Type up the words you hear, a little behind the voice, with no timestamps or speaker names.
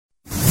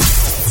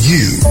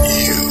You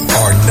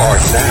are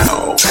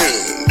now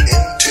tuned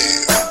into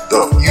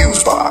the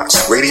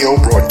FuseBox radio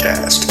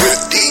broadcast with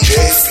DJ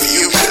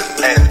Fusion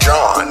and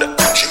John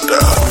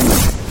Judah.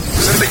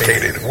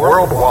 Syndicated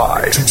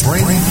worldwide to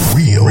bring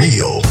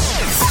real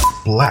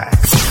black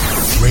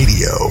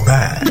radio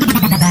back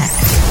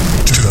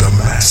to the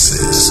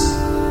masses.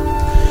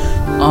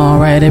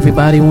 Alright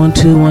everybody, 1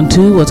 2 1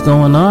 2, what's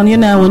going on? You're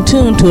now in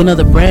tune to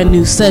another brand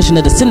new session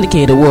of the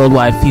syndicated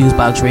worldwide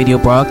FuseBox radio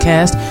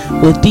broadcast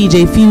with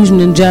DJ Fusion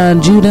and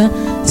John Judah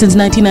since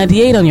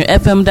 1998 on your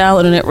FM dial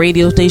internet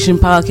radio station,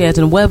 podcast,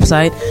 and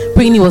website,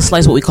 bringing you a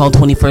slice of what we call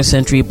 21st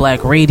century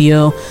black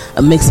radio,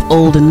 a mix of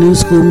old and new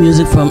school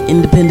music from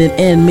independent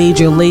and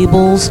major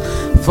labels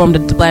from the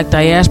black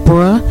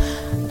diaspora,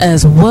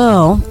 as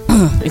well,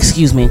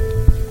 excuse me,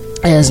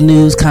 as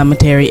news,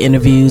 commentary,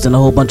 interviews, and a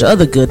whole bunch of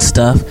other good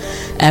stuff.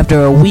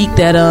 After a week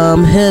that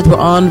heads were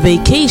on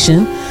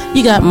vacation,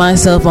 you got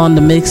myself on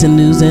the mix and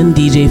news and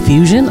DJ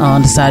Fusion.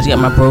 On the side, you got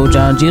my bro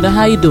John Judah.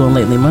 How you doing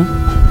lately, man?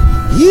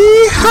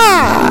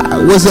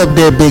 Yeehaw! What's up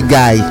there, big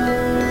guy?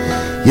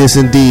 Yes,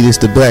 indeed, it's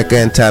the Black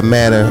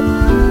Antimatter,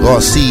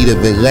 lost seed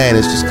of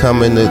Atlantis, just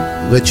coming to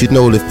let you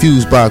know the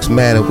FuseBox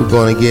matter. We're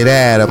going to get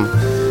at them.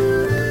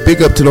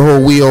 Big up to the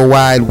whole wheel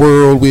wide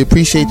world. We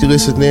appreciate you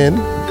listening.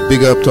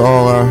 Big up to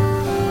all our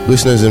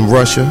listeners in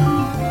Russia.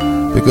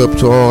 Big up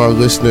to all our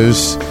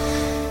listeners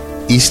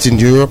Eastern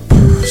Europe,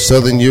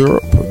 Southern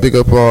Europe. Big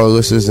up all our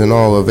listeners in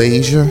all of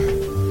Asia.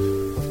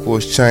 Of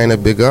course, China,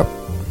 big up.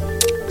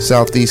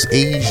 Southeast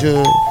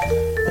Asia.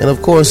 And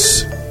of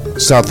course,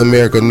 South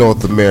America,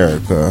 North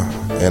America,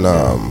 and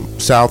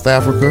South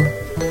Africa.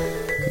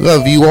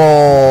 Love you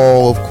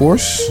all, of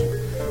course.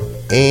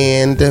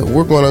 And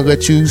we're going to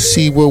let you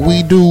see what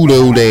we do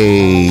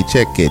today.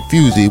 Check it.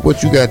 Fusey,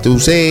 what you got to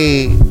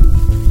say?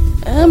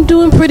 I'm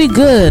doing pretty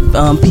good.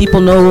 People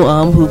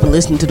know who've been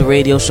listening to the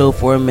radio show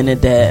for a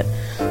minute that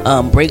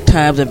break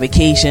times and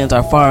vacations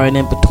are far and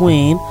in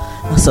between.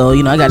 So,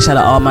 I got to shout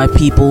out all my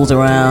peoples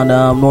around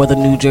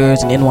northern New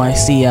Jersey and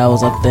NYC. I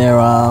was up there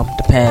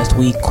the past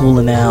week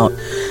cooling out.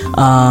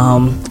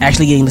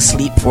 Actually getting to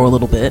sleep for a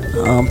little bit,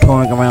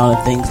 touring around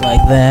and things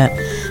like that.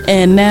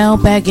 And now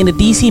back in the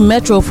DC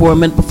Metro for a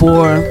minute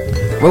before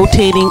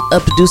rotating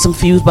up to do some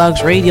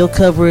FuseBox radio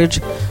coverage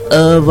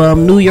of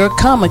New York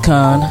Comic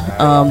Con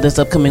this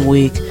upcoming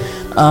week.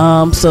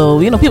 So,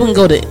 people can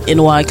go to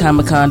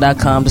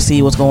nycomiccon.com to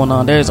see what's going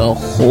on. There's a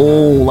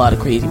whole lot of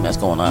crazy mess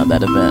going on at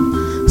that event.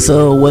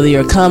 So whether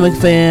you're a comic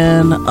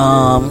fan,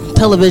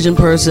 television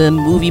person,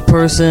 movie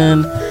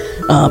person,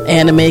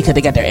 anime, because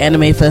they got their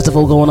anime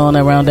festival going on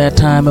around that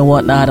time and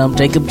whatnot.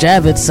 Jacob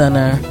Javits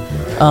Center,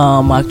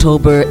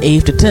 October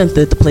 8th to 10th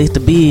is the place to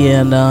be.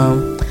 And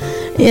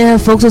yeah,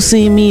 folks will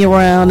see me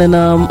around and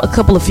a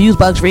couple of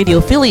FuseBox radio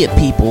affiliate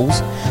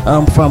peoples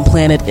from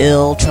Planet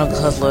Ill, Trunk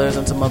Hustlers,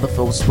 and some other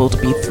folks supposed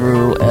to be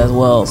through as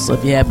well. So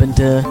if you happen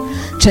to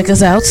check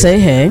us out, say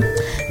hey.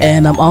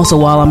 And also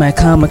while I'm at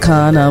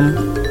Comic-Con,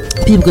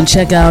 people can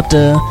check out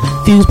the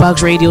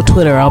FuseBox Radio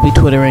Twitter. I'll be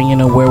twittering,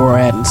 where we're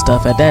at and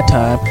stuff at that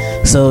time.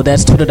 So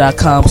that's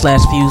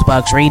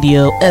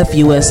twitter.com/FuseBoxRadio,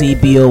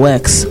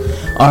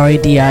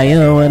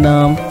 FuseBoxRadio. And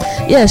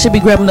yeah, should be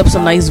grabbing up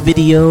some nice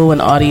video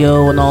and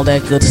audio and all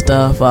that good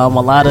stuff. A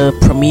lot of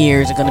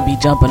premieres are going to be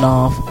jumping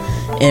off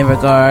in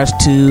regards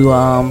to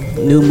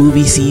new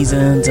movie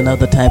seasons and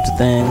other types of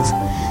things.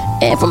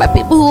 And for my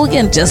people who,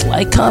 again, just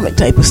like comic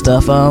type of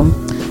stuff,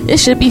 it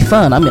should be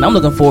fun. I'm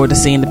looking forward to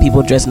seeing the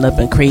people dressing up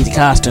in crazy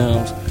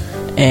costumes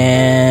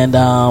and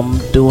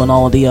doing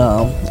all the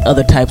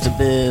other types of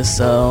biz.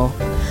 So,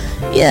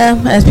 yeah,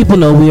 as people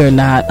know, we are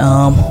not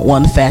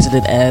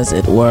one-faceted, as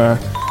it were.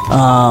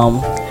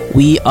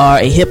 We are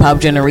a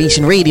hip-hop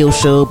generation radio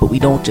show, but we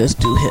don't just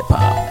do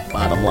hip-hop,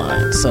 bottom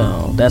line.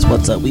 So that's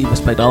what's up. We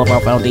respect all of our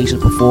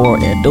foundations before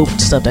and dope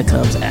stuff that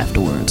comes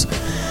afterwards.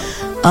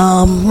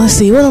 Let's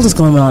see, what else is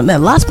going on? A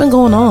lot's been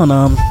going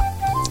on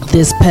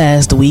this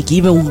past week,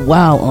 even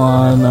while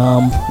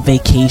on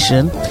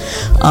vacation.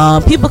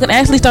 People can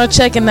actually start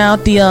checking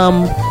out the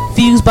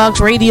FuseBox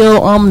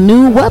Radio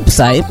new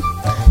website,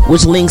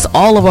 which links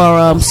all of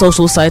our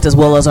social sites as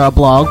well as our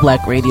blog,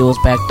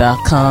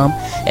 blackradiosback.com.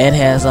 It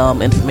has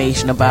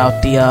information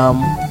about the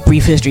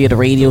brief history of the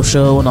radio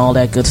show and all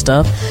that good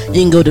stuff.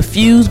 You can go to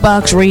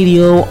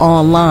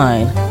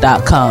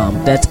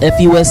FuseboxRadioOnline.com. That's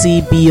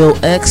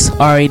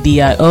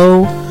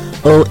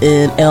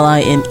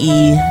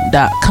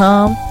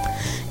FuseboxRadioOnline.com.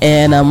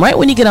 And right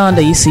when you get on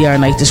there, you see our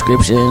nice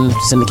description,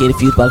 syndicated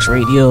FuseBox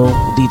Radio,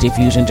 DJ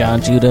Fusion,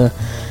 John Judah.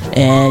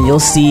 And you'll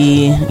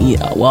see,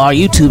 our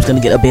YouTube's going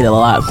to get updated a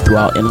lot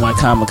throughout NY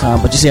Comic Con,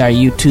 but you see our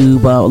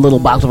YouTube, a little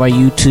box of our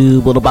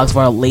YouTube, a little box of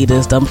our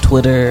latest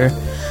Twitter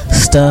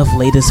stuff,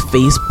 latest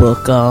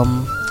Facebook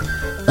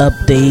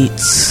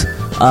updates.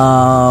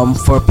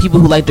 For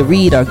people who like to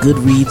read, our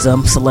Goodreads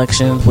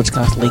selections, which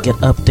constantly get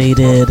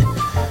updated.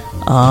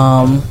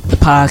 The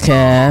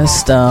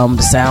podcast, the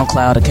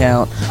SoundCloud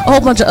account, a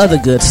whole bunch of other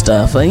good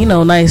stuff.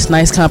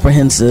 Nice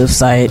comprehensive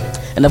site.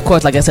 And of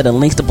course, like I said, it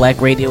links to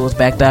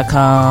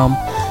blackradiosback.com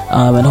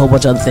and a whole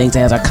bunch of other things. It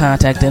has our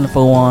contact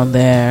info on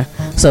there,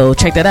 so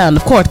check that out. And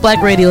of course,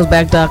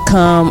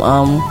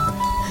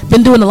 blackradiosback.com.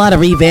 Been doing a lot of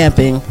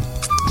revamping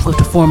with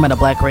the format of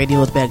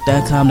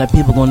blackradiosback.com that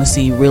people are going to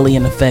see really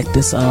in effect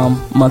this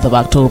month of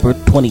October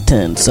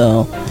 2010.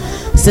 So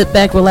sit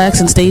back, relax,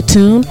 and stay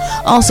tuned.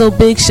 Also,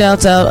 big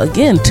shouts out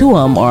again to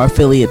our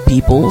affiliate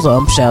peoples.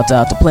 Shouts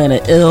out to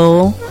Planet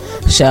Ill.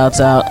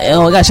 Shouts out.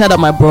 I got to shout out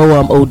my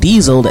bro O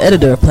Diesel, the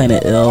editor of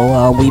Planet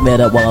Ill. We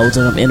met up while I was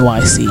in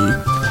NYC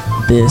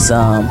this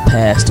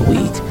past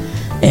week,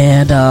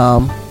 and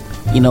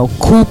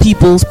cool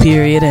peoples,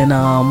 period. And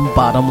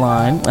bottom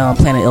line,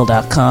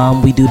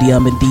 planetill.com. We do the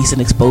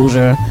Indecent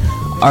Exposure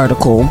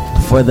article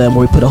for them,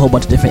 where we put a whole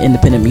bunch of different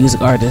independent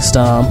music artists,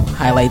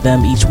 highlight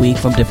them each week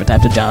from different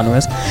types of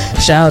genres.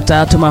 Shout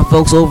out to my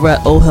folks over at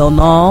Oh Hell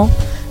No,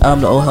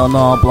 the Oh Hell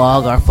No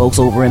blog, our folks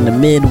over in the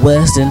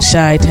Midwest and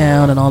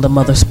Chi-Town and all them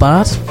other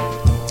spots.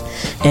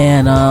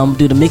 And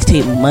do the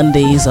Mixtape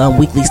Mondays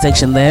weekly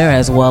section there,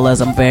 as well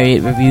as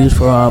varied reviews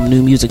for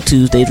New Music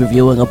Tuesdays,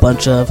 reviewing a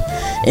bunch of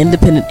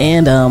independent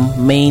and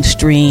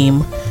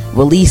mainstream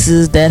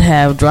releases that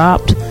have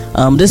dropped.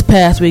 This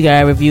past week I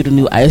reviewed a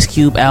new Ice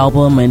Cube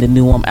album and the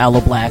new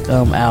Aloe Black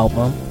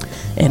album,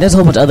 and there's a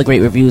whole bunch of other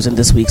great reviews in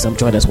this week's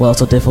joint as well,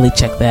 so definitely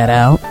check that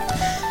out.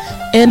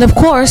 And of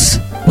course,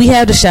 we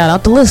have to shout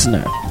out the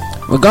listener.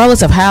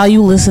 Regardless of how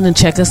you listen and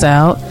check us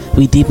out,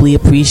 we deeply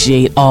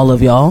appreciate all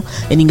of y'all.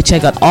 And you can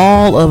check out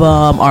all of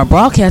our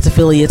broadcast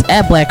affiliates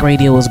at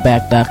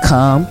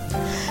blackradiosback.com.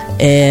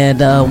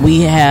 And we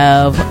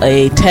have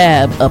a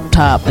tab up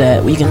top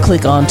that we can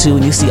click onto,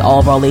 and you see all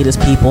of our latest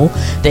people.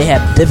 They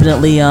have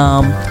definitely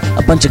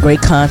a bunch of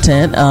great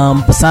content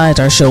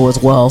besides our show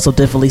as well. So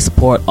definitely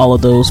support all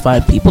of those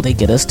fine people. They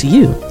get us to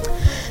you.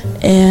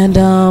 And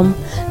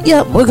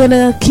we're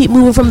gonna keep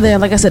moving from there.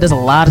 Like I said, there's a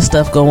lot of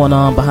stuff going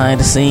on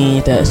behind the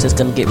scenes that's just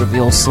gonna get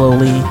revealed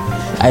slowly.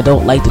 I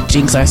don't like to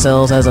jinx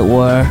ourselves, as it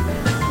were.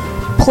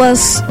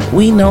 Plus,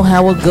 we know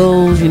how it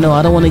goes.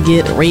 I don't want to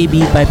get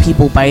rabied by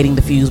people biting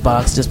the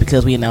FuseBox just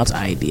because we announce an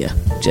idea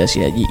just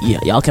yet.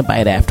 Y'all can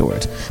bite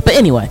afterwards. But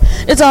anyway,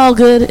 it's all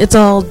good. It's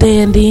all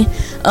dandy.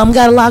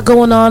 Got a lot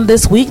going on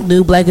this week.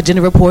 New Black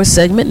Agenda Report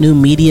segment, new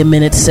Media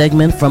Minutes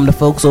segment from the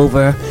folks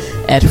over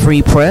at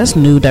Free Press,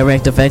 new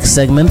Direct Effects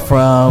segment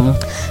from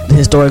the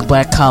Historic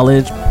Black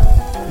College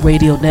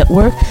Radio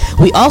Network.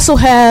 We also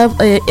have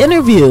an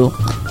interview,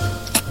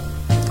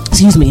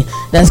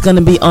 that's going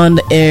to be on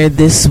the air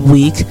this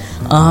week.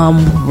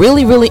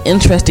 Really, really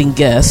interesting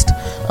guest,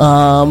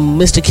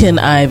 Mr. Ken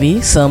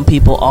Ivey. Some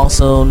people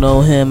also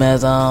know him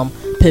as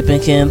Pip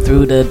and Ken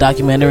through the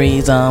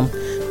documentaries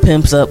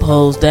Pimps Up,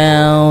 Hoes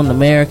Down,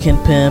 American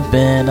Pimp,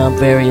 and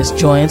various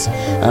joints.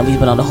 He's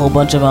been on a whole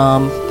bunch of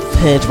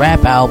Heads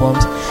rap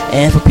albums.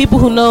 And for people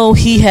who know,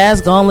 he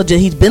has gone legit.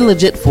 He's been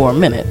legit for a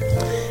minute,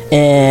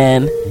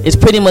 and it's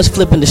pretty much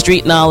flipping the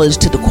street knowledge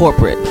to the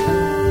corporate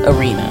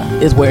arena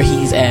is where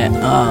he's at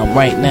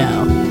right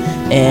now,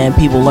 and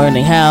people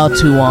learning how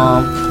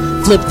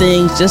to flip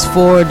things just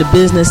for the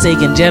business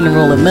sake in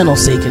general and mental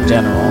sake in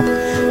general.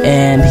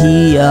 And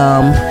he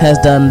has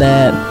done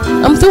that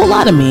through a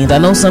lot of means. I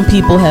know some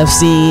people have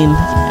seen,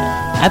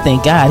 I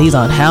thank God he's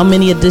on how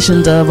many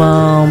editions of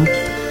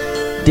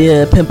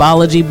the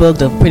Pimpology book,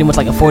 the pretty much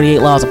like a 48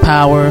 Laws of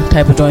Power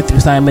type of joint through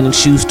Simon &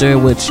 Schuster,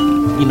 which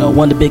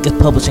one of the biggest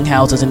publishing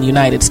houses in the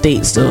United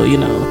States. So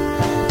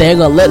they ain't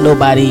gonna let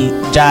nobody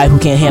jive who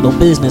can't handle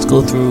business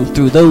go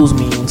through those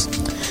means.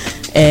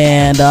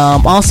 And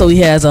also he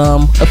has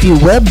a few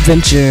web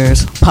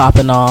ventures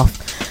popping off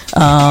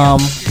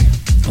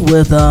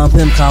with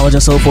Pimp College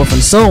and so forth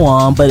and so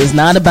on. But it's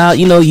not about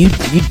you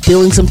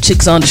dealing some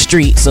chicks on the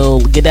street. So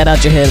get that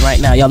out your head right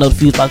now. Y'all know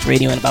the FuseBox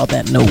Radio ain't about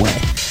that, no way.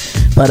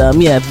 But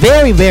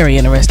very, very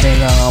interesting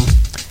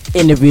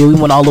interview. We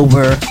went all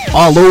over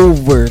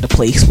the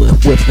place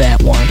with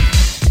that one.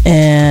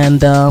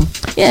 And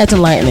it's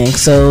enlightening,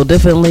 so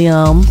definitely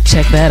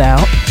check that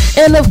out.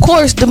 And of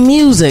course the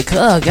music.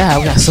 Oh god,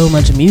 we got so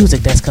much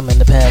music that's come in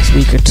the past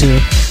week or two.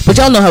 But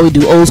y'all know how we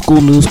do: old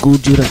school, new school,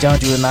 Judah, John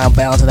Judah and I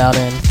balance it out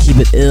and keep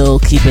it ill,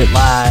 keep it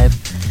live,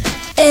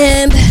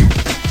 and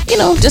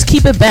just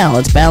keep it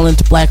balanced.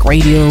 Balanced black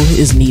radio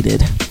is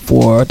needed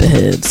for the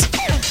heads.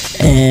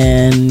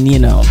 And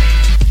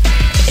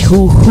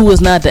who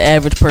is not the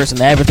average person?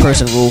 The average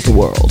person rules the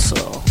world,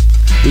 so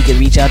we can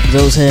reach out to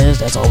those heads.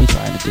 That's all we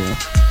trying to do.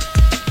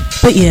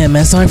 But yeah,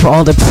 man, sorry for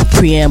all the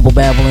preamble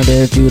babbling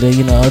there, Judah.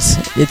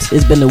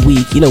 It's been a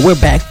week. We're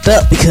backed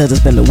up because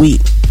it's been a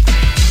week.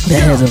 The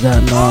heads have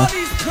gotten on,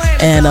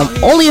 and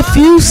only a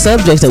few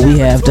subjects that we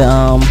have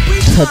to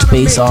touch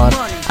base on.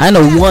 I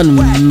know one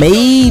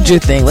major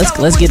thing.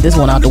 Let's get this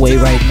one out the way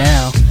right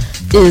now.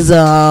 Is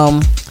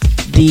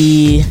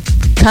the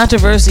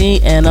controversy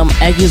and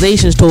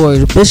accusations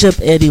towards Bishop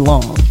Eddie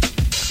Long.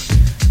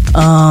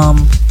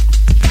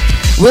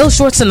 Real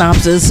short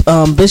synopsis.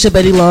 Bishop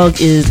Eddie Long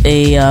is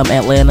a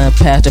Atlanta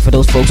pastor, for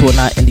those folks who are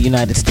not in the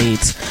United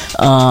States.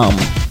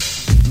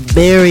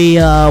 Very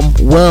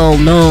well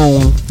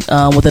known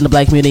within the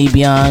black community,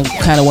 beyond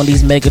kind of one of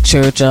these mega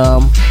church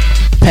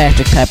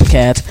Fitzpatrick type of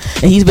cats,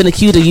 and he's been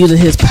accused of using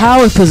his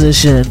power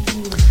position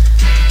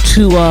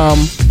to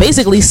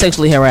basically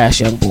sexually harass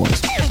young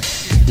boys.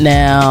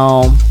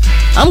 Now,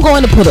 I'm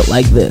going to put it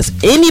like this: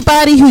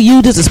 anybody who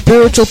uses a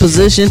spiritual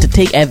position to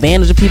take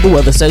advantage of people,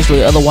 whether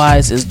sexually or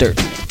otherwise, is dirt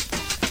to me.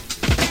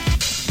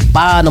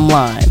 Bottom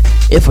line,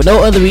 if for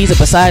no other reason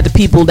besides the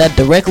people that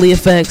directly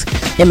affects,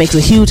 it makes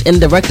a huge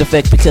indirect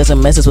effect because it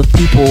messes with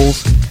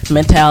people's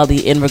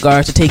mentality in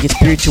regards to taking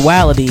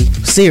spirituality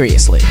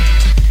seriously,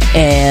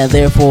 and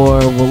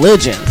therefore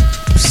religion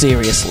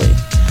seriously.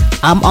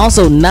 I'm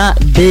also not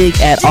big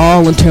at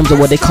all in terms of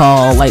what they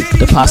call like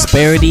the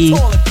prosperity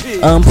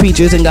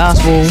preachers and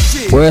gospel,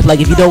 where it's like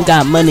if you don't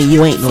got money,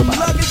 you ain't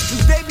nobody.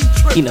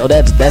 You know,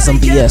 that's some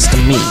BS to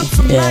me,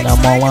 in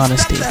all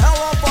honesty.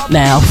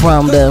 Now,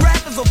 from the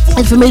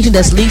information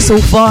that's leaked so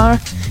far,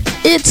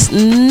 it's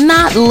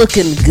not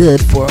looking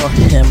good for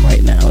him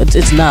right now.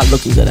 It's not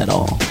looking good at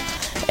all.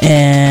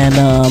 And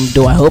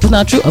do I hope it's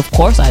not true? Of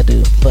course I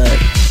do, but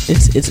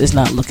it's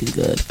not looking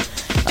good.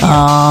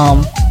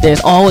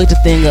 There's always the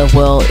thing of,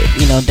 well,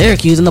 you know, they're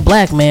accusing the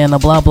black man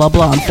of blah blah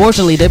blah.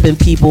 Unfortunately, there have been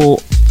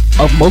people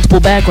of multiple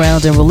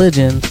backgrounds and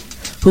religions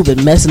who've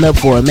been messing up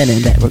for a minute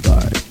in that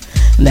regard.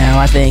 Now,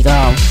 I think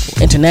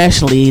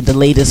internationally, the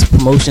latest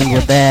promotion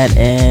with that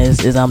is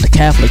the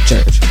Catholic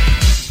Church,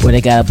 where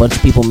they got a bunch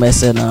of people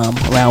messing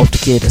around with the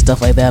kids and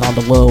stuff like that on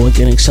the low and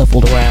getting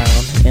shuffled around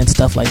and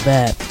stuff like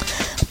that.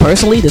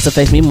 Personally, this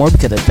affects me more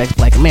because it affects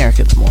black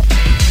Americans more.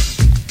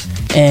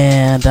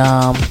 And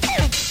I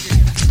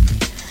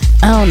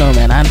don't know,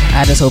 man.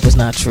 I just hope it's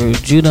not true.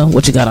 Judah,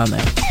 what you got on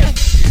that?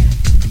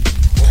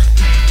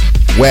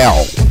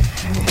 Well,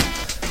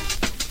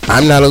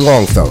 I'm not a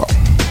Longfellow.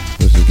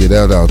 Let's just get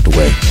that out the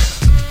way.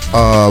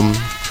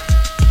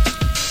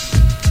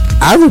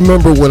 I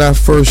remember when I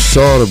first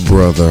saw the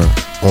brother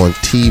on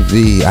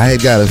TV, I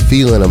had got a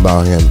feeling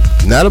about him.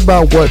 Not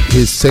about what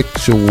his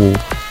sexual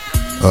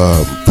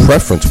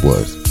preference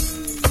was,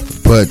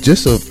 but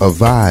just a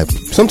vibe.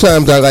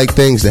 Sometimes I like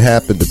things that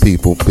happen to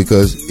people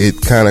because it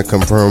kind of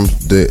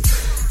confirms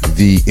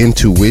the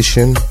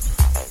intuition,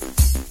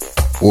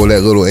 or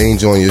that little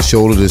angel on your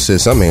shoulder that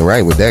says something ain't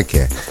right with that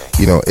cat.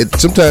 You know,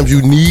 sometimes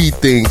you need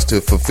things to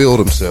fulfill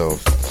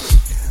themselves.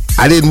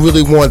 I didn't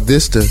really want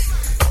this to.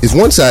 It's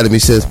one side of me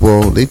says,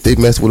 well, they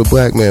messed with a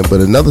black man,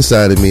 but another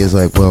side of me is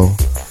like, well,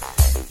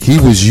 he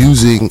was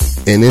using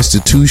an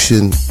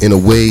institution in a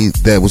way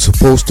that was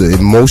supposed to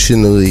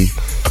emotionally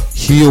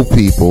heal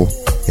people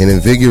and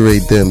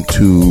invigorate them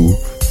to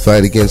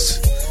fight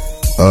against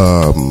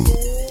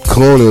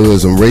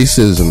colonialism,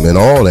 racism, and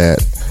all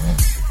that,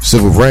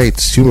 civil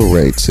rights, human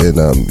rights,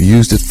 and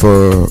used it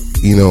for,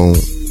 you know,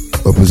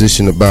 a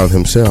position about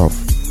himself,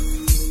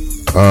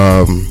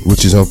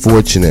 which is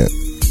unfortunate.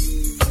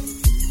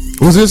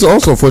 This is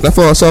also unfortunate.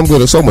 I saw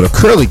him with a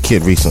curly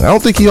kid recently. I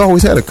don't think he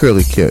always had a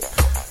curly kid.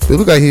 It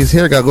looked like his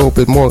hair got a little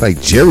bit more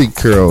like Jerry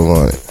curl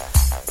on it.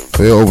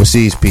 For the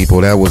overseas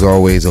people, that was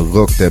always a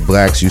look that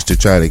blacks used to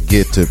try to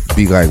get to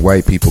be like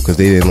white people because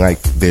they didn't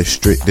like their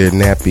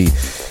nappy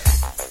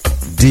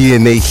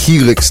DNA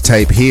helix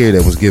type hair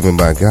that was given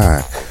by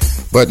God.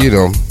 But, you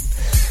know,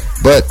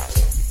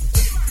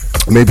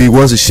 maybe he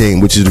was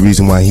ashamed, which is the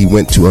reason why he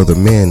went to other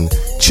men,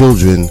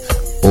 children,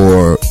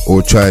 or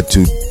tried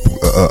to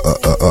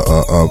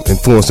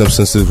influence them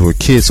since they were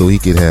kids so he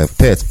could have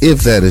pets.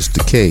 If that is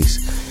the case,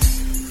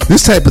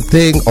 this type of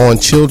thing on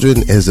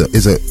children is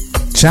a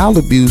child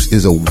abuse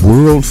is a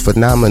world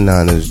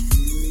phenomenon. Is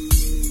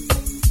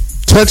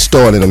touched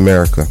on in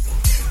America,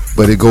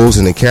 but it goes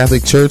in the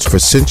Catholic Church for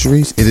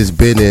centuries. It has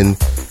been in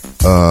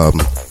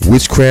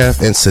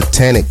witchcraft and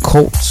satanic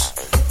cults,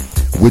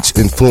 which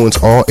influence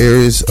all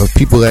areas of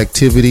people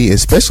activity,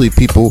 especially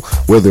people,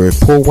 whether it's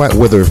poor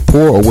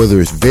or whether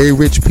it's very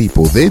rich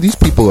people. These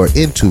people are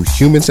into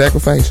human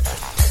sacrifice,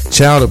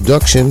 child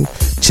abduction,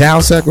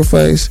 child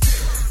sacrifice,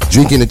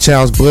 drinking the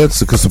child's blood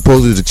because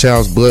supposedly the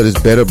child's blood is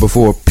better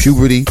before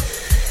puberty,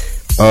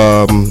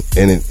 and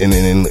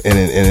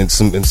in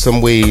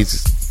some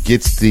ways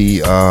gets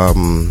the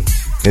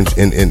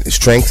and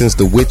strengthens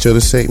the witch or the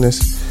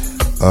Satanist.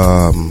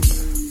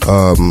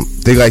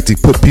 They like to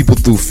put people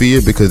through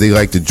fear because they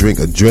like to drink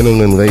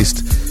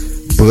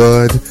adrenaline-laced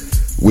blood,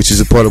 which is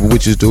a part of what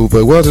witches do.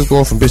 But well, just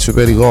going from Bishop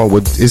Eddie Long,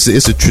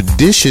 it's a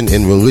tradition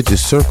in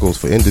religious circles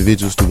for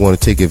individuals to want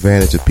to take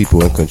advantage of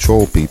people and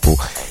control people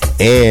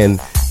and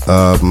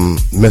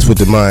mess with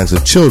the minds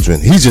of children.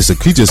 He's just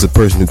a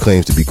person who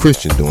claims to be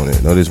Christian doing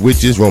it. Now, there's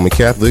witches, Roman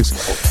Catholics,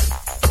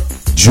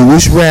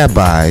 Jewish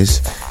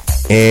rabbis,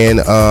 and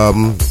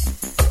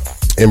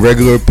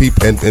regular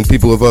people and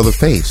people of other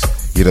faiths.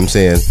 You know what I'm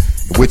saying?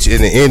 Which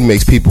in the end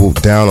makes people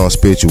down on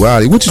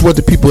spirituality, which is what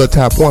the people at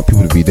top want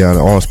people to be down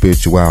on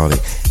spirituality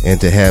and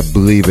to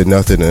believe in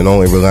nothing and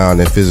only rely on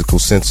their physical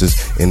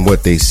senses and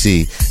what they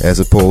see, as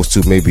opposed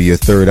to maybe your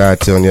third eye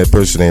telling you that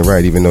person ain't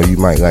right, even though you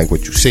might like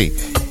what you see.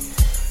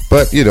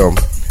 But, you know,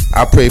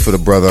 I pray for the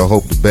brother. I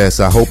hope the best.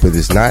 I hope it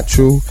is not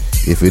true.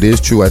 If it is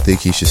true, I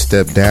think he should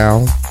step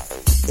down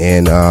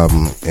and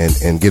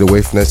get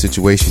away from that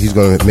situation. He's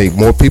going to make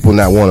more people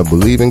not want to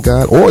believe in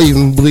God or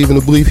even believe in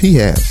the belief he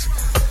has.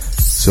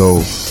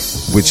 So,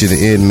 which in the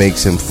end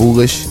makes him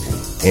foolish.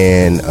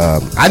 And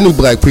I knew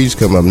black preachers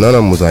coming up. None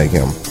of them was like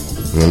him.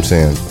 You know what I'm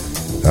saying?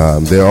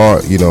 There are,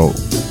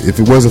 if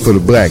it wasn't for the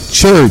black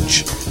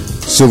church,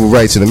 civil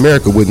rights in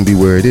America wouldn't be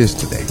where it is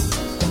today.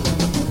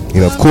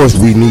 Of course,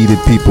 we needed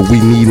people.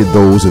 We needed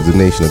those of the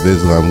Nation of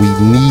Islam. We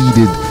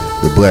needed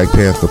the Black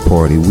Panther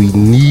Party. We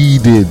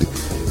needed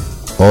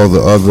all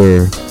the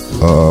other,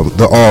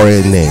 the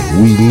RNA.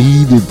 We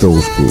needed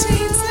those groups.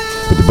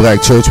 But the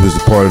black church was a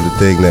part of the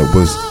thing that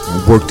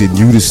worked in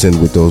unison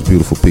with those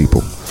beautiful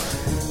people.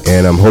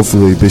 And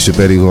hopefully Bishop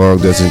Eddie Long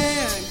doesn't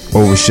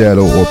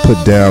overshadow or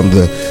put down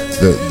the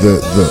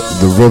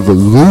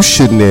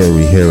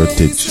revolutionary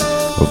heritage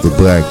of the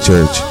black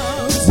church,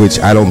 which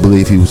I don't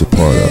believe he was a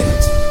part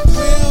of.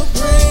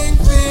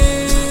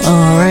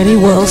 Alrighty,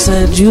 well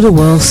said, Judah,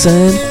 well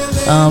said.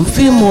 A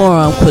few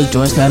more quick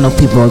joints, because I know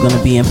people are going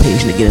to be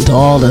impatient to get into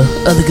all the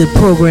other good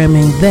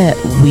programming that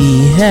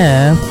we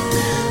have.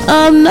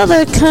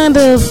 Another kind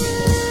of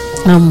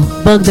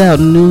bugged out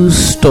news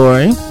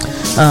story.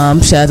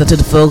 Shout out to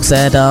the folks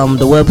at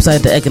the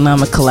website, The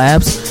Economic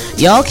Collapse.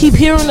 Y'all keep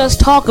hearing us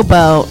talk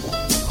about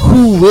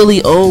who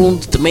really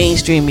owns the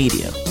mainstream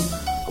media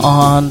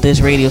on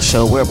this radio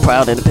show. We're a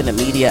proud independent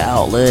media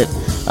outlet.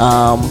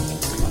 A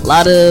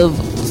lot of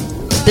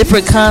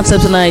different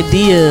concepts and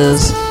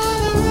ideas,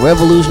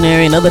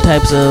 revolutionary and other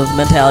types of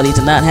mentality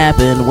to not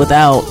happen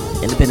without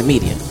independent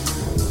media,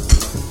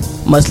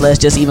 much less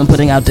just even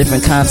putting out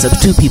different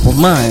concepts to people's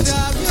minds.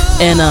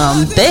 And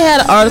they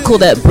had an article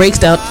that breaks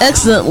down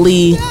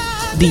excellently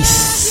the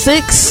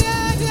 6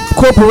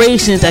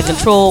 corporations that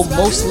control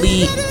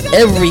mostly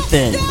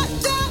everything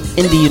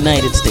in the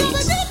United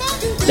States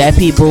that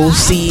people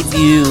see,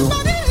 view,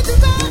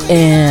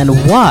 and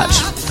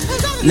watch.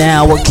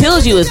 Now, what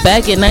kills you is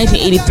back in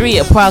 1983,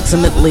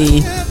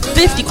 approximately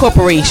 50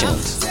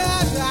 corporations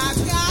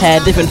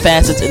had different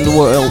facets in the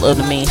world of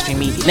the mainstream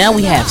media. Now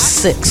we have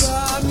 6.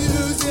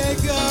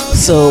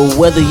 So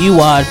whether you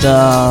watch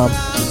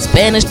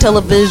Spanish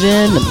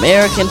television,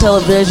 American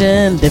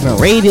television, different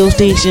radio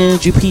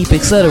stations, you peep,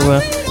 etc.,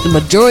 the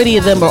majority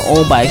of them are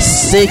owned by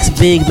 6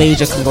 big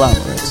major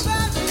conglomerates.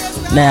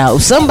 Now,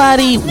 if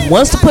somebody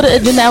wants to put an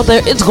agenda out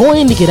there, it's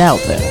going to get out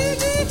there.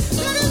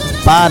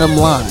 Bottom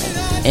line.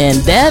 And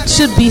that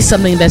should be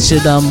something that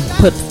should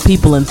put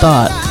people in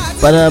thought.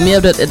 But you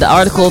have the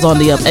articles on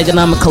the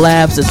Economic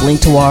Collapse. It's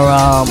linked to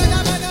our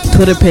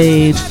Twitter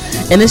page.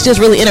 And it's just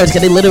really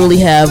interesting because they literally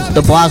have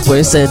the block where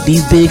it said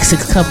these big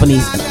 6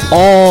 companies,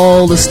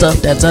 all the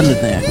stuff that's under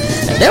there.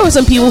 And there were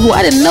some people who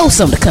I didn't know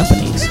some of the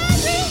companies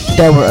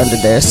that were under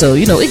there. So,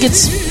 it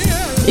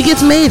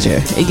gets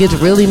major. It gets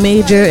really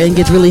major and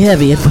gets really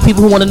heavy. And for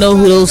people who want to know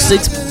who those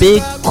 6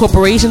 big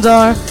corporations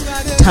are,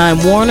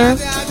 Time Warner,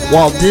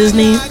 Walt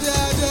Disney,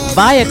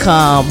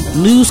 Viacom,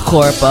 News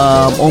Corp,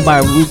 owned by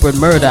Rupert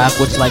Murdoch,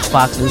 which is like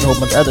Fox News, a whole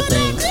bunch of other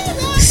things,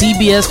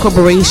 CBS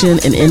Corporation,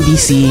 and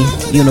NBC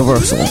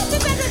Universal.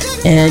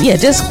 And yeah,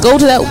 just go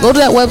to that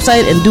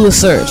website and do a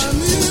search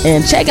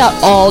and check out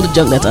all the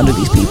junk that's under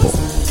these people.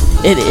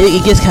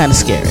 It gets kind of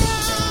scary.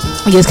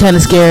 It gets kind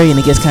of scary and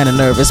it gets kind of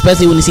nervous,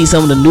 especially when you see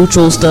some of the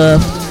neutral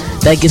stuff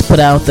that gets put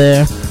out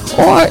there.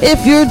 Or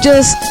if you're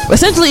just,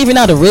 essentially, if you're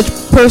not a rich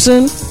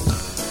person,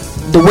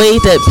 the way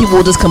that people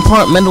will just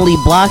compartmentally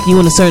block you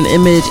in a certain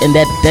image, and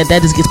that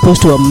just gets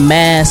pushed to a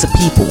mass of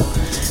people.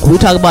 We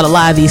talk about a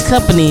lot of these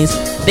companies,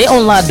 they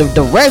own a lot of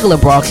the regular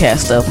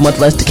broadcast stuff, much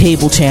less the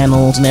cable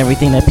channels and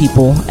everything that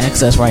people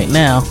access right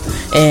now.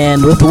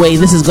 And with the way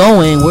this is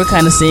going, we're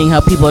kind of seeing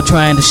how people are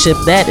trying to ship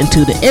that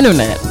into the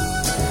internet.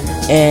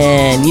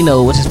 And,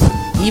 which is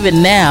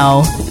even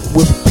now,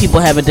 with people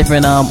having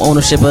different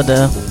ownership of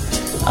the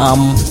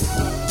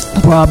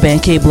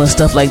broadband cable and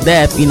stuff like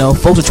that,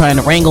 folks are trying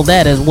to wrangle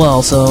that as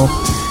well. So,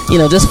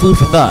 just food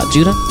for thought.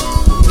 Judah?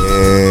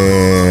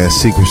 Yeah,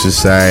 secret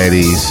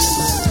societies,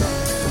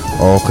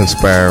 all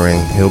conspiring.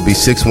 It'll be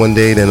 6 one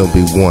day, then it'll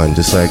be 1.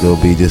 Just like it'll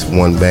be just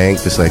 1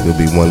 bank, just like it'll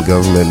be 1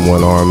 government,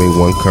 1 army,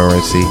 1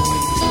 currency.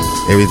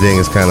 Everything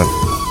is kind of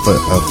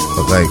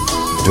like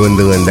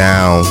dwindling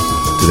down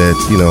to that,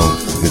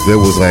 if there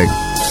was like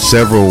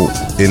several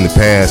in the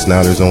past,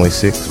 now there's only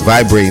 6,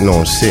 vibrating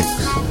on 6.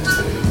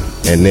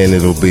 And then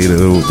it'll go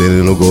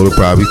to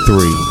probably 3,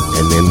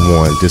 and then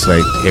 1, just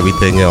like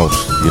everything else.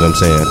 You know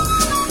what I'm saying?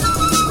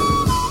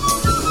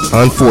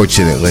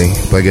 Unfortunately,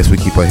 but I guess we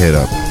keep our head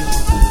up.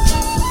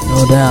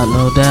 No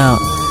doubt.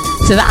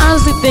 So I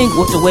honestly think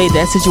with the way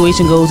that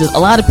situation goes, is a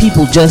lot of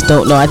people just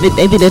don't know. I think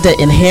there's that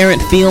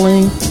inherent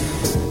feeling.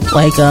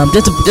 Like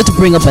just to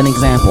bring up an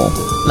example,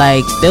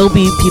 like there'll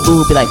be people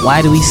who'll be like,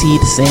 why do we see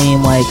the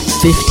same like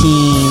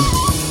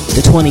 15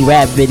 to 20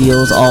 rap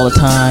videos all the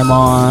time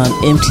on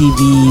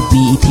MTV,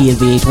 BET, and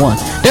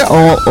VH1? They're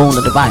all owned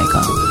under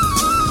Viacom.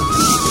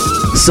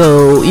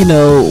 So,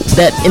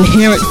 that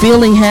inherent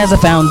feeling has a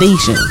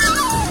foundation.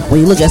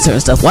 When you look at certain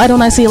stuff, why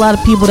don't I see a lot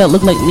of people that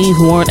look like me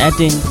who aren't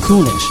acting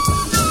coonish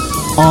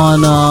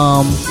on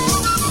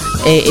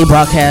a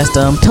broadcast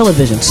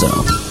television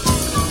show.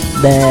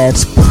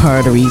 That's part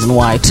of the reason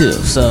why too.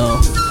 So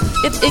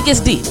it gets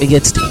deep. It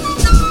gets deep.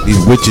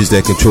 These witches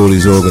that control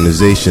these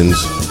organizations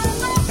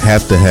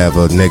have to have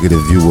a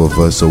negative view of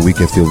us so we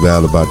can feel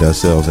bad about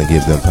ourselves and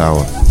give them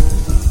power.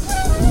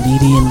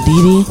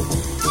 Indeedy.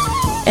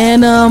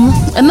 And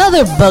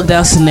another bugged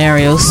out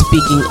scenario,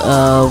 speaking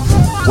of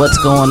what's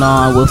going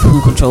on with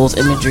who controls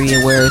imagery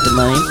and where is the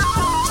money,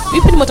 we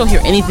pretty much don't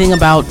hear anything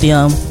about the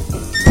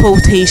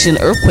quotation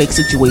earthquake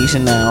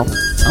situation now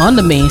on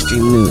the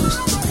mainstream news.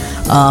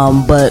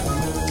 But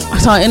I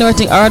saw an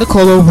interesting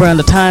article over on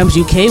the Times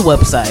UK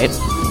website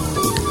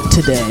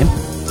today,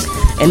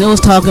 and it was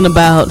talking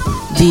about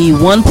the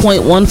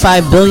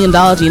 $1.15 billion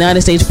the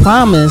United States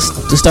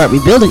promised to start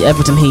rebuilding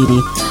efforts in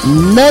Haiti.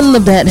 None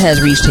of that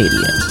has reached Haiti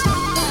yet.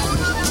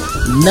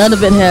 None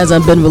of it has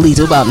been released.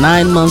 It was about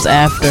 9 months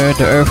after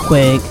the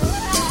earthquake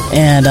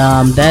and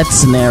that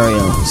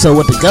scenario. So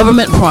what the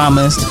government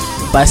promised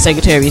by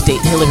Secretary of State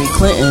Hillary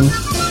Clinton,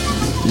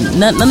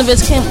 none of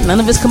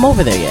it's come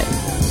over there yet.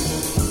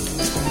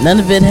 None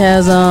of it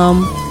has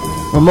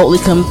remotely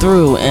come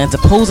through, and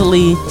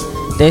supposedly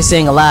they're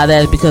saying a lot of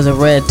that is because of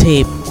red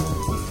tape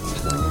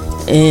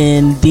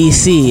in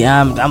DC.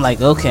 I'm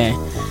like, okay,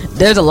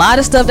 there's a lot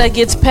of stuff that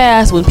gets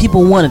passed when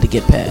people wanted to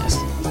get passed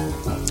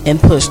and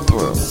pushed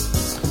through.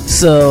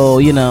 So,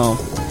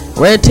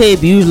 red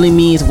tape usually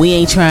means we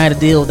ain't trying to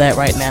deal with that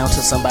right now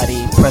until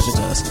somebody pressures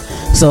us.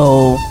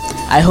 So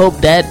I hope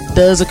that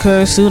does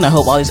occur soon. I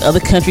hope all these other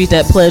countries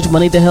that pledge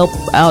money to help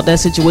out that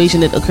situation,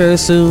 that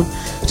occurs soon,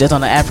 just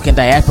on an African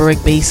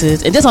diasporic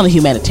basis and just on a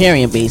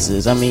humanitarian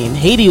basis. I mean,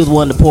 Haiti was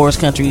one of the poorest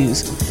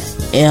countries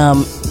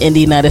in the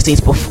United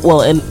States in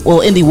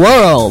the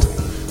world.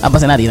 I'm about to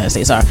say not the United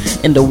States, sorry,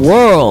 in the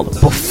world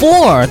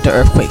before the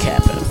earthquake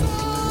happened.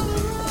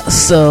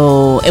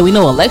 So, and we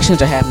know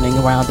elections are happening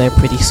around there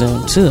pretty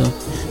soon too.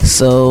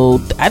 So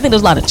I think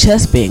there's a lot of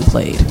chess being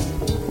played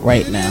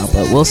right now,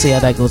 but we'll see how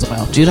that goes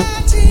about. Judah?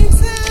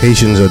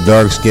 Haitians are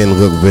dark skinned,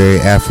 look very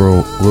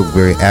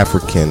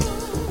African.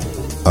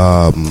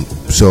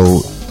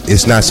 So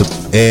it's not,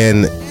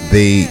 and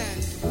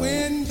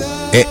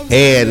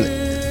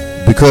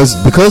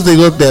because they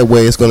look that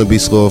way, it's going to be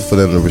slow for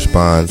them to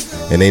respond,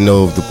 and they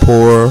know the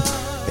poor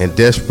and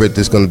desperate,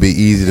 that's going to be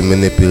easy to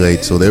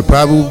manipulate. So there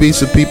probably will be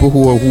some people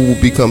who will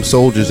become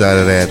soldiers out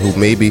of that, who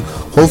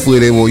hopefully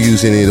they won't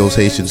use any of those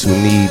Haitians who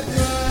need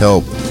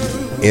help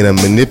in a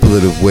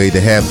manipulative way to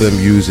have them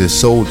used as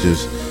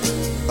soldiers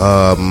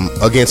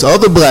against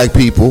other black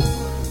people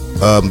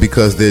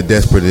because they're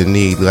desperate in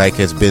need, like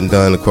has been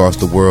done across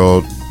the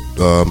world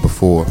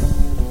before.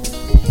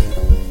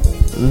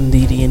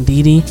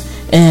 Indeedy.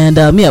 And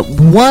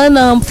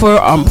one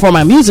for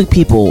my music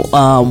people,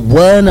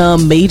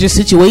 one major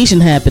situation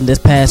happened this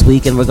past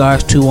week in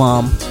regards to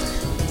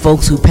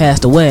folks who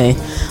passed away.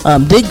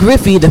 Dick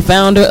Griffey, the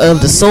founder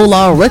of the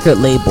Solar record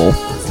label,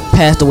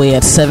 passed away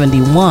at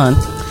 71.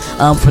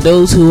 For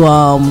those who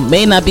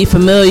may not be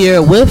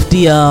familiar with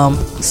the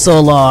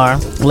Solar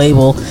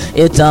label,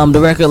 it's the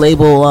record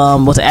label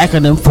was an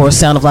acronym for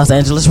Sound of Los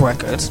Angeles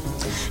Records,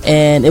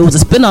 and it was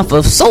a spinoff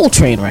of Soul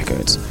Train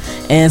Records.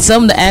 And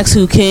some of the acts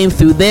who came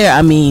through there,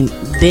 I mean,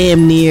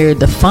 damn near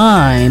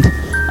defined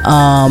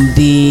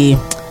the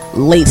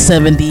late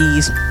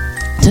 70s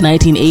to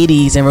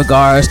 1980s in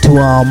regards to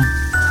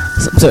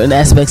some certain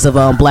aspects of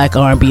black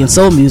R&B and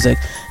soul music,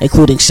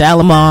 including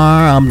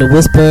Shalimar, The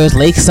Whispers,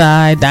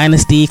 Lakeside,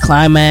 Dynasty,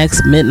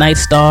 Climax, Midnight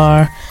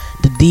Star,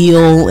 The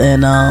Deal,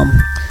 and a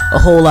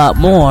whole lot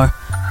more.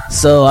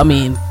 So, I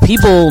mean,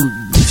 people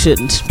should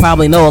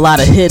probably know a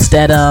lot of hits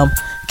that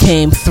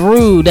came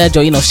through that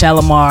joint.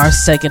 Shalimar,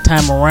 Second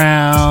Time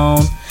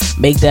Around,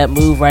 Make That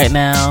Move Right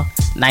Now,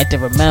 Night to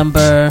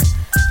Remember,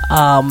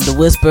 The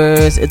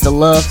Whispers, It's a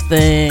Love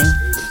Thing,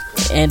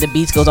 and the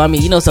beats goes on. I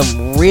mean,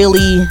 some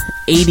really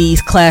 80s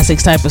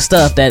classics type of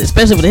stuff that,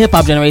 especially for the hip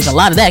hop generation, a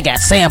lot of that got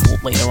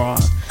sampled later on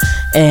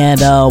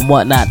and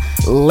whatnot.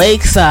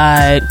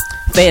 Lakeside,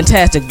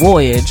 Fantastic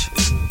Voyage,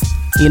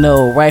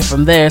 right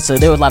from there. So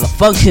there was a lot of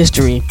funk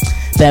history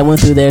that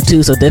went through there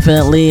too. So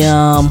definitely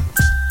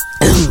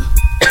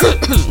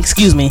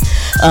excuse me,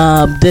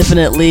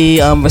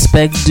 definitely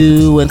respect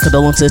due and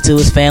condolences to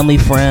his family,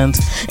 friends,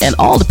 and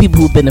all the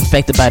people who've been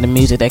affected by the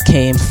music that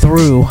came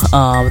through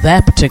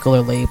that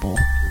particular label.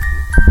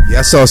 Yeah,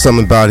 I saw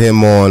something about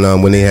him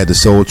on when they had the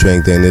Soul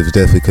Train thing. It was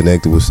definitely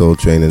connected with Soul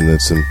Train, and then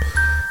some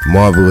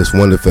marvelous,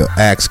 wonderful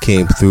acts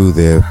came through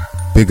there.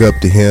 Big up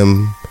to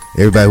him,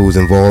 everybody who was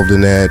involved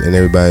in that, and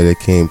everybody that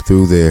came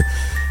through there.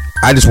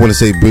 I just want to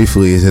say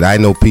briefly is that I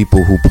know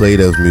people who play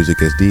those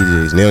music as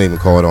DJs, and they don't even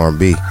call it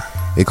R&B.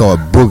 They call it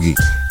boogie.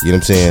 You know what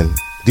I'm saying?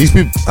 These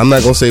people, I'm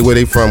not going to say where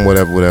they from,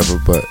 whatever,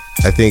 but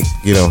I think,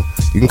 you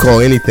can call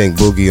anything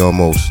boogie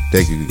almost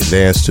that you can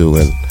dance to.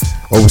 And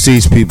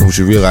overseas people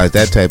should realize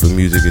that type of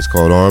music is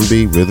called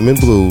R&B, rhythm and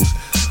blues,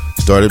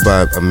 started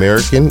by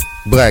American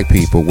black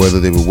people, whether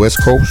they were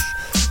West Coast,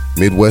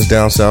 Midwest,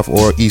 down South,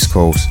 or East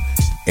Coast.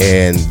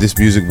 And this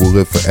music will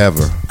live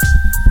forever.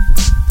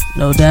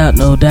 No doubt.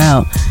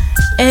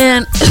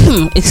 And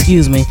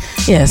excuse me,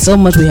 yeah, so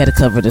much we had to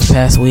cover this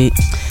past week.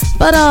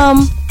 But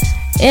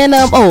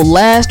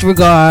last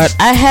regard,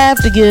 I have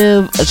to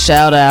give a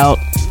shout out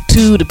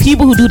to the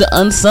people who do the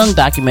unsung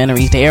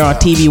documentaries. They air on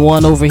TV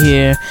One over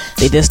here.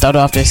 They just started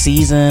off their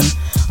season.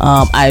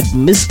 I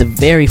missed the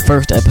very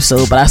first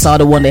episode, but I saw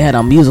the one they had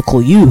on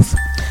Musical Youth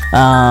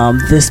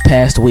this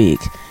past week,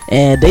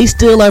 and they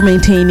still are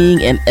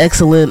maintaining an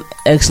excellent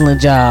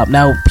job.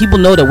 Now, people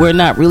know that we're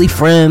not really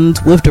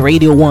friends with the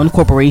Radio One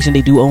Corporation.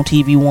 They do own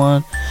TV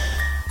One,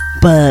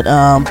 but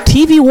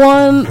TV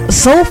One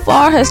so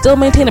far has still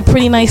maintained a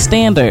pretty nice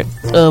standard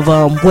of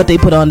what they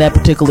put on that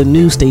particular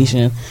news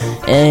station.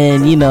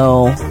 And, you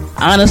know,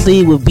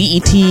 honestly, with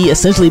BET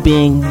essentially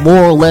being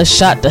more or less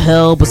shot to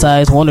hell,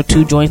 besides one or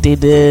two joints they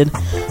did,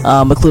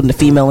 including the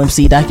female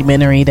MC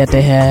documentary that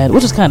they had,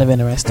 which was kind of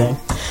interesting.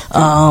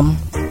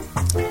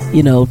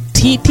 You know,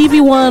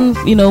 TV One,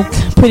 you know,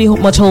 pretty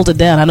much holds it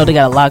down. I know they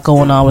got a lot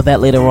going on with that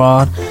later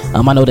on.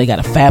 I know they got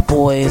a Fat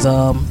Boys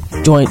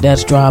joint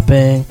that's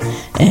dropping,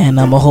 and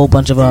a whole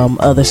bunch of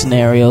other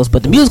scenarios.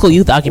 But the Musical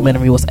Youth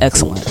documentary was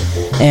excellent,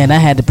 and I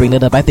had to bring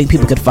it up. I think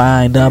people could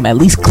find at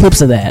least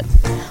clips of that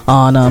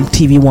on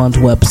TV One's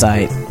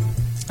website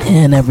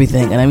and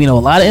everything. And you know, a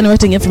lot of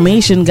interesting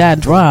information got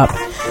dropped.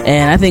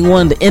 And I think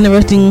one of the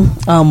interesting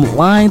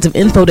lines of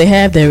info they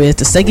have there is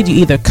the second you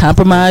either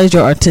compromise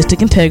your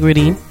artistic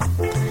integrity,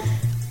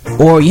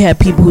 or you have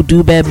people who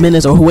do bad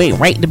business or who ain't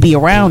right to be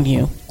around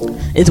you,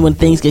 is when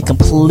things get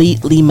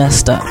completely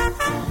messed up.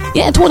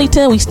 Yeah, in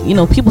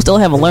 2010, people still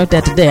haven't learned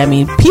that today. I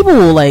mean, people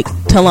will like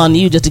tell on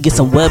you just to get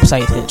some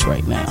website hits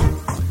right now.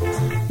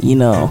 You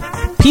know,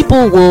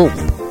 people will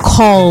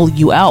call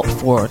you out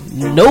for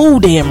no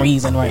damn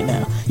reason right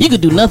now. You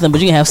could do nothing,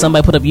 but you can have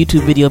somebody put up a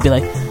YouTube video and be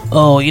like,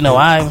 oh,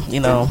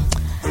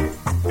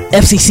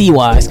 FCC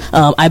wise,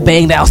 I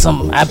banged out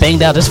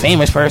this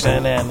famous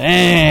person,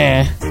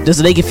 and just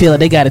so they can feel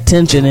like they got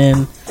attention,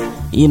 and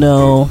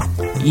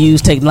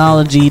use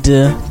technology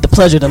to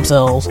pleasure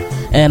themselves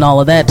and all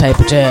of that type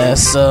of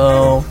jazz.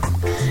 So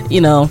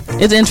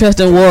it's an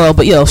interesting world.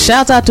 But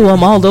shouts out to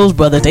all those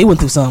brothers. They went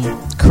through some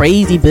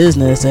crazy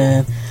business,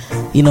 and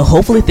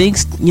hopefully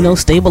things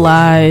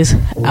stabilize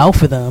out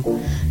for them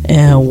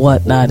and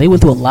whatnot. They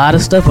went through a lot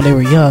of stuff when they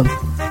were young,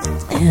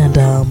 and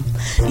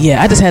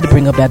I just had to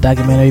bring up that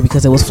documentary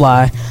because it was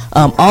fly.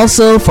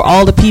 Also, for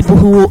all the people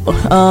who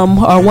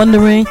are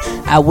wondering,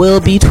 I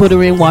will be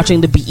twittering watching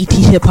the BET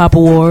Hip Hop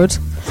Awards.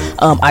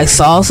 I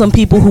saw some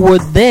people who were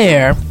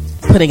there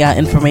putting out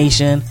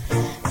information,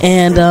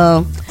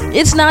 and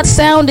it's not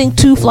sounding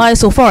too fly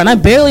so far, and I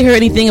barely heard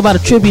anything about a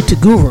tribute to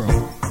Guru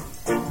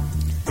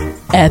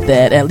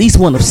at least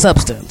one of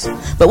substance,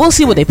 but we'll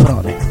see what they put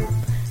on there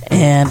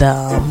and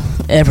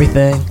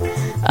everything.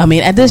 I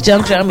mean, at this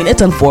juncture,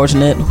 it's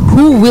unfortunate.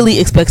 Who really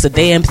expects a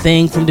damn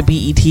thing from the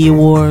BET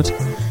Awards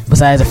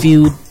besides a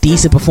few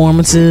decent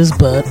performances?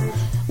 But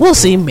we'll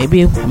see.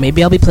 Maybe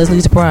I'll be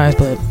pleasantly surprised,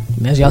 but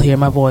as y'all hear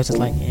my voice, it's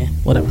like,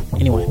 whatever.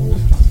 Anyway,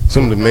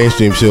 some of the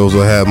mainstream shows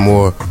will have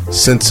more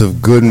sense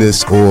of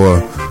goodness or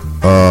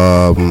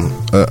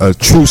a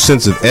true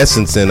sense of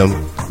essence in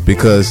them,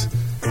 because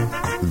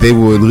they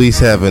will at least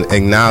have an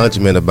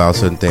acknowledgement about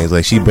certain things.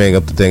 Like she bring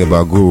up the thing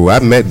about Guru. I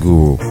met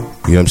Guru.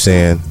 You know what I'm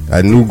saying?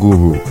 I knew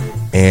Guru.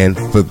 And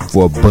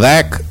for a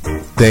black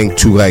thing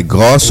to like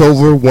gloss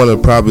over one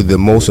of probably the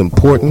most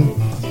important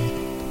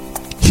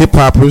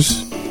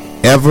hip-hoppers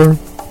ever,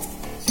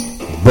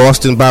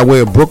 Boston by way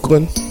of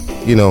Brooklyn,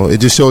 it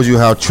just shows you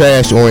how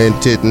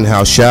trash-oriented and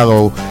how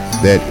shallow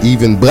that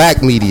even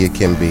black media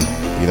can be. You know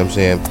what I'm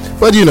saying?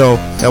 But,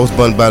 that was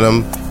done by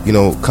them,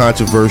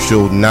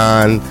 controversial,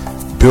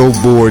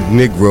 non-Billboard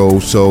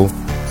Negroes, so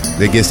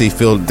I guess they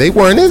feel they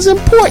weren't as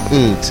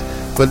important.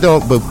 But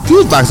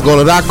FuseBox is going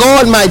to rock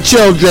on, my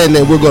children,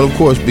 and we're going to, of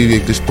course, be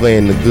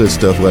displaying the good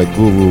stuff like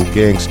Guru,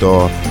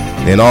 Gangstar,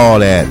 and all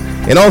that.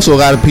 And also, a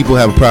lot of people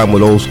have a problem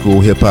with old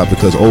school hip hop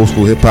because old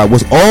school hip hop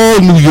was all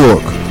New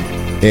York,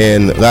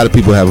 and a lot of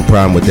people have a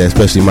problem with that,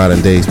 especially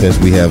modern day, since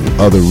we have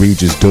other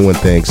regions doing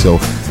things. So,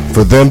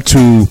 for them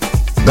to,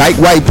 like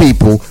white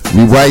people,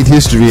 rewrite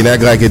history and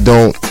act like it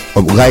don't,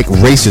 like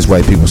racist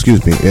white people,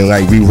 and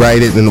like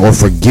rewrite it or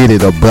forget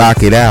it or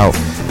block it out,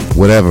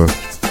 whatever.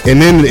 And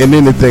then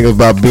the thing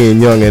about being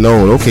young and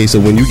old. Okay,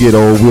 so when you get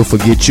old, we'll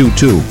forget you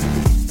too.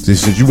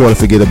 Since you want to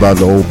forget about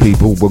the old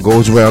people, what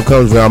goes around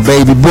comes around,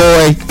 baby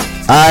boy.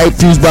 Alright,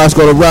 FuseBox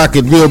gonna rock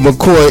it, real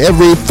McCoy,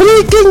 every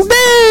freaking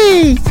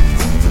day.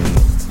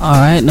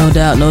 Alright, no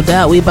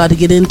doubt. We about to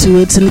get into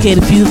it.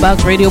 Syndicated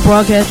FuseBox radio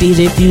broadcast.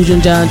 DJ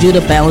Fusion, John Judah,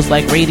 balanced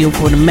like radio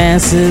for the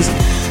masses.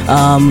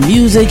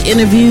 Music,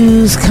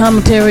 interviews,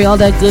 commentary, all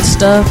that good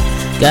stuff.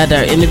 Got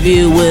our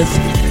interview with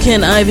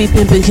Ken Ivy,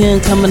 Pimpin' Ken,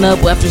 coming up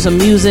after some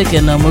music,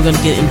 and we're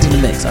gonna get into the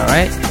mix. All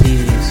right,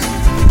 peace.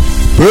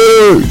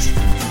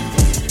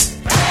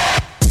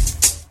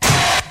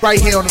 Right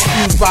here on the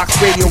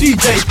FuseBox Radio,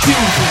 DJ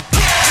Fusion.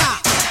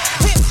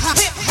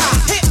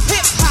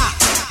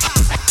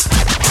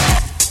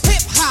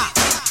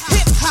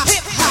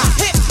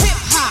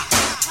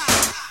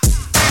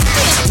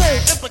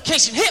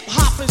 implication, hip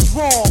hop is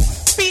wrong.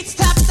 Beats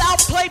tapped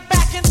out, played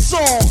back in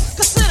song.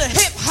 Consider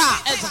hip hop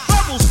as a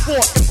verbal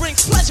sport. It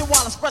brings pleasure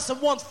while expressing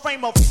one's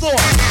frame of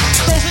thought.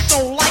 Those that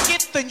don't like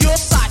it, then you're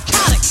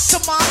psychotic. To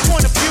my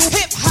point of view,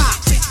 hip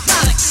hop's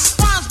exotic.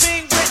 Rhymes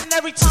being written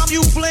every time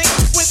you blink,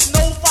 with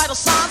no vital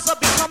signs of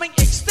becoming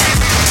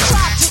extinct.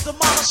 Try to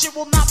demolish it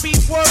will not be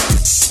worth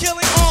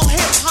killing all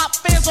hip hop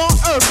fans on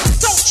earth.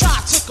 Don't try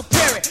to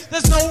compare it,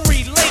 there's no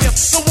relative.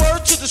 The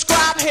word to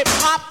describe hip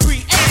hop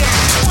creative.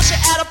 Once you're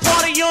at a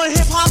party, you're in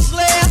hip hop's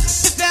lair.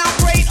 To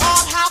downgrade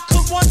art, how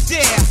could one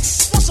dare?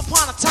 Once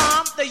upon a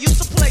time, they used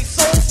to play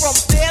soul. From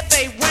there,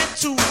 they went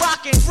to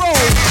rock and roll.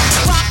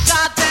 Rock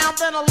died down,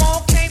 then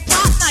along came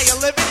pop. Now you're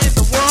living in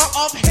the world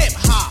of hip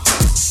hop.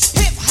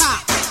 Hip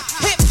hop,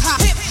 hip hop,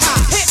 hip hop,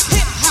 hip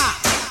hip hop.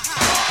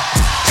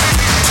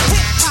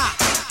 Hip hop,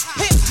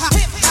 hip hop,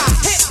 hip hop,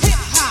 hip hip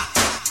hop.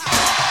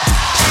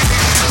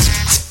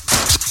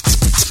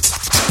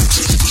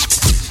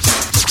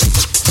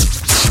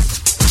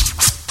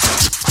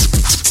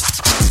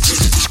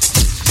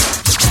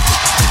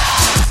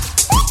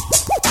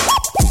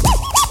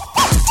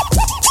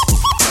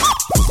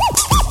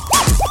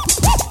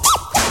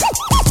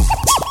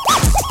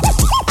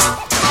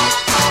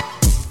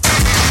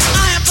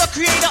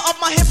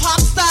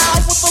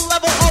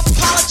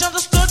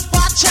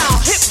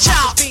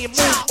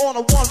 On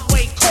a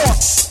one-way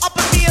course, up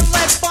and being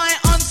led by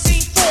an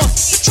unseen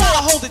force. You try to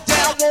hold it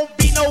down, won't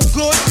be no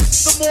good.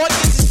 The more it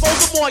gets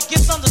exposed, the more it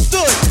gets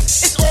understood.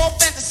 It's all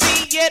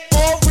fantasy, yet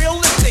all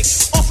realistic.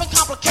 Often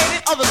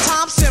complicated, other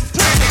times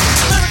simplistic.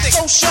 Lyrics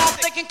so sharp,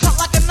 they can cut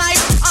like a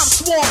knife. I'm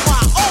sworn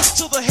by oath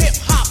to the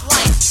hip-hop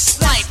life.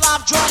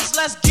 Live drums,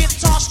 let's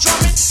guitar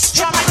strumming.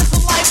 Hip-hop is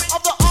the life of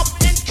the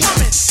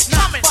up-and-coming.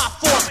 Not by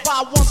force,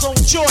 by one's own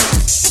choice.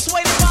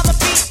 Persuaded by the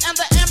beat and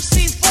the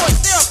MC's voice.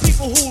 There are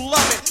people who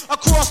love it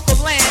across the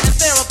land, and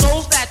there are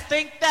those that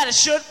think that it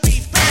should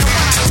be banned.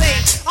 When I say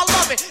I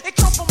love it, it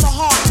comes from the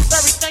heart.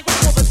 Very thankful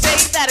for the day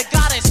that it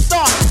got its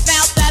start.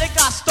 Now that it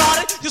got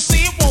started, you'll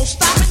see it won't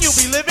stop, and you'll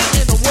be living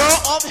in the world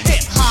of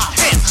hip hop.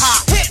 Hip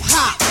hop, hip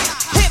hop,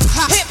 hip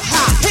hop, hip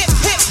hop, hip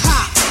hip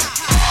hop.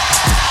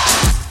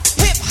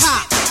 Hip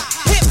hop,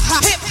 hip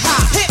hop, hip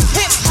hop, hip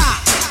hip hop.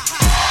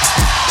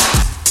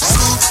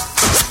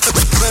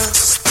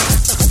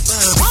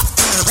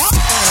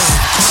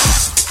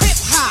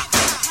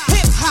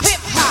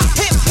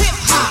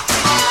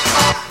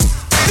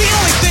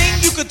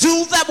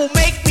 Do that will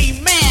make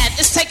me mad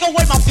is take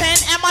away my pen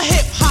and my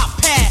hip hop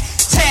pad.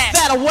 Tag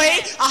that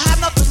away, I have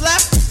nothing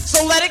left,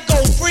 so let it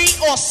go free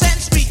or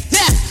sentence me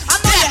death.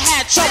 I know you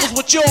had troubles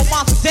with your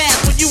mom's dad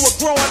when you were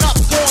growing up,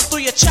 going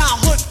through your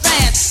childhood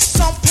fads.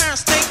 Some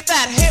parents think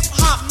that hip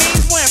hop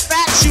means wearing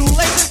fat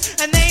shoelaces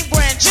and name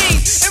brand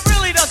jeans. It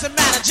really doesn't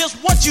matter just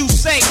what you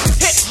say.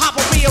 Hip hop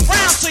will be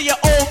around till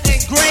you're old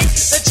and gray.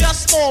 They're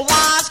just small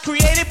lies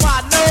created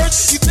by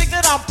nerds. You think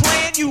that I'm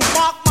playing? You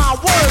mark my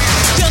words.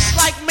 Just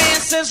like man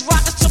says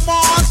rockets to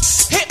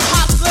Mars, hip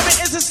hop's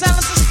limit is a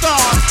silence of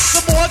stars.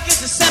 The more it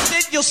gets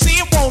accepted, you'll see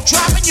it won't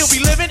drop, and you'll be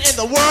living in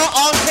the world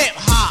of hip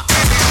hop.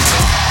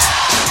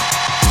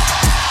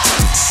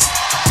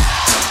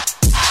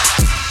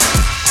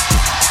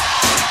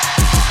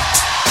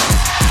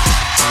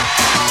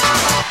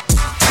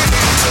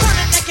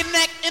 Running neck and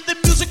neck in the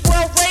music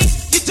world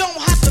race. You don't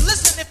have to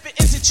listen if it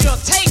isn't your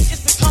taste.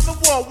 It's becoming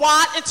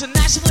worldwide,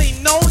 internationally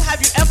known.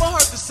 Have you ever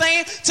heard the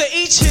saying, to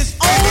each his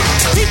own?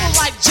 People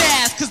like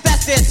jazz, cause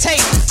that's their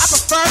taste. I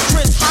prefer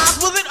Chris Hines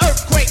with an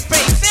earthquake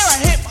bass. They're a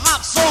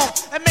hip-hop song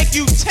and make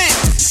you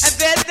tense. And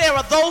then there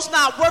are those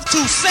not worth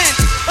 2 cents.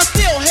 But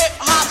still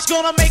hip-hop's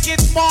gonna make it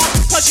smart,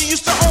 cause you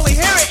used to only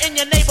hear it in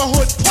your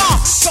neighborhood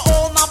park. To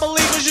all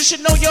non-believers, you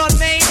should know your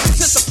name.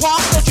 Since the park,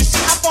 don't you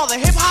see how far the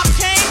hip-hop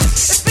came?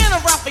 It's been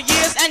around for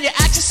years and you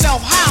ask yourself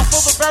how.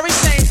 For the very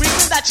same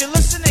reason that you're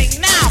listening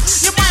now.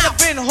 You might have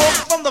been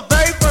hooked from the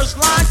very first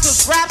line,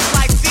 cause raps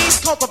like these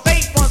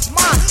cultivate one's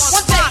mind.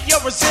 One day your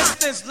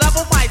resistance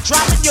level might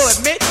drop and you'll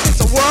admit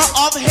it's a world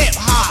of hip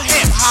hop.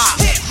 Hip hop,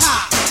 hip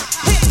hop,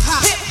 hip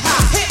hop, hip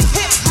hop, hip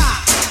hip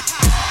hop.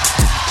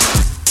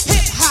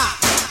 Hip hop,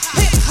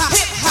 hip hop,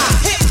 hip hop,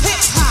 hip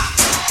hip hop.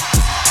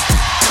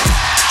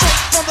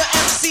 Straight from the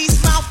MC's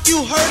mouth,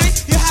 you heard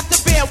it. You have to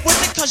bear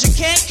with it cause you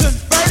can't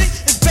convert it.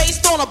 It's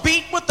based on a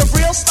beat with a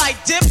real slight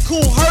dip.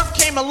 Cool Herc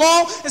came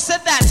along and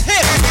said that's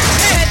hip.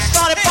 Head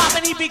started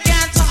popping, he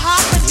began to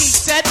hop, and he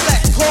said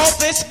let's call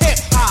this hip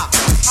hop.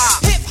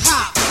 Hip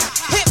hop,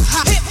 hip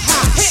hop, hip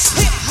hop, hip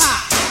hip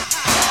hop.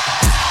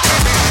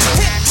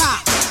 Hip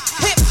hop,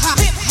 hip hop,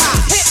 hip hop,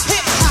 hip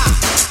hip hop.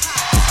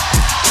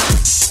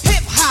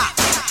 Hip hop,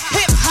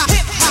 hip hop,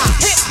 hip hop,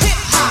 hip hip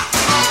hop.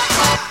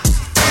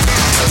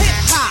 Hip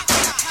hop,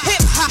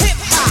 hip hop, hip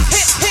hop,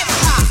 hip hip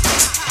hop.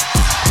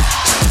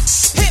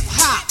 Hip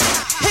hop,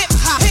 hip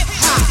hop, hip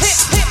hop, hip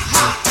hip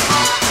hop.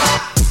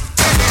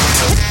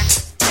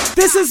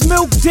 This is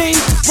Milk D.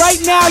 Right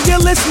now you're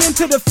listening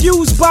to the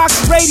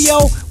FuseBox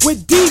Radio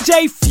with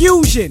DJ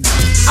Fusion.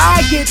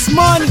 I gets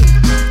money.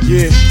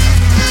 Yeah.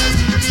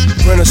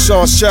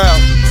 Renaissance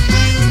Child.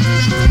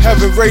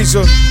 Heaven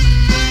Razor.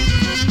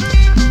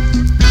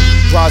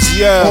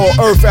 Raziel,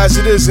 on earth as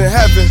it is in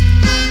heaven.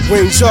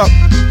 Wings up.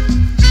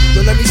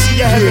 Yo, let me see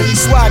your heavenly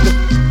swagger.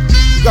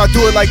 You gotta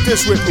do it like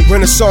this with me.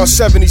 Renaissance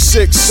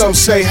 76, some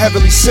say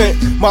heavily sent.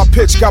 My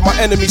pitch got my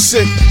enemy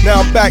sick.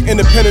 Now I'm back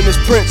independent as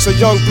Prince, a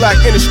young black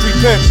industry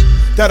pimp.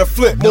 That'll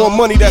flip, more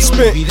money that's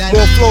spent,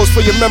 more flows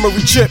for your memory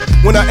chip.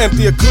 When I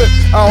empty a clip,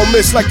 I don't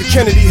miss like the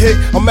Kennedy hit.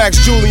 I'm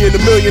Max Julian, the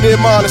millionaire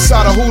mind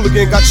inside a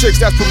hooligan. Got chicks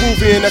that's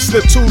Peruvian, that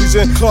slip toolies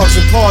in clubs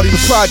and parties.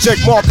 The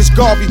Project Marcus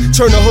Garvey,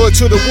 turn the hood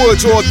to the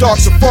woods or a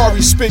dark safari.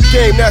 Spit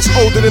game that's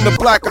older than the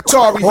black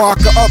Atari. Or I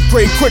could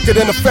upgrade quicker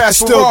than a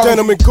fast still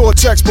denim and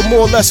Gore-Tex, but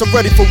more or less I'm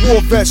ready for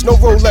war vets. No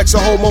Rolex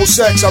or homo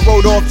sex. I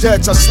rode off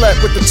jets, I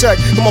slept with the tech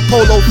in my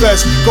polo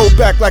vest. Go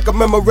back like a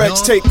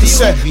Memorex tape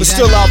cassette, but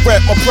still I rap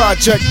my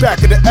project back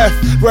of the F.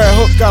 Red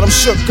Hook got him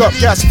shook up,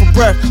 gasping for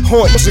breath.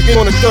 Haunt must again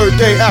on the third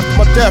day after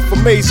my death.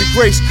 Amazing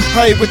grace,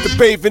 I ain't with the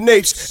bathing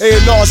apes.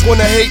 A&Rs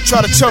wanna hate, try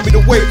to tell me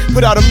to wait.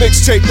 Put out a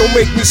mixtape, don't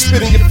make me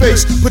spit in your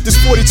face. Put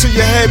this 40 to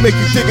your head, make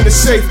you dig in the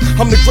safe.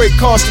 I'm the great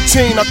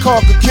Constantine, I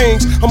conquer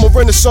kings. I'm a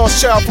Renaissance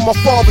child from my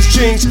father's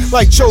genes.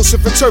 Like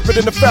Joseph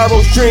interpreting the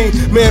Pharaoh's dream.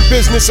 Man,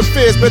 business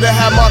affairs better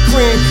have my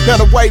cream. Now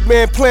the white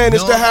man plan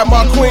is to have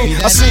my queen.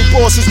 I seen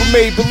bosses with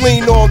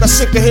Maybelline on. Got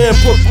sick of hearing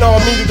book, now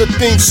I needed a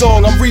theme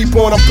song. I'm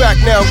reborn, I'm back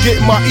now,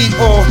 getting my eat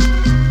on.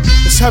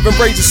 It's heaven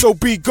raising, so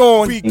be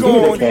gone. Be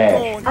gone.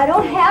 I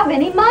don't have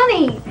any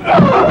money.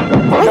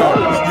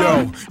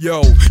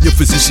 Yo, your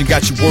physician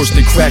got you worse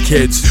than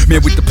crackheads.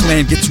 Man with the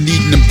plan, get you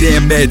needing them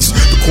damn meds.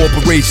 The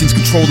corporations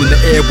controlling the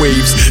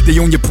airwaves. They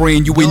own your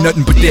brain, you ain't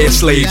nothing but their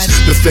slaves.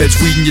 The feds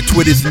reading your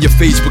Twitters and your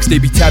Facebooks. They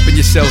be tapping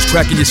your cells,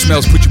 tracking your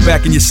smells, put you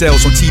back in your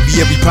cells. On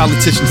TV, every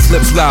politician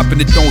flip-flop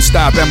and it don't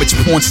stop. Amateur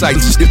porn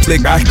sites, stiff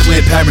click, Planned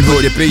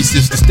Parenthood, their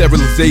basis. The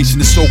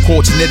sterilization of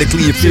so-called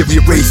genetically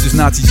inferior races.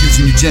 Nazis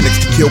using eugenics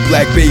to kill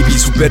black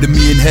babies. Who better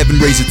me in heaven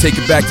raise it, take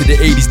it back to the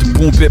 80s. The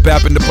boom, bip,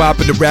 bap, and the bop,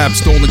 and the rap.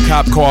 Stolen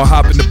cop car,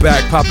 hop in the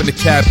back, popping the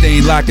cap. They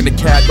ain't locking the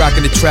cat,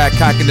 rocking the track,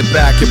 cocking the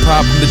back. Hip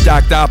hop from the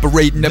doctor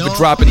operating, never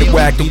dropping the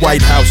whack. The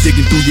White House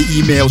digging through your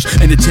emails.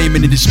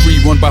 Entertainment industry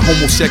run by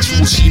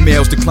homosexual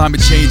she-males. The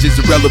climate change is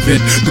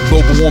irrelevant. The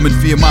global warming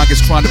fearmongers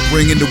trying to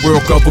bring in the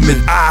world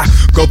government.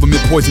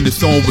 Government poison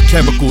its own with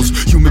chemicals.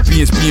 Human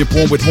beings being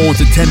born with horns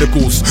and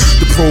tentacles.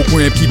 The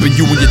program keeping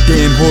you in your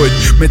damn hood.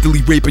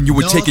 Mentally raping you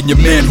and taking your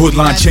manhood.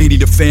 Lon Chaney,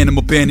 the phantom,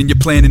 abandon your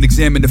plan and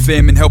examine the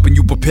famine. Helping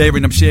you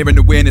preparing, I'm sharing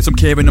awareness. I'm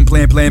caring, I'm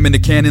playing in the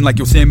cannon like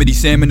Yosemite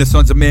Sam and the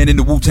Sons of Man in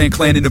the Wu-Tang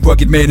Clan and the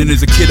Rugged Man. And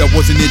as a kid I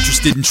wasn't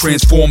interested in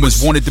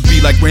Transformers. Wanted to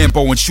be like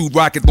Rambo and shoot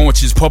rocket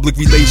launches. Public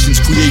relations,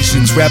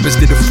 creations. Rappers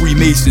that are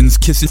Freemasons.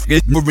 Kissing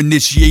more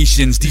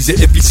initiations. These are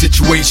iffy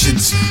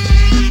situations.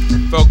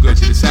 Felt good,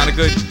 it sounded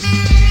good?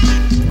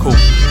 Cool,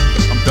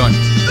 I'm done.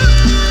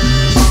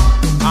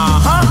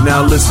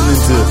 Now listening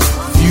to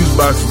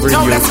FuseBox Radio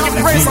and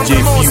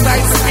DJ Fuse.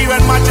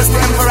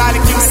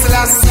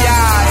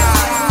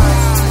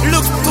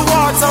 Look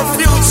towards our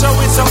future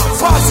with a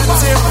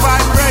positive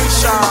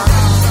vibration.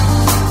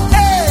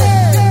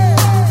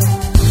 Hey,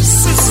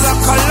 Sister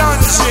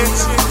Kalonji.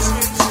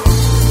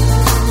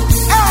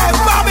 Hey,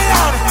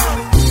 Babylon,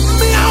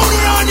 me out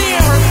around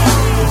here.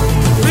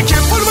 Be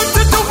careful what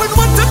you're doing,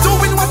 what you're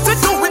doing, what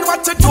you're doing,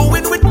 what you're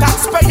doing with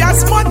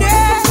taxpayers' money.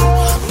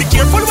 Be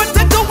careful what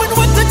you're doing,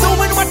 what you're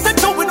doing, what you're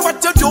doing,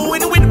 what you're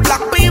doing with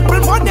black people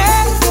money.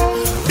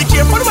 Be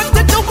careful what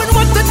you're doing,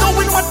 what you're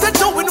doing, what you're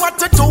doing, what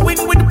you're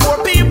doing with poor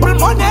people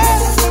money.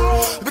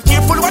 Be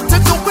careful what you're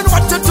doing,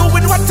 what you're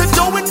doing, what you're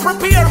doing.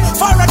 Prepare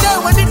for a day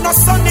when it's not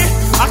sunny.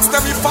 Ask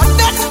them if I'm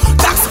dead.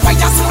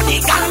 Taxpayers'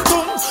 money gone to.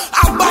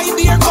 I buy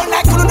beer gun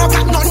like you don't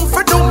got nothing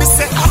for do. Me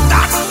say I'm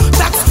that.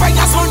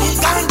 Taxpayers' money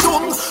gone to.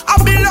 I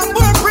build a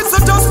poor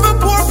prison just for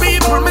poor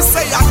people. Me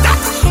say I'm that.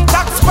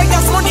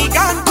 Taxpayers' money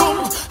gone to.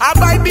 I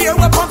buy beer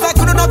weapons like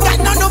you don't got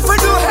nothing for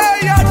do.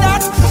 Hey, you're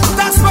that.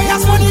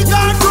 Taxpayers' money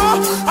gone to.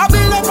 I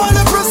build up all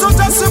the prison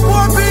just for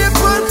poor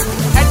people.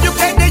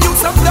 Educate the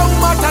youth of no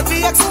matter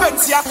the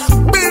expense, yeah.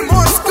 Build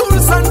more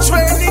schools and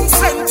training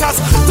centers.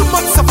 Too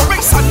much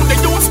separation the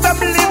youth them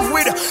live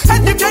with.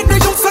 Educate the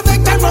youth so they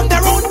can run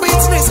their own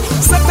business.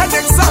 Set an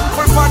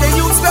example for the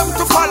youth them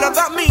to follow.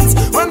 That means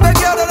when they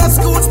get out of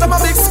schools, them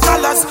are big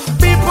scholars.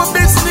 People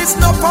business,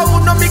 no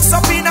power, no mix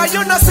up in.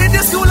 You know see the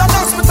school and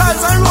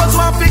hospitals and roads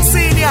one big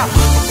senior.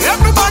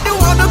 Everybody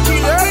wanna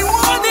kill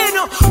everyone in.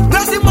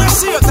 Bloody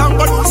machine and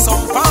go do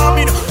some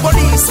farming.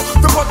 Police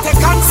to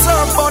protect and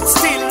serve, but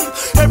still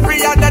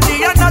every other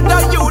day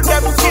another you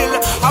them kill.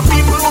 And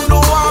people who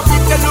know how to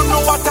tell you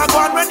know what I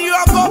want. When you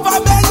have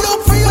government,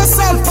 look for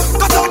yourself.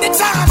 Cut out the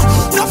time.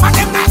 No for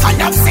them not on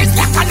them six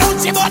like a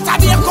lunch. But I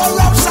be a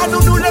corruption who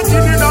do let it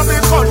in the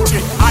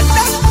country. And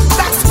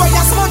that's why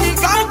your money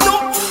gone to.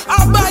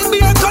 I buy me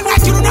a gun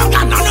like you don't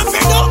got none of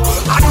it.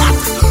 And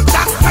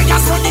that's why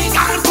your money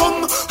gone to.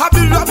 I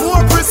build up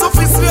more prison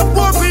for slave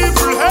poor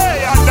people.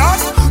 Hey, and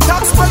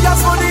that's why your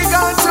money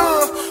gone to.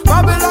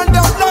 Babylon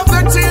don't love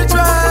the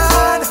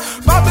children.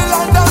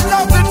 Babylon don't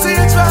love the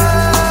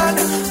children.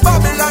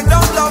 Babylon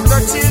don't love the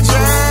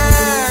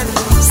children.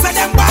 Say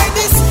them buy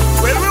this.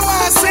 Well, we want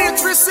to see it,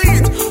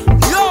 receipt.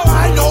 Yo,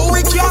 I know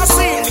we can't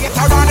see it.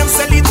 Later on,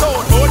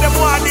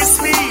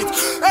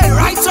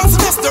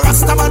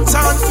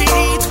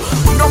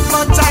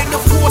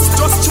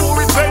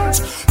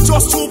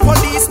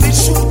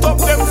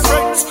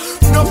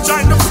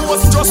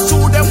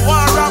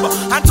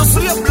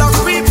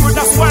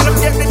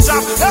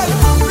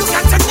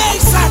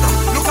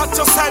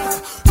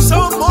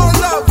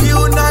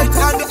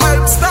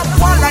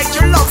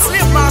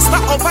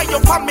 master over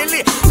your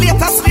family.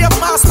 Later slave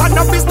master,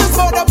 no business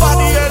for the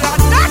body. And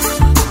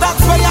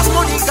that's why as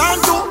money can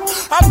do.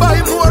 I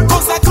buy more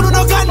cause I couldn't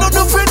have got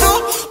nothing for do.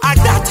 And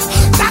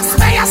that's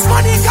why as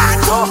money can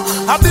do.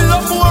 I build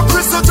up more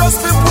prison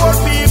just for poor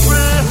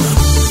people.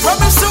 From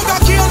the sugar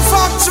cane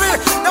factory,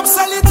 them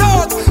sell it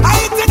out. I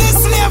eat in the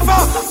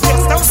slaver.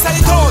 Yes, them sell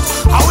it out.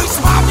 I wish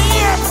mommy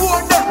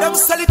airport, them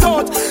sell it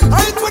out. I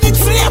eat with the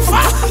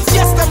slaver.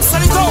 Yes, them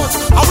sell it out.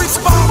 I wish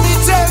mommy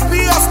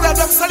JPS,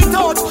 them sell it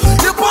out.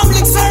 The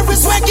public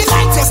service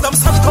regulators, them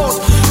sell it out.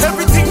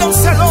 Everything them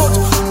sell out.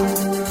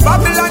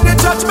 Babylon, the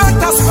judgment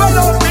has spell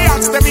out. Me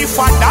ask them if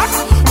I that.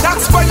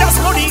 That's why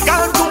that's money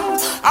gone to.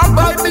 I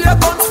buy me a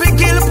gun to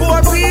kill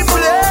poor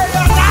people.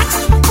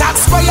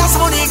 That's why that's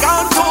money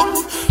gone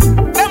to.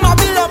 Them a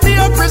bill up me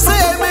a prison.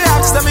 Me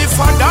ask them if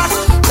I that.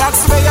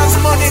 That's why that's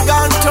money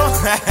gone to.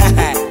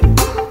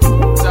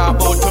 It's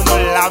about to no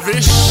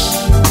lavish.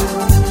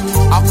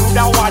 I could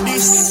have what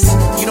this.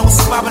 You know,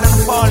 Babylon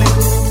falling.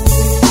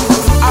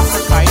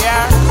 Africa,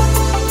 yeah.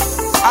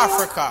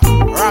 Africa,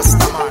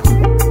 Rastaman.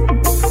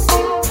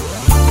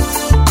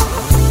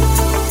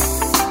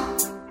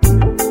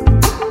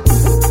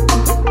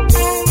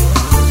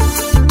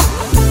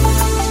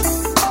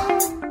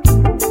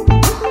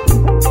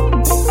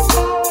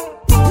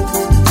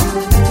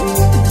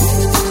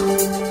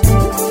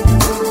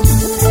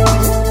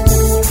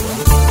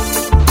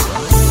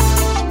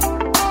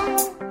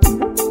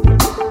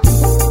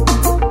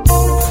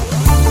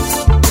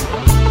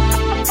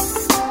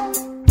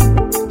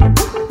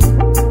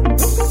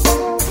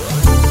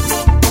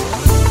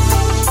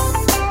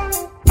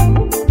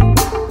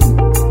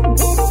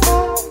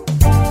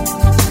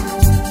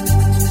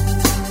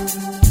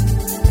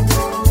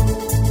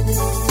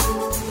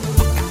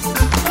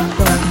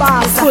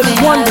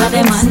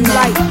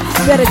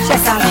 Better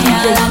check out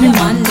DJ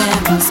Fusion.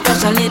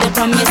 Especially the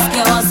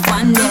promiscuous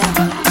one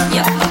them.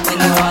 Yeah, when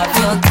you have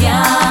your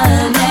girl,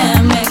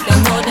 them make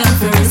them know them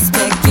to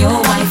respect your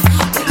wife.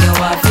 When you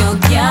have your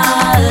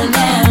girl,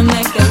 them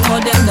make them know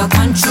them to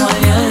control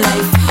your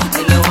life.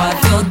 When you have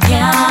your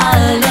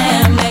girl,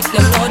 them make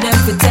them know them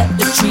to take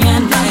the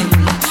train line.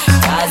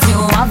 Cause you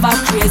have a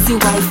crazy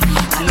wife,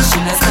 and she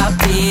not stop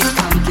it,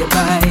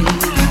 concubine.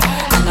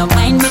 And no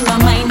mind me, no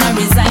mind, I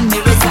resign to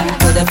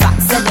the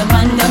facts of the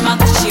man, them I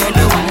go share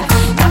the wine.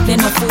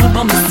 No fool,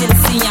 but me still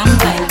see I'm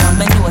blind. But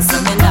me know so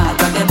me not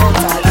got about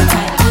all the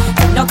time.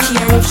 I don't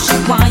care if she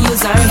want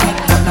use her head,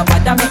 but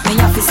nobody make me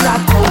have to start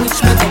go which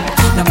me bed.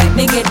 Now make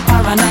me get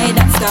paranoid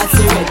and start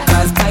to red.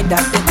 Cause by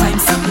that the time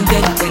something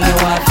dead. When you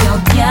have your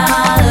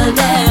girl,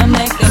 them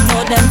make them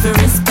know them to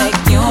respect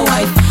your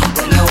wife.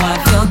 When you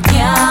have your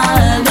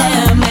girl,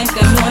 them make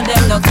them know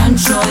them to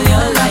control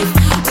your life.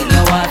 When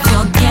you have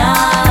your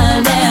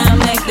girl,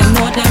 them make them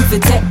know them to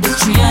take the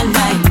train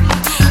line.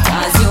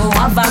 Cause you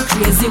have a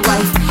crazy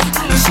wife,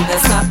 she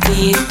does not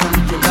be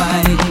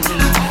concubine.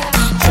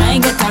 Try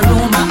and get a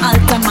room, a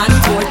altar man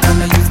court. And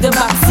I use the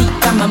back seat,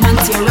 and my man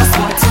tear a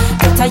sport.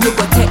 Better you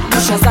go take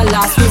push as a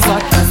last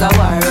resort. Cause I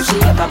worry she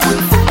ever put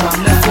foot on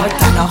me fort.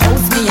 And I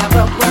house me a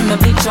broke when me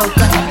bleach out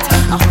the night.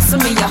 I hustle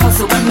me a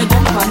hustle when me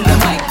jump on the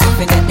mic.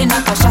 Definitely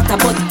not a shot,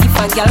 but if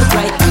a girl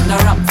bright with no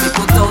rap, we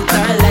put out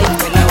her light.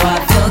 When you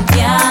have your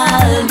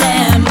girl,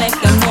 them make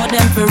them know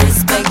them to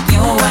respect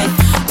your wife.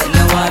 When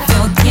you have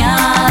your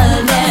girl,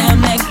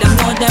 them make them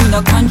know them to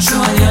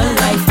control your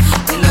life.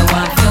 When you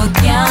have your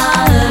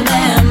girl,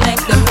 them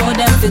make them know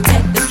them to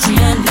take the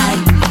train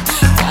line.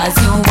 Cause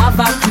you have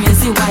a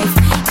crazy wife,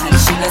 and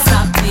she does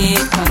not be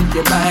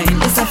concubine.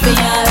 It's a for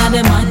y'all of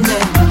the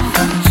Monday.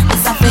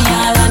 It's a for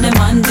y'all of the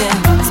Monday.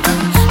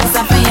 It's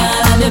a for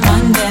y'all of the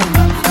Monday.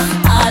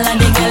 All of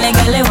the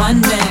gully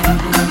one day.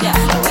 Yeah.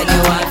 When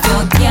you have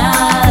your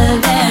girl,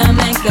 them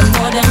make them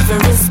know them to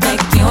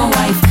respect your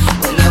wife.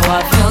 When you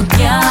have your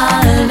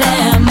girl,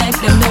 them make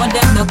them know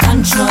them to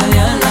control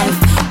your life.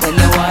 When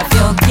you have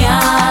your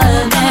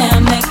girl,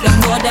 them make them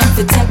know them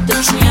to take the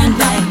train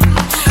line.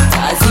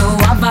 Cause you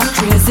have a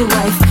crazy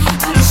wife,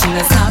 and she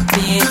does not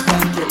be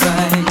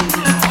concubine.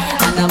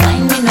 And no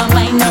mind me, no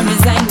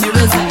resign.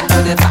 To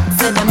the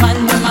facts of the man,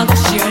 them I go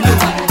share the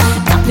wine.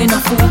 Not play no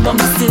fool, but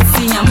me still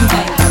see I'm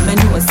blind. And me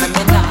know so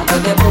me not go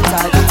there about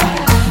all the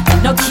time. I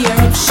don't care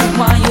if she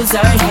want use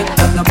her head,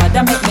 but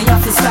nobody make me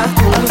have to start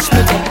to wish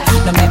me dead.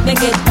 Don't make me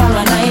get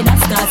paranoid and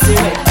start to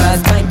red.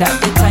 Cause by that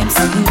the time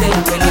something dead.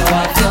 When you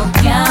have your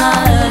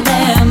girl,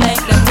 them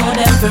make them know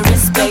them to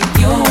respect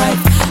your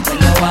wife. When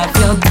you have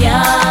your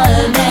girl,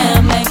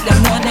 them make them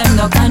know them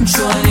to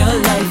control your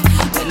life.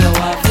 When you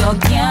have your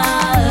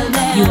girl,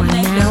 them you are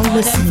now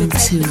listening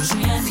to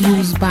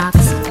FuseBox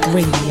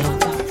Radio.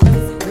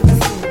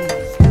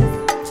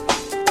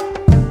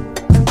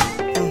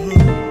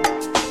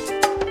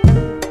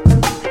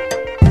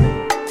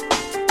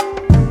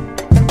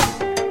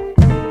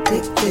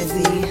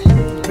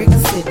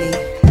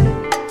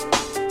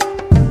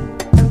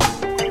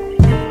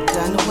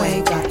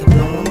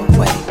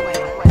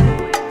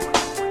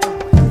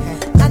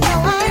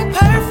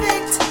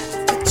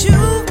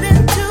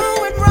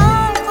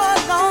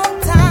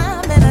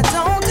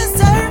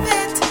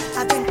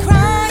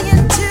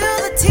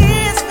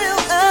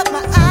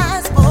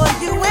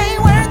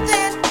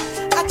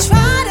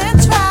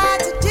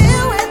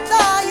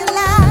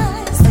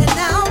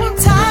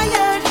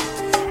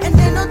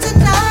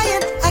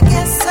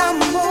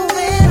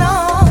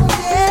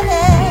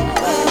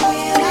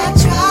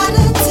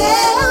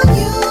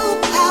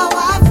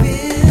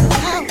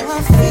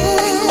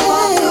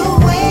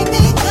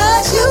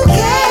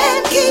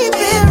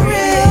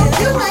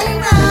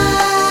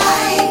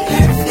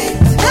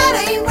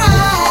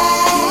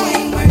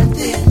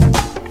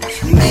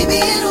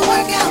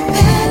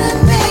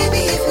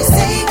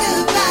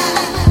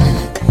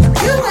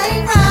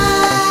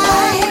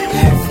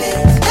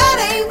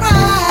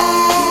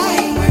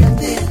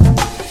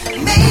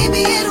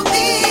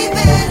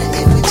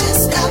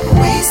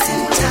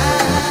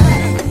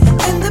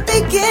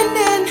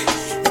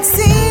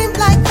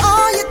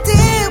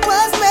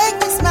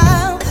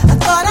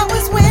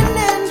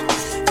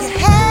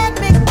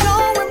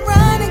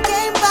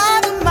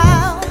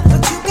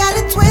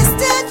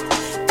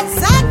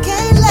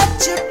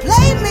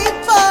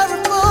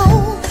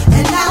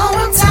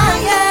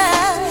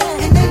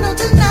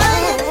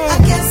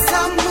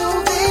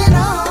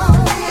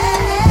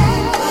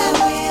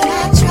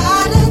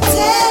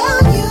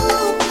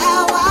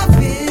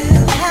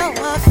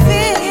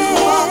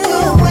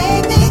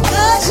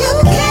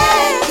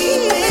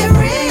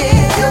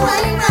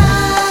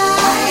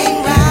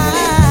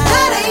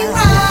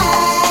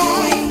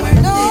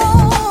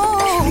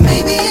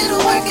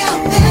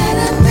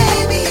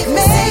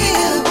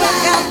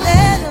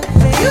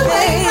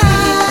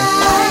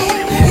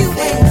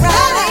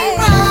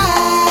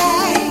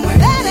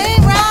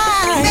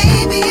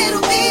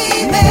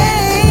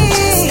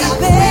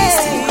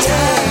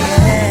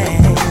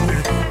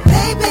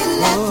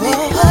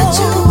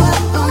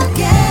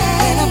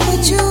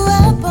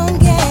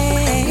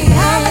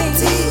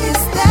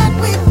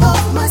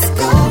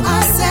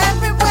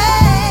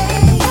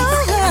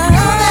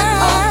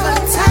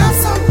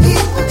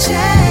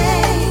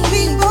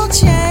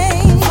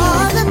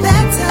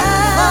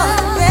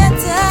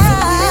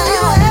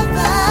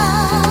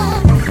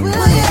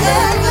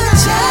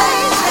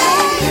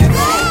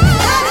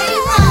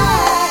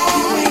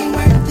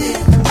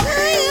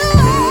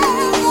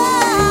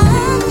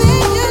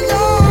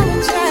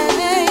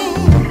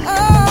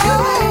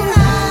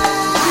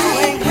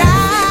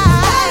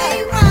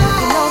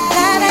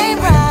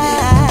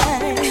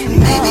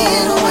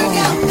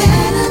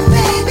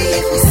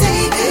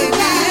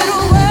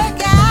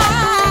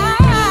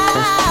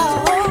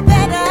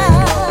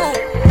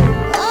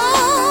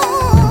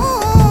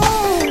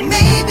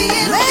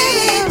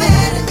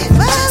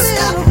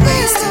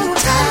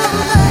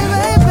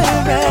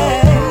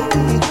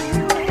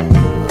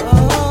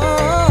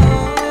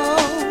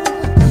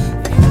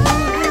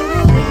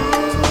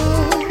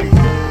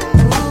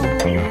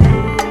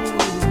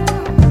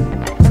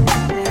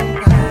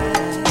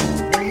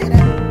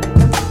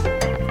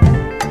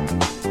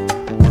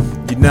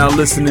 now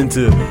listening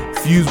to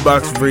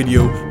FuseBox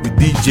Radio with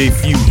DJ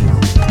Fusion.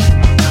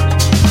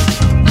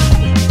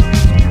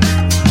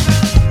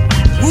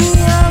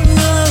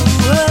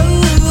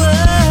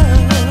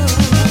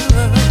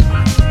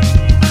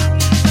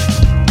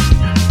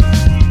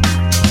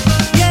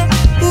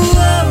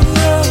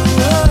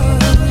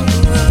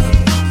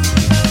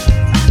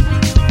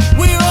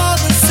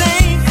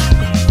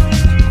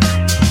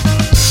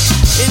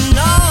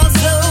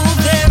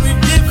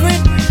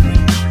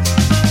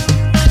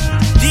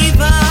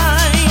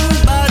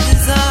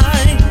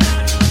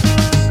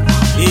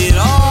 It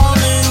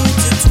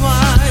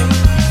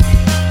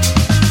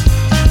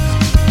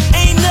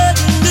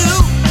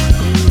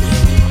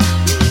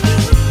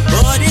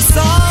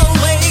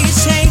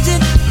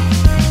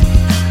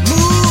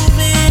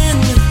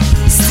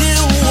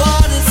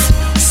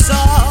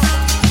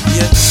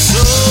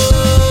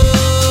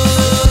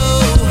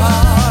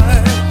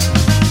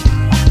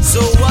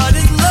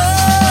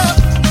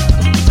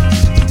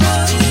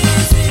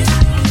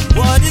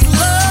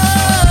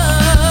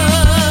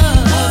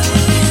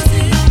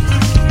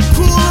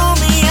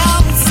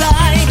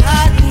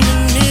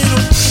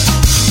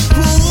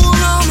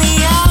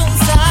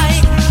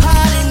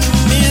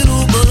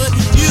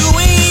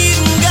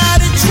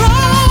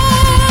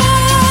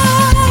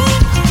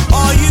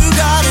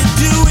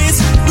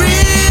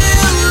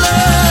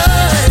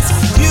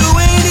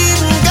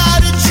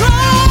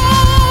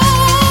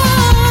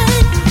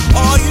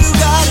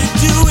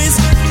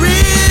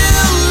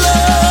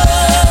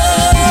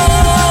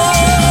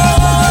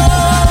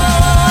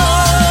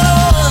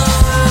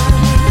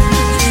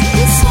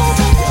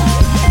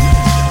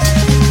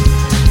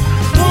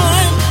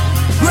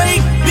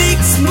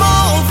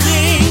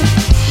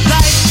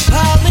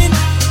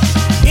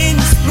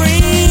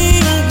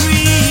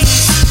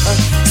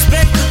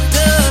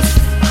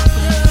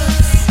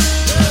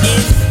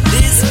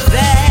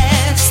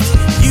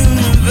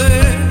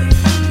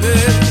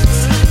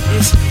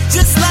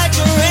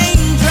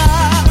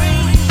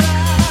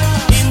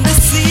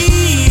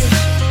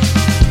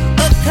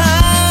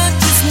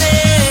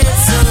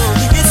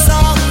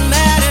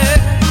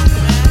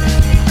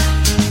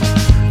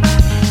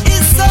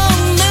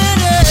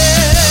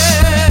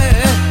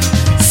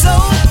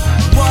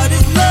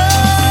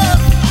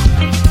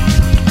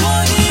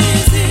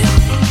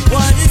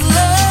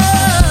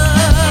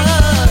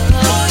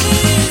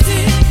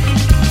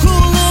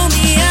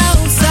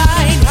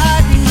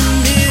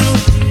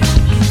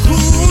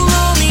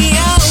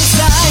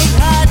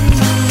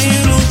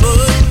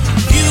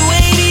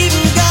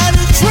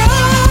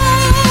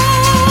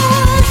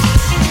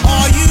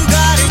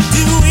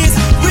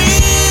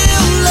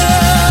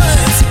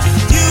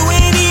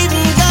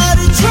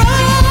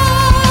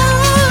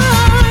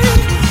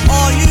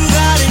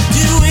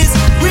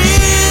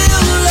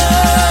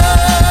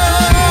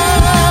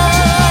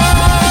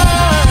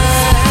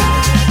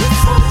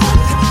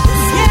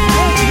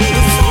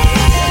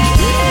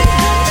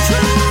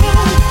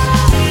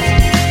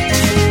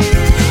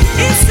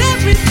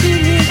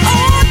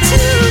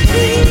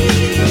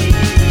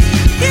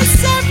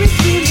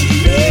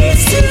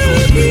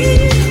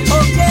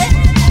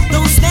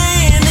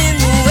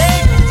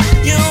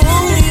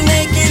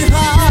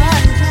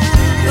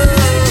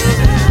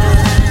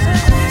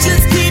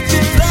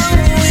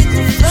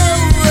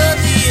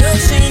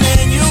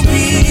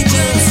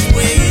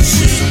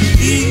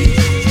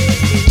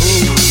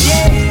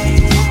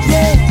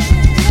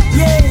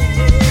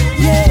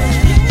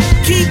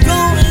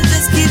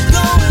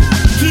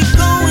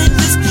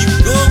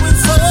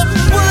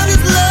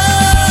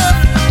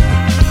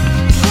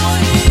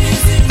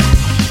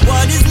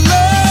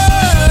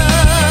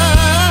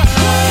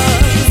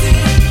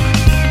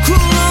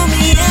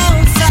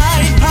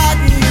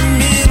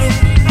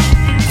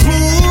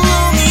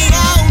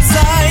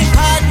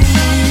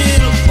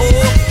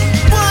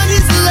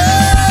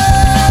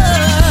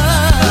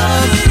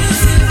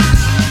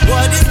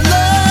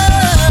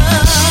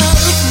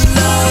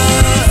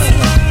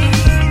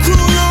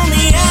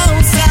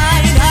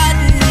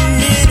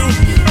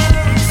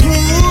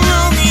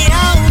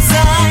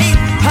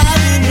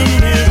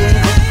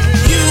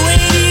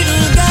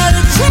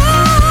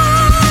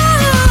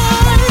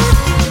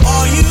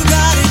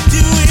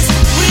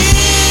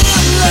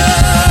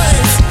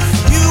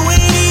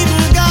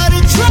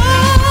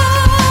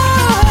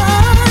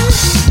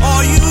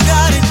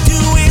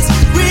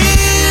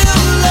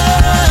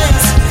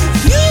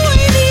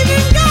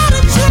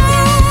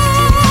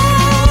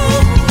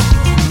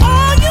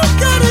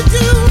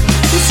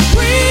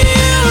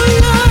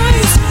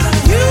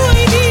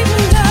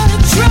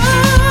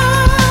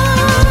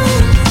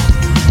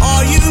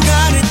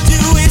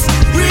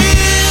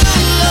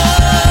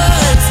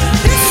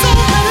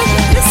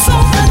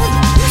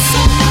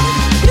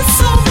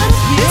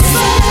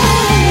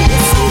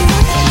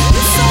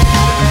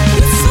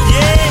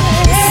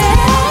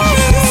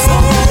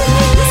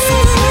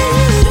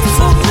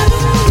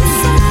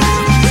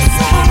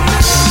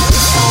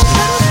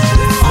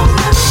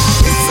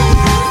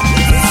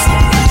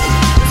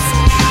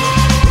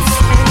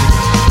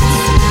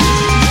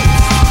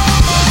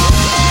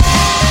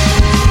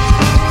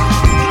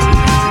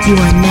You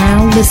are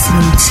now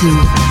listening to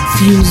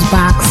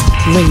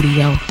FuseBox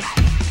Radio.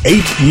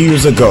 8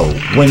 years ago,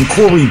 when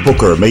Cory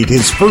Booker made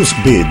his first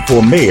bid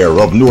for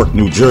mayor of Newark,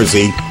 New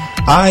Jersey,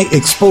 I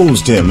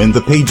exposed him in the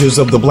pages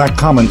of the Black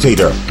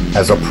Commentator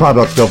as a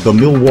product of the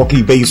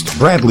Milwaukee-based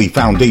Bradley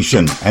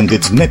Foundation and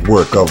its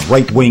network of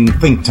right-wing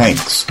think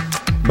tanks.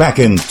 Back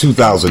in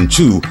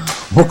 2002,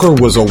 Booker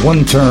was a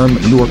one-term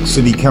Newark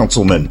City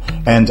councilman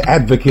and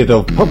advocate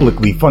of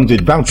publicly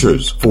funded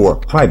vouchers for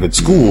private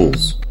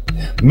schools.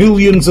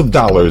 Millions of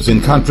dollars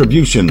in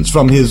contributions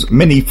from his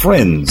many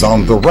friends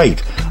on the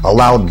right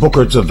allowed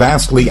Booker to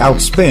vastly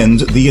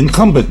outspend the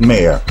incumbent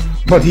mayor,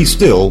 but he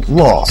still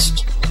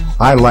lost.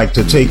 I like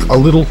to take a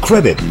little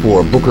credit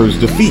for Booker's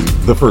defeat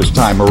the first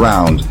time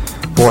around,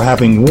 for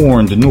having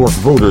warned Newark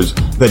voters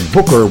that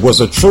Booker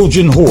was a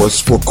Trojan horse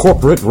for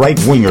corporate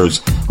right-wingers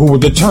who were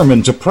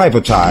determined to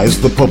privatize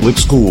the public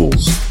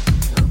schools.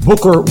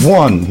 Booker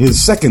won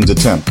his second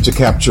attempt to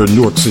capture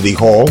Newark City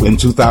Hall in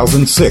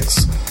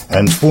 2006,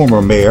 and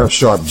former Mayor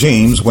Sharp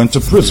James went to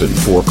prison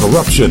for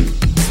corruption.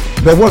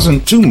 There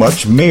wasn't too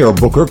much Mayor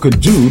Booker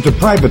could do to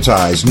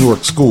privatize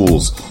Newark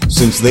schools,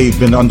 since they've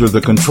been under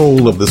the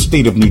control of the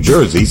state of New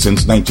Jersey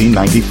since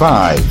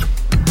 1995.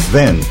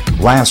 Then,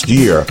 last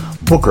year,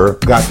 Booker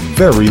got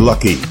very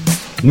lucky.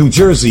 New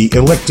Jersey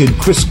elected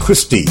Chris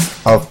Christie,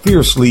 a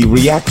fiercely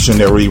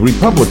reactionary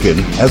Republican,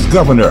 as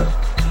governor.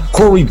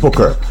 Cory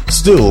Booker,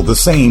 still the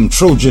same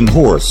Trojan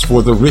horse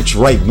for the rich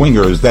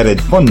right-wingers that had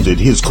funded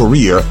his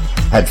career,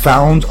 had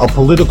found a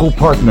political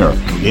partner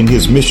in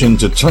his mission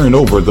to turn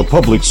over the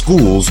public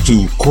schools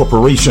to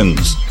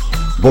corporations.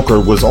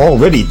 Booker was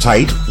already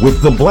tight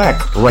with the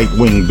black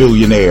right-wing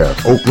billionaire,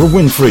 Oprah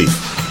Winfrey.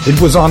 It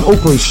was on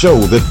Oprah's show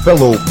that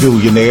fellow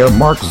billionaire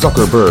Mark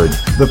Zuckerberg,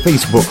 the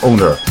Facebook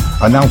owner,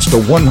 announced a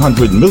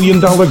 $100 million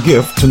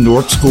gift to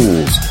Newark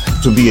schools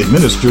to be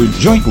administered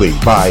jointly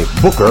by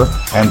Booker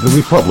and the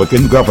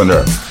Republican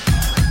governor.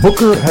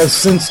 Booker has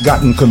since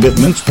gotten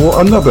commitments for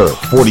another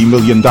 $40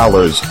 million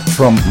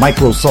from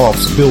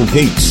Microsoft's Bill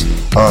Gates,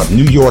 a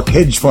New York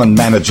hedge fund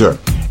manager,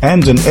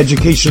 and an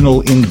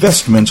educational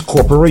investment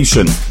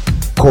corporation.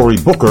 Cory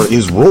Booker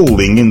is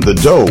rolling in the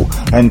dough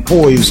and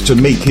poised to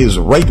make his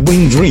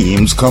right-wing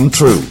dreams come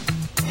true.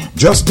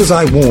 Just as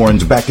I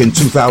warned back in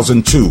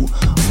 2002,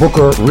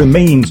 Booker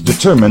remained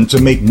determined to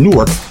make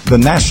Newark the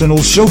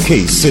national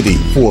showcase city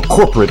for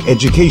corporate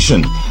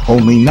education,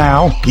 only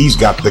now he's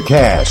got the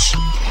cash.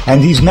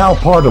 And he's now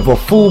part of a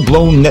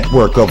full-blown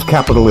network of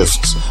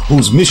capitalists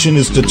whose mission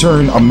is to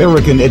turn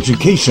American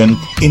education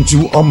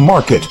into a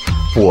market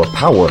for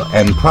power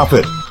and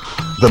profit.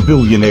 The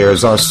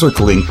billionaires are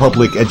circling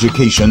public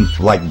education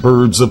like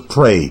birds of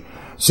prey,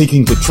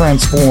 seeking to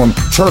transform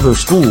charter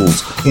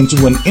schools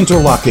into an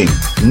interlocking,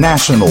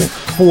 national,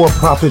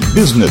 for-profit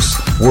business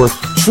worth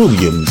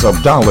trillions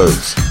of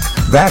dollars.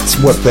 That's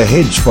what the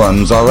hedge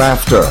funds are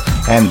after,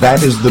 and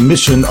that is the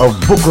mission of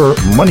Booker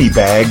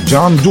Moneybag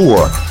John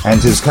Doerr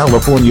and his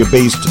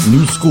California-based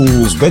New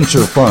Schools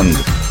Venture Fund,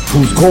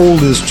 whose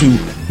goal is to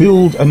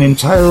build an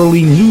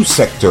entirely new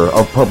sector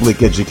of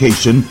public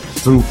education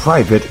through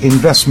private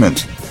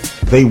investment.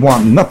 They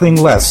want nothing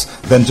less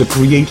than to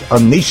create a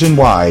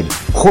nationwide,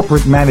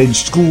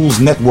 corporate-managed schools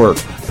network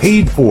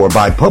paid for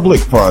by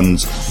public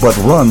funds but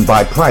run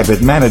by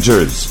private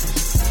managers.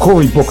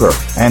 Cory Booker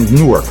and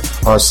Newark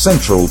are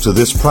central to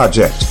this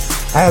project,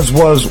 as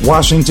was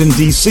Washington,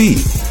 D.C.,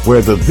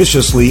 where the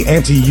viciously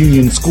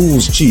anti-union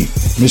schools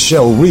chief,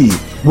 Michelle Rhee,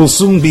 will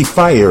soon be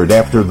fired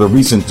after the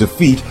recent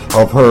defeat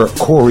of her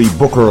Cory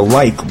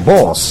Booker-like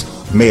boss,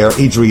 Mayor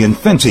Adrian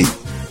Fenty.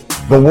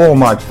 The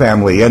Walmart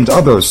family and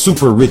other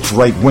super-rich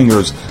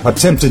right-wingers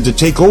attempted to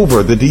take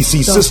over the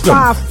D.C. system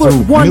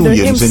through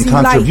millions in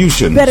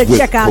contributions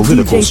with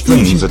political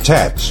strings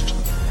attached.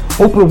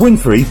 Oprah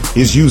Winfrey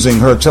is using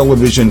her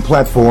television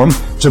platform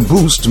to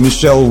boost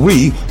Michelle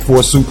Rhee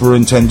for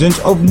superintendent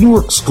of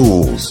Newark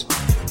schools.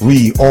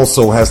 Rhee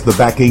also has the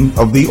backing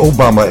of the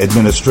Obama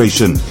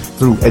administration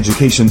through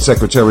Education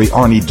Secretary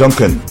Arnie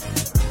Duncan.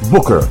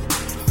 Booker,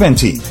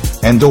 Fenty,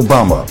 and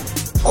Obama,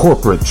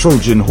 corporate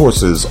Trojan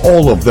horses,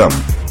 all of them,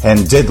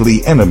 and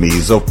deadly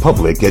enemies of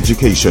public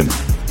education.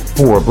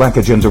 For Black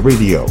Agenda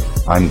Radio,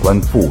 I'm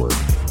Glenn Ford.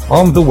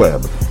 On the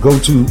web, go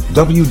to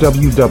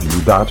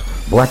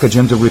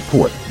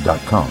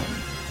www.blackagendareport.com.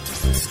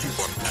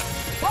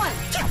 1,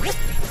 2,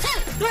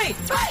 3,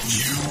 4.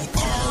 You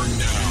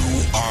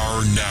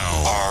are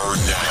now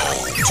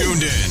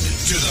tuned in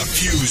to the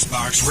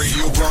FuseBox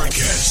radio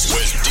broadcast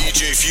with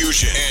DJ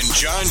Fusion and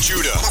John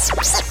Judah.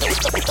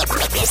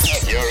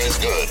 You're as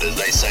good as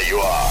they say you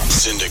are.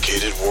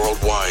 Syndicated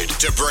worldwide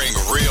to bring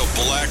real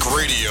black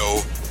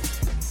radio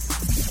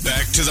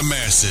back to the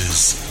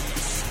masses.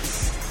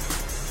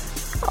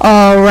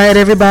 All right,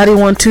 everybody,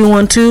 1 2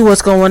 1 2.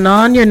 What's going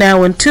on? You're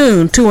now in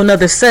tune to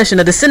another session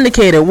of the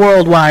syndicated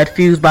worldwide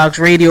FuseBox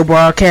radio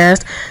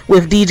broadcast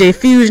with DJ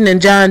Fusion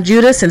and John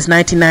Judah since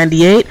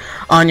 1998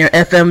 on your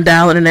FM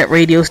dial internet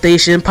radio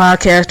station,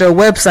 podcast, or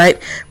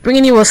website.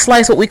 bringing you a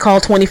slice of what we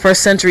call 21st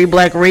century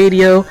black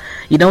radio.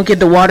 You don't get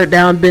the watered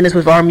down business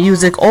with our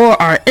music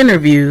or our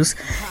interviews.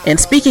 And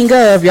speaking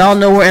of, y'all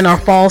know we're in our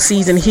fall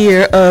season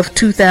here of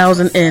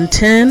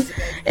 2010,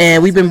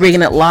 and we've been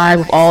bringing it live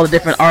with all the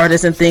different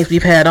artists and things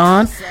we've had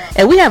on.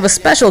 And we have a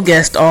special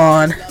guest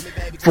on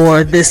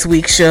for this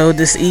week's show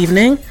this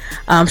evening.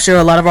 I'm sure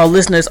a lot of our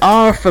listeners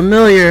are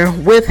familiar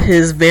with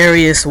his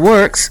various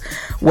works,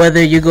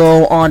 whether you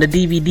go on the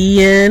DVD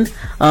end,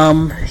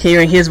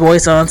 hearing his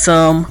voice on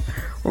some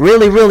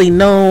really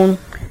known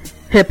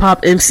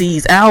hip-hop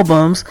MC's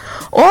albums,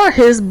 or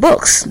his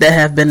books that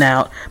have been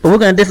out. But we're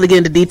going to definitely get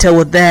into detail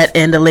with that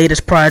and the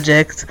latest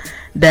projects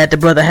that the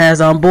brother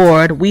has on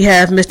board. We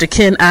have Mr.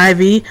 Ken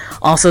Ivy,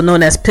 also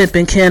known as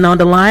Pimpin' Ken, on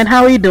the line.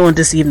 How are you doing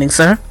this evening,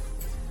 sir?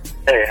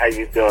 Hey, how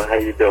you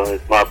doing?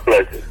 It's my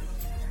pleasure.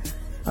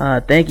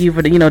 Thank you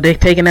for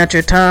taking out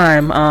your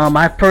time.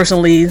 I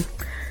personally,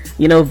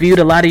 viewed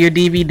a lot of your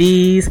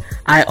DVDs.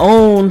 I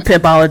own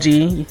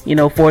Pimpology,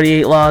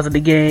 48 Laws of the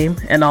Game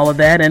and all of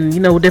that, and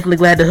definitely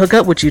glad to hook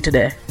up with you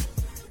today.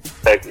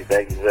 Thank you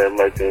very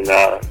much. And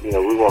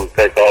we want to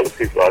thank all the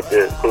people out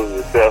there, including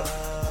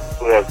yourself,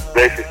 who have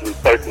graciously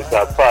purchased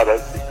our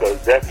products,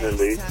 because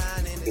definitely,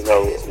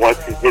 once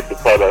you get the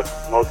product,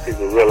 most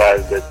people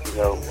realize that,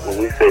 when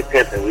we say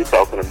pimping, we're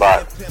talking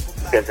about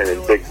pimping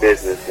in big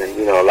business. And,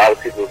 a lot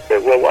of people say,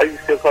 well, why do you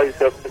still call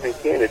yourself Pimpin'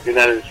 Ken if you're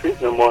not in the streets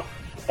no more?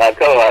 I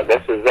tell them,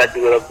 that's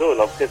exactly what I'm doing.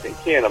 I'm Pimpin'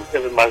 Ken. I'm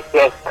pimping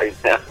myself right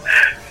now.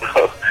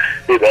 So,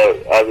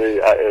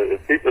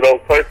 if people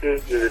don't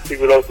purchase, and if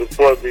people don't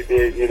support me,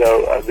 then,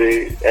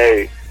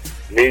 hey,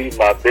 me,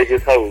 my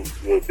biggest hope,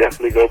 will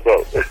definitely go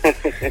broke.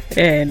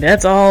 And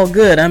that's all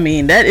good. I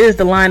mean, that is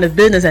the line of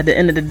business at the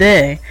end of the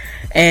day.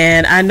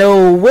 And I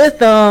know with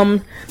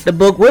the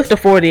book with the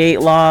 48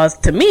 Laws,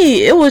 to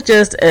me, it was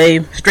just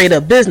a straight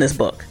up business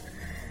book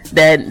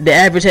that the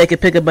average head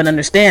could pick up and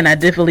understand. I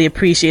definitely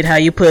appreciate how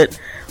you put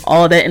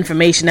all that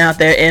information out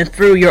there and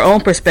through your own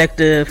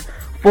perspective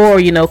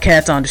for,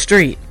 cats on the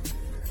street.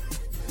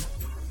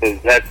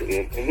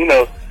 Exactly. And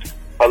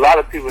a lot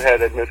of people have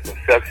that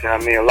misconception. I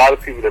mean, a lot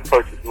of people that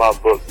purchase my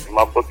book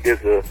is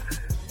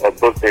a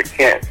book that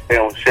can't stay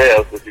on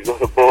shelves. If you go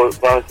to Barnes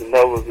and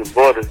Nobles and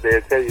Borders,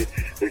 they'll tell you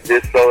it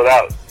just sold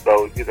out.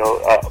 So,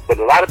 but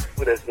a lot of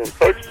people that's been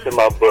purchasing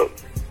my book,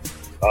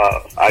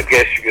 I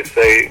guess you could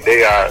say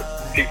they are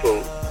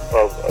people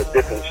of a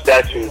different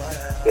stature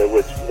that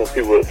which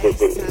people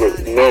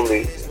would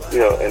normally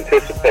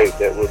anticipate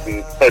that would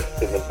be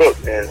purchased in the book.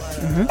 And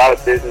a lot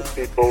of business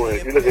people, and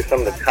if you look at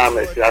some of the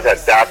comments, I've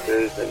got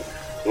doctors and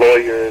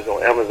lawyers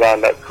on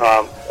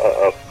Amazon.com,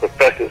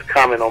 professors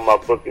comment on my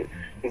book. And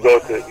you go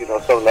to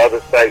some of the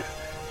other sites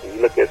and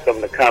you look at some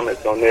of the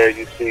comments on there,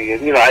 you see,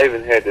 and I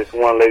even had this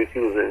one lady, she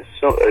was an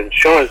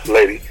insurance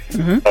lady.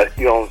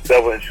 She owns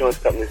several insurance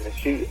companies, and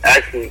she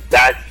actually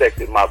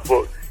dissected my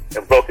book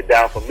and broke it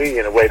down for me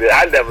in a way that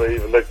I never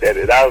even looked at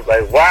it. I was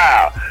like,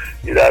 wow.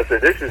 I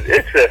said, this is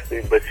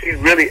interesting, but she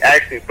really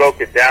actually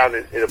broke it down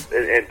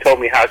and told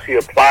me how she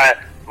applied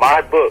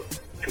my book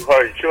to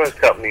her insurance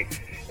company,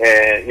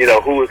 and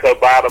who is her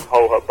bottom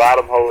hole. Her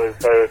bottom hole is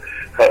her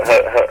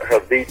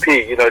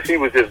VP. She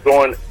was just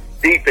going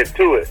deep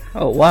into it.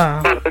 Oh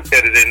wow! I looked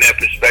at it in that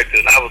perspective,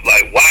 and I was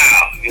like,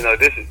 wow,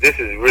 this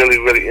is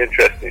really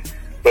interesting.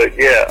 But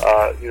yeah,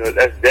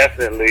 that's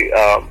definitely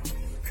a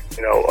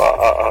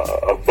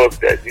book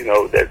that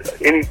that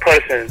any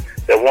person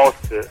that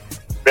wants to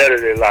better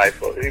their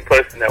life, or any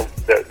person that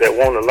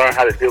want to learn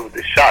how to deal with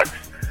the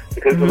sharks,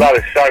 because there's a lot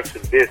of sharks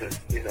in business.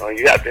 And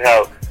you have to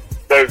have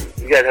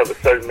a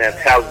certain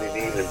mentality to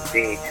even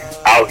be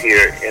out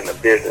here in the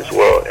business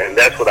world, and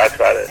that's what I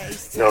try to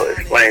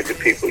explain to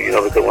people.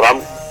 Because when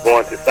I'm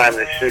going to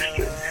Simon &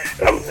 Schuster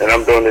and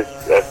I'm doing this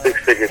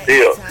six-figure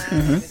deal,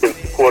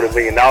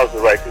 $250,000 to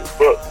write this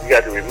book, you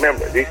got to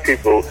remember these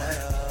people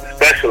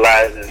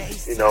specialize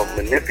in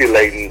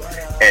manipulating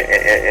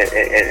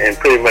and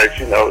pretty much,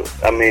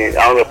 I mean,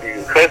 I don't know if you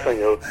can curse on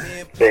your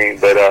thing,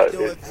 but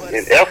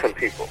in effing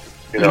people,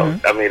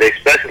 I mean, they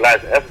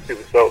specialize in effing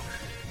people. So,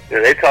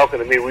 they talking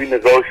to me, we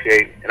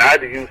negotiate, and I had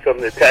to use some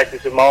of the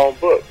tactics in my own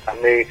book. I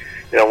mean,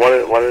 one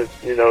of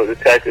the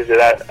tactics that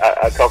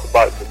I talk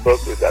about in the book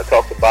is I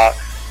talk about,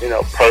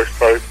 purse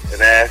first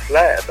and ass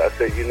last. I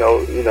said,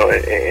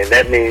 and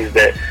that means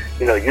that,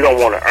 you don't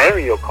want to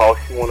earn your cost,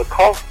 you want to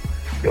cost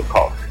your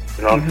cost.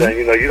 You know what I'm saying?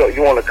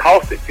 You want to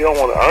cost it. You don't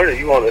want to earn it.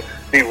 You want to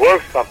be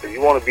worth something.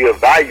 You want to be of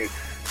value.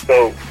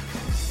 So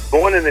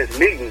going in this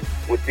meeting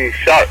with these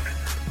sharks,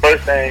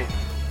 first thing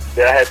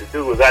that I had to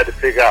do was I had to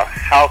figure out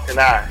how can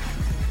I,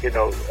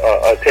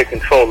 take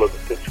control of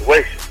the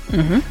situation.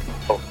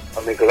 So, I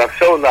mean, because I'm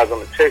sure not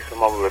going to chase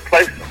them. I'm going to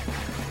replace them.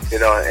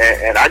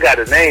 And I got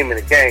a name in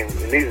the game,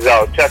 and these are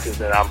all chuckers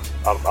that I'm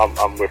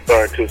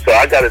referring to. So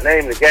I got a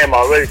name in the game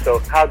already. So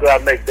how do I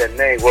make that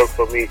name work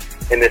for me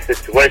in this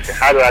situation?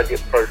 How do I get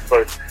first,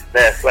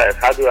 last?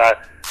 How do I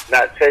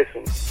not chase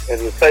them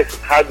and replace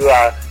them? How do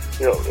I,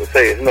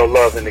 say there's no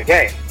love in the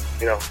game?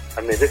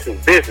 I mean, this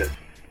is business.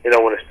 When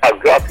the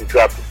stock drops, you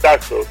drop the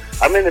stock. So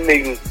I'm in the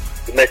meeting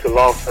to make a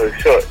long story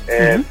short.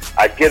 And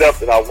I get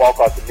up and I walk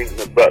out the meeting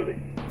with Butler.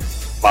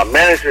 My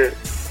manager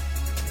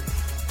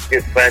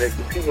gets frantic.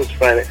 The people's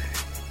frantic.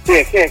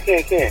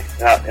 Ken.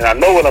 And I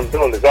know what I'm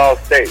doing is all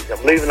staged.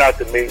 I'm leaving out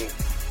the meeting.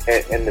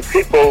 And the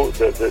people,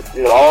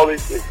 all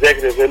these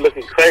executives, they're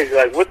looking crazy.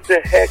 Like, what the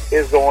heck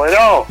is going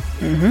on?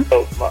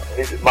 So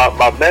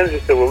my manager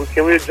said, well,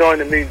 can we adjourn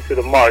the meeting to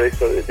tomorrow?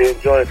 So they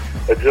adjourn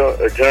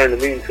the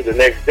meeting to the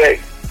next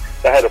day.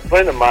 So I had a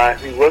friend of mine.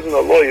 He wasn't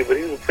a lawyer, but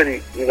he was a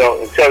pretty,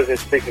 intelligent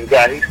speaking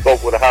guy. He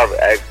spoke with a Harvard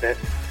accent,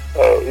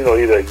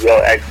 either a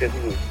Yale accent.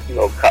 He was,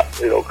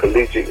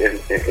 collegiate in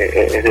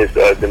his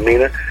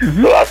demeanor.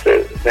 So I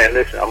said, man,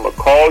 listen, I'm gonna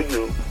call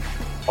you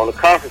on a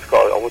conference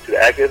call. I want you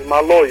to act as my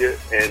lawyer,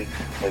 and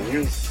when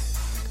you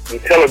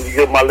tell him you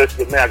give my list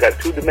of demands. I got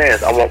two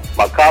demands. I want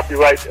my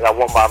copyrights, and I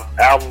want my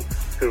album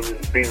to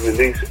be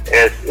released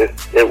as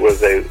if it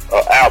was a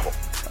album.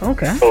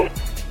 Okay.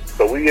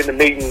 So we in the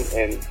meeting,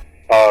 and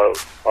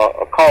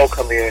a call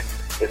come in.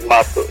 It's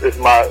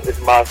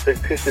my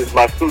fictitious,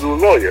 my pseudo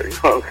lawyer. You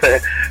know what I'm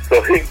saying?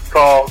 So he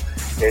called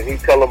and he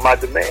tell them my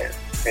demands,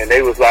 and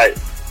they was like,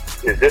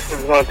 is this what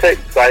it's going to take?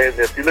 So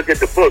if you look at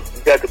the book,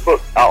 you got the book.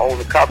 I own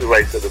the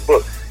copyrights of the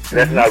book. And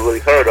that's not really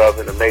heard of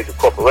in a major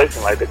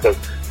corporation like that, because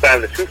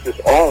Simon & Schuster is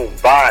owned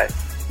by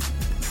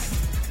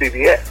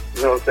CBS.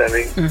 You know what I'm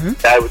saying?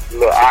 That was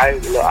little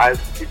I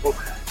people.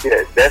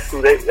 Yeah, that's who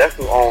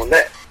own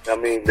that. I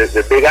mean,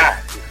 the big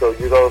I. So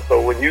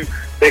so when you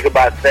think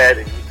about that,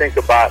 and you think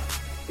about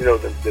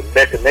the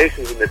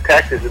machinations and the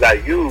tactics that I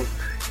use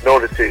in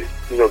order to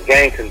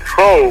gain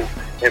control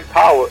and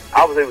power,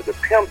 I was able to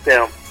pimp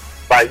them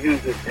by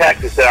using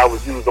tactics that I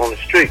would use on the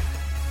street,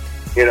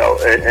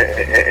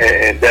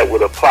 and that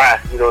would apply,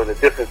 in the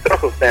different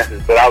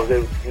circumstances. But I was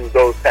able to use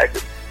those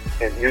tactics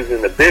and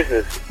using the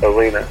business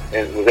arena,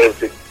 and was able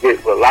to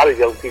get what a lot of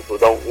young people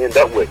don't end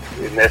up with,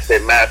 and that's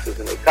their masters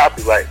and their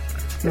copyright.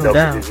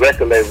 These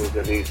record labels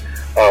and these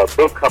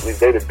book companies,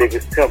 they're the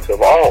biggest pimps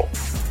of all.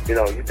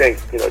 You think,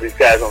 these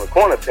guys on the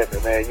corner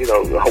pimping, man,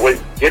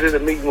 get in a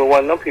meeting with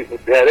one of them people,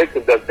 they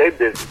conduct their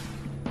business.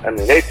 I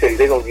mean, they tell you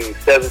they're going to give you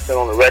 7 cents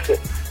on the record.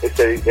 They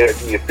say they're going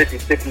to give you a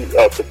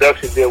 50-50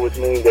 production deal, which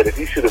means that if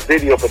you shoot a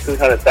video for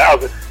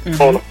 $300,000,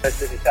 hold on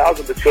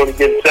 $50,000, but you're only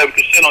getting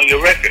 7% on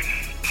your record.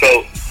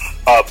 So,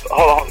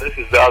 hold on, this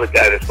is the other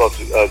guy that's supposed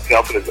to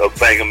come for the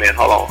bang him in.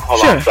 Hold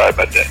on, sorry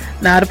about that.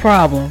 Not a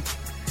problem.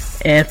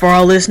 And for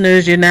our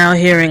listeners, you're now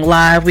hearing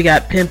live, we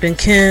got Pimpin'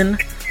 Ken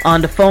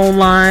on the phone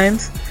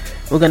lines.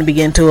 We're going to be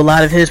getting to a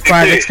lot of his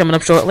projects coming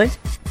up shortly.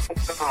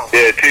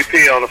 Yeah,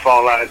 TP on the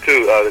phone line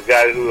too. The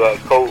guy who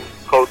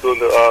co-doing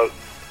the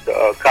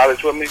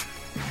college with me.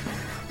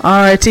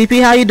 All right,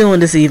 TP, how you doing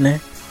this evening?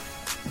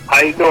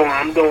 How you doing?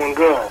 I'm doing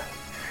good.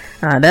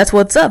 That's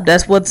what's up.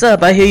 That's what's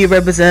up. I hear you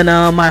represent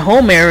my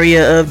home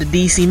area of the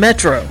DC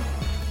Metro.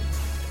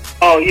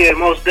 Oh yeah,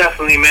 most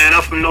definitely, man.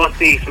 I'm from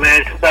Northeast,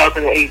 man.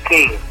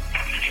 2018.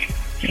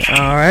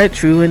 All right,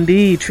 true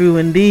indeed, true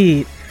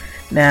indeed.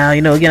 Now,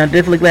 again, I'm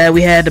definitely glad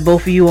we had the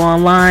both of you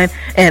online,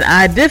 and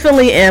I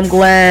definitely am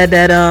glad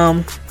that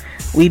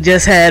we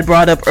just had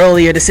brought up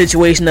earlier the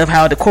situation of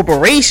how the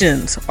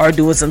corporations are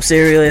doing some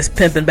serious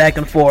pimping back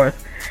and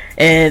forth,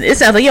 and it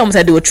sounds like you almost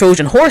had to do a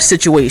Trojan horse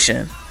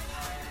situation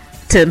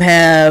to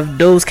have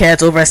those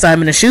cats over at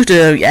Simon &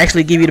 Schuster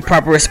actually give you the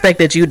proper respect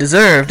that you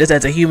deserve, just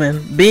as a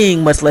human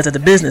being, much less as a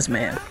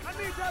businessman.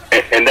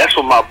 And that's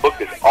what my book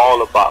is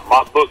all about.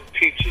 My book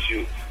teaches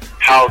you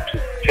how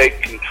to take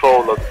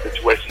control of the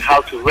situation, how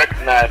to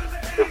recognize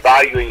the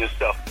value in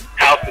yourself,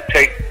 how to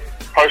take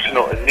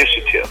personal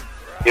initiative.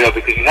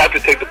 Because you have to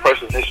take the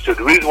personal initiative.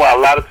 The reason why a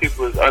lot of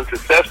people is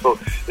unsuccessful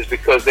is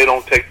because they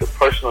don't take the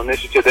personal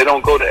initiative. They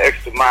don't go the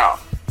extra mile.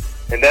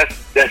 And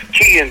that's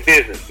key in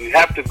business. You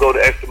have to go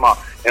the extra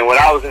mile. And when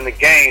I was in the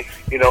game,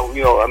 in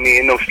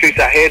those streets,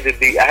 I had to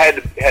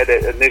have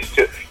that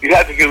initiative. You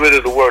have to get rid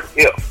of the word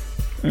if.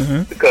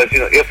 Because,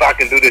 if I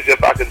can do this,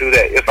 if I can do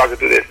that, if I can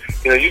do this,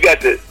 you got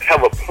to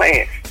have a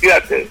plan. You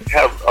have to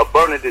have a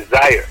burning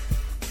desire.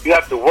 You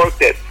have to work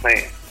that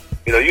plan.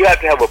 You have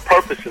to have a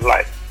purpose in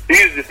life.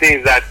 These are the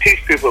things I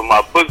teach people in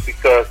my book,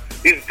 because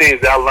these are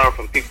things that I learned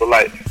from people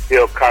like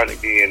Dale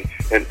Carnegie and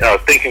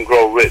Think and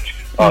Grow Rich,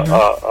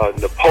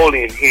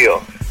 Napoleon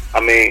Hill.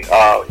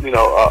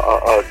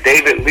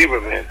 David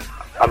Lieberman.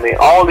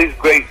 All these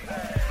great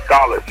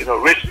scholars.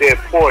 Rich Dad,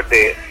 Poor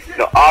Dad.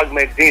 Og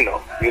Mandino,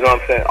 you know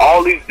what I'm saying?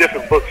 All these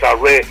different books I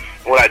read,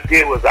 and what I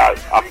did was I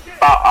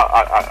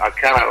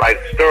kind of like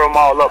stir them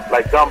all up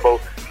like gumbo,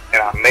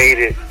 and I made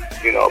it,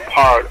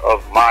 part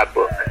of my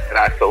book.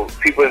 And so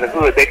people in the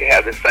hood, they can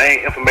have the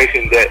same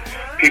information that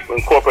people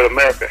in corporate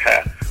America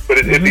have, but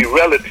it'd be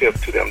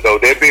relative to them, though.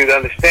 They'd be able to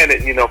understand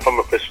it, from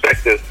a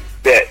perspective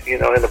that, in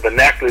the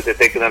vernacular that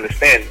they can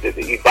understand, the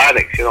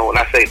ebonics, when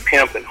I say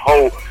pimp and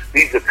hoe,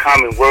 these are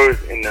common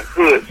words in the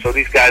hood, so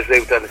these guys are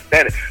able to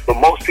understand it. But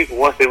most people,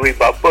 once they read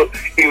my book,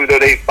 even though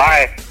they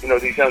buy,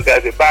 these young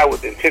guys, they buy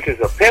with the intentions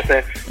of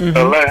pimping,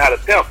 to learn how to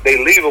pimp, they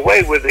leave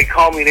away with, they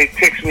call me, they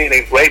text me, and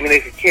they rate me,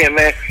 they say, Ken,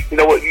 man, you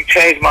know what, you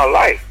changed my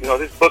life.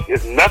 This book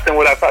is nothing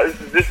what I thought.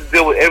 This is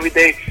deal with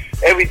everyday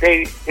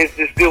everyday, it's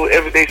just deal with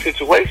everyday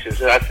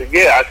situations. And I said,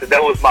 yeah. I said,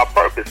 that was my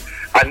purpose.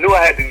 I knew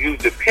I had to use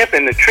the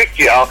pimping to trick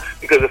y'all,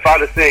 because if I'd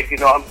have said, you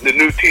know, I'm the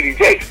new TD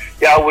Jakes,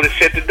 y'all would have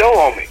shut the door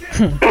on me.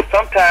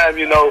 Sometimes,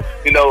 out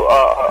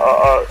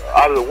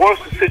of the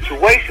worst of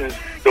situations,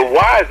 the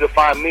wiser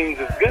find means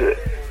of good.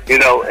 You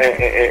know,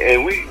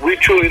 and we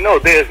truly know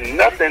there's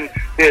nothing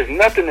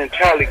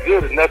entirely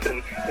good and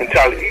nothing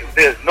entirely evil.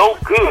 There's no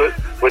good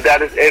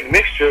without its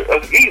admixture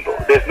of evil.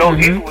 There's no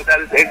evil without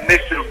its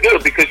admixture of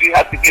good, because you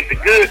have to get the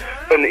good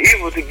from the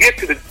evil to get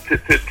to the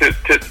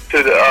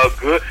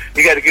good.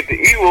 You got to get the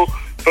evil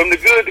from the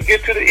good to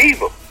get to the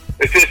evil.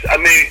 It's just, I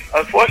mean,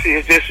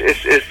 unfortunately,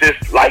 it's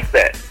just like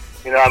that.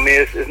 You know, I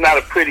mean, it's not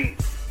a pretty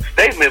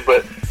statement,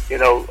 but you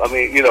know, I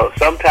mean, you know,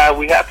 sometimes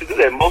we have to do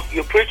that. Most of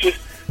your preachers,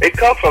 they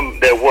come from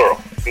their world.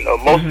 You know,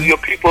 most of your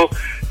people,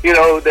 you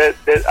know, that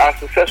are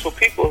successful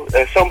people,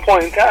 at some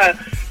point in time,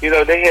 you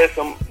know, they had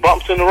some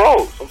bumps in the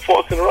road, some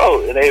forks in the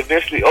road, and they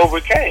eventually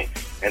overcame.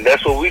 And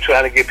that's what we're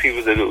trying to get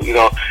people to do, you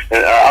know.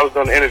 And I was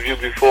on an interview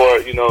before,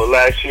 you know,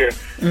 last year.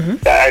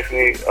 Asked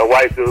me, a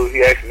white dude,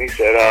 he asked me, he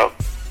said,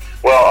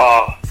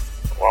 well,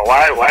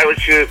 why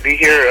would you be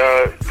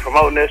here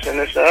promoting this and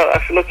this?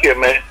 I said, look here,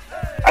 man.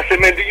 I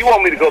said, man, do you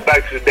want me to go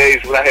back to the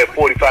days when I had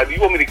 45? Do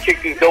you want me to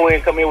kick this door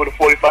in, come in with a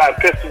 45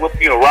 pistol whip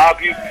you and rob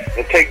you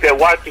and take that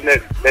watch and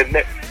that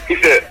net? He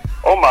said,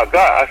 oh my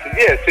God. I said,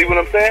 yeah, see what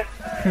I'm saying?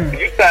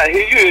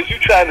 Here you is, you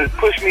trying to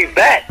push me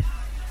back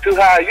to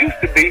how I used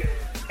to be.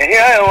 And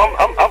here I am,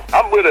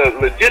 I'm with a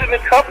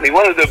legitimate company,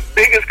 one of the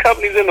biggest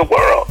companies in the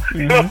world.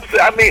 You know what I'm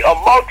saying? I mean, a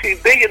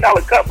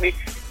multi-billion-dollar company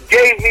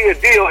gave me a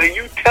deal, and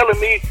you telling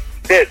me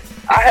that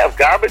I have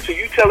garbage? Are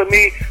you telling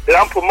me that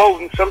I'm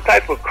promoting some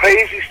type of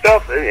crazy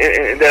stuff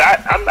and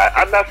that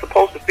I'm not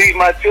supposed to feed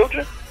my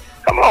children?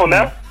 Come on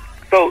now.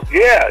 So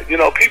yeah, you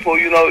know, people,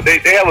 you know, they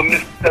have a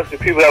misconception.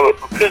 People have a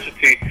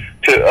propensity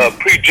to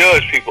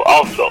prejudge people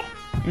also.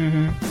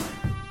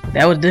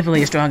 That was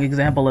definitely a strong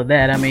example of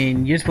that. I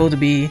mean, you're supposed to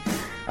be,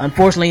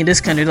 unfortunately in this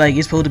country, like,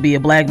 you're supposed to be a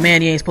black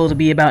man. You ain't supposed to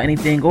be about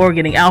anything or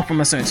getting out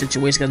from a certain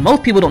situation, because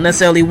most people don't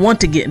necessarily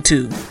want to get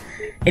into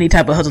any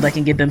type of hustle that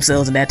can get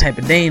themselves in that type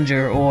of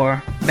danger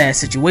or bad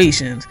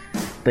situations.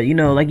 But, you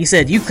know, like you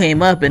said, you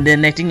came up, and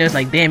then next thing it's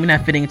like, damn, you're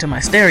not fitting into my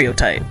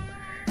stereotype.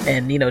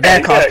 And, you know,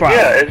 that caused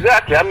problems. Yeah,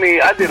 exactly. I mean,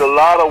 I did a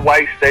lot of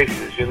white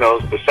stations, you know,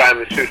 for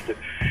Simon Schuster.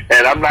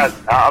 And I'm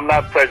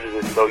not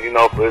prejudiced, so, you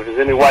know, if there's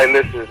any white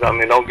listeners, I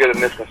mean, don't get a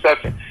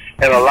misconception.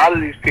 And a lot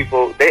of these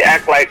people, they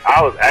act like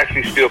I was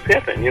actually still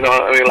pimping, you know,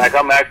 I mean, like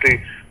I'm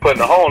actually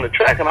putting a hole in the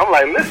track. And I'm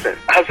like, listen,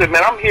 I said,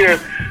 man, I'm here,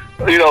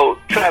 you know,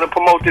 trying to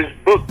promote this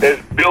book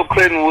that Bill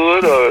Clinton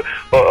would or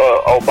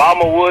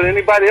Obama would,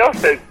 anybody else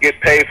that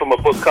get paid from a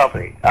book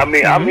company. I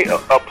mean,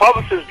 a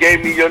publicist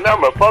gave me your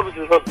number. A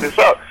publicist hooked this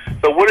up.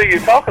 So what are you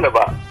talking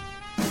about?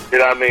 You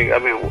know what I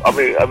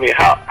mean?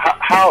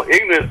 How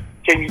ignorant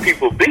can you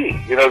people be?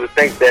 You know, to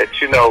think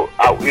that, you know,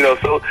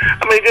 so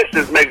I mean, just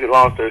to make it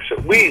long story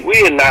short,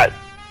 we are not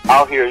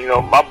out here. You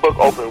know, my book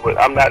opened with,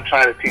 I'm not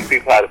trying to teach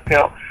people how to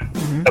pimp.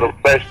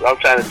 I'm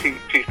trying to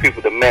teach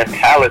people the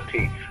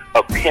mentality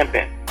of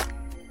pimping.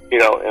 You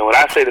know, and when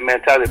I say the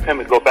mentality of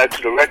pimping, go back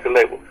to the record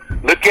label.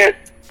 Look at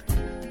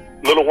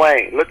Lil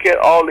Wayne. Look at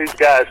all these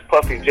guys,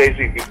 Puffy,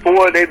 Jay-Z,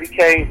 before they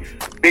became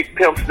big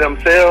pimps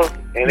themselves,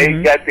 and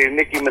they got their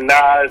Nicki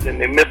Minaj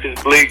and their Memphis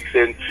Bleaks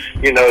and,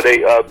 you know, they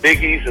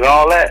Biggies and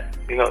all that.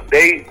 You know,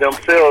 they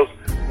themselves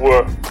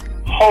were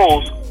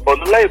hoes for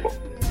the label.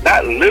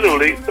 Not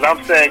literally, but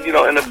I'm saying, you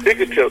know, in a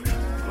figurative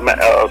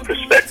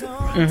perspective.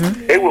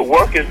 They were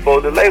working for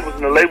the labels,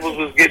 and the labels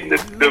was getting the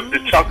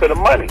chunk of the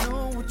money.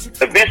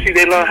 Eventually,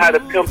 they learned how to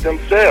pimp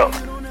themselves,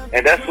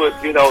 and that's what,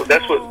 you know,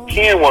 that's what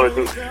Ken want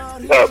to do.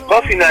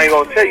 Puffy now ain't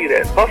gonna tell you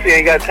that. Puffy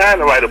ain't got time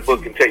to write a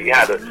book and tell you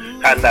how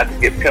not to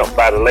get pimped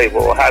by the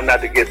label, or how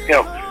not to get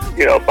pimped,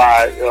 you know,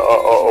 by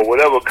or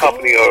whatever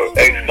company or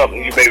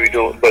ex-company you may be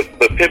doing. But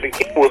Pimpin'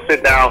 Ken will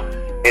sit down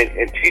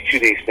and teach you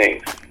these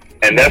things.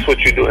 And that's what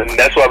you do. And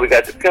that's why we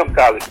got the Pimp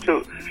College,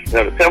 too. You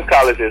know, the Pimp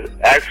College is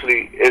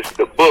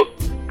the book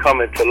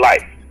coming to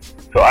life.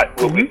 So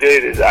what we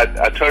did is I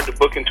turned the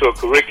book into a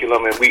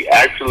curriculum, and we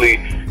actually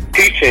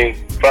teaching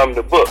from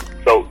the book.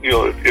 So, you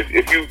know,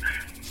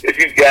 if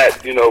you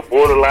got, you know,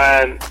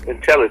 borderline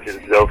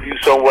intelligence, or if you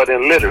somewhat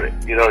illiterate,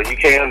 you know, you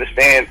can't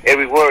understand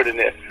every word in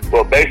there.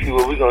 Well, basically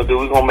what we're going to do,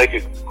 we're going to make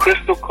it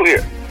crystal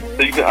clear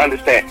so you can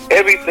understand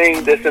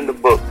everything that's in the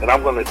book. And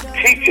I'm going to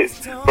teach it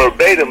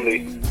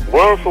verbatimly,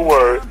 word for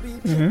word,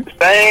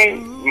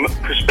 same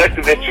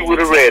perspective that you would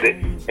have read it.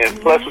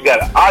 And plus, we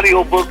got an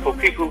audio book for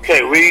people who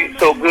can't read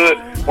so good.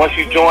 Once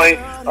you join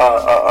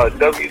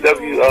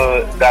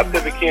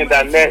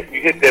www.pimpinken.net,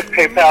 you hit that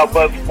PayPal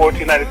button for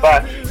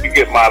 $14.95. You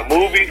get my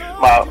movies,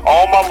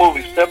 all my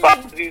movies, Step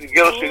Out, The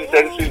Ghetto Street,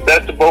 Second Street,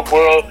 Best of Both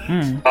Worlds,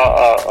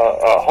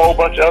 a whole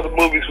bunch of other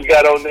movies we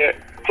got on there.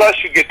 Plus,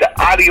 you get the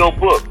audio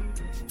book,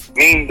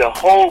 meaning the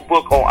whole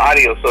book on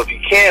audio. So if you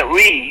can't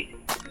read,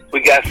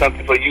 we got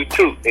something for you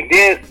too. And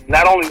then,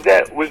 not only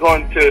that, we're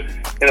going to,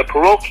 in a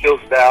parochial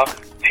style,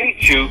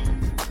 teach you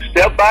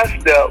step by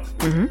step,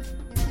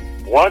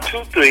 1,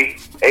 2, 3,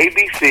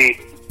 ABC,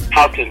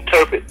 how to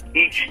interpret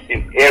each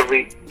and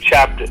every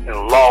chapter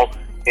and law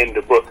in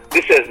the book.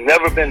 This has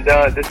never been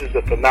done. This is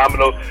a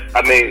phenomenal.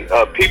 I mean,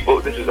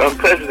 people, this is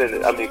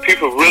unprecedented. I mean,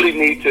 people really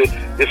need to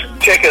just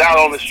check it out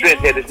on the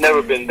strength that it's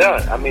never been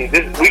done. I mean,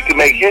 we can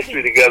make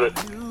history together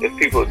if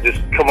people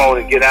just come on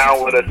and get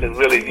down with us and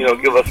really,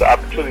 give us an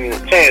opportunity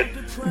and a chance.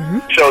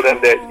 Show them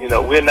that,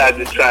 we're not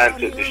just trying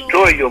to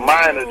destroy your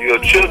mind or your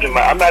children's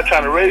mind. I'm not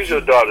trying to raise your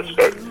daughter's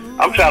skirt.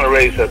 I'm trying to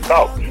raise her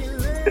thoughts.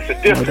 It's a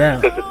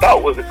difference because the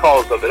thought was the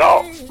cause of it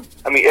all.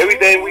 I mean,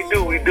 everything we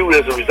do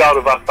as a result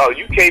of our thought.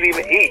 You can't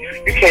even eat.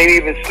 You can't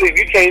even sleep.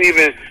 You can't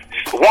even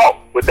walk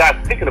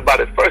without thinking about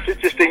it first.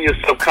 It's just in your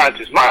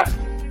subconscious mind.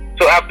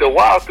 So after a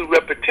while, through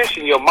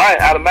repetition, your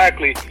mind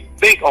automatically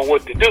think on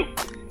what to do.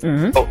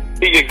 So,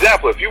 for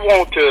example, if you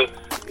want to,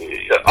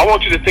 I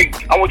want you to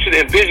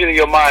envision in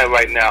your mind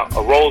right now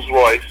a Rolls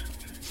Royce.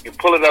 You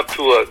pull it up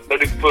to a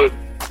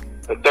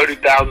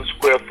 30,000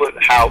 square foot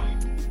house.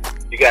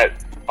 You got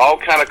all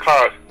kind of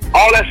cars.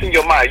 All that's in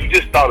your mind. You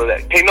just thought of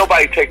that. Can't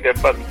nobody take that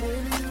from you.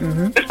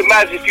 Just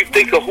imagine if you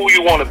think of who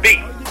you want to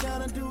be.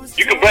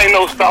 You can bring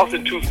those thoughts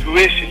into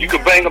fruition. You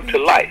can bring them to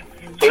life.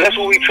 So that's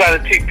what we try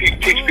to teach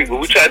people.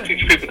 We try to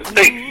teach people to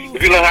think.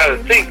 If you learn how to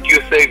think,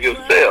 you'll save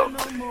yourself.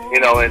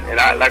 And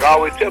I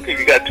always tell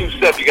people, you got two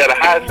selves. You got a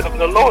higher self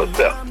and a lower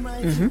self.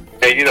 And,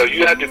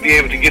 you have to be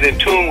able to get in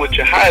tune with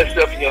your higher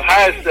self, and your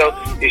higher self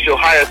is your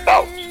higher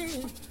thoughts.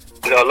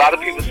 A lot of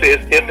people say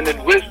it's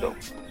infinite wisdom.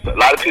 A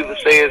lot of people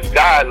say it's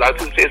God. A lot of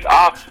people say it's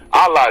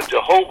Allah,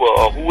 Jehovah,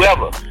 or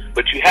whoever.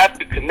 But you have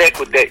to connect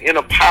with that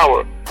inner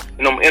power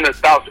and them inner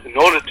thoughts in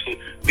order to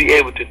be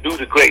able to do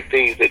the great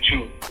things that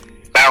you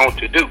bound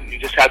to do. You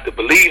just have to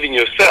believe in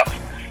yourself.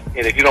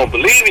 And if you don't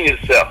believe in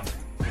yourself,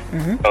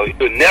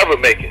 you'll never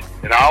make it.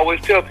 And I always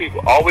tell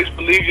people, always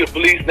believe your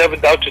beliefs, never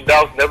doubt your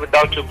doubts, never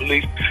doubt your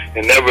beliefs,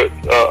 and never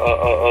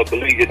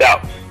believe your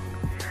doubts.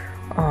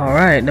 All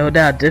right, no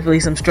doubt.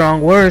 Definitely some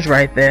strong words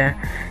right there.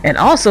 And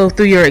also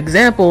through your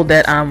example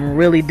that I'm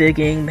really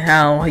digging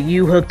how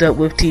you hooked up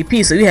with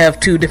TP. So you have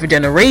two different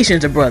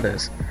generations of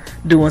brothers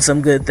doing some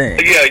good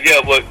things.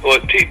 Yeah. Well,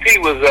 TP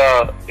was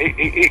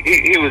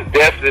he was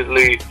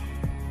definitely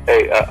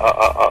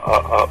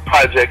a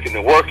project in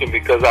the working,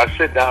 because I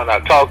sit down and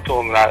I talk to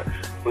him and I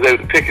was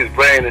able to pick his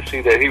brain and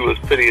see that he was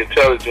pretty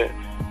intelligent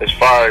as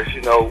far as,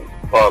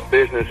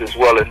 business as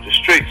well as the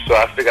streets. So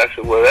I said,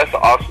 well, that's an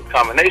awesome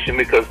combination,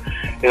 because,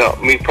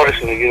 me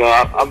personally,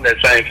 I'm that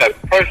same type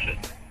of person.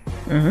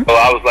 So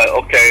I was like,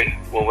 okay,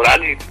 well, what I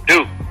need to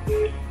do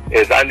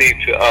is I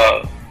need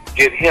to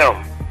get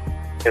him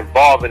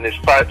involved in this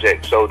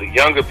project so the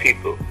younger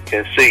people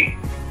can see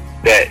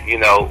that,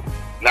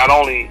 not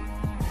only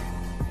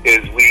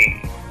is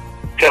we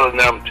telling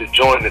them to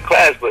join the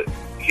class, but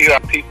here are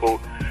people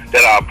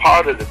that are a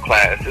part of the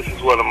class. This is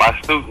one of my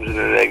students and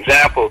an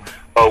example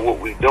of what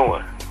we're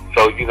doing.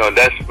 So,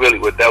 that's really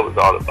what that was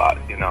all about,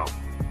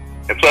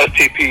 And plus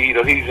TP,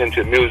 he's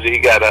into music. He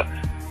got a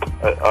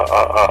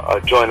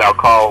joint out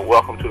called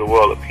Welcome to the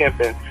World of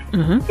Pimpin'.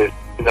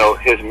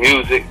 His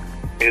music,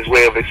 his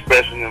way of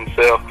expressing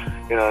himself,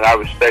 and I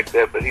respect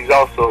that. But he's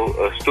also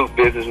a astute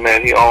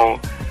businessman. He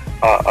owns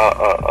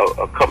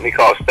a company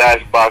called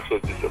FuseBox,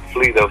 which is a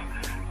fleet of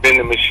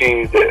vending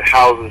machines that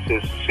houses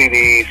his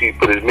CDs. He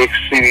put his mixed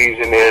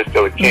CDs in there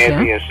instead of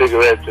candy and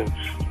cigarettes and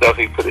stuff.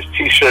 He put his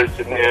T-shirts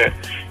in there.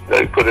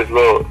 He put his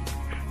little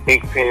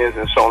ink pens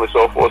and so on and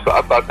so forth. So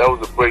I thought that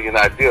was a brilliant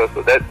idea.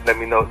 So that let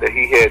me know that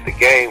he had the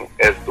game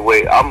as the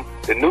way I'm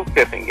the new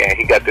pimping game.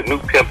 He got the new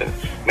pimping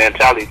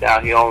mentality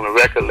down. He owned a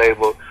record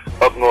label,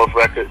 Up North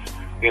Records,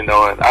 and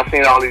I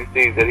seen all these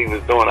things that he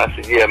was doing. I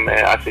said, yeah,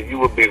 man. I said, you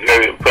would be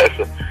very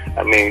impressive.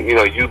 I mean,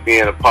 you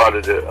being a part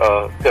of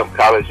the Pimp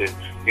College and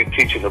you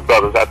teaching the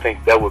brothers, I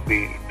think that would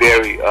be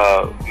very,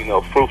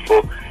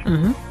 fruitful,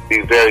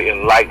 be very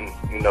enlightened,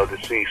 to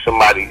see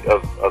somebody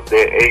of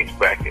their age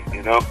bracket,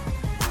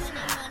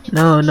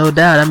 No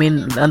doubt. I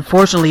mean,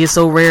 unfortunately, it's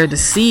so rare to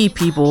see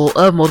people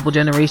of multiple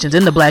generations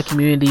in the black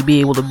community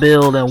be able to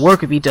build and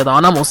work with each other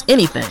on almost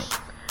anything,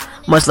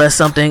 much less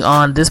something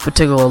on this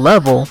particular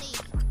level.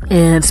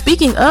 And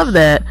speaking of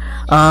that,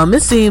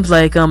 it seems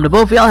like the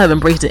both of y'all have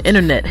embraced the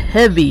internet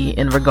heavy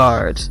in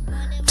regards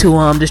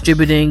to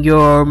distributing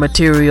your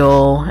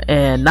material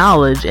and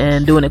knowledge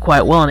and doing it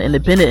quite well and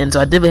independent. And so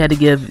I definitely had to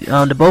give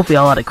the both of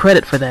y'all a lot of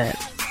credit for that.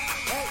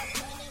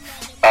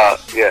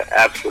 Yeah,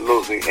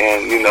 absolutely.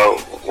 And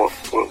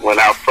when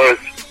I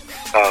first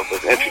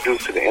was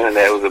introduced to the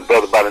internet, it was a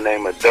brother by the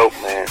name of Dope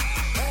Man.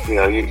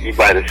 You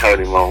might have heard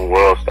him on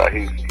World Star.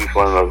 He's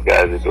one of those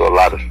guys that do a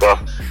lot of stuff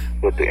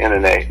with the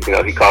internet.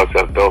 He calls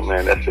himself Dope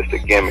Man. That's just a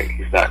gimmick.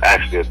 He's not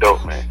actually a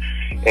dope man.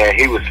 And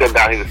he was sitting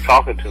down, he was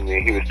talking to me,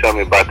 and he was telling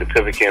me about the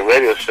Pivot King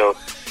radio show.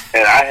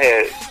 And I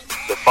had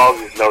the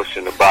foggiest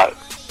notion about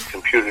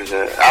computers,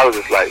 and I was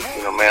just like,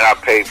 man, I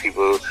pay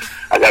people.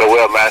 I got a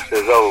webmaster,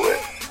 it's over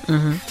with.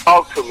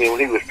 Talk to me. When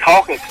he was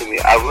talking to me,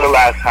 I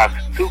realized how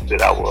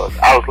stupid I was.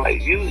 I was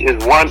like, you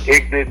is one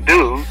ignorant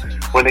dude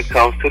when it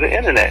comes to the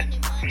internet.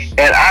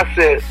 And I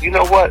said, you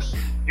know what?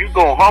 you're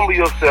going to humble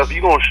yourself.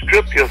 You're going to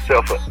strip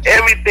yourself of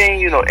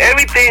everything,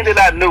 everything that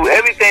I knew,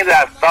 everything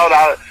that I thought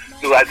I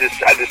knew. I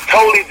just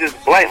totally just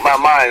blanked my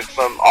mind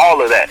from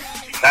all of that.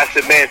 And I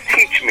said, man,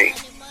 teach me.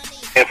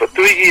 And for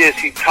 3 years,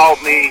 he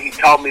taught me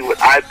what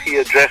IP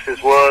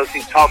addresses was.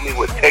 He taught me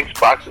what text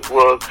boxes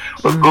was,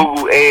 what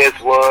Google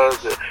ads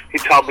was. He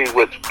taught me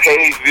what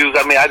page views.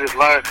 I mean, I just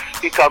learned.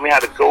 He taught me how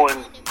to go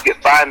and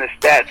find the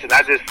stats. And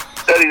I just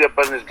studied up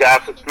on this guy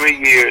for 3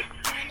 years.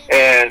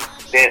 And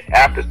then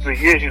after 3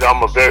 years,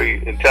 I'm a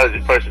very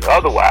intelligent person.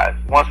 Otherwise,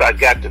 once I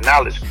got the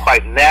knowledge,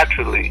 quite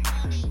naturally,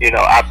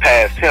 I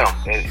passed him.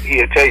 And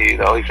he'll tell you,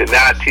 he said,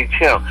 now I teach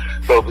him.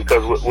 So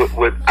because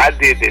what I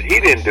did that he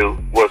didn't do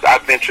was I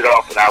ventured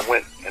off and I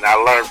went and I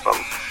learned from,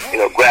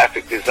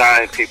 graphic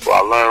design people. I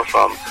learned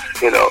from,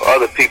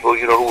 other people,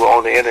 who were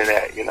on the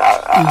internet.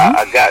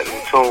 I got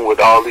in tune with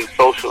all these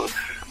social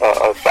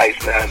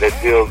sites now that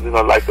deal,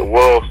 like the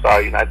World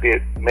Star. I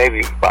did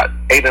maybe about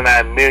 8 or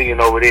 9 million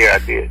over there. I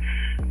did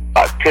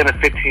about 10 or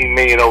 15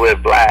 million over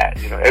at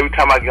Vlad. Every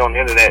time I get on the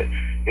internet,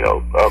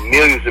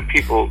 millions of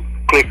people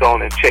click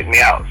on and check me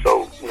out.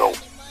 So,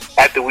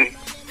 after we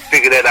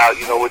figured that out,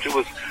 which it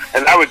was,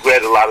 and I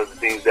regret a lot of the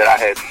things that I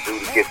had to do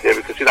to get there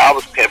because, I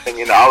was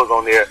pimping, I was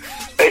on there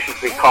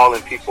basically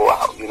calling people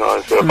out, and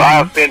so if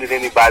I offended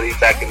anybody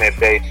back in that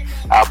day,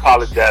 I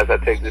apologize. I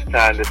take this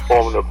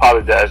forum to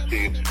apologize to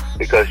you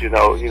because,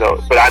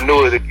 but I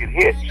knew it would get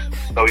hit.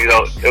 So, it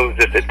was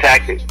just a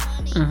tactic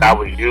I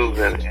was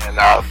using,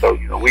 and so,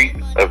 we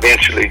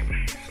eventually,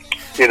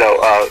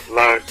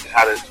 learned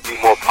how to be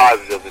more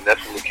positive, and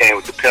that's when we came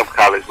with the Pimp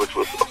College, which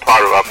was a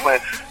part of our plan.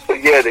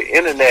 But yeah, the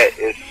internet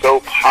is so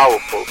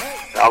powerful.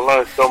 I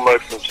learned so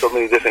much from so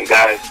many different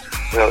guys,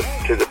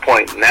 to the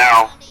point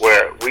now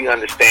where we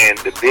understand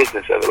the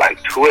business of it,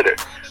 like Twitter.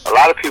 A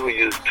lot of people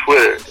use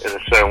Twitter in a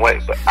certain way,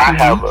 but I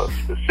have a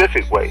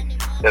specific way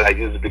that I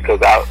use it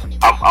because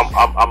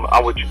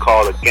I'm what you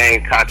call a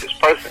game conscious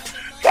person.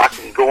 So I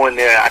can go in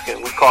there,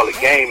 we call it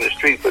game in the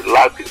street, but a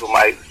lot of people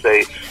might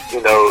say,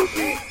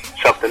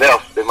 something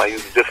else. They might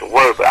use a different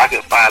word, but I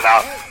can find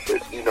out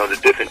that, the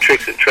different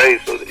tricks and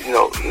trades. So that,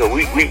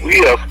 we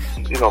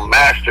have,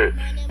 mastered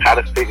how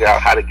to figure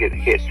out how to get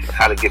hits and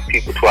how to get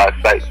people to our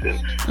sites. And,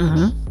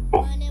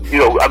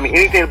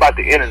 anything about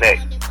the internet,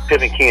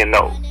 Pimpin' Ken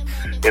knows.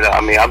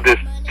 I'm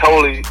just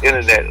totally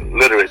internet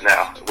literate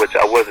now, which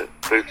I wasn't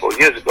 3-4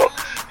 years ago.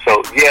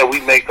 So yeah,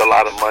 we make a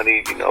lot of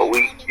money.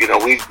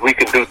 We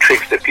can do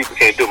tricks that people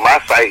can't do. My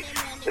site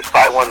is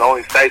probably one of the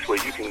only sites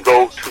where you can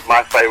go to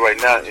my site right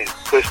now and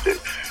push the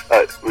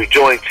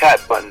rejoin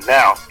chat button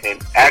now,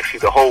 and actually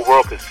the whole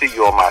world can see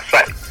you on my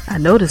site. I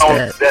noticed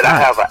that. I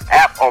have an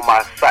app on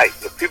my site.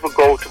 If people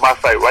go to my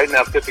site right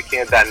now,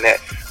 pimpincan.net,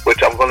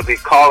 which I'm going to be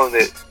calling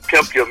it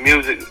Pimp Your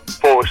Music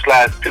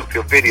 /Pimp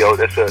Your Video.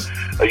 That's a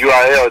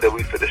URL that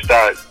we finna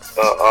start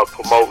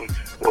promoting,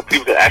 where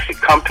people can actually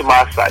come to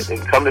my site. They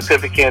can come to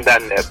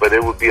pimpincan.net, but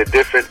it would be a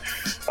different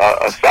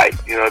site.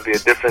 It'd be a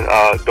different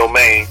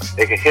domain.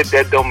 They can hit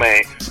that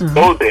domain,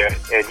 go there,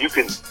 and you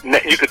can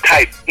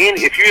type in.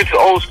 If you're into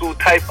old school,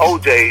 type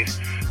OJ's,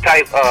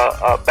 type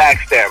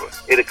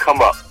Backstabber. It'll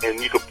come up, and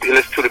you can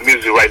listen to the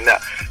music right now.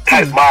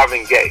 Type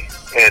Marvin Gaye,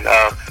 and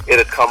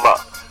it'll come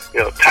up.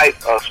 Type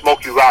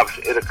Smokey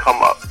Robinson, it'll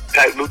come up.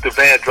 Type Luther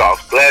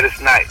Vandross, Gladys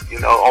Knight,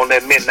 on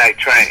that midnight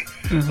train.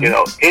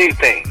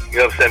 Anything,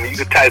 what I'm saying? You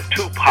can type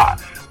Tupac.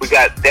 We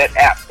got that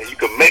app, and you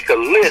can make a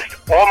list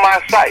on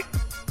my site.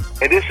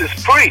 And this is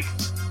free.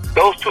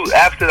 Those 2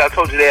 apps that I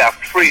told you, they are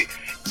free.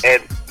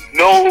 And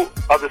no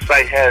other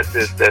site has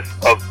this that's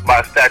of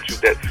my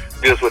statute that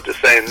deals with the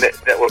same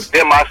network.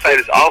 Then my site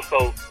is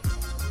also,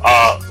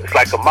 it's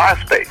like a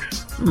MySpace.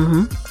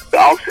 So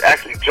I'll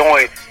actually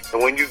join,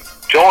 and when you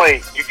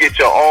join, you get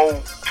your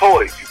own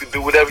toys. You can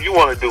do whatever you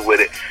want to do with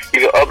it.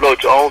 You can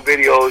upload your own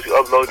videos, you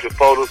upload your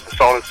photos, and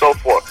so on and so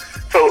forth.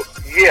 So,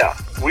 yeah,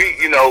 we,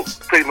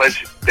 pretty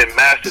much then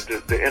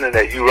mastered the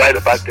internet. You're right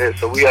about that.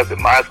 So we have the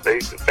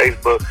MySpace, the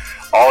Facebook,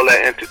 all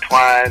that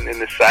intertwined in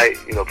the site.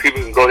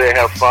 People can go there and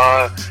have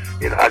fun.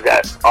 I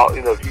got all,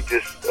 if you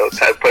just a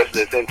type of person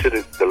that's into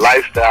the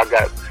lifestyle, I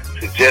got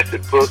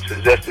suggested books,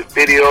 suggested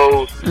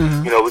videos.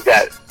 We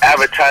got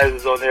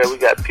advertisers on there. We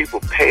got people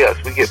pay us.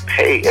 We get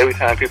paid every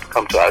time people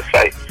come to our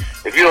site.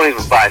 If you don't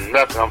even buy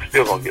nothing, I'm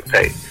still gonna get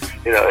paid.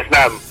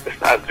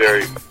 It's not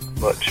very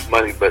much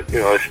money, but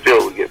it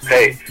still we get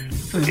paid.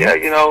 Yeah,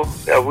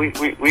 we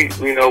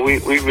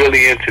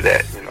really into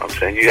that. I'm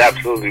saying? You're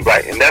absolutely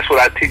right, and that's what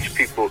I teach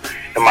people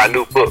in my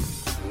new book.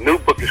 The new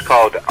book is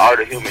called The Art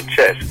of Human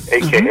Chess,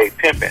 aka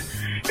Pimping.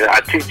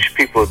 I teach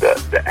people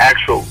the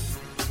actual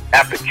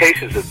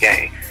applications of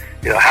game.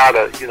 How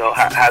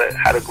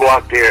to go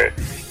out there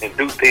and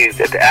do things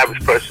that the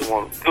average person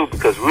won't do,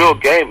 because real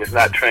game is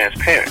not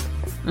transparent.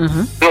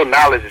 Real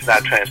knowledge is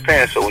not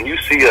transparent. So when you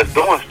see us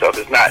doing stuff,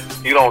 it's not,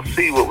 you don't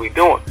see what we're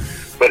doing,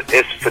 but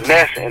it's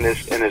finesse and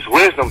it's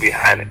wisdom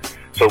behind it.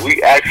 So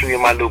we actually,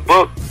 in my new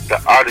book,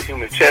 The Art of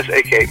Human Chess,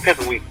 aka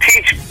Pimping, we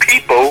teach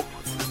people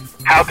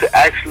how to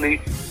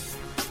actually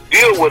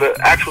deal with an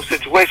actual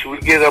situation. We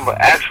give them an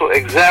actual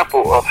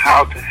example of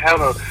how to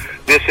handle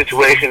this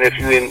situation if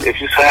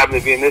you so happen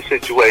to be in this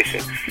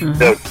situation.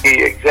 The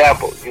key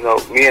example, you know,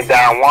 me and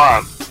Don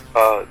Juan,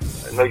 I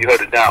know you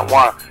heard of Don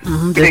Juan.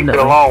 We didn't get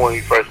along when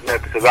we first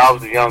met because I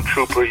was a young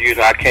trooper. You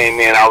know, I came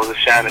in, I was a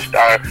shining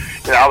star.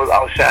 You know,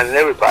 I was shining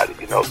everybody.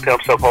 You know,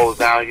 Pimps Up, Hoes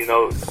Down. You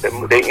know,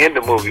 they end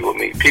the movie with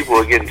me. People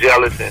were getting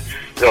jealous, and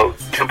you know,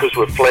 tempers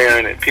were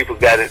flaring, and people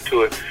got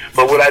into it.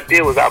 But what I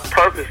did was I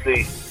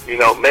purposely, you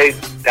know, made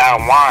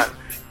Don Juan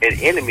an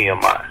enemy of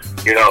mine.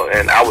 You know,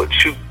 and I would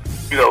shoot,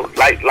 you know,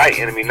 light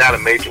enemy, not a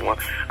major one.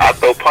 I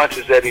throw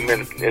punches at him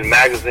in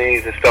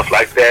magazines and stuff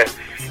like that.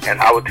 And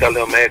I would tell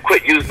them, man,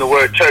 quit using the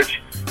word church.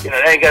 You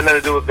know, they ain't got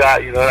nothing to do with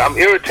God. You know, I'm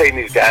irritating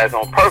these guys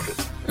on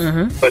purpose.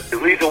 But the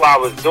reason why I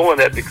was doing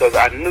that because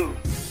I knew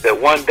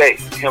that one day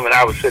him and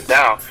I would sit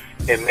down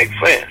and make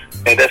friends,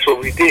 and that's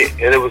what we did.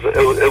 And it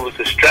was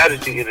a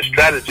strategy and a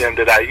stratagem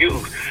that I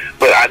used.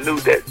 But I knew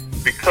that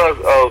because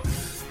of,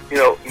 you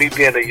know, me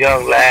being a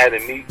young lad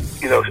and me,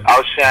 you know,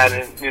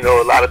 outshining, you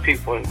know, a lot of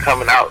people and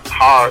coming out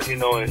hard, you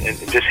know, and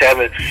just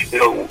having, you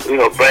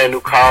know, brand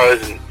new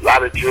cars and a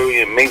lot of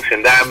jewelry and minks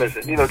and diamonds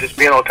and, you know, just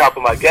being on top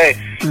of my game,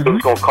 it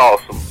was going to cause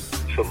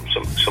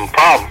some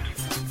problems.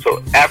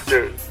 So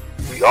after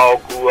we all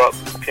grew up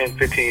 10,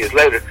 15 years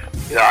later,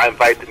 you know, I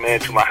invite the man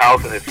to my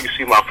house, and if you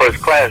see my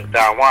first class,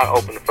 Don Juan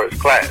opened the first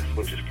class,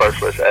 which is first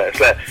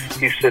class.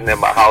 He's sitting in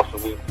my house,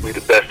 and we the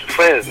best of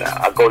friends now.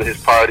 I go to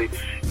his party,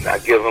 and I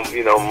give him,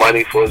 you know,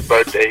 money for his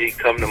birthday. He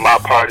come to my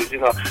parties, you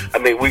know. I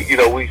mean,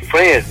 we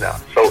friends now.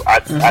 So I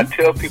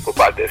tell people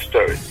about that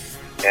story,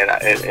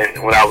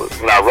 and when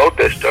I wrote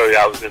that story,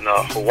 I was in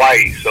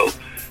Hawaii. So,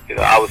 you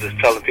know, I was just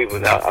telling people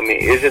now. I mean,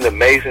 isn't it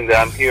amazing that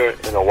I'm here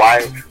in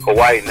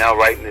Hawaii now,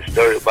 writing this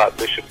story about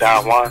Bishop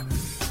Don Juan?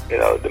 You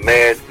know, the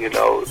man, you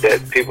know,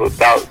 that people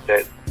thought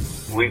that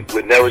we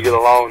would never get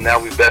along. Now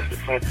we best of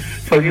friends.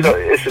 So, you know,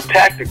 it's a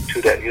tactic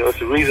to that. You know, it's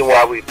the reason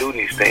why we do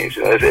these things.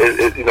 You know,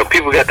 you know,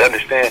 people got to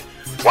understand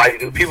why you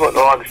do. People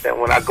don't understand.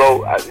 When I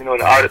go, you know, in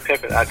the art of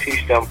pimping, I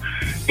teach them,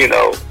 you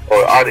know,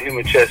 or art of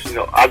human chess. You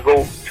know, I go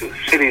to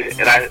cities,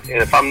 and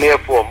if I'm there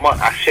for a month,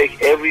 I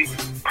shake every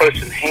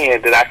person's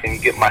hand that I can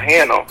get my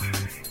hand on.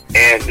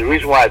 And the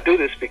reason why I do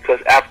this is because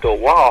after a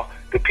while,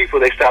 the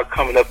people, they start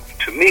coming up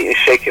to me and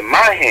shaking my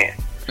hand.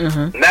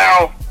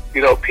 Now,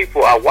 you know,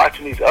 people are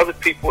watching these other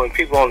people and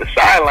people on the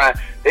sideline.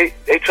 They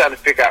trying to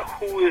figure out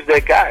who is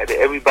that guy that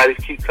everybody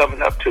keep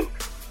coming up to.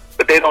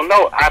 But they don't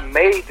know I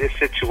made this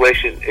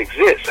situation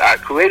exist. I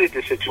created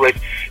this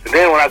situation. And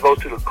then when I go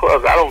to the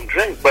clubs, I don't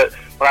drink, but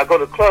when I go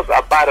to the clubs,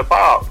 I buy the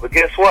bottle. But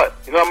guess what?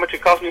 You know how much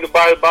it cost me to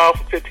buy the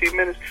bottle for 15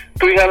 minutes?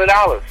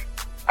 $300.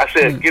 I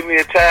said, give me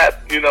a tab,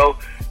 you know,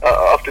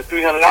 up to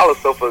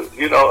 $300. So for,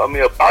 you know, I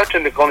mean, a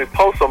bartender can only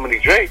post so many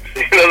drinks.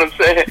 You know what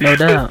I'm saying? No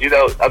doubt. But, you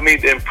know, I mean,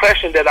 the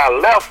impression that I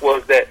left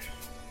was that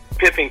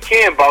Pimpin'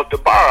 Ken bought the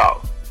bar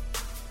out.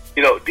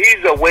 You know,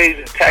 these are ways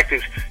and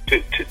tactics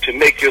to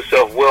make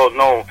yourself well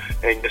known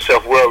and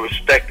yourself well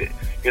respected.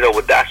 You know,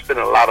 without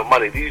spending a lot of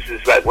money. These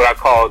is like what I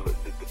call the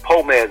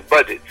poor man's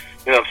budget.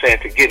 You know what I'm saying?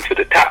 To get to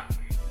the top.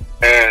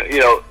 And, you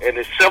know, and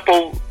it's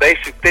simple,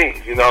 basic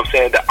things. You know what I'm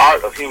saying? The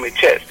art of human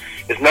chess.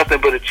 It's nothing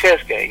but a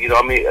chess game. You know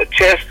what I mean? A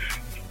chess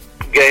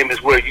game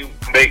is where you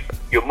make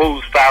your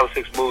moves 5 or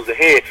 6 moves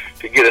ahead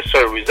to get a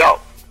certain result.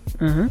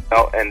 You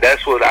know, and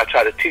that's what I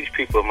try to teach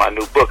people in my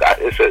new book.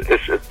 It's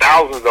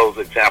 1,000 of those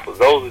examples.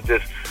 Those are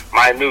just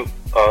minute,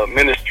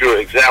 minuscule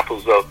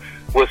examples of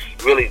what's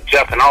really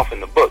jumping off in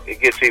the book. It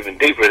gets even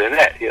deeper than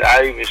that. You know,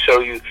 I even show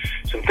you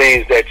some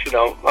things that, you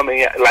know, I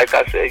mean, like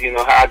I said, you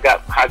know, how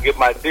I get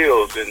my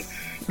deals, and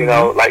you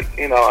know, like,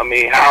 you know, I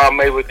mean, how I'm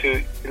able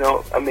to, you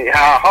know, I mean,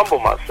 how I humble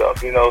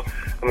myself, you know,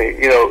 I mean,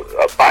 you know,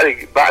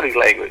 body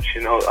language,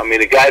 you know, I mean,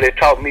 the guy that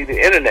taught me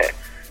the internet,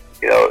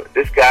 you know,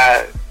 this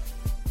guy,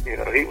 you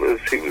know, he was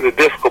a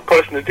difficult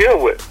person to deal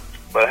with,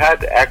 but I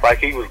had to act like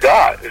he was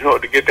God in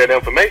order to get that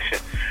information.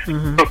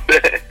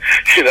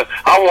 You know,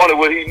 I wanted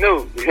what he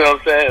knew, you know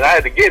what I'm saying? I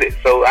had to get it,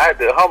 so I had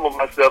to humble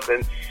myself,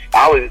 and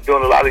I was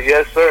doing a lot of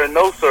yes sir and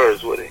no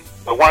sirs with him.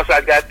 But once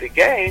I got the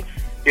game,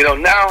 you know,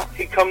 now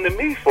he come to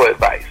me for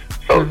advice.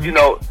 So, you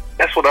know,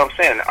 that's what I'm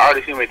saying. The art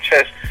of human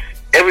chess,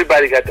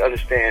 everybody got to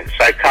understand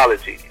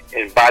psychology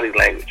and body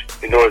language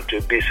in order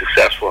to be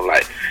successful in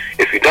life.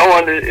 If you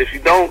don't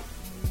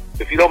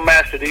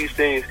master these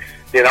things,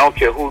 then I don't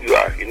care who you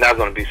are, you're not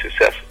going to be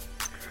successful.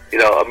 You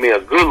know, I mean, a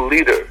good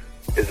leader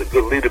is a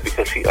good leader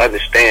because he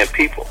understands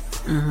people.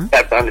 You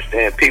have to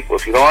understand people.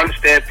 If you don't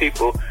understand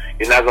people,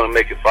 you're not going to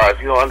make it far. If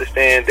you don't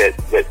understand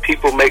that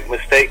people make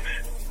mistakes,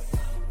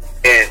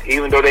 and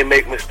even though they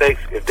make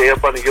mistakes, if they're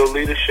up under your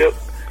leadership,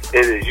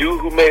 it is you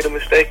who made a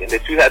mistake, and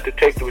that you have to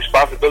take the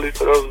responsibility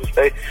for those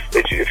mistakes.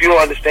 If you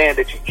don't understand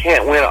that you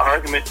can't win an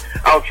argument,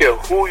 I don't care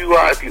who you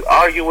are. If you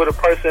argue with a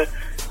person,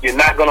 you're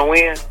not going to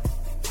win.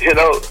 You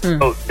know,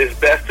 so it's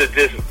best to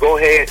just go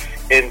ahead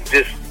and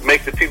just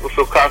make the people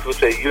feel comfortable.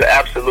 Say, you're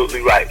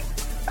absolutely right.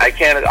 I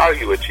can't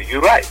argue with you.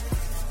 You're right,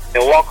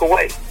 and walk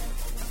away.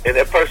 And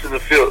that person will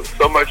feel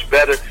so much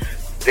better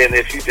than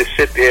if you just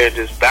sit there and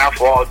just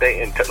bounce all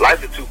day. And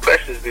life is too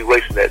precious to be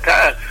wasting that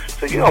time.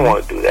 So you don't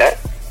want to do that.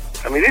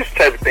 I mean, these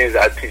type of things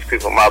I teach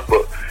people in my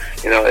book.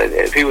 You know,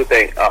 and people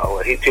think, oh,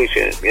 well, he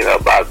teaching, you know,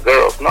 about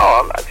girls. No,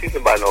 I'm not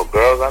teaching about no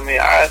girls. I mean,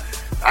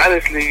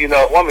 honestly, you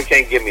know, a woman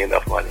can't give me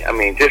enough money. I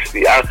mean, just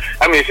be. I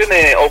mean, if your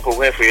name ain't Oprah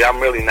Winfrey, I'm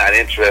really not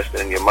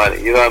interested in your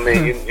money. You know what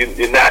I mean?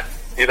 You're not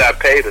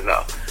paid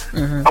enough.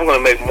 I'm gonna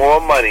make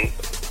more money,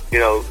 you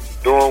know,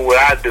 doing what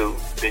I do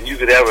than you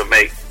could ever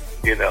make,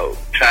 you know,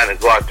 trying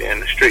to go out there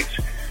in the streets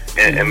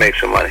and make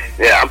some money.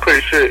 Yeah, I'm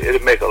pretty sure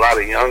it'll make a lot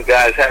of young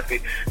guys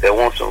happy that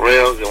want some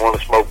rims and want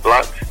to smoke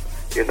blunts,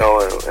 you know,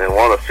 and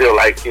want to feel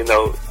like, you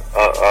know,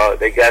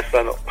 they got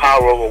some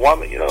power over a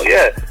woman, you know.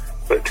 Yeah,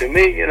 but to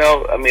me, you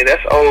know, I mean,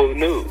 that's old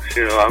news.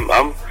 You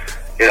know,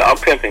 I'm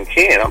pimping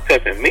Ken. I'm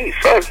pimping me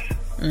first.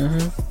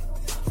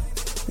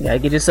 You gotta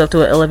get yourself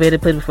to an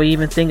elevated place before you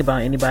even think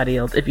about anybody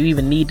else, if you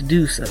even need to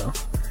do so.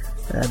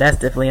 That's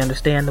definitely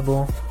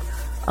understandable.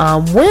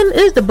 When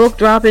is the book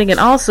dropping? And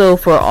also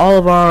for all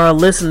of our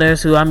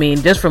listeners who, I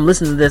mean, just from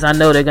listening to this, I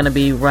know they're going to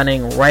be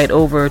running right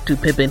over to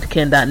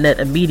pimpinken.net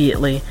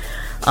immediately.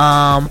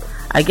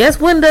 I guess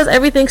when does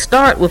everything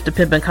start with the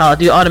Pimpin' College?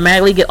 Do you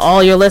automatically get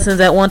all your lessons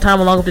at one time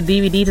along with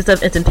the DVDs and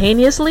stuff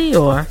instantaneously,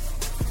 or?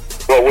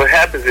 Well, what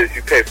happens is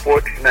you pay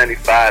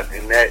 $14.95,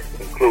 and that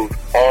includes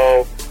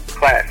all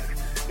classes.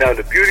 Now,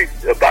 the beauty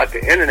about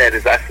the internet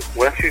is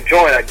once you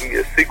join, I give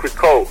you a secret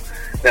code.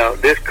 Now,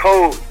 this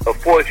code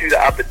affords you the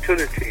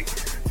opportunity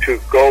to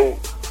go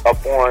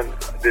up on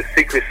the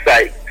secret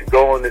site,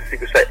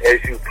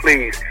 as you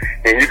please.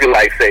 And you can,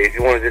 like, say, if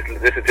you want to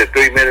just listen to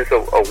 3 minutes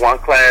of one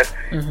class,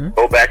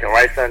 go back and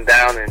write something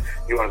down, and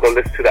you want to go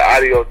listen to the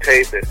audio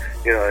tape and,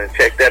 you know, and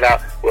check that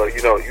out. Well,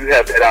 you know, you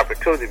have that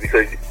opportunity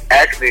because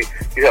actually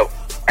you have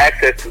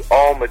access to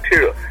all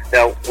material.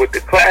 Now, what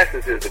the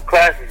classes is, the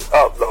class is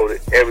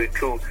uploaded every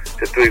 2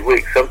 to 3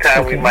 weeks.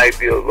 Sometimes we might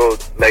be a little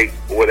late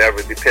or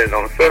whatever, depending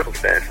on the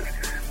circumstances.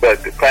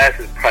 But the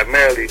classes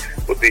primarily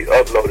will be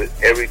uploaded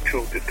every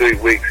 2 to 3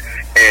 weeks.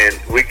 And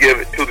we give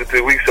it 2 to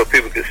 3 weeks so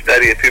people can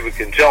study and people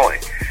can join.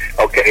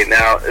 Okay,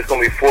 now it's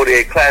going to be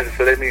 48 classes,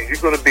 so that means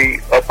you're going to be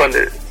up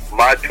under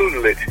my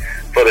tutelage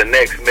for the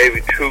next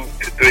maybe 2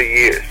 to 3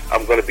 years.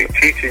 I'm going to be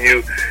teaching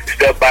you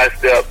step by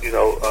step, you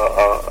know,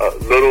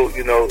 little,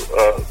 you know,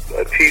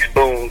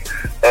 teaspoons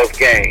of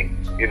game,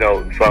 you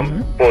know,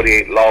 from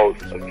 48 laws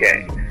of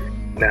game.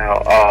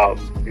 Now,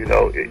 you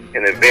know, an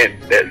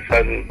event that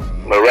sudden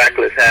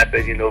miraculous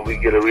happened, you know, we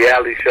get a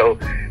reality show,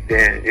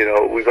 then, you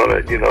know, we're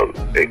going to, you know,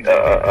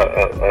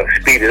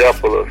 speed it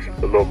up a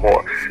little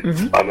more.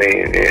 I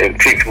mean, and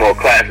teach more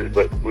classes,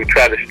 but we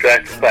try to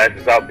stretch the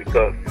classes out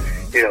because,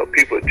 you know,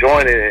 people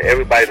join it and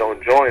everybody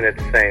don't join at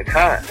the same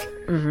time.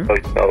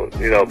 So,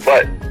 you know,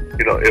 but,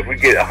 you know, if we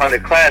get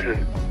 100 classes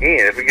in,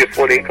 if we get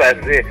 48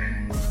 classes in,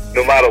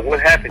 no matter what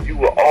happens, you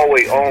will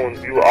always own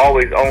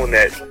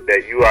that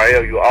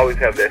URL. You will always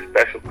have that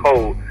special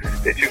code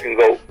that you can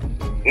go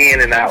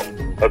in and out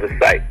of the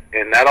site.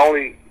 And not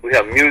only we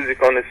have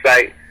music on the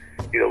site,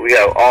 you know, we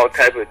have all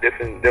type of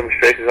different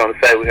demonstrations on the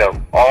site. We have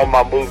all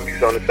my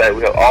movies on the site.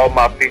 We have all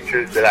my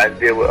features that I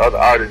did with other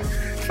artists.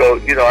 So,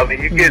 you know, I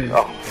mean, you're getting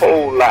a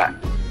whole lot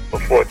for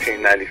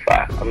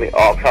 $14.95. I mean,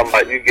 I'm talking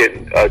about you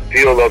getting a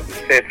deal of the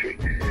century.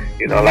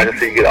 You know, like I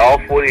said, you get all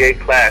 48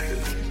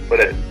 classes for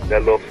that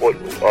little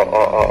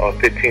 $15,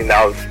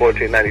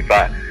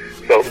 $14.95.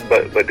 So,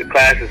 but the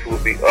classes will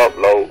be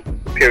uploaded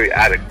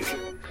periodically.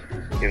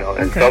 You know,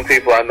 and some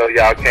people, I know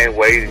y'all can't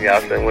wait, and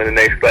y'all saying when the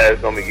next class is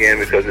gonna begin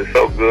because it's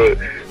so good.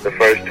 The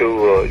first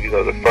two, you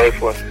know, the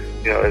first one,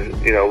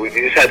 you know, we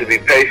just have to be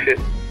patient.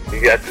 You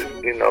got to,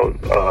 you know,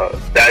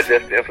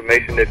 digest the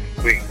information that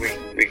we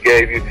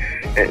gave you,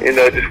 and, you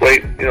know, just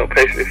wait, you know,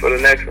 patiently for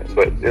the next one.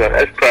 But, you know,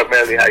 that's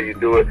primarily how you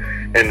do it.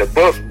 And the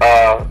book,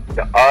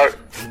 The Art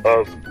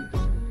of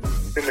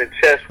Human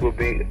Chess, will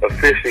be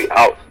officially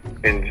out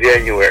in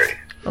January.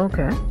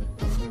 Okay.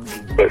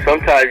 But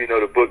sometimes, you know,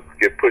 the book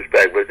get pushed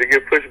back. But if it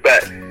get pushed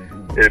back,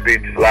 it'll be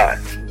July.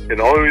 And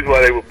the only reason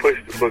why they would push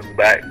the book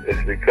back is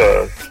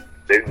because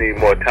they need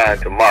more time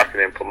to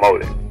market and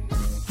promote it.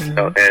 You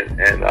know, and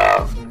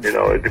you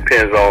know, it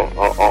depends on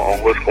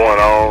what's going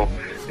on.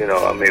 You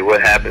know, I mean,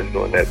 what happens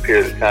during that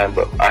period of time.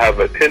 But I have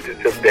a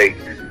tentative date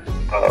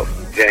of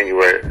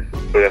January.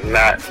 But if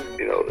not,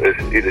 you know,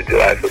 it's either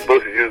July. So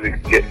books usually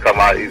come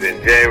out either in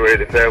January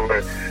to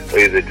February or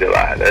either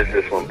July. That's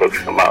just when books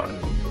come out.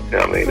 You know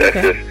what I mean? That's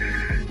just,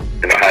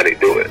 you know, how they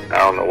do it. I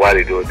don't know why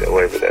they do it that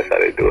way, but that's how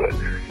they do it.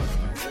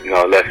 You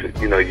know, unless,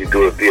 you know, you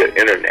do it via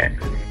internet.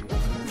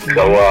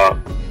 So,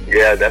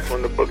 yeah, that's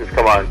when the book is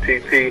coming out. And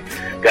TP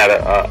got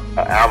an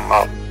album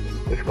out.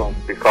 It's going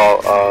to be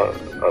called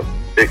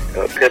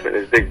Pimpin'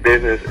 is Big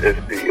Business. It's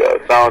the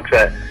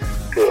soundtrack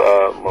to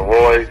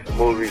Maroy's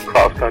movie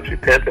Cross Country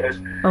Pimpin'.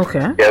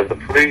 Okay. He has a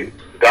free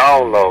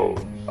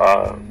download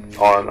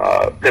on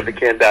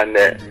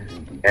pimpinken.net.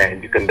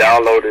 And you can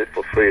download it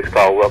for free. It's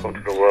called Welcome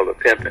to the World of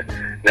Pimpin'.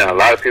 Now, a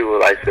lot of people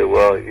like say,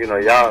 well, you know,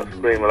 y'all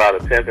scream a lot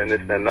of pimping, this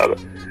and another.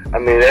 I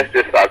mean, that's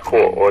just our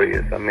core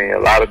audience. I mean, a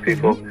lot of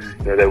people,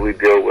 you know, that we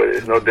deal with,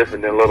 it's no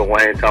different than Lil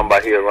Wayne talking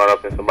about he'll run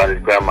up in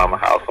somebody's grandmama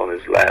house on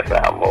his last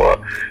album, or,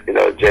 you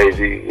know,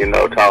 Jay-Z, you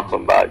know,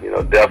 talking about, you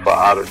know, death or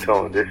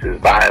auto-tune, this is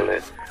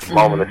violent,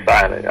 moment of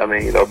silence. I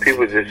mean, you know,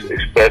 people just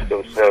express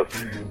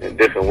themselves in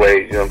different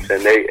ways, you know what I'm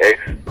saying? They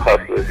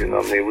ex-hustlers, you know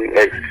what I mean? We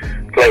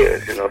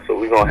ex-players, you know, so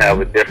we're going to have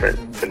a different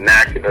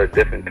vernacular,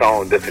 different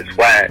tone, different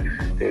swag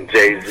than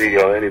Jay-Z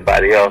or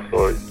anybody else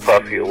or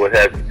Puffy or what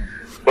have you.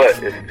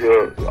 But it's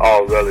still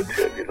all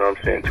relative, you know what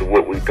I'm saying, to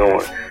what we're doing.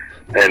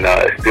 And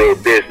it's still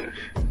business.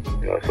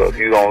 You know, so if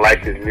you don't like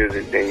his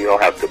music, then you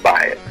don't have to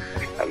buy it.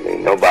 I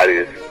mean, nobody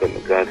is putting a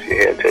gun to your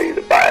head and tell you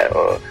to buy it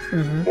or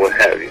what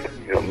have you.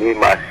 You know, me,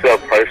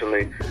 myself,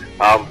 personally,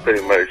 I'm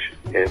pretty much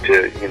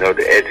into, you know,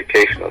 the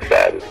educational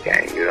side of the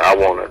game. You know, I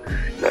want to,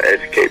 you know,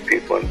 educate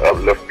people and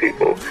uplift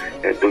people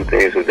and do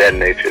things of that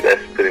nature.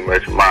 That's pretty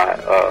much my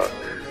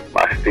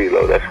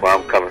stilo. That's where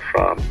I'm coming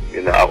from.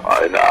 You know,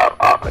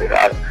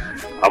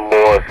 I'm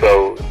more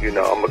so, you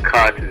know, I'm a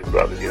conscious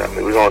brother, you know what I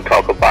mean? We're going to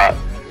talk about,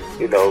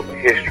 you know,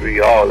 history,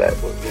 all that,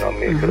 you know what I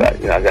mean? Because,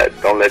 I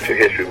got Don't Let Your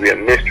History Be a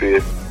Mystery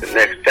is the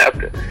next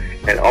chapter.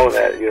 And on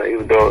that, you know,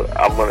 even though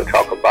I'm going to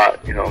talk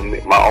about, you know,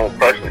 my own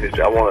personal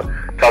history, I want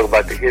to talk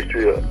about the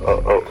history of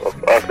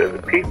us as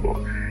a people.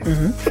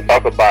 To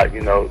talk about,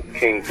 you know,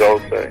 King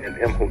Zosa and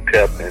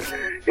Imhotep and,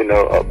 you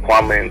know,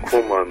 Kwame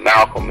Nkrumah and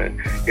Malcolm and,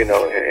 you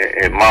know,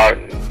 and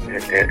Martin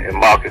and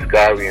Marcus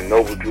Garvey and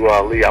Noble Drew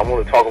Ali. I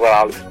want to talk about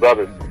all these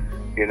brothers,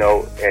 you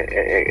know,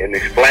 and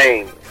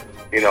explain,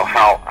 you know,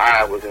 how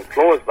I was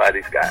influenced by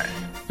these guys.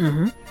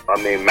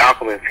 I mean,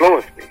 Malcolm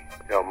influenced me.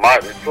 You know,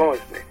 Martin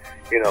influenced me.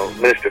 You know,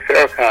 Minister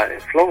Farrakhan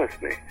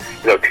influenced me.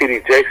 You know,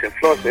 T.D. Jakes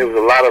influenced me. There was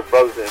a lot of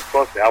brothers that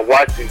influenced me. I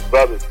watched these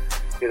brothers,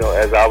 you know,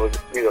 as I was,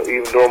 you know,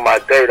 even doing my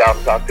dirt, I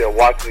was out there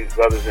watching these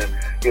brothers and,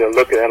 you know,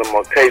 looking at them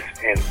on tapes,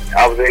 and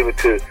I was able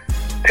to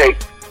take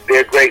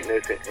their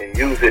greatness and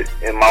use it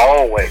in my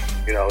own way.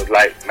 You know,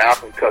 like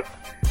Malcolm took,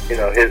 you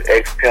know, his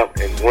ex-pimp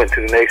and went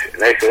to the Nation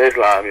of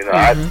Islam. You know,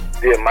 I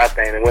did my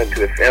thing and went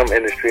to the film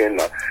industry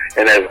and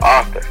as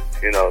author,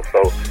 you know,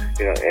 so,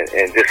 you know,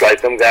 and just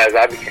like them guys,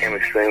 I became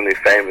extremely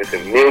famous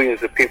and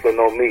millions of people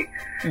know me.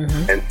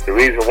 And the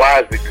reason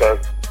why is because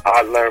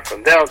I learned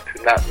from them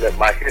to not let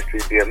my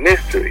history be a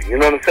mystery. You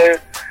know what I'm saying?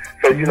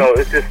 So, you know,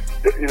 it's just,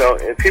 you know,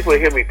 and people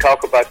hear me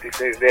talk about these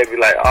things, they'll be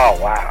like, oh,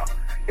 wow.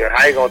 You know,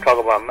 how you gonna talk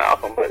about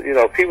Malcolm? But, you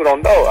know, people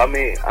don't know. I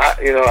mean,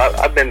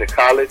 I've been to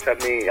college. I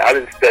mean, I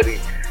didn't study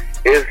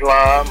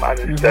Islam. I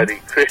didn't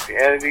study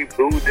Christianity,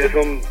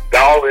 Buddhism,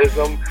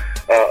 Taoism,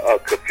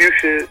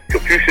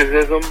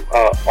 Confucianism,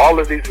 all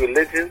of these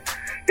religions.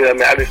 You know what I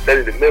mean? I didn't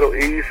study the Middle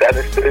East. I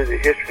didn't study the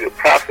history of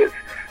prophets.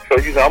 So,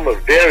 you know, I'm a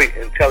very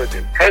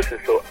intelligent person.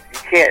 So you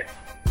can't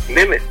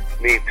limit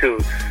me to,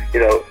 you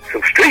know,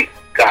 some street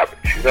garbage.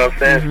 You know what I'm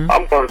saying?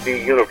 I'm going to be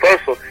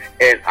universal.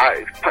 And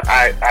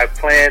I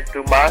plan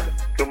through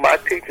my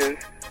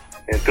teachings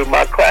and through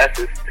my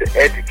classes to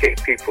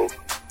educate people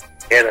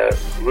in a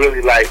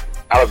really like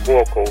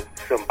allegorical,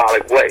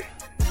 symbolic way.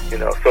 You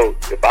know, so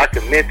if I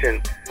can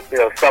mention, you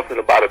know, something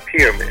about a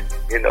pyramid,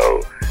 you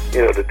know,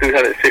 the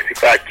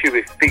 365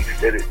 cubic feet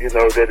that it, you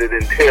know, that it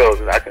entails,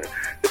 and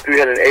the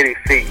 380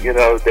 feet, you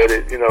know, that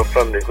it, you know,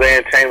 from the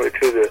grand chamber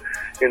to the,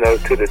 you know,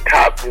 to the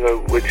top, you know,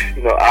 which,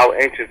 you know, our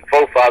ancient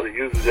forefather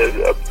uses as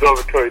an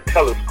observatory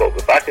telescope.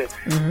 If I can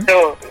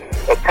tell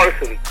a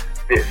person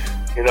this,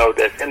 you know,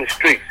 that's in the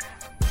streets,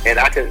 and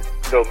I can,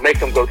 you know, make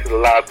them go to the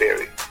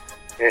library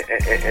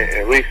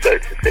and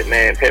research and say,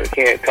 man, Pammy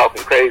Ken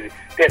talking crazy,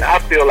 then I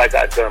feel like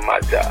I've done my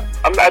job.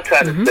 I'm not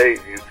trying to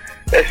save you.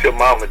 That's your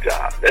mama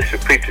job. That's your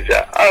preacher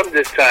job. I'm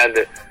just trying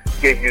to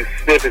give you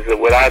snippets of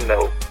what I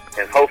know,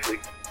 and hopefully,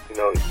 you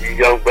know, you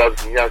young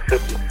brothers and young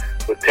sisters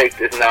will take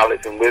this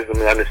knowledge and wisdom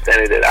and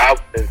understanding that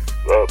I've been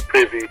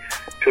privy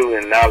to,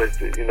 and knowledge,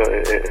 you know,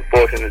 and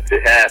fortunate to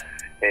have,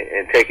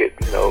 and take it,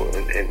 you know,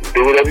 and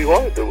do whatever you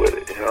want to do with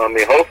it. You know what I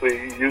mean? Hopefully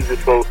you use it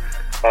for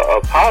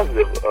a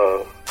positive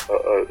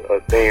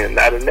thing and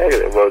not a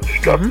negative or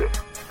destructive.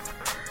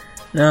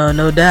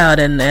 No doubt.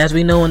 And as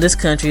we know in this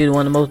country,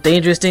 one of the most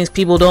dangerous things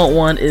people don't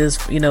want is,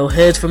 you know,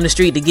 heads from the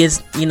street that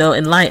gets, you know,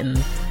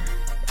 enlightened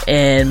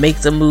and make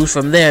some moves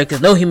from there,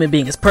 because no human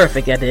being is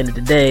perfect at the end of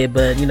the day,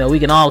 but, you know, we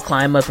can all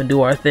climb up and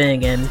do our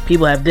thing, and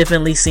people have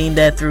definitely seen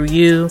that through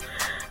you.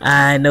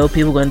 I know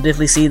people are going to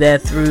definitely see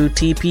that through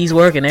TP's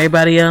work and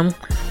everybody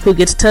who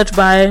gets touched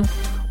by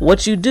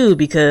what you do,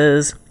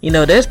 because, you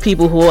know, there's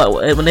people who,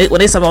 when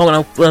they start walking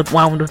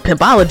on the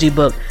pimpology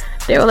book,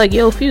 they were like,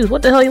 yo, Fuse,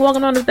 what the hell are you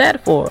walking on with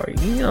that for?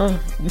 You know,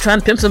 you trying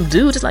to pimp some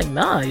dude? It's like,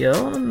 nah,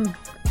 yo,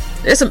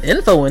 there's some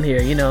info in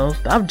here, you know,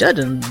 stop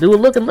judging, do a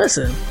look and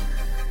listen.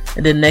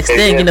 And then next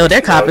thing, you know,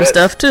 they're copping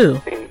stuff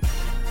too.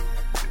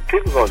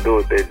 People gonna do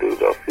what they do,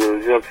 though,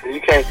 Fuse. You know,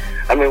 you can't.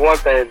 I mean, one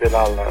thing that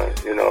I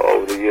learned, you know,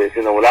 over the years,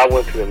 you know, when I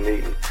went to the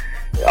meeting,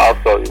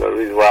 also, you know, the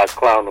reason why I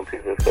clowned on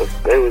people is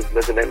because they was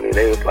looking at me,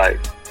 they was like,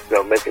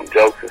 making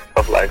jokes and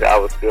stuff like that. I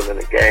was still in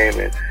the game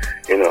and,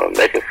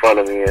 making fun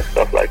of me and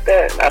stuff like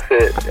that. And I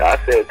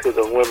said to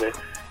the women,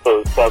 so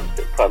it was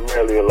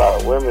primarily a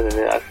lot of women, and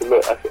then I said,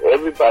 look,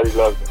 everybody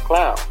loves a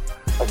clown.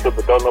 I said,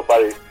 but don't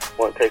nobody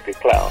want to take the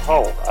clown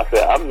home. I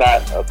said, I'm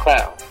not a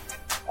clown.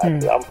 I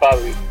said, I'm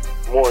probably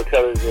more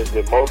intelligent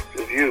than most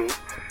of you.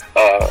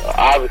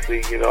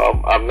 Obviously,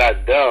 I'm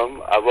not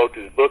dumb. I wrote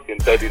this book in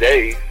 30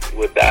 days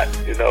without,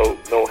 no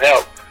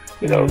help.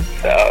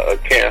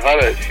 Karen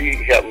Hunter,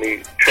 she helped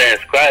me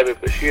transcribe it,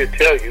 but she'll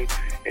tell you.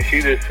 And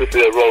she just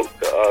wrote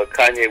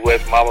Kanye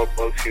West Mama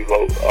book. She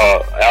wrote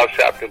Al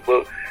Sharpton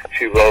book.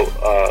 She wrote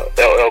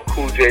LL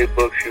Cool J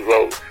book. She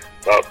wrote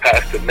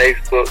Pastor Mace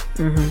book.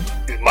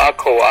 She's my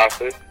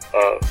co-author.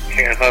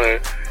 Karen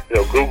Hunter,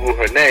 Google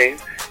her name,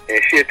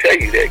 and she'll tell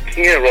you that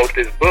Ken wrote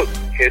this book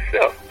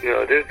himself.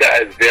 This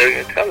guy is very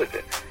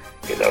intelligent.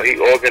 He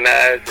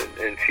organized,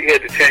 and she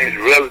had to change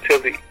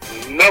relatively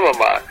none of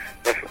my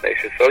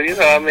information. So,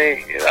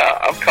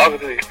 I'm talking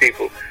to these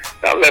people,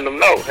 and I'm letting them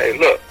know, hey,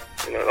 look,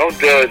 don't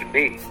judge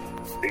me,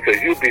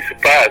 because you'll be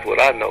surprised what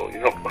I know.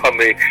 And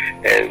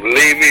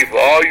believe me, for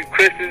all you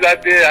Christians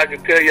out there, I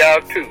can tell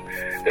y'all too,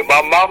 that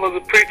my mama's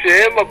a preacher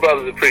and my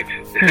brother's a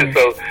preacher.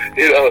 So,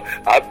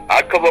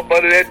 I come up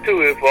under that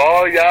too. And for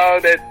all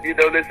y'all that,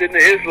 that's into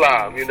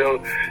Islam,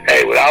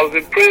 hey, when I was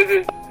in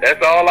prison,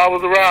 that's all I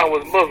was around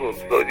was Muslims.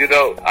 So,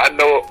 I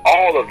know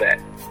all of that.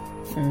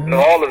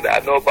 All of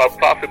that. I know about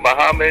Prophet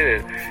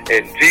Muhammad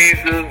and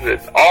Jesus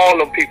and all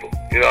them people.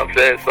 You know what I'm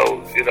saying?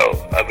 So,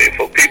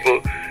 for people,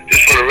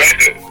 just for the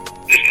record,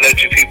 just to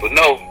let you people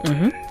know,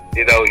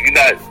 you're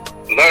not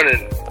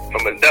learning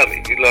from a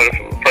dummy. You're learning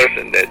from a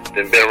person that's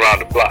been around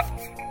the block.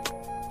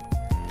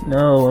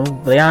 No,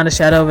 beyond a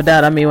shadow of a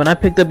doubt. I mean, when I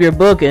picked up your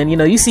book, and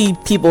you see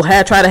people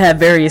try to have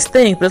various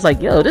things, but it's like,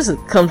 this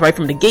comes right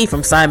from the gate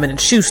from Simon and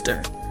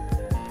Schuster.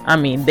 I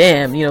mean,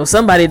 damn,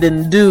 somebody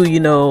didn't do,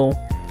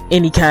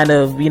 any kind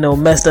of,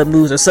 messed up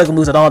moves or sucker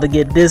moves at all to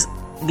get this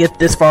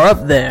far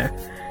up there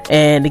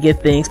and to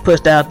get things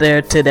pushed out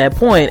there to that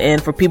point.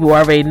 And for people who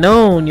already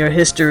known your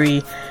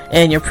history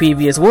and your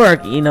previous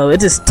work, it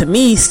just, to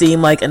me,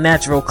 seemed like a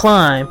natural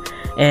climb.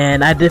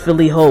 And I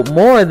definitely hope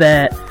more of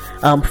that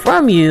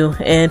from you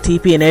and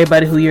TP and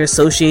everybody who you're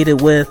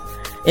associated with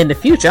in the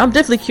future. I'm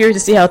definitely curious to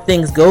see how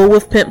things go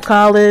with Pimp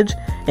College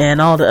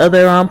and all the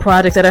other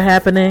projects that are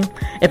happening.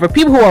 And for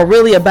people who are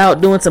really about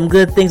doing some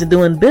good things and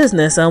doing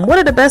business, what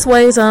are the best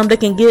ways they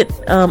can get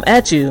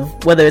at you,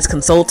 whether it's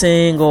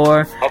consulting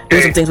or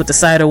doing some things with the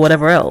site or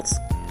whatever else?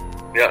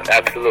 Yeah,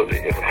 absolutely.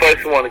 If a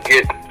person want to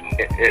get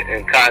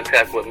in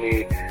contact with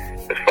me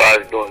as far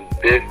as doing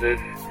business,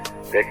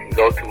 they can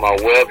go to my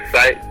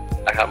website.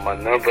 I have my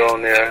number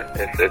on there.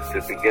 It's at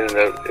the beginning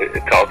of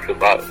it talks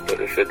about,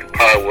 but it's at the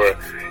part where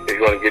if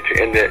you want to get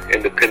your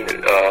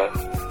independent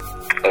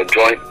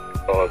joint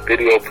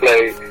video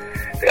play.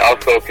 They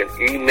also can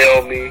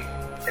email me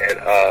at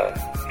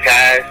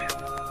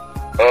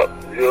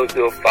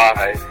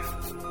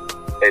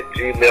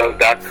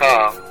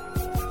cashup005@gmail.com.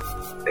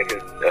 They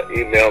can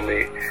email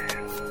me,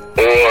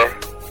 or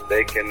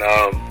they can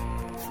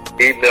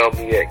email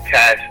me at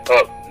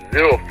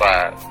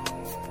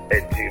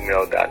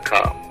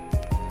cashup05@gmail.com.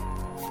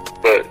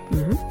 But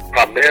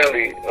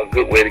primarily, a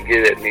good way to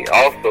get at me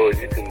also is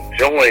you can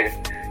join.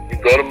 You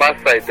go to my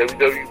site,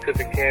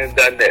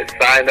 www.pimpandcan.net,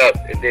 sign up,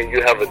 and then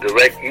you have a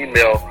direct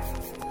email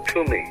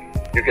to me.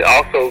 You can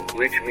also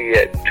reach me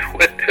at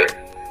Twitter,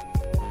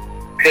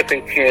 Pimp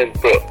and Ken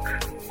Book,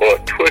 or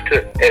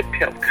Twitter at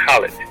Pimp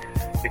College.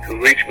 You can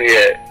reach me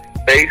at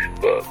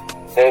Facebook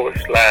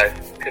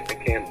 /Pimp and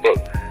Ken Book,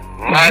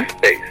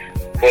 MySpace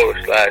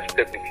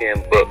 /Pimp and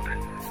Ken Book.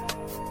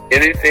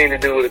 Anything to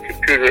do with a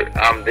computer,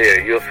 I'm there.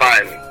 You'll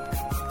find me.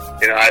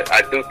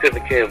 I do Pimp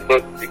and Ken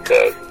Book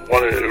because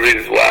one of the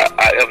reasons why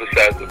I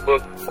emphasize the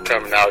book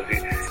terminology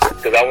is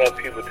because I want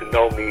people to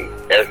know me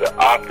as an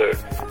author,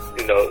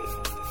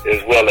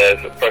 as well as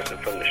a person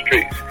from the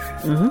streets.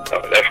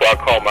 That's why I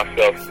call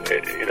myself,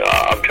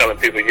 I'm telling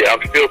people,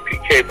 I'm still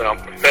PK, but I'm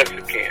Professor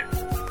Ken.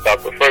 So I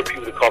prefer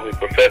people to call me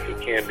Professor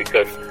Ken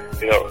because,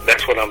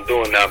 that's what I'm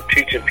doing now. I'm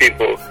teaching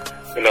people,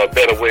 a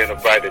better way and a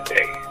brighter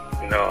day.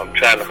 I'm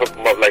trying to hook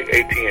them up like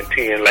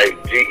AT&T and like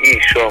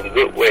GE, show them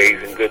good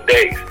ways and good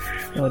days.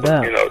 No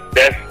doubt.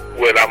 That's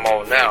what I'm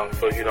on now.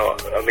 So,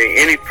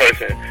 any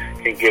person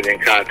can get in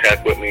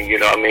contact with me,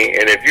 And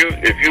if you're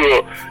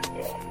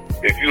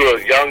a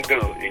young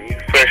dude and you're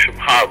fresh from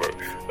Harvard,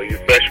 or you're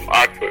fresh from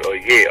Oxford or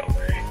Yale,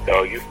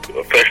 or you're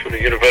fresh from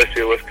the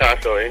University of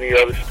Wisconsin or any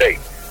other state,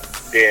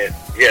 then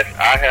yes,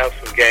 I have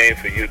some game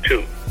for you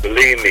too.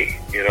 Believe me,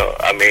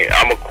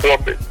 I'm a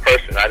corporate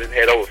person. I done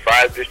had over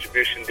 5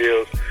 distribution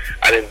deals.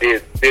 I done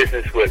did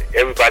business with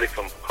everybody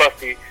from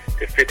Puffy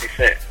to 50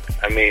 Cent.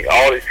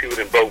 All these people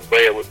that broke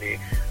bread with me.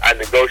 I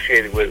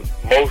negotiated with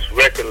most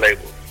record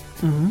labels,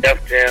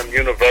 Def Jam,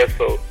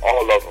 Universal,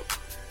 all of them.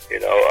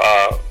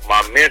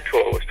 My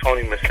mentor was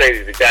Tony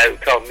Mercedes. The guy who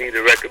taught me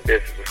the record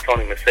business was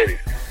Tony Mercedes.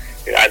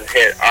 I done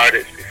had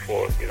artists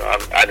before.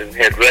 I done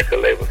had record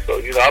labels. So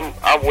I'm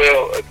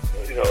well,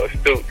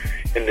 astute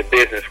in the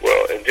business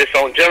world, and just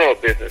on general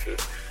businesses.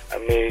 I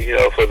mean, you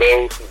know, for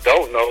those who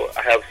don't know,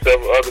 I have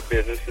several other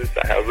businesses.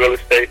 I have real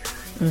estate.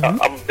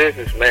 I'm a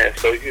businessman,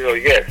 so, you know,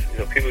 yes, you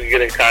know, people can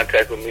get in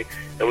contact with me,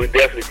 and we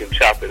definitely can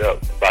chop it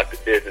up about the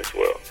business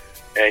world.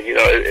 And, you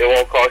know, it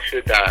won't cost you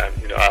a dime.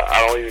 You know,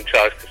 I don't even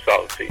charge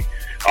consultancy.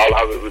 All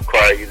I would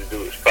require you to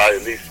do is probably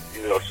at least,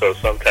 you know, show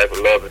some type of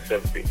love and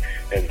sympathy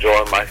and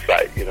join my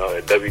site, you know,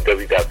 at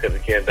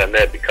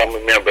www.pimpagain.net. Become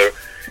a member,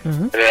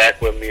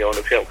 interact with me on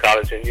the Pimp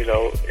College, and, you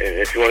know, and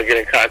if you want to get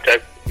in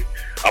contact with me,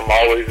 I'm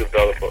always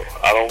available.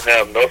 I don't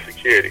have no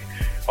security.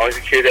 Only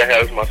security I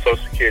have is my Social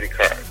Security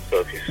card.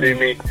 So if you see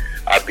me,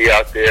 I'll be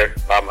out there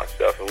by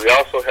myself. And we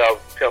also have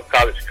Pimp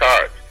College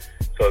cards.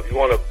 So if you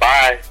want to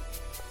buy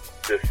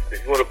this,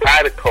 if you want to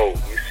buy the code,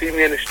 you see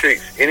me in the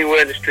streets,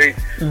 anywhere in the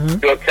streets, New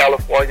York,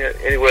 California,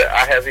 anywhere,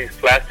 I have these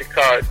plastic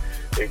cards.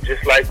 They're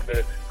just like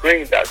the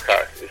green dot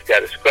cards. It's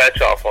got a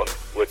scratch off on it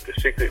with the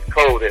secret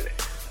code in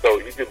it. So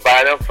you can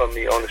buy them from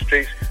me on the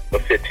streets for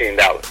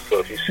 $15. So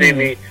if you see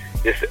me,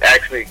 just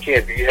ask me,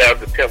 Ken, do you have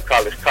the Pimp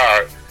College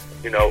card?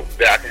 You know,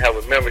 that I can have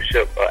a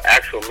membership, an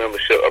actual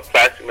membership, a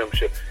plastic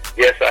membership.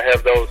 Yes, I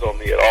have those on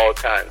me at all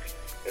times.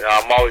 You know,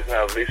 I'm always going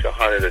to have at least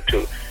 100 or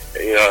two.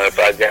 You know, if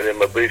I got it in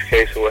my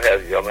briefcase or what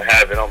have you, I'm going to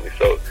have it on me.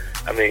 So,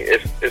 I mean,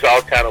 it's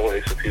all kind of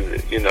ways for people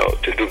to, you know,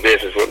 to do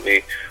business with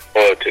me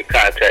or to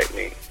contact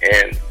me.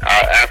 And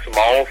I answer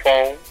my own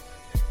phone.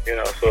 You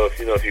know, so if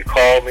you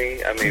call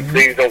me, I mean,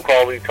 please don't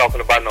call me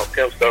talking about no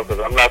pimp stuff,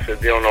 because I'm not going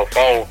to be on no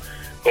phone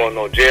going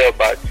no jail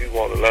about you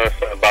want to learn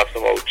something about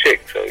some old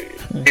chick. So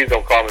please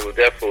don't call me with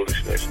that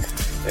foolishness.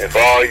 And for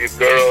all you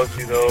girls,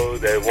 you know,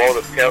 that want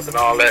a pimp and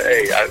all that,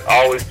 hey, I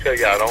always tell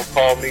y'all, don't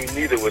call me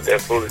neither with that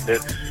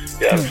foolishness.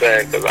 You know what I'm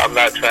saying? Because I'm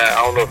not trying, I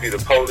don't know if you're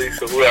the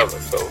police or whoever.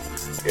 So,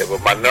 yeah,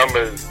 but my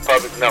number is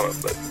public number.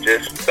 But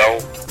just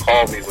don't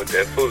call me with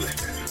that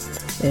foolishness.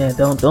 Yeah,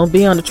 don't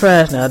be on the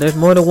trash now. There's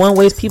more than one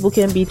ways people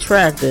can be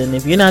tracked. And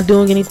if you're not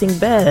doing anything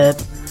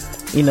bad,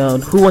 you know,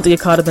 who wants to get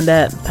caught up in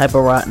that type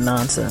of rotten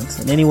nonsense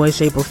in any way,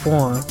 shape, or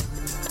form?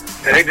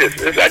 And I get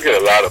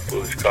a lot of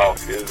foolish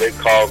calls. They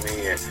call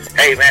me and,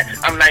 hey, man,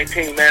 I'm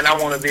 19, man, I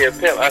want to be a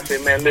pimp. I say,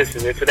 man,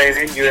 listen, if it ain't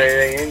in you,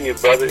 it ain't in you,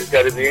 brother. It's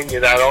got to be in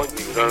you, not on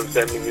you. You know what I'm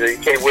saying? I mean, you know, you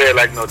can't wear it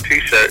like no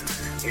T-shirt.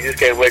 You just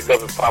can't wake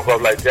up and pop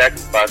up like Jack and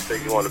Fox and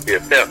say you want to be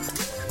a pimp.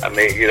 I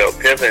mean, you know,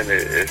 pimping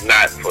is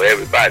not for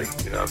everybody.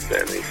 You know what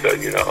I'm saying? So,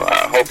 you know,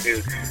 I hope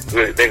you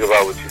really think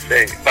about what you're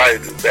saying. You probably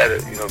do better,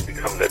 you know,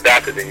 becoming a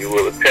doctor than you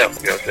will a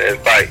pimp. You know what I'm saying?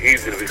 It's probably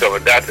easier to become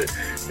a doctor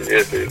than it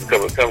is to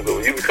become a pimp. But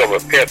when you become a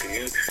pimp and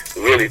you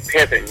really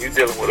pimping, you're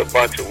dealing with a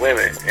bunch of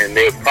women and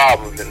their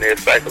problems and their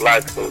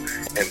psychological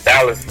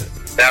imbalances.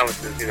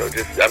 You know,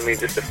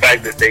 just the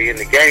fact that they in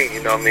the game.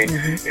 You know what I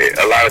mean?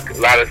 A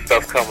lot of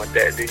stuff come with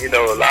that. You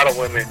know, a lot of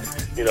women,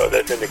 you know,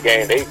 that's in the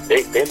game.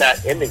 They're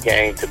not in the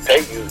game to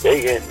pay you.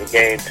 They in the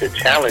game to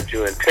challenge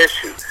you and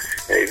test you.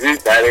 And if you're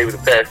not able to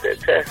pass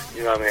that test,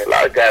 you know what I mean? A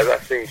lot of guys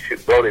I've seen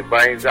blow their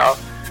brains out.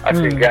 I've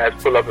seen guys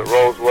pull up in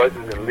Rolls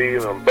Royces and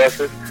leave on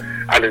buses.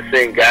 I've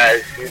seen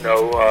guys, you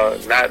know,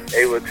 not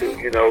able to,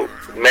 you know,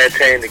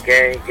 maintain the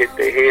game, get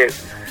their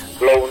heads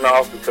blown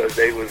off because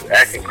they was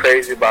acting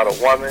crazy about a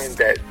woman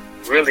that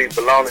really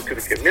belonging to the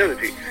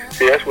community.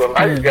 See, that's what a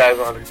lot of these guys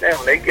don't understand.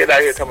 When they get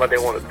out here talking about they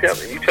want to pimp,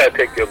 and you try to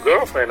take your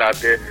girlfriend out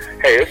there,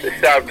 hey, it's a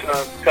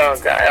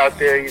sharp-tongued guy out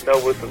there, you know,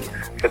 with some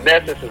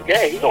finesse and some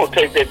game. He gonna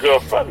take that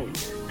girl from you.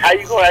 How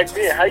you gonna act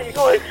then? How you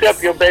gonna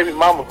accept your baby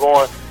mama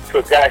going to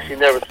a guy she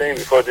never seen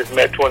before, just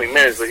met 20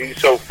 minutes, but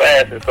he's so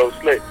fast and so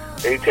slick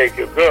that he take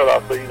your girl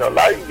off? So, you know, a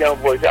lot of you young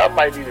boys, y'all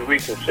might need to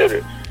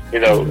reconsider. You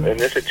know, and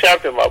there's a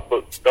chapter in my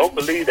book, Don't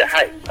Believe the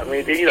Hype. I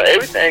mean, you know,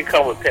 everything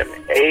comes with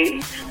pimping.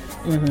 Age,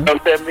 you know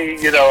what I mean?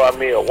 You know, I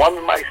mean, a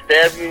woman might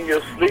stab you in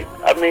your sleep.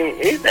 I mean,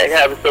 anything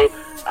happens. So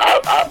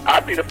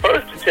I'll be the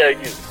first to tell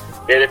you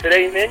that if it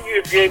ain't in you,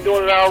 if you ain't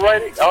doing it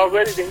already,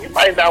 then you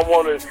might not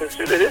want to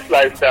consider this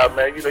lifestyle,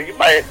 man. You know, you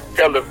might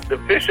tell the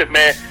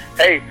fisherman,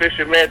 hey,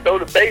 fisherman, throw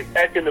the bait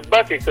back in the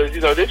bucket because,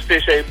 you know, this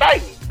fish ain't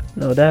biting.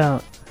 No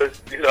doubt.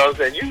 You know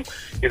what I'm saying?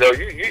 You know,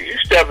 you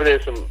stepping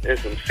in some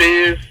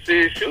serious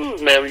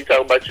shoes, man, when you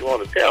talk about you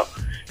want to pimp.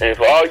 And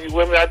for all you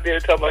women out there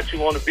talking about you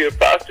want to be a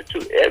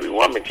prostitute, every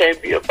woman can't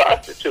be a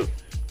prostitute.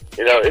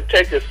 You know, it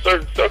takes a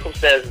certain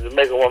circumstances to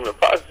make a woman a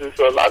prostitute.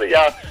 So a lot of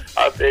y'all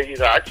out there, you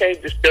know, I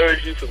can't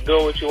discourage you from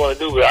doing what you want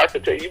to do, but I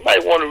can tell you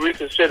might want to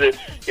reconsider,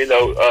 you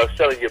know,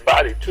 selling your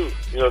body too.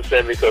 You know what I'm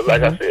saying? Because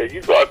like I said,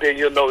 you go out there and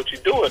you'll know what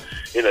you're doing.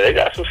 You know, they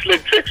got some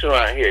slick tricks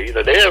around here. You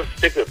know, they'll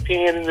stick a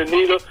pin in the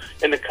needle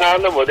in the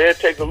condom, or they'll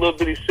take a little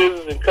bitty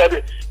scissors and cut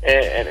it,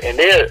 and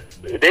they'll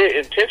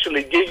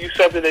intentionally give you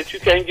something that you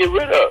can't get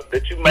rid of,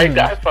 that you may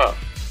die from.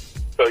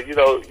 So, you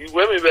know, you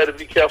women better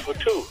be careful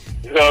too.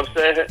 You know what I'm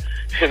saying?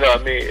 You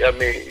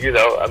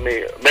know, I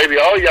mean, maybe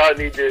all y'all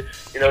need to,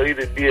 you know,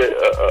 either be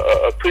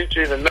a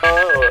preacher and a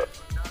nun or.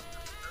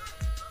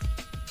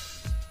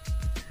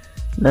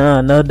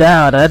 No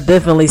doubt. That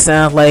definitely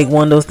sounds like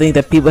one of those things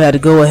that people had to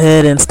go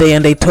ahead and stay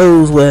on their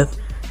toes with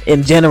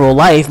in general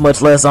life,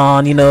 much less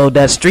on, you know,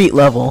 that street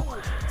level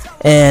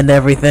and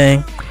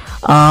everything.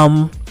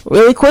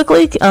 really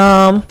quickly,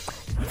 from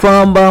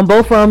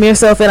both from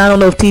yourself and I don't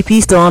know if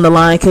TP's still on the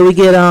line, can we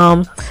get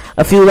a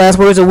few last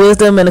words of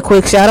wisdom and a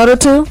quick shout out or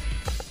two?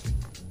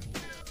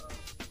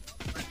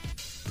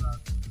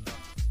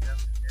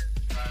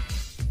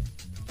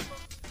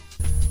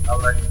 I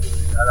would like to give a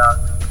shout out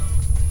to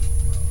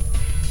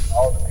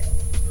all the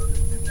people who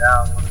sit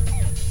down,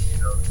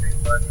 big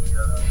money,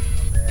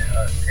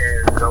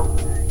 Ted,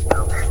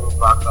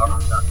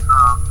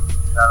 FuseBoxOffice.com.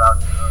 Shout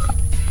out to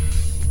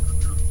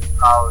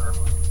Power that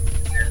was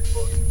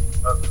for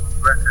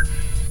records. I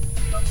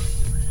want to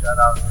give a shout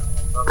out to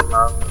Brother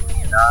Miles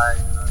who died.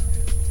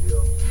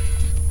 Still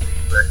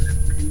rest in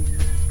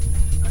peace.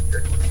 I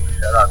just want to give a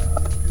shout out to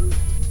you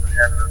for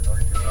having us on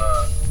your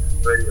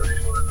radio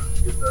show and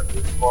giving us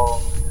this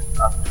forum and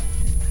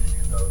opportunity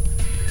to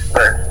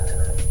express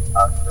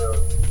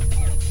ourselves,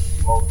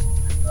 promote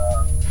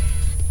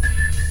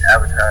and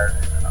advertise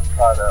our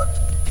product.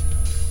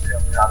 I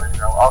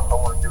also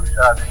want to give a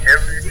shout out to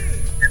every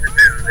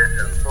individual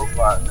that's in so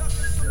far. A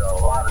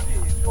lot of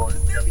people doing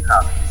Tim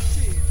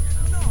Collins.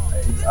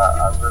 I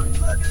really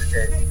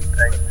appreciate you.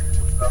 Thank you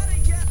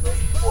for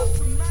support.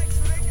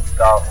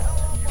 Golf,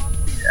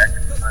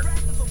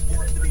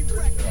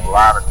 a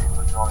lot of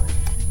people doing it.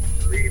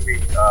 Believe me,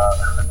 a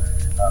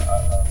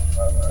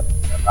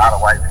lot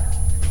of white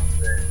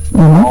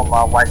people. All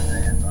my white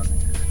fans are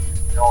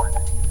doing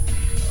it.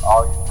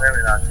 All you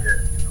women out there,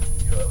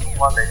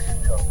 one lady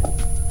told me,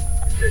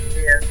 she said,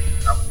 Ken,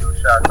 I'm going to do a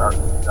shout out to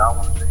you. I don't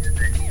want to say your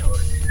name.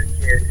 She said,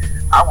 Ken,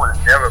 I would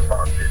have never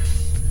bought this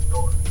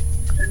store. She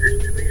said, this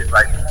to me is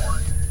like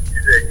porn. She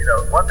said,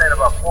 one thing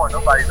about porn,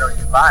 nobody knows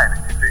you're buying it.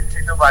 She said,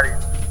 can't nobody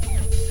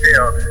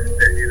tell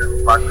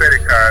that, my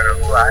credit card or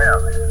who I am.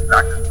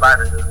 I can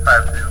find it in the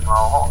privacy of my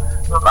own home.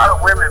 So a lot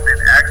of women have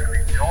been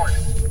actually doing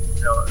it.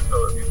 So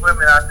if you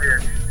women out there,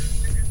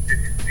 if you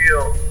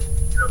feel,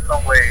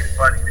 some way it's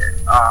funny that,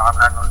 I'm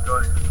not going to do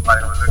it because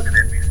somebody was looking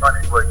at me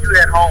funny, but you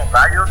at home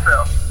by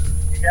yourself,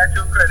 you got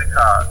your credit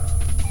card,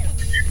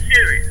 if you're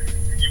curious,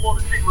 if you want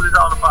to see what it's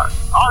all about,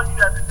 all you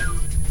got to do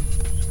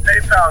is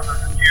PayPal is a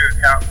secure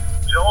account,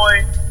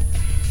 join,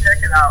 check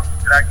it out,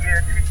 and I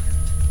guarantee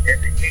you, at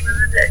the end of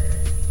the day,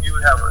 you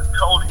would have a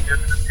totally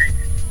different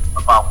opinion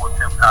about what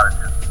Tim Collins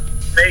is.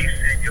 May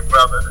send your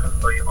brother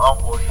or your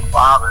uncle or your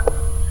father to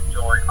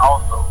join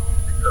also,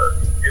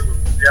 because it would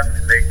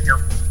definitely make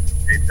him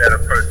a better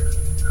person.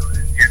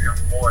 And give him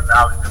more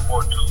knowledge and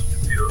more tools to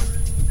build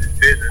this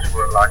business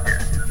world like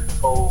this. This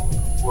whole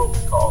world we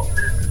call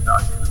business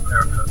out here in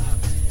America.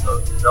 So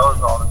those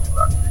are all the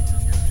people I think you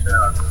give a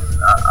shout out to.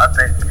 I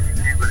think if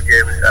he would have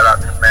gave a shout out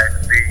to Max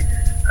B,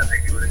 I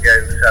think he would have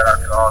gave a shout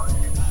out to all the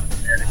people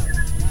and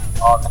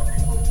all the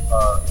people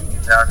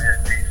down there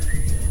in DC.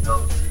 He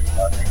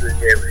would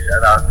have gave a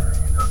shout out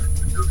to the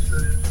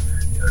producers,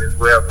 his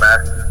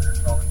webmasters, and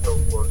so on and so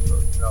forth.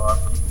 So I'm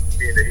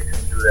seeing that he can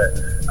do that.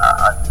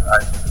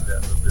 I do that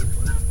a little bit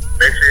for him.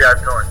 Make sure y'all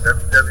join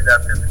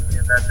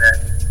www.pimpingken.net.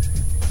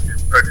 You can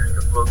purchase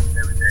the book and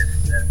everything.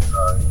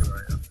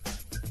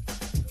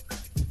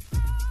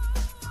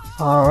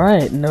 All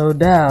right, no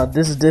doubt.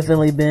 This has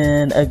definitely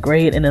been a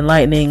great and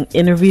enlightening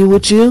interview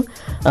with you.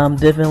 I'm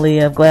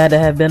glad to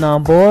have been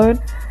on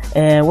board.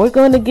 And we're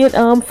going to get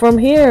from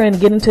here and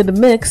get into the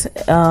mix.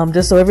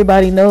 Just so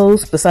everybody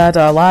knows, besides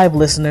our live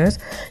listeners,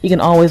 you can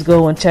always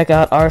go and check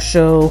out our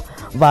show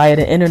via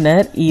the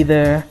internet,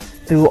 either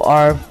through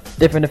our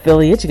different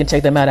affiliates. You can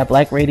check them out at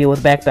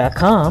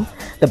blackradioisback.com,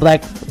 the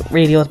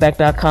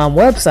blackradioisback.com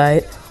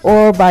website,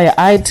 or via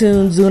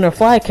iTunes, Zune, or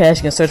Flycast.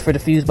 You can search for the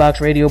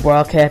FuseBox Radio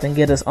broadcast and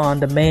get us on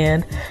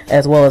demand,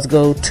 as well as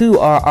go to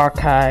our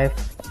archive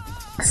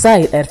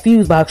site at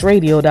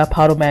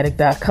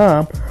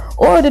fuseboxradio.podomatic.com,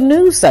 or the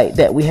news site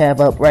that we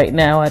have up right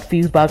now at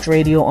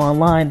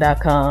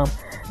fuseboxradioonline.com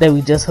that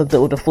we just hooked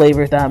up with the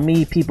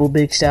flavors.me people.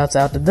 Big shouts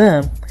out to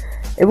them.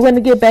 If we're going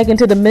to get back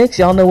into the mix,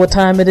 y'all know what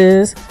time it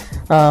is.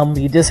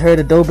 You just heard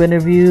a dope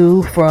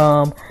interview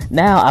from,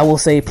 now I will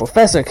say,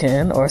 Professor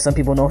Ken, or some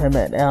people know him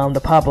at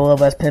the popular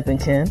love as Pimpin'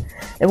 Ken.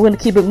 And we're going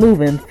to keep it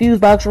moving.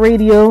 FuseBox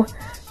Radio,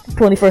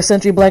 21st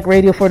Century Black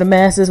Radio for the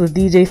masses with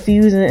DJ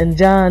Fusion and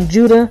John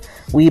Judah.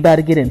 We about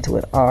to get into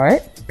it. All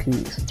right,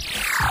 peace.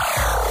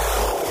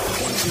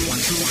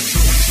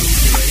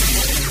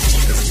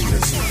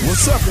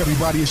 What's up,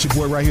 everybody? It's your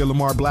boy right here,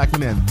 Lamar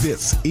Blackman, and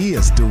this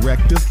is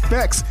Direct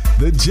Effects,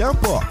 the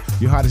Jump Off,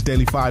 your hottest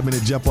daily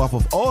 5-minute jump off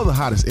of all the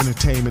hottest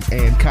entertainment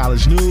and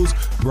college news,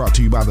 brought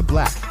to you by the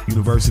Black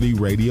University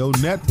Radio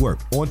Network.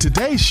 On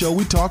today's show,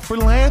 we talk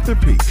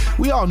philanthropy.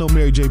 We all know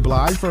Mary J.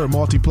 Blige for her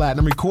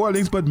multi-platinum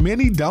recordings, but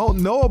many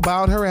don't know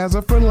about her as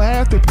a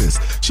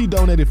philanthropist. She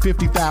donated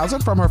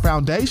 $50,000 from her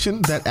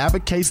foundation that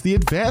advocates the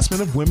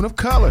advancement of women of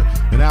color,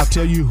 and I'll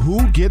tell you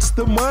who gets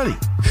the money.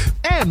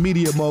 And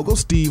media mogul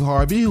Steve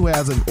Harvey, who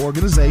has an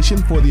organization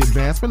for the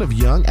advancement of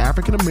young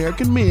African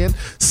American men,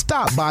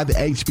 stopped by the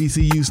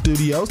HBCU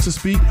studios to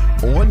speak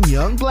on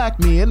young black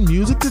men,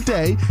 music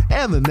today,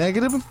 and the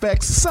negative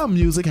effects some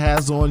music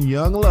has on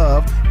young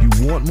love. You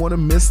won't want to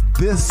miss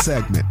this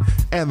segment.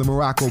 And the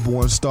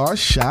Morocco-born star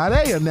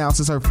Sade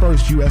announces her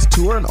first U.S.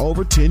 tour in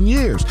over 10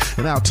 years.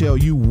 And I'll tell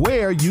you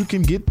where you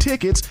can get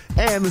tickets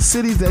and the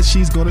cities that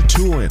she's going to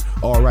tour in.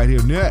 All right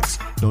here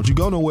next. Don't you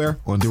go nowhere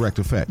on Direct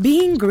Effect.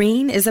 Being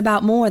green is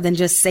about more than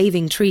just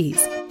saving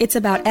trees. It's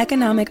about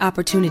economic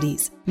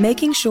opportunities,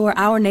 making sure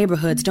our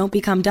neighborhoods don't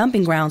become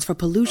dumping grounds for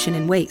pollution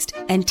and waste,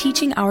 and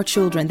teaching our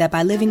children that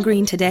by living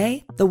green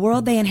today, the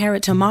world they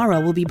inherit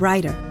tomorrow will be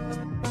brighter.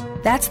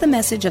 That's the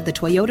message of the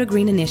Toyota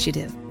Green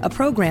Initiative, a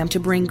program to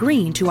bring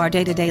green to our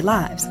day-to-day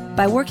lives.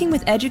 By working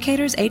with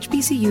educators,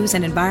 HBCUs,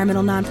 and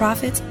environmental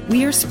nonprofits,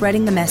 we are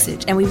spreading the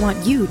message, and we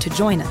want you to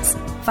join us.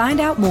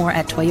 Find out more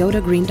at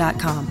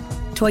toyotagreen.com.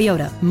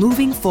 Toyota,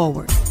 moving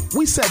forward.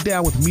 We sat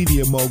down with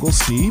media mogul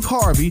Steve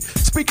Harvey,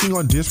 speaking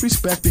on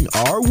disrespecting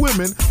our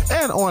women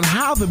and on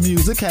how the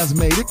music has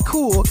made it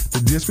cool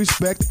to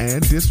disrespect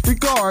and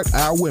disregard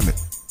our women.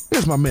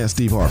 Here's my man,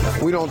 Steve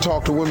Harvey. We don't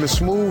talk to women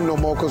smooth no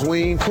more because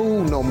we ain't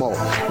cool no more.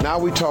 Now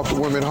we talk to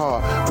women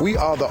hard. We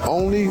are the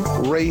only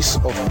race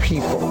of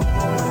people,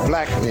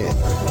 black men.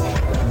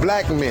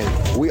 Black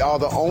men, we are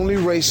the only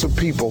race of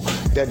people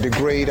that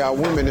degrade our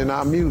women in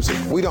our music.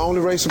 We the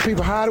only race of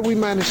people. How do we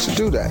manage to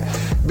do that?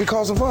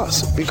 Because of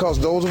us. Because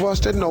those of us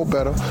that know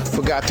better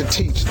forgot to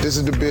teach. This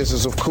is the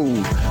business of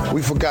cool.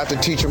 We forgot to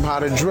teach them how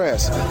to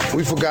dress.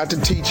 We forgot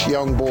to teach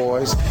young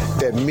boys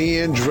that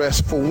men dress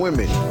for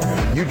women.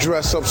 You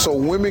dress up so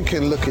women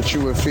can look at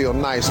you and feel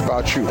nice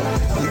about you.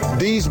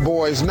 These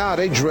boys now,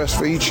 they dress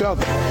for each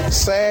other.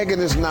 Sagging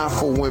is not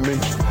for women.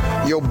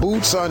 Your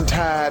boots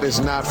untied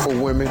is not for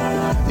women.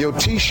 Your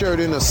t-shirt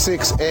in a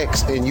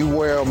 6X and you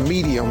wear a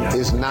medium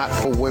is not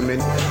for women.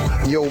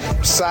 Your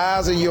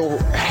size of your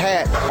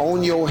hat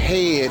on your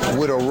head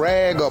with a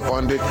rag up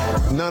under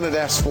it, none of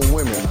that's for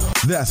women.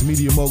 That's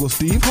media mogul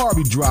Steve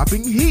Harvey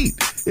dropping heat.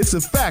 It's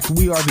a fact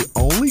we are the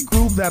only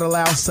group that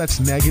allows such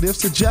negative,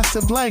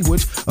 suggestive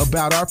language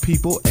about our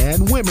people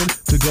and women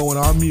to go in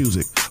our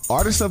music.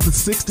 Artists of the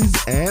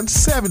 60s and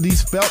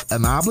 70s felt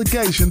an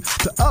obligation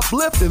to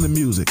uplift in the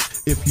music.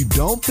 If you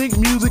don't think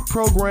music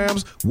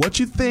programs what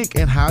you think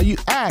and how you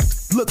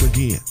act, look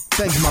again.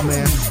 Thanks, my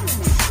man.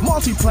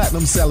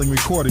 Multi-platinum selling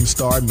recording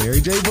star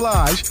Mary J.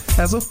 Blige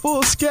has a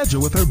full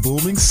schedule with her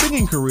booming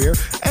singing career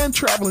and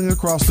traveling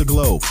across the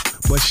globe.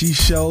 But she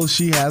shows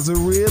she has a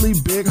really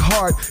big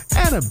heart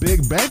and a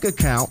big bank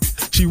account.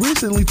 She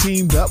recently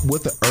teamed up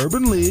with the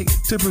Urban League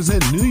to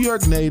present New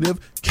York native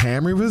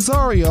Camry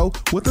Rosario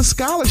with a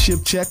scholarship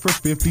check for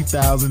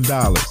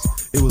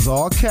 $50,000. It was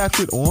all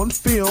captured on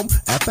film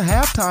at the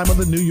halftime of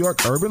the New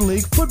York Urban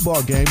League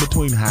football game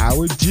between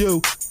Howard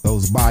Jew,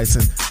 those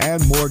Bison,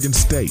 and Morgan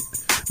State.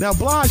 Now,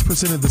 Blige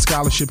presented the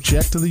scholarship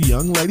check to the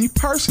young lady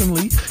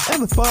personally,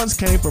 and the funds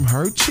came from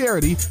her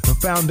charity, the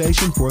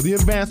Foundation for the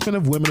Advancement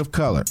of Women of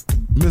Color.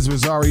 Ms.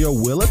 Rosario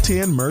will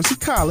attend Mercy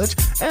College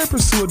and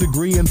pursue a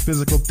degree in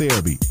physical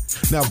therapy.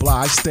 Now,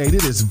 Blige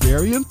stated it's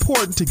very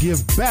important to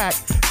give back,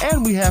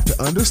 and we have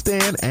to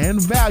understand and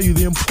value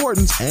the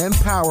importance and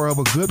power of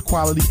a good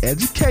quality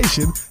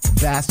education.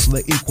 That's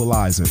the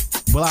equalizer.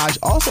 Blige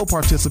also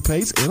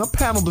participates in a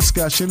panel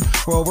discussion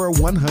for over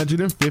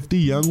 150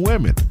 young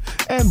women.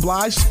 And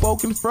Blige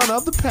spoke in front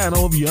of the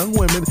panel of young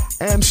women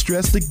and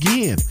stressed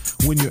again,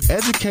 when you're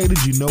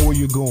educated, you know where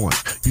you're going.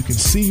 You can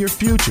see your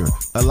future.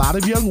 A lot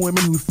of young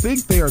women who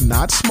think they are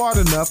not smart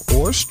enough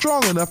or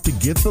strong enough to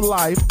get the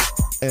life,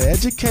 and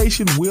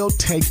education will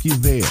take you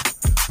there.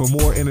 For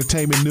more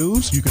entertainment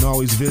news, you can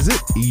always visit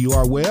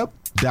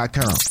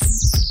eurweb.com.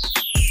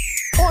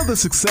 On the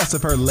success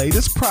of her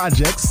latest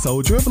project,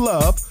 Soldier of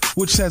Love,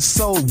 which has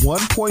sold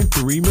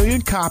 1.3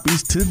 million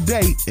copies to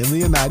date in the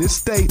United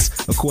States,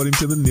 according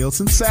to the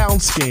Nielsen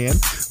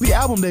SoundScan. The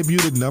album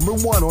debuted at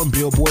 #1 on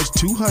Billboard's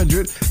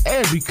 200,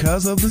 and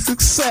because of the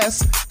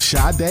success,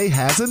 Sade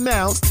has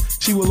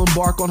announced she will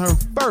embark on her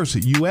first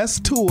U.S.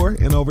 tour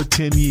in over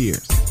 10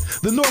 years.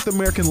 The North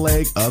American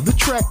leg of the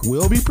trek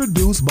will be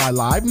produced by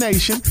Live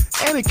Nation,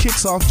 and it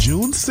kicks off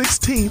June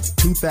 16th,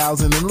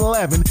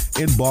 2011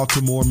 in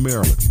Baltimore,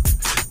 Maryland.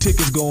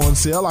 Tickets go on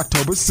sale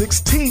October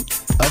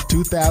 16th of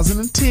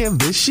 2010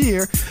 this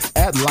year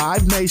at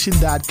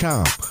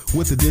livenation.com,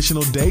 with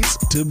additional dates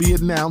to be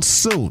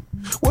announced soon.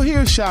 Well,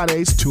 here's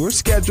Sade's tour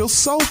schedule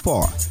so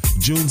far.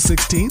 June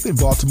 16th in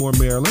Baltimore,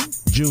 Maryland,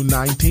 June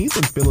 19th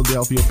in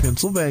Philadelphia,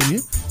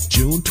 Pennsylvania,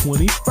 June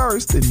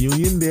 21st in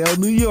Uniondale,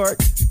 New York,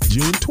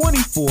 June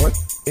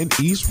 24th in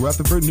East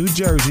Rutherford, New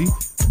Jersey,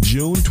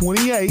 June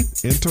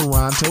 28th in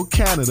Toronto,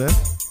 Canada,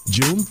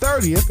 June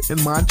 30th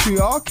in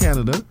Montreal,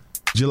 Canada,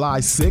 July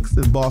 6th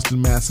in Boston,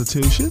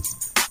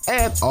 Massachusetts,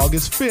 and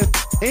August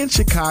 5th in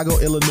Chicago,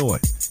 Illinois.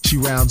 She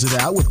rounds it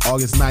out with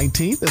August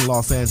 19th in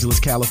Los Angeles,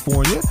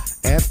 California,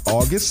 and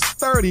August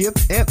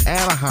 30th in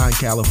Anaheim,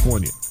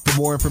 California. For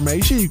more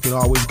information, you can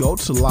always go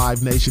to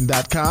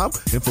livenation.com.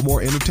 And for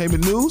more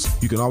entertainment news,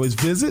 you can always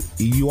visit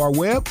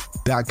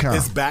eurweb.com.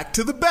 It's back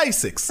to the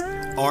basics.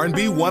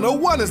 R&B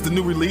 101 is the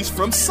new release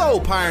from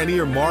soul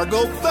pioneer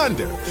Margot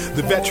Thunder.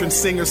 The veteran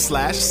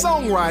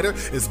singer/songwriter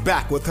is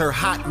back with her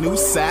hot new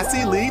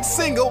sassy lead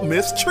single,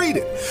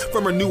 Mistreated,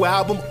 from her new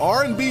album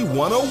R&B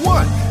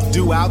 101,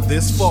 due out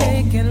this fall.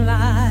 Shaking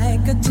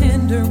like a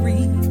tender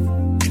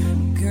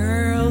reed,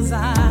 girls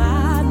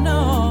I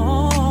know.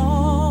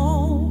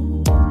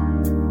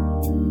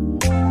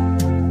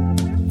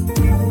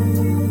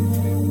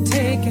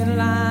 Taking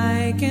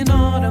like an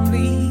autumn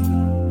leaf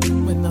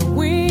when the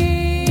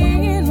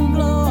wind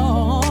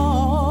blows.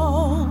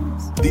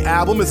 The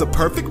album is a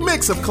perfect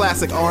mix of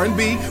classic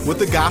R&B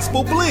with a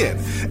gospel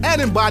blend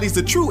and embodies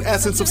the true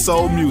essence of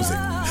soul music.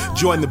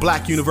 Join the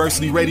Black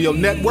University Radio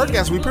Network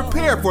as we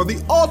prepare for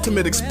the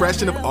ultimate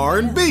expression of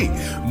R&B,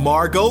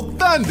 Margot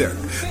Thunder.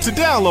 To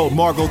download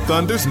Margot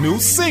Thunder's new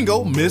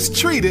single,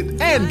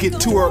 Mistreated, and get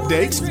tour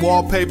updates,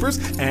 wallpapers,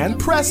 and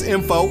press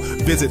info,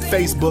 visit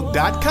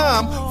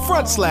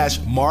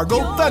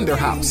facebook.com/Margot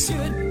Thunderhouse.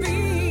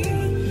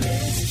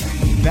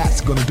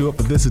 That's going to do it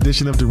for this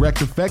edition of Direct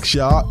Effects,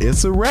 y'all.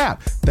 It's a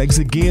wrap. Thanks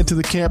again to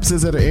the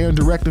campuses that are airing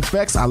Direct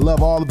Effects. I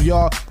love all of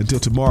y'all. Until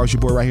tomorrow, it's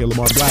your boy right here,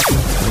 Lamar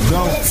Blackman. I'm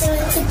gone.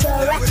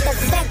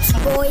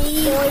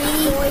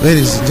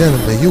 Ladies and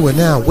gentlemen, you are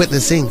now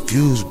witnessing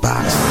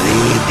FuseBox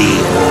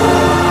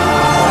Radio.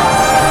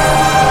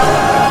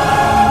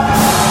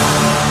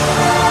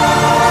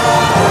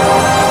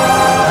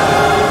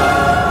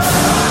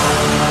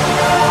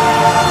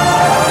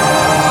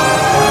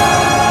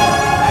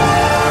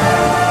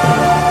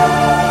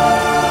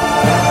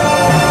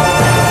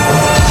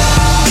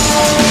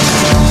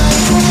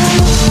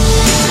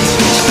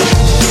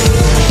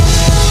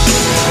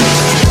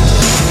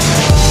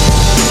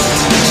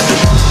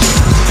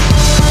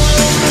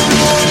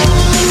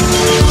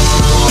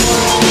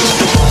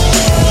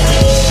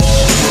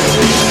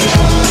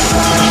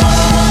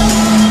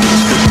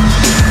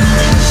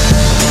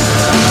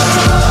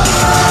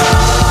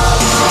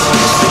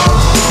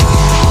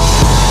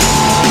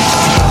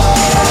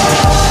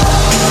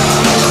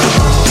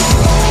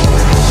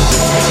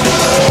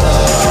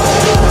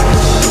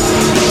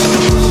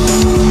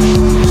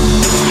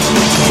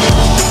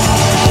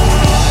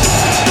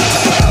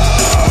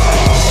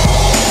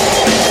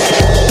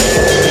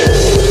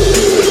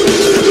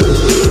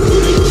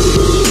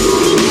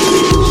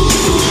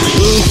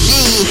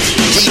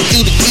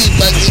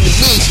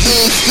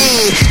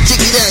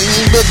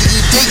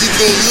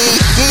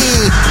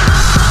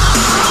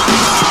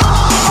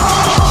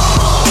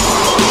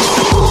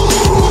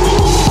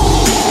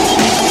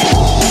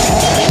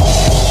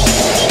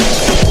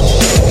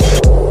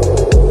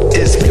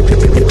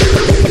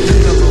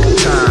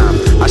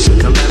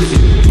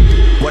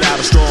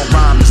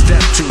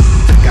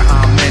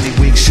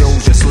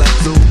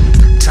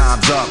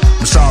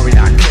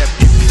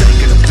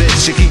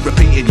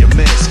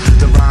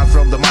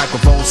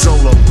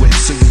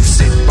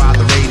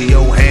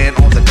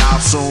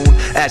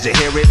 As you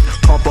hear it,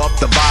 pump up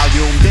the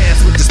volume,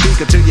 dance with the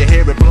speaker till you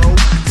hear it blow.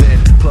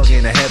 Then plug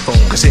in a headphone,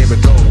 cause here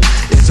it go.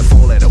 It's a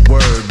four-letter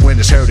word when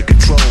it's heard to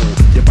control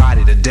your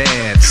body to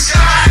dance.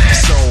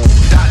 So,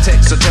 dot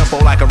text a tempo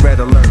like a red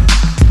alert.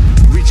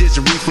 Reach it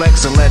your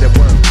reflex and let it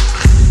work.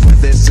 When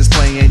this is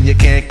playing, you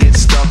can't get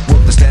stuck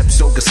with the steps,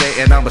 so cassette,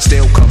 and I'ma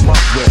still come up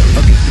with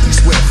a get to be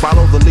swift,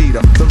 follow the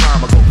leader, the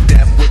rhyme go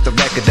deaf with the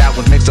record that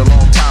was mixed a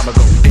long time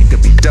ago. It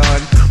could be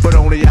done, but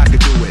only I could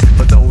do it.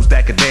 For those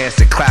that can dance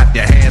and clap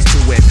your hands to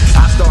it.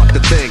 I start to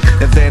think,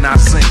 and then I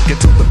sink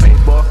into the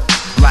paper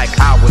like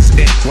I was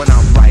ink. When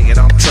I'm writing,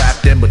 I'm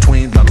trapped in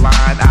between the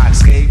line. I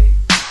escape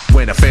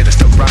when I finish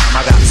the rhyme.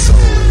 I got soul.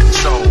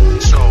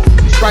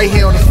 Right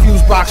here on the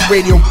FuseBox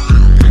Radio.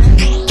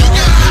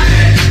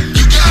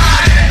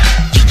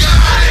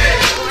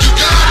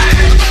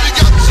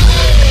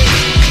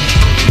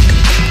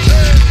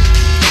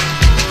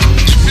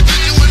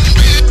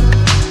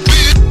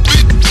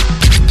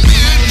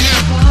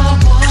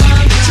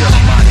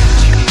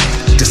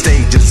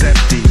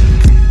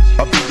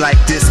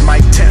 Like this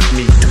might tempt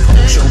me to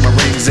show my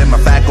rings and my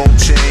fat gold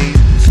chain.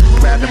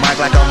 Grab the mic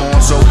like I'm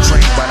on Soul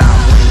Train, but I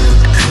win,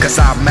 cause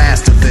I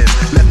master this.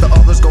 Let the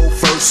others go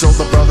first so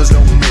the brothers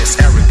don't miss.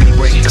 Erically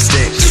break the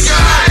sticks.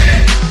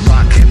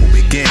 Rock him will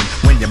begin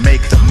when you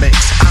make the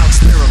mix. I'll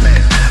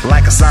experiment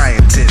like a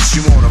scientist.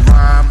 You wanna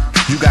rhyme?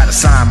 You gotta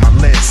sign my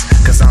list.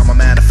 Cause I'm a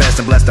manifest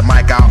and bless the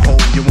mic I'll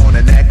hold. You want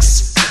an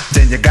X?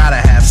 Then you gotta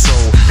have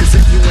soul. Cause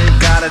if you ain't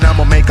got it,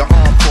 I'ma make an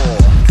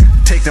encore.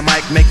 Take the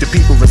mic, make the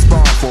people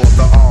respond for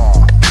the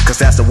R. Cause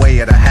that's the way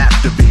it'll have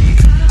to be.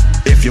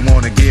 If you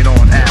wanna get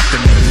on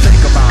after me, think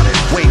about it,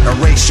 wait,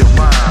 erase your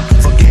rhyme.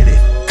 Forget it,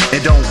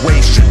 and don't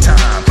waste your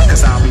time.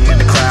 Cause I'll be in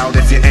the crowd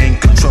if you ain't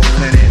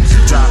controlling it.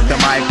 Drop the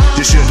mic,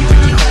 you shouldn't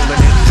be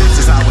holding it.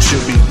 This is how it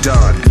should be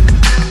done.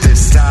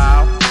 This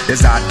style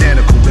is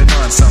identical to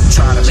none. Some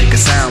try to make it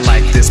sound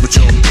like this, but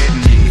you're getting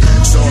me.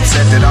 So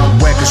upset that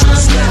I'm wet cause you're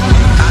sweating me.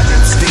 I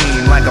drip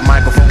steam like a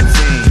microphone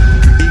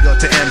fiend. Ego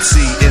to MC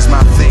is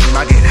my theme.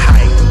 I get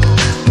hyped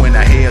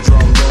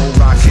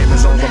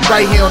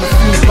right here on the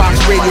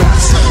FuseBox Radio.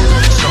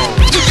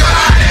 You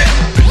got it.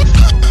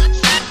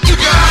 You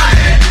got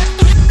it.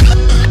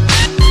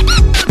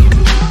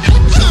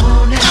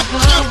 Don't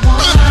ever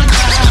wonder.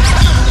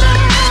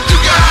 You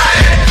got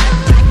it.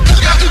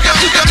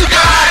 You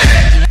got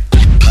it.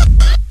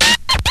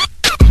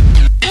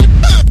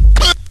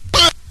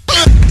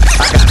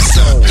 I got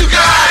soul.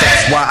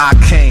 That's why I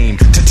came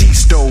to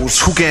teach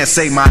those who can't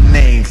say my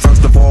name.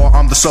 First of all,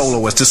 I'm the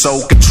soloist, the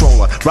soul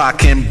controller.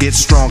 Rock him, get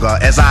stronger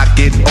as I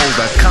get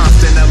older.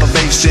 Constant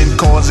elevation,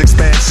 cause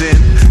expansion.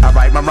 I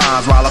write my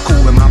rhymes while I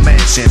cool in my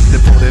mansion. Then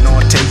put it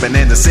on tape and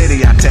in the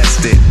city I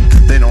test it.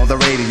 Then on the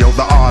radio,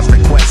 the R's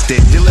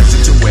requested. You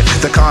listen to it,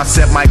 the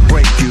concept might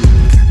break you.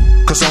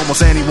 Cause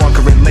almost anyone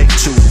can relate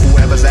to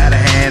whoever's out of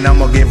hand,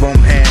 I'ma give them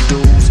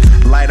handles.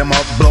 Light them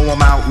up, blow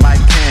them out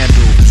like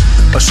candles.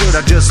 Or should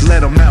I just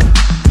let them melt?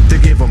 To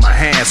give them a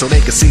hand so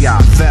they can see how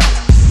I felt.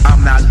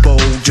 I'm not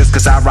bold just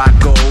cause I rock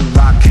gold.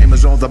 Rock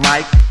cameras on the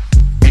mic,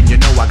 and you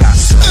know I got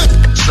soul.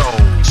 Soul.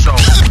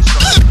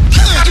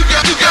 You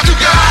got it. You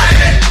got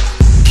it.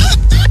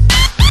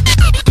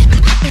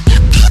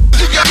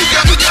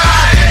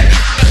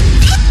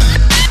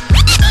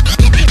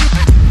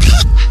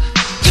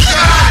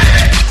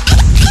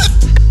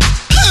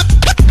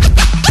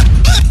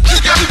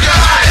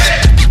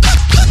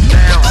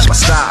 Now I'ma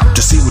stop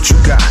to see what you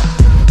got.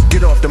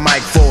 Get off the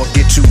mic before it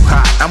get too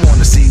hot. I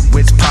wanna see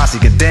which posse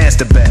can dance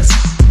the best.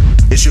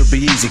 It should be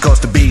easy cause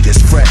the beat is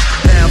fresh.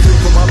 Now through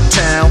from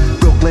uptown,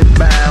 Brooklyn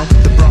bound,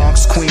 the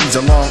Bronx, Queens,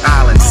 and Long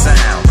Island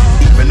Sound.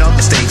 Even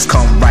other states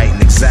come right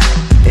and exact.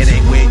 It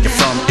ain't where you're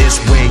from, it's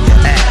where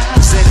you're at.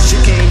 Since you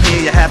came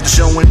here, you have to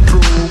show and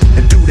prove.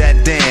 And do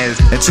that dance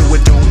until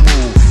it don't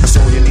move. That's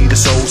all you need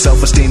is soul,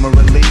 self-esteem, and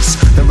release.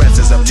 The rest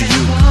is up to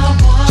you.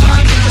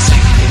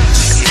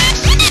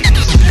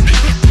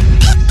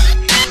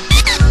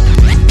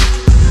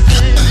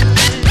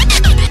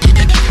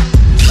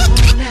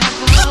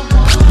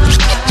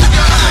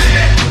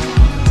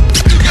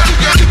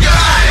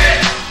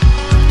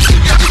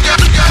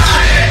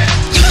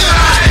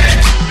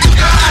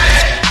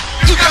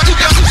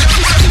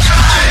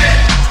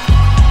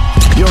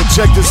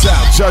 Check this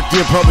out, Chuck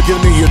the Public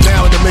Enemy. You're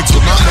now in the mix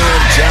with my man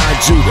John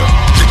Judah.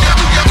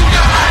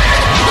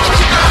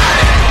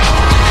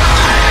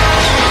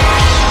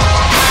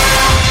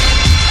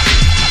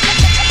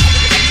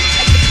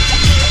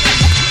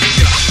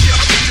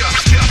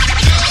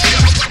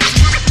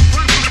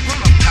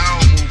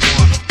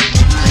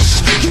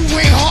 You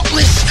ain't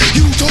heartless,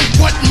 you don't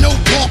want no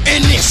part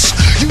in this.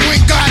 You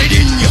ain't got it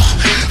in ya.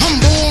 I'm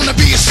born to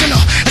be a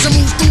sinner as I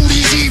move through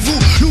these evil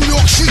New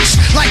York streets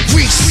like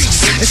grease.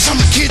 And some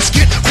kids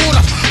get caught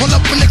up all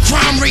up in the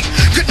crime rate.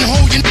 Couldn't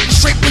hold your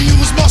straight when you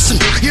was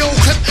bustin'. Your old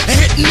clip and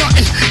hitting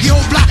nothing. Your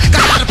old block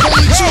got out of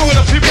only two.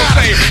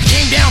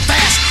 Came down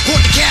fast,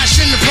 bought the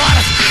cash in the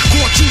product.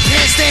 Caught you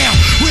pants down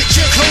with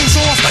your clothes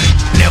off. But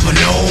never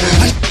know.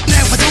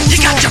 Never those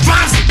you got your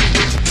rhymes.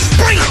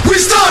 Bring it. We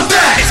start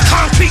that. It's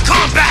concrete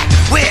combat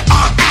where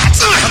I'm at.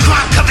 A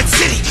crime-covered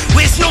city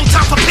where it's no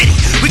time for pity.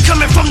 We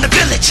coming from the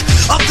village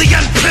of the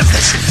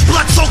unprivileged.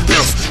 Blood-soaked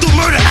bills through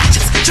murder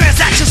hatches.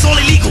 Transactions all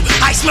illegal.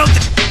 I smell the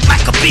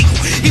like a beagle.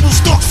 Evil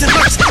stalks and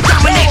lurks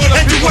dominate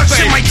and do works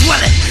in my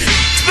dwelling.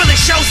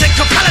 Spilling shells and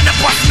compelling the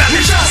boss melon.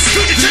 You just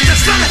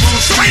smell it.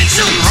 Straight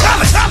to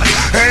tell it.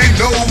 Ain't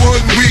no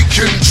one we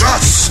can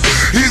trust.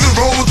 Either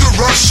roll with the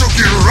rush or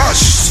get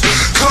rushed.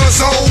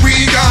 Cause all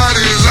we got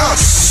is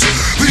us.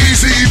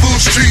 These evil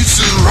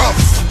streets is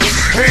rough.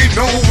 Ain't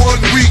no one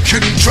we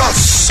can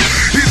trust.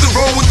 Either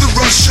roll with the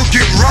rush or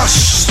get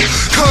rushed.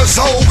 Cause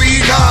all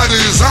we got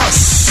is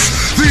us.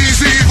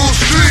 These evil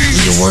streets.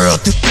 The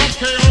world.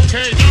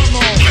 Okay, no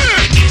more.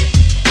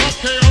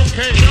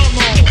 Okay, no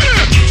more.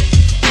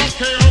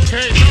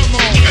 Okay, no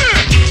more.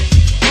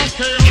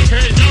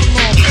 Okay, no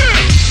more.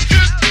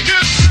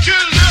 Get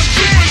a little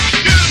stupid.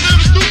 Get a little stupid. Get a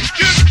little stupid.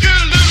 Get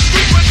a little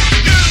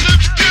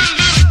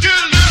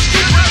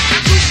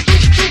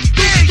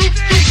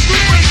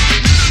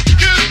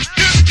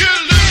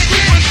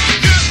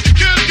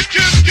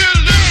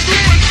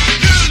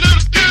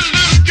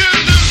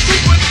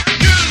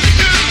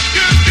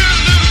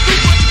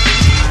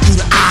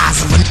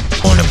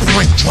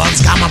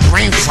Drugs got my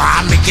brain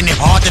fried, making it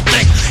hard to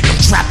think. And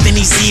I'm trapped in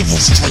these evil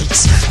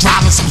streets,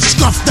 driving some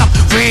scuffed up,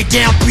 red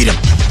down, beat up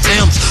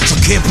Timbs. So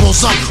kid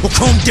pulls up with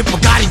chrome dip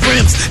Bugatti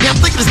rims. Now I'm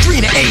thinking it's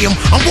 3 in the AM.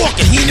 I'm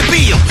walking, he in the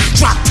BM.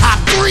 Drop top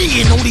 3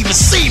 and don't even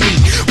see me.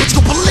 But you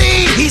can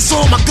believe he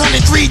saw my gun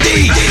in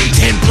 3D.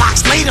 10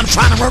 blocks later, I'm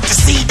trying to work the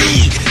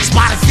CD.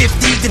 Spotted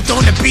 50, dipped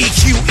on the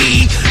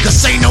BQE.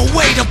 Cause ain't no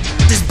way to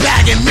this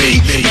bag in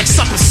me. Next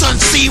up with Sun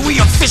C,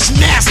 we are fish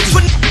nasty.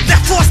 But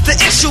that forced the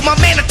issue, my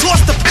man had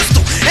tossed the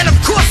pistol. And of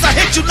course I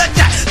hit you, let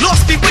that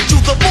lost be with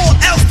you. The more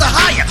else the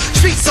higher.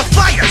 Streets of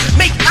fire,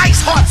 make ice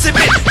hearts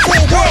emit.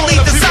 Full worldly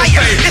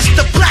desire. It's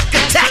the black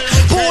attack,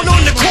 born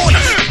on the corner.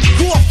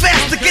 Go up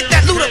fast to get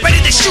that looter, ready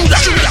to shoot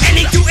her. And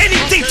they do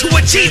anything to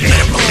achieve it.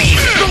 Better believe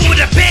it. Run with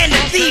a band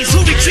of thieves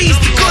who retrieves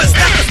the goods,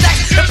 stack the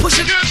stacks and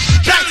push it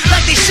back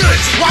like they should.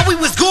 While we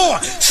was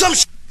gone, some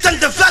shit done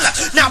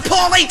developed. Now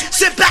parlay boy,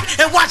 sit back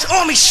and watch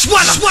Army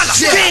swallow.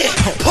 Yeah,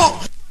 Paul.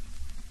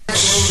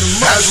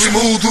 As we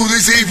move through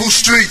these evil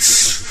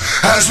streets,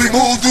 as we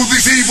move through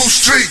these evil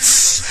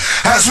streets,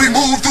 as we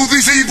move through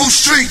these evil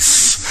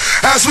streets,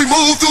 as we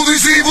move through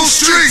these evil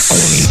streets.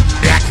 Only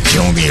that can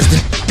kill me is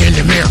the in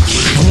the mirror.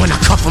 And when I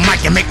cuff a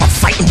mic and make my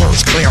fighting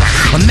words clearer.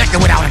 A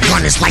mecca without a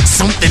gun is like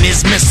something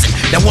is missing.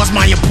 That was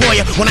my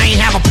employer when I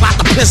ain't have a plot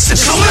to piss in.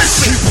 So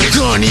listen, keep a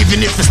gun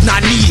even if it's not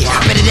needed.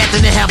 Better that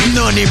than to have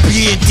none and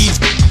be in these.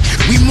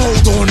 We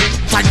mold on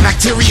like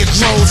bacteria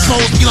grows.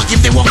 Souls be lucky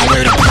if they walk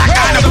away with a black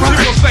eye and a brother.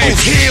 Oh,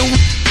 hill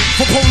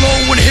for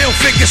polo and hill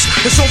figures.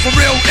 It's all for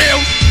real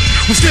ill.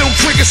 We still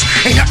triggers,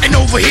 ain't nothing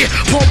over here.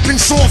 Pumping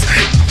soft,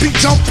 be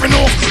jumping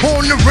off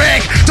on the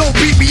rag. Don't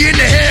beat me in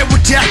the head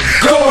with that.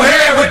 Go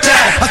ahead with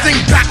that. I think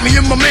back me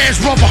and my man's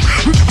brother.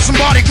 We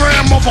somebody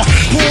grandmother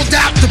pulled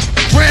out the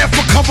brand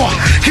for cover.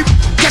 Keep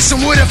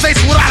guessing with a face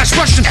without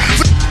expression.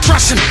 For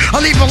trusting, I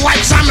leave a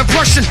lifetime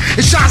impression.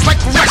 It shines like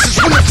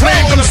fluorescence when the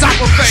flame comes out.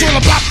 It's all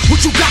about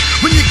what you got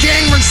when your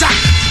gang runs out.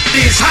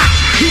 It's hot,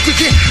 you could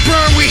get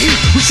burned with heat.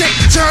 We shake,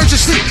 turn to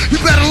sleep.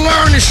 You better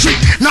learn the street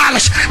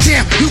knowledge.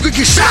 Damn, you could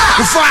get shot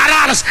for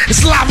 $5.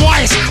 It's live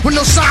wires with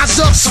no signs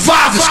of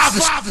survivors.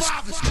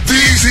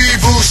 These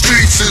evil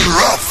streets is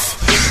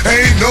rough.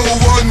 Ain't no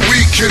one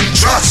we can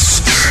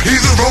trust.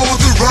 Either roll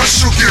the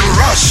rush or get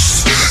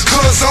rushed.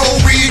 Cause all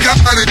we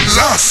got is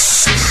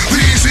lust.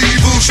 These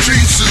evil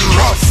streets is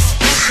rough.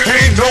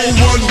 Ain't no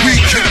one we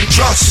can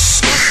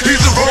trust.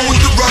 Either roll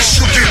the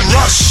rush or get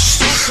rushed.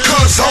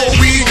 Cause all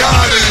we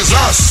got is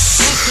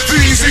us.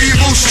 These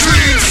evil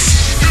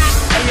streets.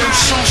 Hey yo,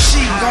 Sean C,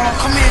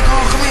 come here,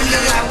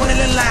 what it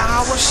look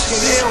like? What's the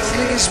deal?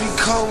 Niggas be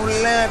cold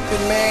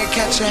lamping, man,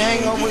 catching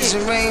hangovers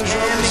and Range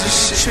Rovers and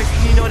shit.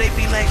 Tricky, you know they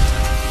be like.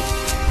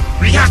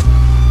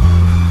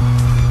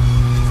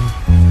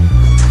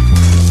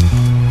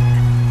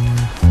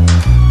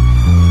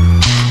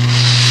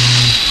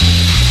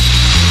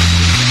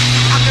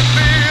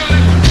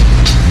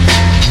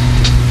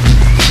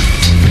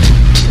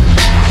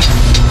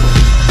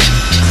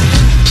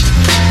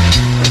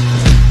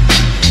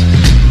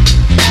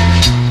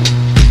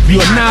 You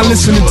are now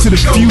listening to the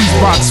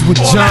FuseBox with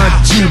John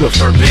Judah.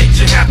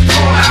 Bitch, you have to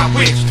fall out,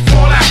 witch,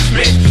 fall out,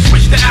 Smith.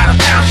 Switch the out of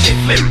bounds, shit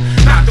flip.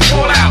 Knock the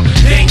wall out,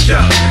 danger.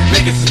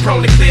 Niggas is prone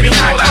to clear the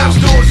wall out.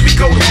 Closed doors, we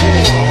go to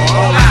war.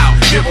 All out,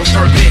 give us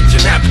her bitch, you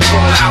have to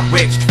fall out,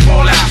 witch,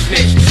 fall out,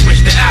 snitch.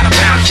 Switch the out of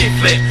bounds, shit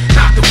flip.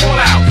 Knock the wall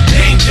out,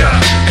 danger.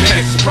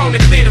 Niggas is prone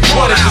to clear the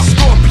wall out.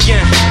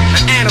 Scorpion,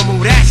 an animal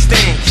that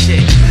stinks,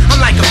 shit. I'm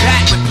like a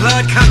bat with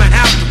blood coming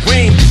out the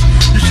wings.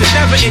 You should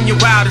never in your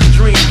wildest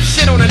dreams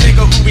shit on a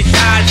nigga who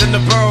resides in the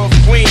borough of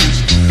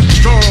Queens.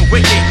 Strong,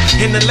 wicked,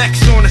 in the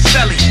Lex on the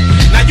celly.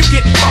 Now you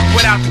get fucked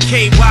without the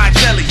KY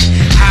jelly.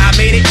 How I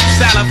made it,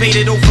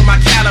 salivated over my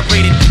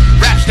calibrated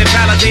raps that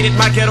validated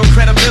my ghetto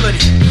credibility.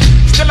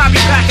 Still I be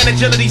packing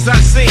agilities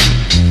unseen.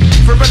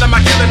 For real,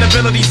 my killing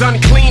abilities,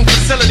 unclean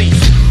facilities.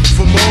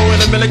 For more in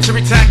the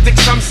military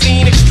tactics, I'm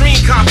seeing extreme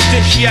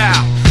confidential.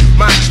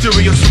 My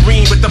exterior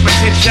serene with the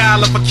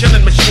potential of a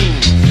killing machine.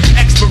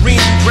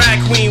 Ex-marine, drag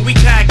queen, we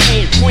tag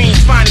team. Queens,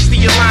 finest the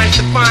alliance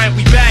defined,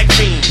 we bag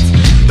fiends.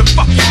 The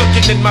fuck you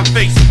looking in my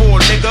face for,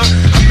 nigga?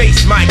 I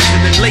mace mics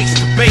and then lace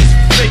the bass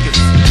for figures.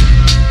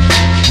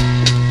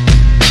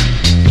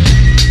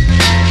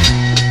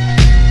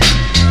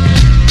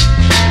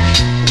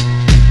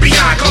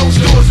 Behind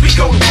closed doors, we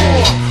go to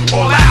war.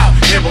 All out,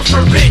 heroes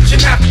for bitch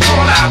and have to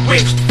call out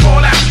witch,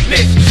 fall out,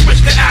 snitch, switch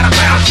the out of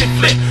bounds, shit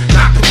flip,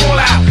 knock the wall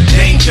out,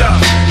 danger.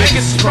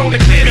 Niggas is prone to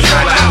clear the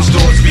wall out.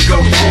 Doors, we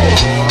go to war.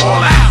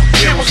 All out,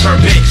 heroes for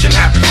bitch and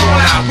have to call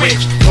out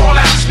witch, fall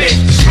out, snitch,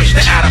 switch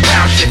the out of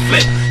bounds, shit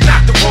flip,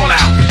 knock the wall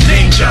out,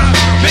 danger.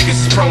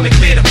 Niggas is prone to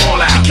clear the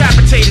wall out.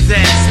 Decapitate his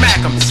ass,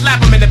 smack him,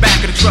 slap him in the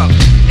back of the truck.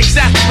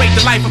 Exasperate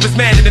the life of his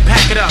man and then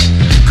pack it up.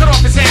 Cut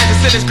off his hands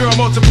and send his girl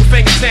multiple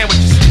finger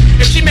sandwiches.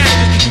 If she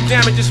manages to do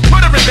damages,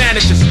 put her in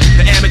bandages.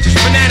 The amateurs,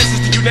 bananas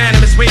is the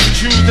unanimous way we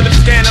choose to live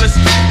scandalous.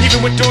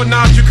 Even with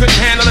doorknobs, you couldn't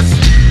handle us.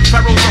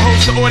 Pyros the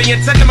host, the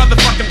audience, and the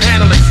motherfucking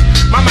panelists.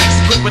 My mic's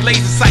equipped with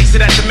laser sights,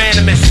 so that's the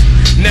manimus.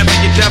 Never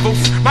your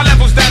devils. My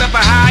level's that of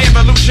a high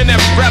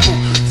evolutionary rebel.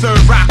 Third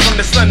rock from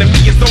the sun to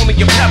me is only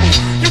a pebble.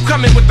 You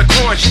come in with the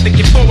corn shit that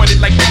get forwarded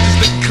like bitches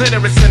with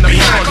clitoris in the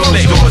behind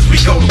closed doors, we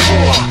go to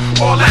war.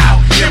 All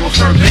out, heroes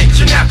turn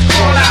bitch and have to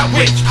call out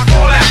witch.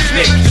 All out,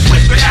 snitch,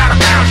 switch it out of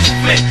bounds, shit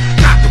flip.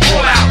 Knock the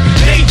wall out,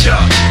 danger.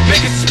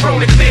 Niggas is prone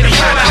to clear the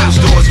wall out.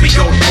 Closed doors, we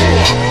go to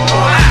war.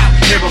 All out,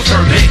 heroes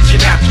turn bitch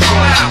and have to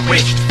call out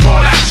witch.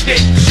 Fall out,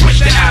 snitch,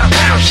 switch it out of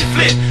bounds, shit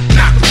flip.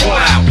 Knock the wall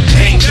out,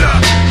 danger.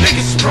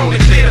 Niggas is prone to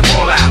clear the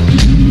wall out.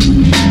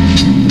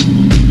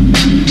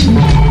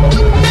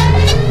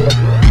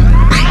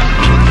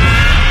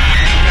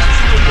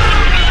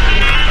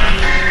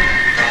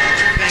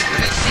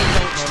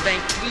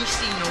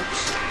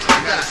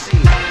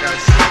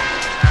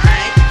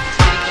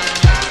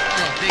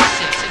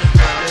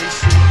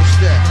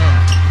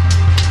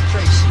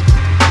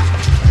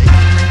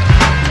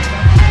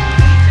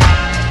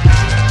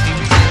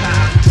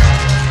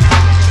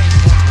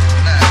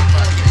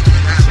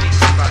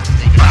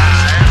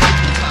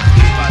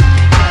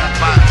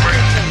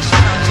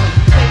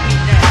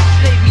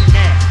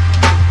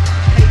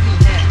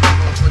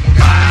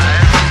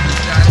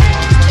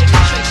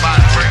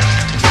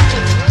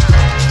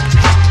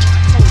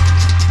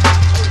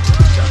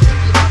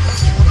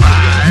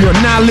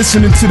 You're now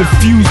listening to the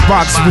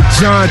FuseBox with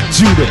John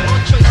Judah.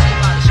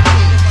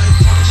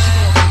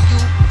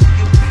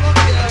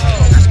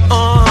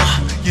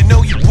 You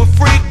know you were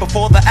freak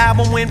before the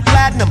album went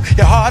platinum.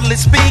 You hardly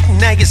speak,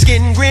 now your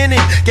skin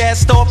grinning.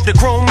 Gassed off the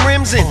chrome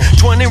rims in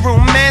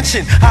 20-room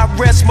mansion. I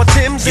rest my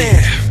Timbs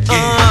in.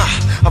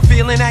 I'm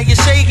feeling how you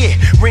shake it.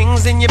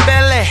 Rings in your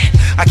belly,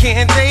 I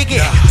can't take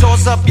it.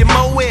 Toss up your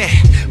moe,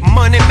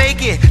 money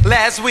make it.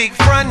 Last week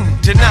frontin',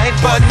 tonight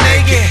butt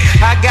naked.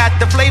 I got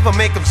the flavor,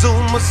 make them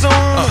zoom or zoom.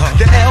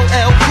 The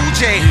LL Cool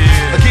J,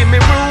 give me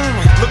room.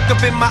 Look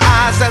up in my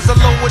eyes as I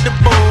lower the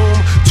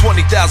boom.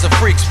 20,000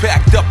 freaks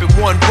packed up in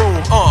one room.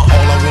 All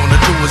I wanna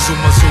do is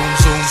zoom, zoom,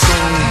 zoom,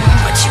 zoom.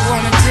 What you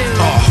wanna do?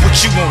 What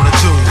you wanna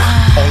do?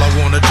 All I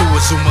wanna do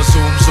is zoom,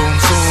 zoom, zoom,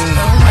 zoom.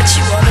 What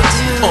you wanna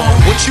do?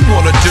 What you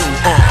wanna do?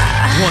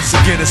 Once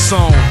again it's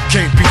on,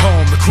 can't be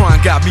home. The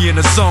crime got me in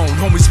the zone.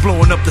 Homies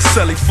blowing up the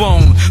celly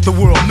phone. The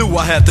world knew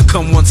I had to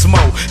come once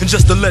more. And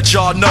just to let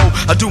y'all know,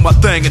 I do my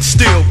thing and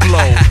still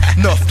blow.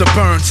 Enough to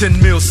burn,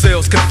 10 mil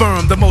sales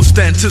confirmed. The most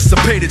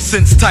anticipated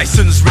since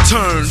Tyson's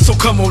return. So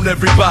come on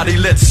everybody,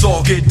 let's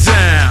all get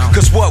down.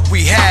 Cause what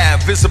we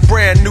have is a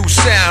brand new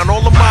sound.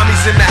 All the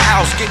mommies in the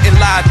house getting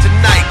live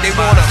tonight. They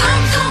wanna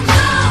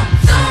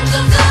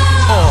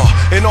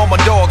and all my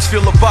dogs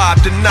feel the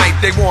vibe tonight.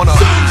 They wanna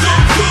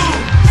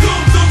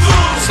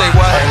say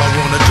what? All I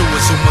wanna do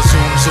is zoom,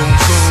 zoom, zoom,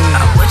 zoom.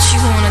 What you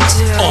wanna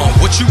do?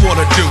 What you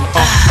wanna do?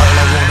 All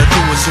I wanna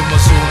do is zoom,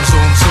 zoom,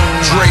 zoom, zoom.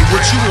 Dre,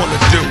 what you wanna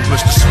do?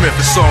 Mr. Smith,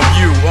 it's on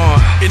you.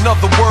 In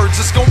other words,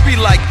 it's gonna be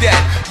like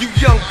that. You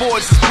young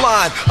boys is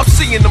blind. I'm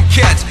seeing them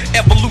cats.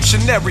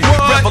 Evolutionary,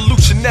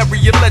 revolutionary,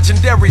 you're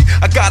legendary.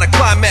 I got a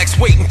climax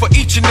waiting for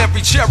each and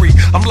every cherry.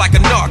 I'm like a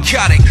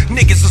narcotic.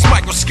 Niggas is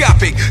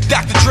microscopic.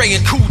 Dr. Dre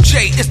and Cool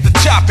J, it's the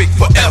topic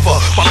forever.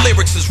 My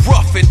lyrics is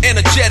rough and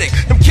energetic.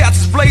 Them cats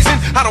is blazing.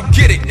 I don't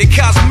get it, they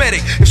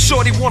cosmetic. If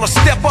Shorty wanna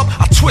step up,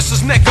 I twist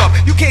his neck up.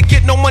 You can't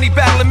get no money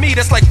battling me,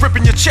 that's like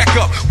ripping your check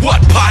up.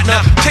 What,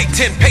 partner? Take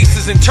 10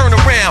 paces and turn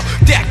around.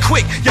 That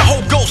quick, your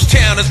whole ghost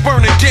town is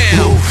burning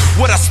down.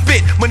 What I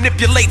spit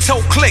manipulates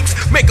whole cliques.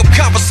 Make them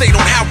conversate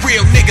on how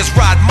real niggas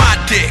ride my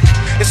dick.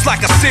 It's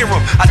like a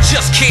serum, I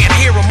just can't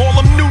hear them. All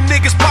them new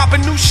niggas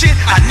popping new shit,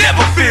 I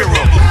never fear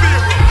them.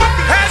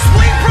 As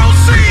we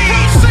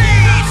proceed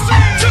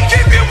to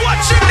give you what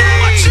you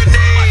need,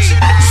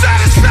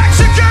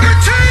 satisfaction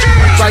guaranteed.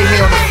 Right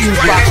here on the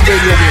FuseBox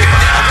Radio.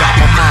 I got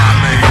my mind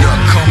made up,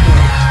 come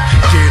on.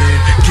 Get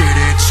into it. Get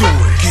into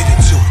it, get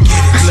into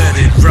it. Let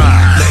it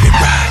ride, let it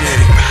ride,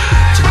 let it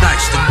ride.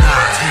 Tonight's the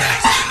night.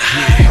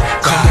 Yeah,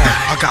 come on.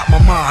 I got my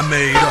mind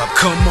made up,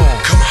 come on.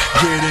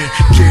 Get into it.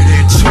 Get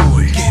into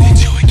it, get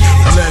into it.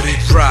 Let it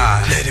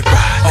ride, let it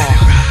ride, let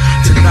it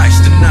ride.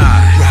 Tonight's the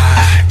night.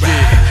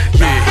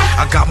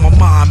 Yeah, I got my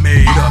mind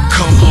made up,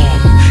 come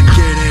on.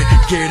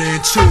 Get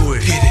into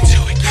it. Get into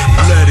it.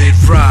 Let it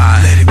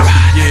ride. Let it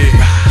ride. Yeah.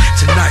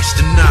 Tonight's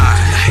the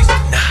night.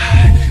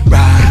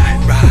 Ride.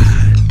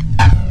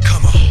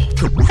 Come on.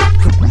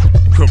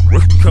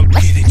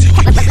 Get into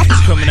it.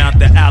 Coming out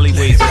the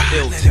alleyways of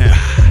Illtown.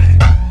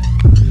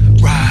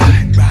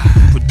 Ride.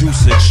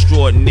 Producer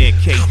extraordinaire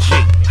KG.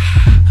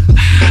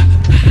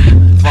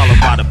 Followed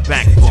by the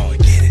backbone.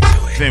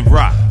 Vin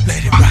Rock.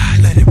 Let it ride.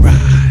 Let it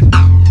ride.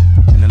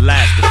 And the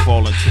last to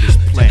fall into this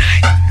plan.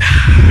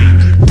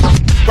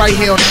 Right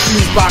here on the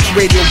FuseBox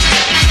Radio.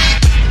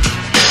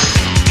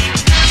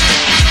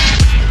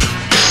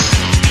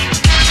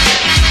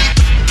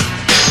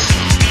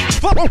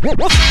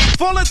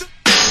 Fall into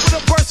with a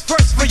verse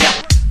first for ya.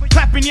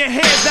 Clapping your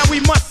hands, now we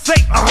must say,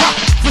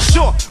 for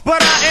sure.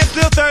 But I am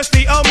still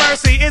thirsty, oh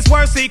mercy, it's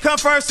worthy. Come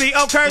firsty,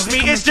 oh curse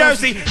me, it's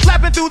Jersey.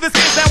 Clapping through the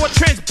scenes, now a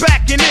trend's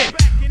backing in.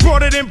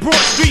 Brought it in Broad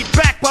Street,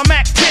 back by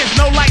Mac 10.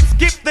 No lights,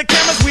 skip the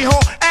cameras, we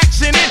haul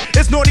action in.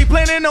 It's Naughty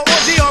planning the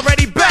orgy,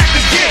 already back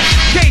again.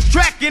 Case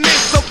tracking in,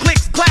 so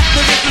clicks clap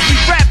to this as we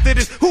rap to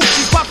this.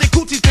 Hoochies pop their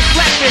coochies and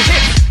slap their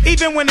hips.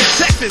 Even when it's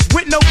Texas,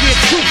 with no gear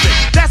trooping.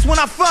 That's when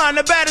I find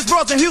the baddest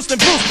bros in Houston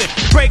boosting.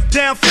 Break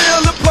down,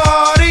 feel the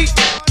party.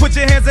 Put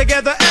your hands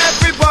together,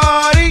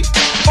 everybody.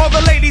 All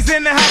the ladies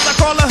in the house, I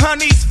call her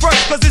honeys first.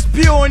 Cause it's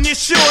pure and you're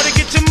sure to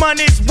get your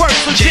money's worth.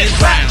 So just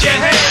clap your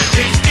hands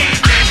this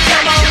evening.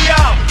 Come on,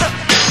 y'all.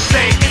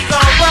 Say it's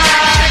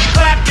alright.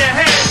 Clap your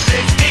hands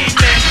this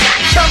evening.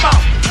 Come on.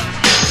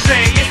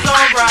 Say it's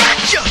alright.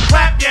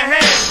 Clap your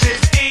hands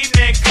this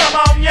evening. Come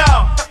on,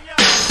 y'all.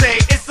 Say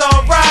it's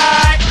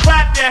alright.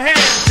 Clap your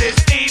hands this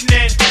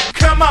evening.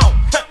 Come on.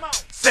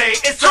 Say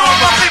it's alright. To all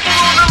my people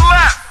on the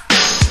left.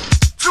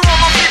 To all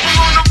my people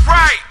on the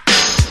right.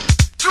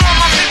 To all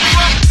my people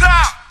up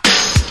top.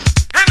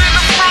 And in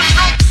the front,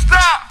 don't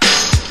stop.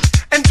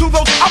 And to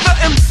those other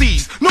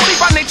MCs, naughty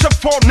by nature,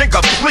 for nigga,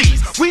 please.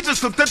 We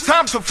just took the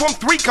time to form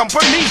 3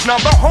 companies. Now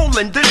the whole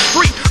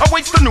industry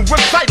awaits the new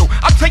recital.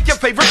 I'll take your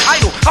favorite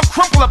idol, I'll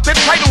crumple up their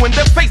title in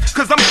their face.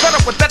 Cause I'm fed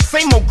up with that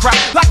same old crap.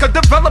 Like a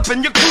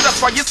developing your crew,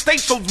 that's why your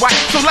stage show's whack.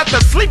 So let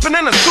the sleeping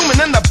and assuming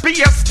and the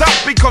BS stop.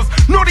 Because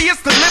naughty is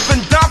to live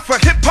and die for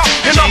hip-hop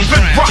and up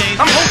and rock.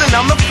 I'm holding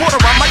down the fort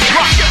around my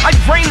rock. I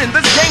reign in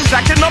this game,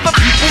 jacking other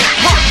people's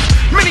work.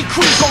 Many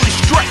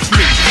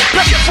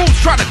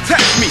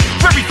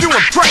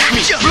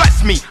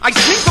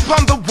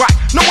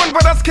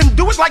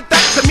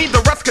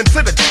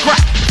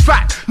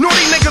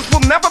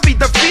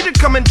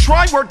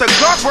word to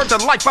God, word to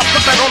life. I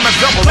put that on the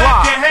double Clap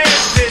line. your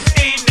hands this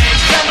evening.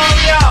 Come on,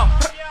 y'all.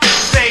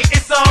 Say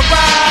it's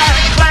alright.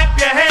 Clap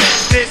your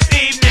hands this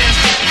evening.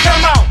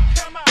 Come on.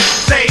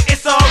 Say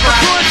it's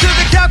alright. According to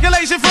the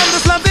calculation from the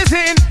slump that's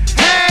hitting,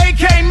 hey,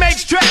 K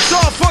makes tracks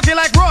all funky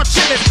like raw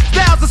chicken.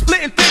 Styles are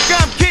splitting, think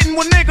I'm kidding.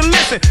 Well, nigga,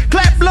 listen.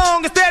 Clap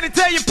long and steady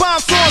till your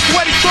palms sore,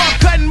 sweaty, start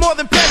cutting more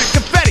than petty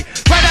confetti.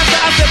 Right after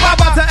I said bye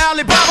bye to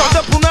Alibaba,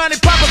 the Punani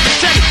Papa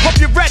Machete. Hope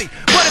you're ready,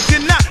 but if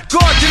you're not,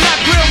 God, you're not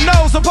real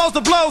nose. Opposed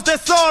to blows,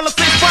 that's all. A 6-5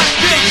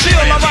 big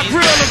chill. I rock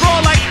real and raw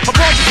like a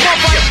bunch of small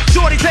fight.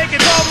 Shorty taking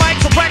all mic,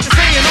 so practice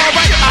singing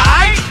alright.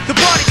 Alright, the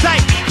party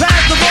tight. Pass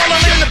the ball,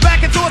 I'm in the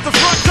back and towards the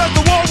front, cause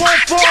the wall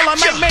won't fall. I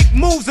might make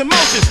moves in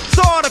motion,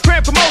 start a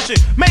cramp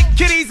commotion. Make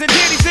kitties and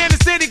ditties in the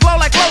city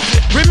glow like lotion.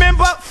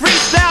 Remember,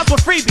 freestyles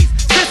were freebies.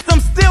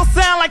 Systems still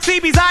sound like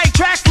CBs. I ain't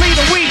tracks, lead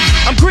a weed.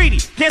 I'm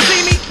greedy, can't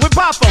see me with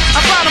pop folks.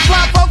 I find them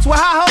fly folks with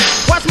high hopes.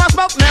 Watch my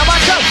smoke, now I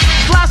choke.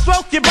 Fly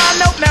stroke, you buy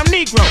note, now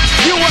Negro.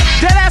 You were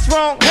dead ass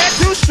wrong, head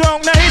too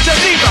strong, now here's your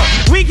zero.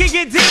 We can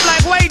get deep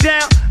like way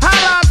down. High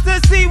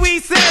lobsters,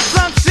 seaweed, sand,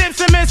 some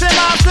ships and missing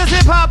lobsters,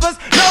 hip hoppers.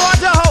 No hard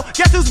to hold,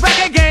 guess who's back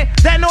again?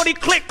 That naughty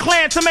click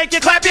clan to make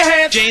you clap your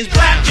hands. James,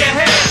 clap your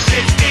hands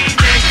this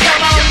evening.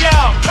 Come on,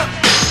 y'all.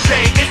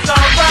 Say it's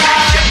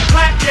alright.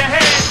 Clap your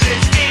hands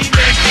this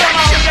evening. Come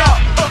on, y'all.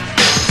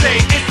 Say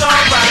it's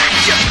alright.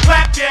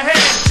 Clap your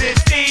hands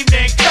this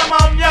evening. Come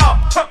on, y'all.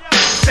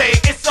 Say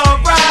it's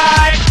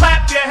alright.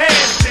 Clap your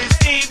hands this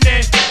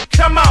evening.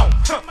 Come on.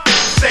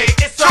 Say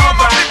it's alright. To all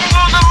my people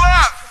on the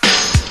left.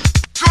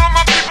 To all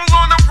my people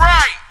on the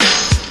right.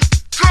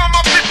 To all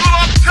my people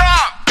up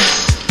top.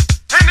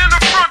 And in the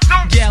front,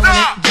 don't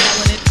stop.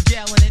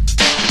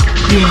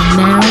 You are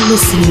now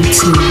listening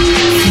to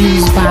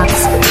FuseBox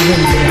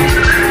Radio,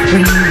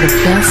 bringing the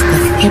best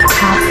of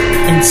hip-hop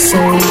and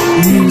soul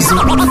music,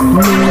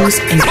 news,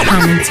 and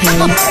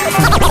commentary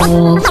from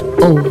all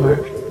over.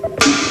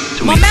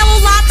 My mellow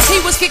Lots, he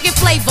was kicking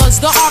flavors.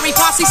 The Ari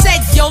posse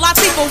said, yo,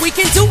 Latifah, we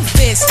can do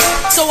this.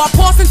 So I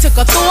paused and took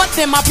a thought,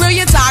 then my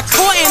brilliance I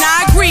caught, and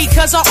I agreed,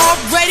 cause I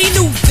already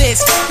knew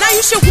this. Now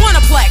you should wanna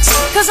flex,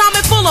 cause I'm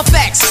in full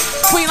effects.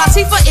 Queen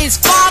Latifah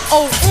is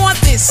 5-0 on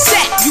this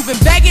set. You've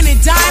been begging and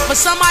dying for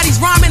somebody's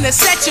rhyming to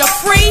set you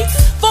free.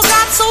 For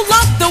God so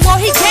loved the world,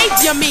 he gave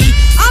you me.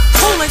 I'm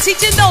coolin',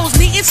 teaching those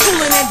needing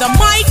schooling, and the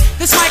mic,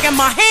 this mic in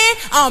my hand,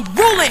 I'm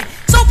ruling.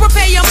 So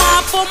prepare your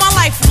mind for my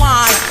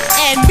lifeline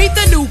and meet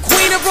the new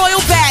queen of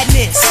royal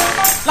badness.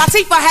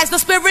 Latifah has the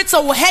spirit,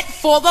 so head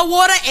for the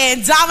water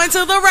and dive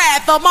into the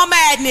wrath of my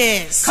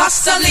madness.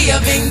 Cost of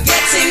living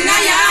getting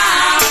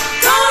higher,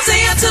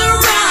 causing you to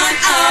run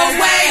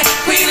away.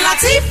 Queen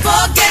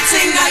Latifah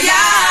getting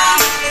higher,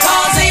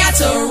 causing you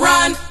to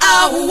run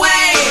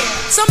away.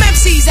 Some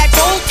MCs that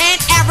bold and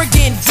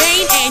arrogant,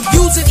 vain, and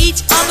using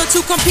each other to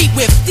compete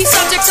with. These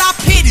subjects I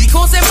pity,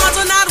 cause their minds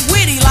are not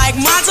witty. Like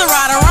minds are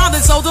right around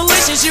it, so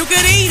delicious you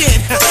could eat it.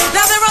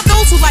 Now there are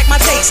those who like my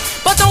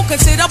taste, but don't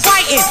consider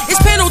biting. It's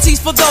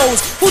penalties for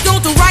those who don't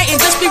do right and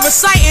just be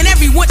reciting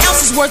everyone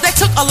else's words that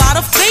took a lot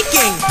of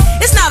thinking.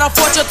 It's not our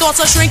fault your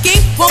thoughts are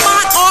shrinking, well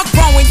mine are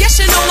growing.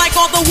 Yes, you know, like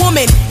all the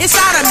woman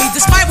inside of me,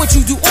 despite what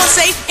you do or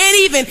say, and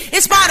even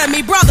in spite of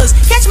me, brothers,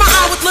 catch my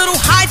eye with little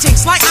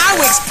hijinks like eye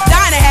winks,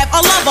 dying to have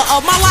a lover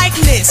of my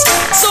likeness.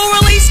 So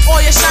release all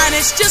your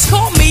shyness, just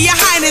call me your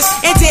highness,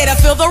 and dare to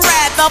feel the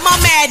wrath of my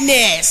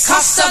madness.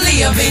 Cost of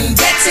living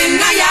getting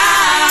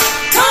higher,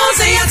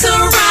 causing you to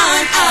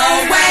run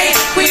away.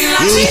 Queen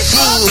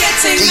Latifah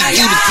getting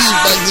higher,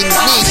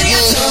 causing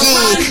you to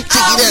run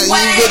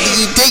away.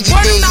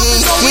 Word of mouth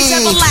is always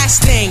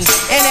everlasting,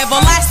 and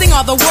everlasting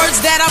are the words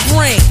that I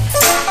bring.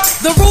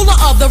 The ruler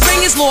of the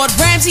ring is Lord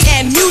Ramsey,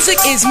 and music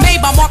is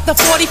made by Mark the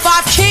 45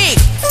 King.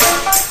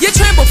 You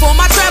tremble for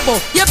my treble,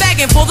 you're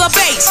begging for the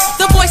bass.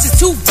 The voice is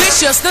too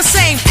vicious, the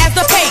same as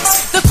the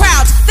pace. The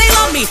crowds, they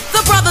love me,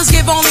 the brothers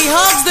give only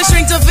hugs. The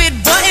strings of it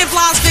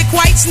butterflies fit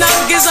quite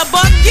snug as a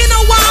bug. You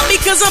know why?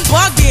 Because I'm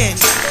bugging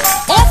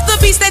off the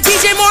beats that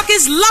DJ Mark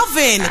is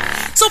loving.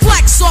 So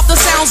flex off the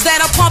sounds that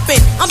I'm pumping.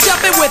 I'm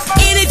jumping with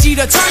energy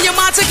to turn your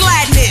mind to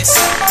gladness.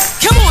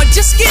 Come on,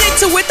 just get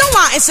into it, don't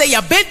lie and say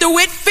you've been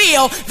through it.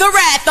 Feel the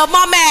wrath of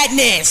my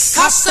madness.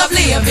 Cost of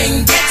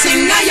living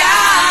getting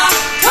higher,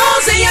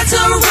 causing you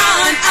to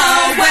run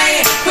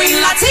away. Queen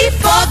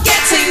Latifah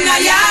getting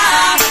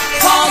higher,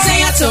 causing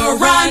you to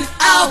run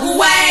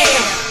away.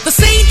 The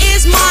scene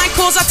is mine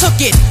cause I took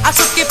it. I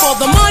took it for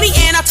the money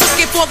and I took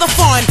it for the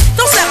fun.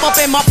 Don't step up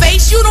in my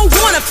face, you don't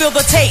wanna feel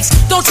the taste.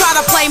 Don't try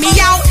to play me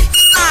out,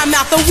 I'm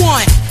not the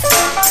one.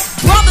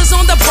 Brothers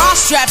on the bra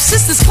strap,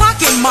 sisters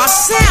clocking my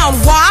sound.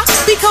 Why?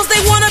 Because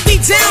they wanna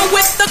be down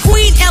with the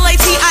queen,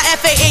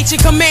 Latifah in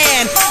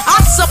command.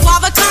 I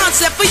supply the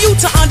concept for you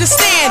to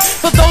understand.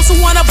 For those who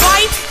wanna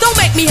bite, don't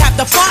make me have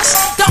to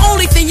fuss. The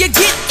only thing you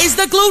get is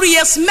the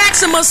gluteus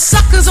maximus,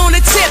 suckers on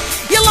the tip.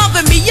 You're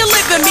loving me, you're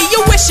living me,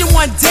 you're wishing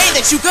one day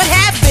that you could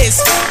have this.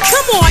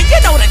 Come on, you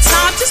know the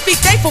time, just be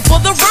thankful for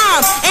the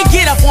rhyme and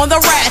get up on the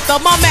wrath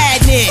of my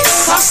madness.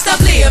 Cost of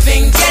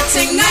living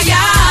getting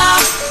higher,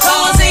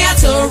 causing you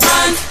to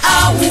run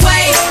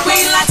away.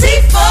 Queen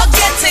Latifah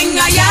getting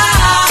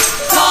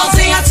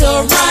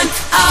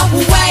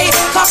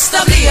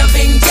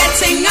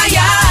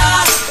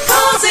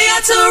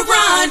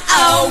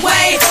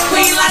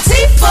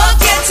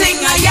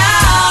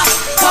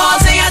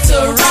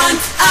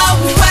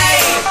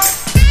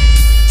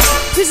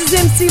is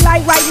MC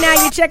Light right now.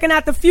 You're checking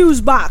out the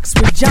FuseBox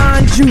with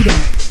John Judah.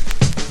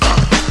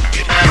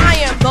 I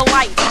am the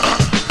light.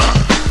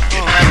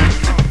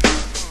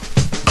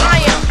 I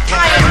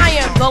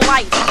am the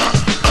light.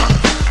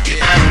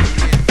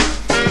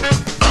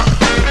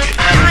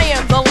 I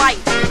am the light.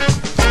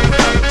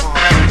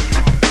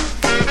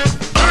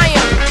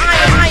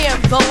 I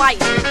am the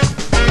light.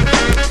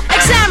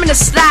 Examine the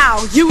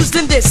style used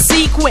in this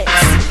sequence.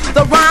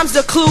 The rhyme's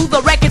the clue,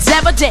 the record's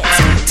evidence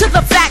to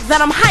the fact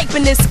that I'm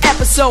hyping this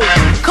episode.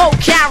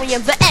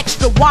 Co-carrying the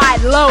extra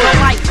wide load.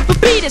 The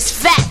beat is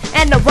fat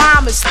and the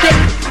rhyme is thick.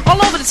 All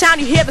over the town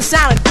you hear the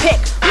silent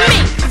pick. Me,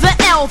 the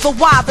L, the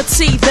Y, the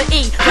T, the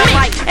E.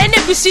 Me, and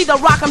if you see the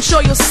rock, I'm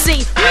sure you'll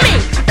see me.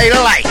 Hey,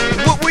 Light,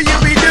 what will you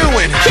be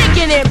doing?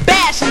 Kicking and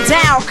bashing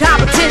down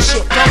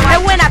competition.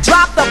 And when I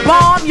drop the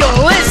bomb, you'll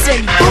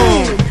listen.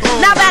 Boom.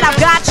 Now that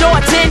I've got your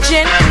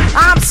attention,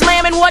 I'm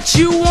slamming what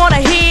you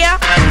wanna hear.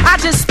 I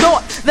just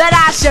thought that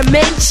I should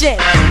mention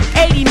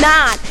 89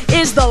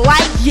 is the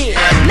light year.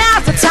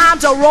 Now's the time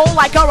to roll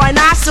like a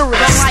rhinoceros.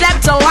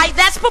 Step to light,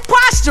 that's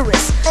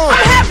preposterous. I'm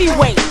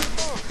heavyweight,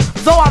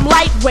 though I'm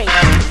lightweight.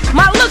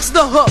 My look's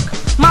the hook,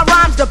 my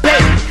rhyme's the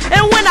bait.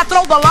 And when I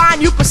throw the line,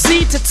 you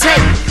proceed to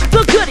take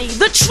the goodie,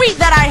 the treat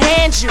that I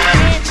hand you,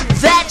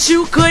 that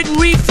you couldn't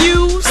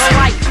refuse.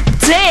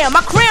 Damn,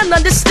 I can't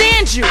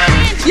understand you.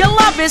 Your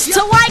love is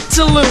to like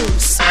to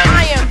lose.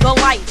 I am the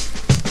light.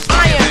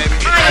 I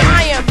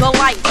am the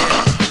light.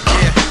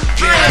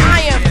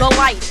 I am the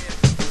light.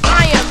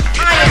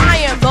 I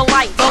am the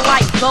light. The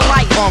light.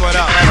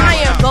 I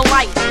am the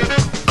light.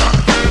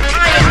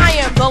 I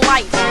am the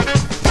light.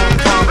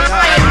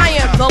 I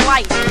am the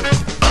light.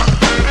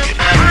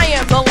 I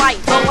am the light.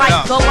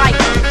 The light.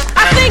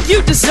 I think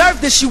you deserve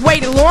this. You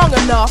waited long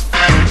enough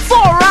for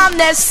a rhyme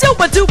that's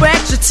super duper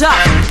extra tough.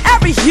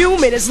 Every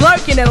human is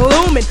lurking and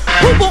looming.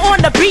 Hooper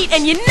on the beat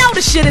and you know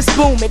the shit is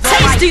booming.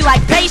 Tasty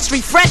like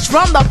pastry, fresh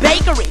from the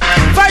bakery.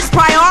 First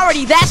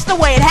priority, that's the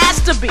way it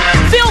has to be.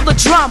 Feel the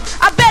drum,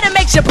 I bet it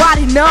makes your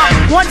body numb.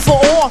 One for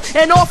all,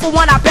 and all for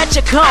one, I bet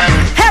you come.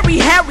 Harry,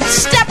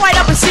 step right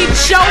up and see the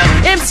show.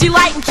 MC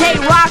Light and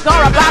K-Rock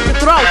are about to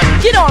throw.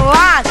 Get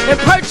online and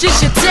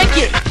purchase your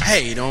ticket.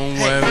 Hey, don't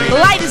worry.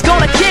 Light is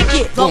gonna kick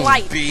it. The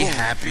light. Be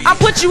happy. I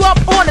put you up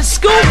on a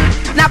scoop.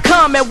 Now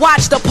come and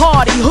watch the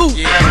party hoop.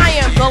 Yeah. I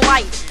am the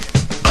light.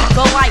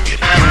 The light.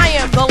 I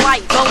am the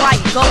light. The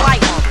light. The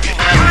light.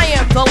 I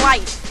am the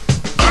light.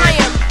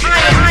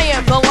 I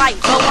am the light.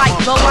 The light.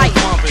 The light.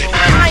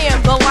 I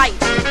am the light.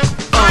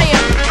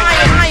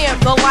 I am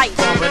the light.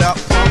 Pump it up,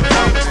 pump it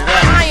up.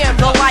 I am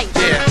the light.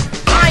 Yeah.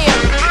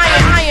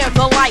 I am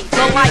the light.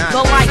 The light.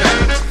 The light.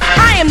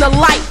 I am the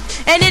light.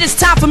 And it is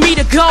time for me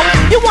to go.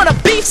 You wanna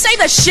beef? Say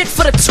that shit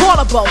for the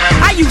toilet bowl.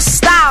 I use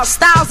styles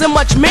and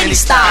much many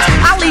styles.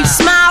 I leave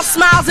smiles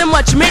and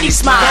much many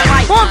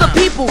smiles. On the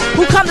people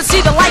who come to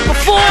see the light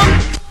perform.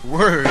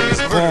 Word is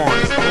born.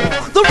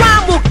 The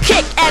rhyme will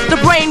kick as the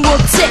brain will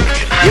tick.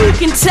 You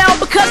can tell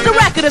because the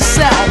record will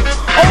sell.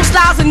 Old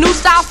styles and new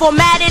style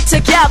formatted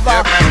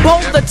together.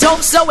 Both are dope,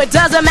 so it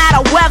doesn't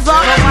matter whether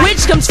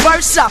which comes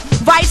first,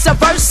 vice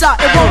versa.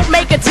 It won't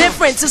make a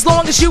difference as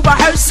long as you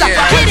rehearse.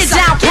 Hit it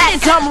down, cat,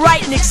 and come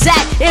right and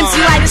exact. MC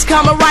Light is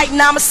coming right,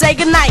 and I'ma say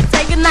goodnight.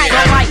 Say goodnight.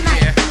 The light.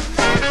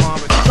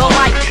 The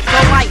light.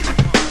 The light.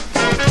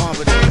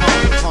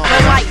 The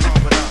light.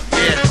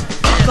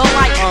 The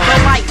light. The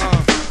light.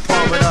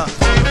 Pump it up.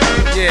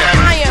 Yeah.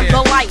 I am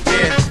the light.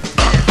 Yeah.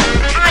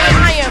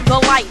 I am the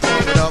light.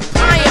 Pump it up.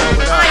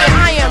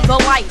 I am the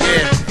light.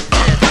 Yeah.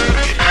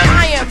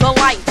 I am the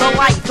light. The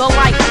light. The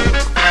light.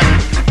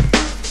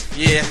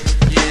 Yeah.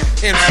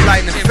 MC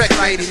Light in effect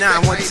for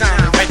 89 one time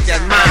to wreck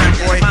that mind,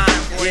 boy.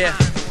 Yeah.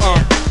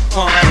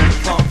 Pump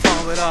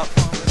it up.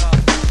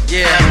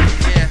 Yeah.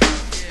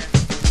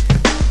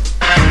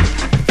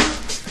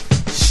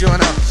 Sure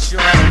enough.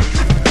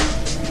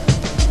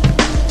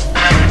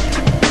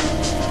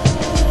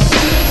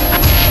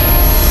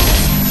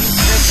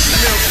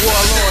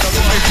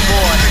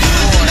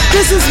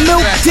 This is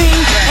Milk D,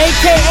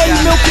 aka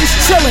Milk is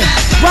Chillin'.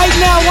 Right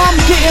now I'm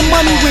getting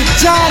money with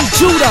John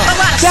Judah.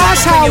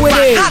 That's how it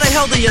is. How the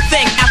hell do you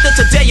think? After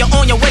today you're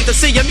on your way to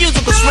see your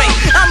musical swing.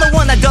 I'm the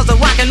one that does the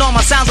rock and all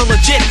my sounds are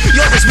legit.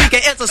 You're the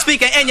speaker, it's a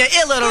speaker and you're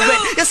illiterate.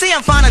 You see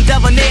I'm fine and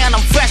debonair and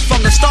I'm fresh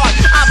from the start.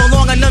 I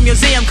belong in the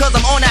museum cause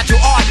I'm on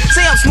natural art.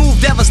 See I'm smooth,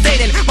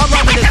 devastating, my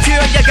loving is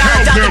pure. You got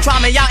a doubt to try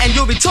me out and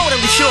you'll be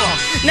totally sure.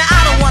 Now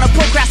I don't wanna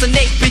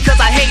procrastinate because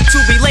I hate to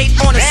be late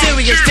on a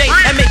serious date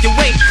and make you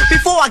wait.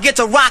 Before I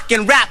get to rock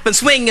and rap and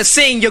swing and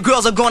sing, your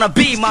girls are gonna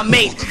be my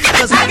mate.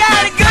 Cause I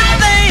got a good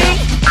thing.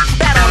 I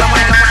got a good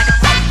thing.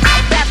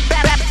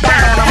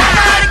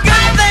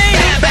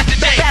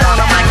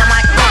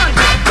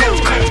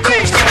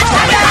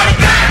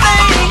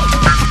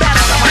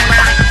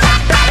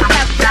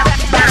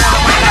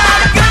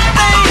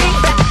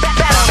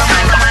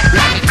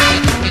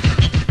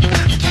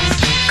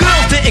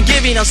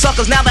 on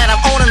suckers now that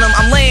I'm owning them.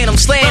 I'm laying them,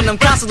 slaying them,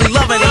 constantly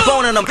loving and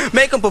boning them.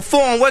 Make them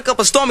perform, wake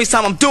up a stormy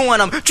time, I'm doing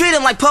them. Treat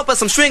them like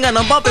puppets, I'm stringing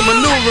them up and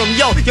maneuver them.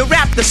 Yo, your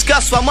rap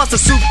disgust, so I must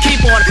assume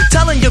keep on.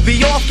 Telling you be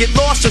off, get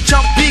lost, your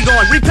chump be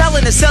gone.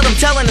 Repelling and selling,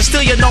 telling and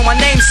still you know my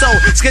name. So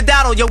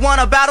skedaddle, you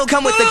want a battle,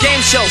 come with the game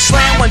show.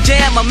 Slam one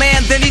jam, a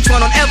man, then each one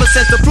on ever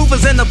since. The proof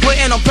is in the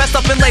pudding, I'm pressed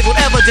up and labeled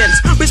evidence.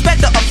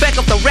 Respect the effect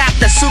of the rap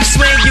that soup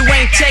swing. You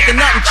ain't taking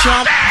nothing,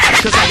 chump.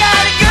 Cause I got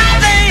a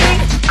good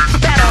thing.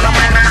 Bat on the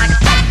mic, I got a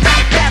good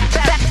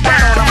thing.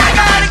 Bat on the mic, I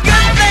got a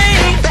good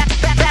thing.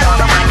 Bat on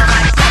the mic, I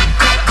got a good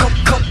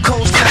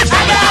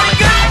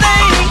thing.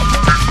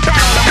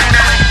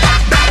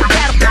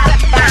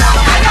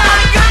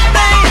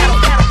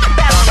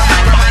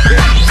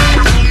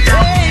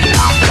 Hey,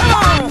 come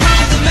on.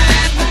 Who's the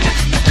man?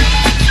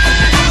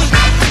 Who's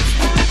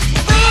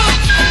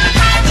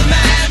the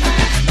man?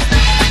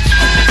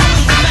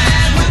 Who's the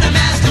man with the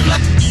master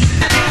plan?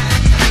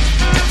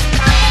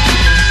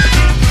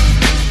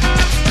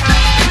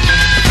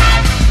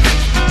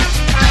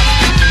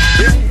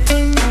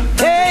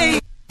 Hey,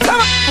 come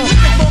on. Keep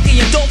funky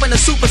and dope and the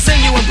super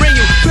sing you and bring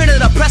you. Print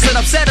it up, press it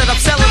up, set it up,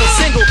 sell it a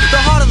single. The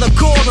harder the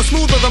core, the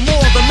smoother the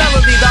more the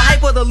melody. The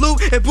hype of the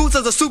loop, it boosts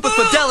as a super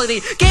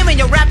fidelity. Gaming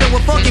you're rapping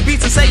with funky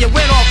beats and say you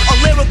win off. A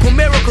lyrical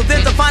miracle,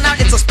 then to find out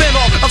it's a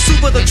spin-off of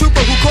Super the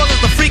Trooper who causes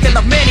the freaking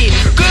of many.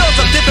 Girls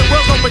of different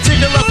worlds, no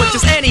particular, but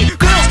just any.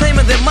 Girls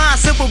claiming they're mine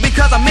simple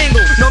because I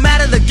mingle. No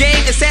matter the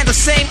game, it stands the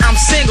same, I'm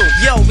single.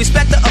 Yo,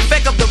 respect the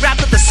effect of the rap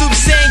that the soup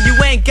sing.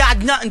 You ain't got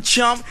nothing,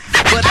 chump.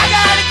 But I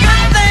got a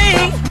good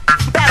thing.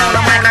 Bat on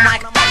the mic, bat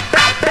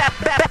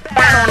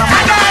on the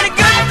mic. I got a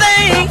good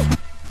thing.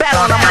 Bat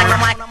on the mic,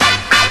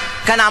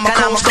 can I'm a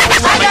cold stone.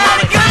 I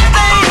got a good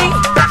thing.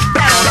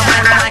 Bat on the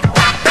mic, bat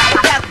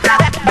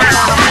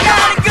on the mic. I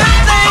got a good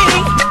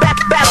thing.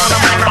 Bat on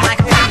the mic.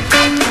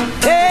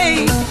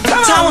 Hey,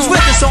 time was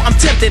with it, so I'm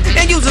tempted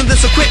and using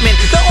this equipment.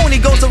 The only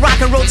goes to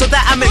rock and roll, so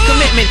that I make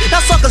commitment.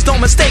 Now suckers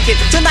don't mistake it.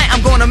 Tonight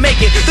I'm gonna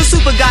make it. The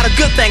super got a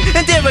good thing,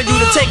 and daring you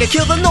to take it.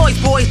 Kill the noise,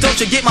 boys. Don't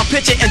you get my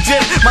picture and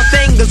drift? My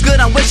thing is good.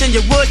 I'm wishing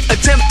you would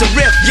attempt to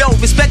riff. Yo,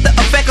 respect the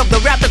effect of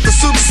the rap that the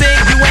soup sing.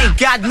 You ain't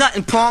got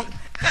nothing, punk.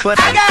 But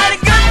I got a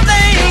good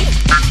thing.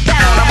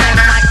 Bat on the mic.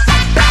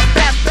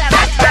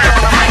 Bat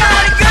on the mic. I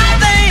got a good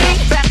thing.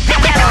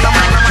 Bat on the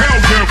mic. I got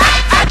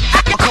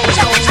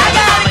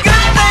a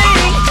good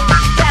thing.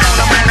 Bat on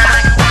the mic.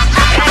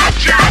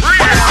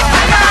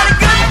 I got a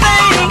good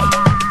thing.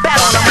 Bat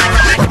on the mic.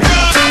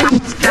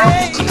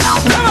 Hey,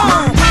 come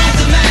on.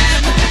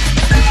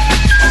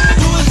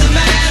 Who's the man? Who's the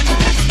man?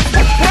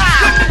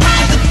 Wow.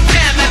 Who's the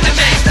man at the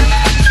next?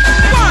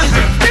 1,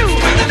 2,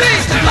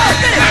 3, 4, 5.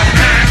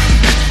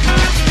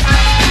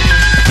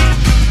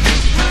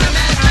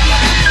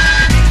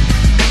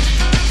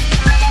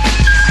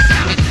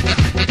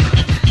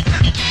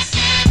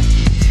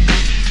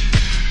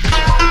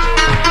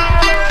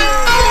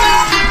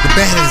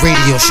 Baddest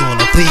radio show on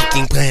the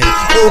freaking planet.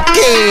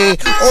 Okay,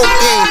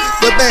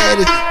 the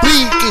baddest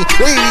freaking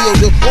radio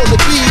show on the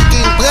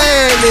freaking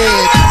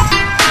planet.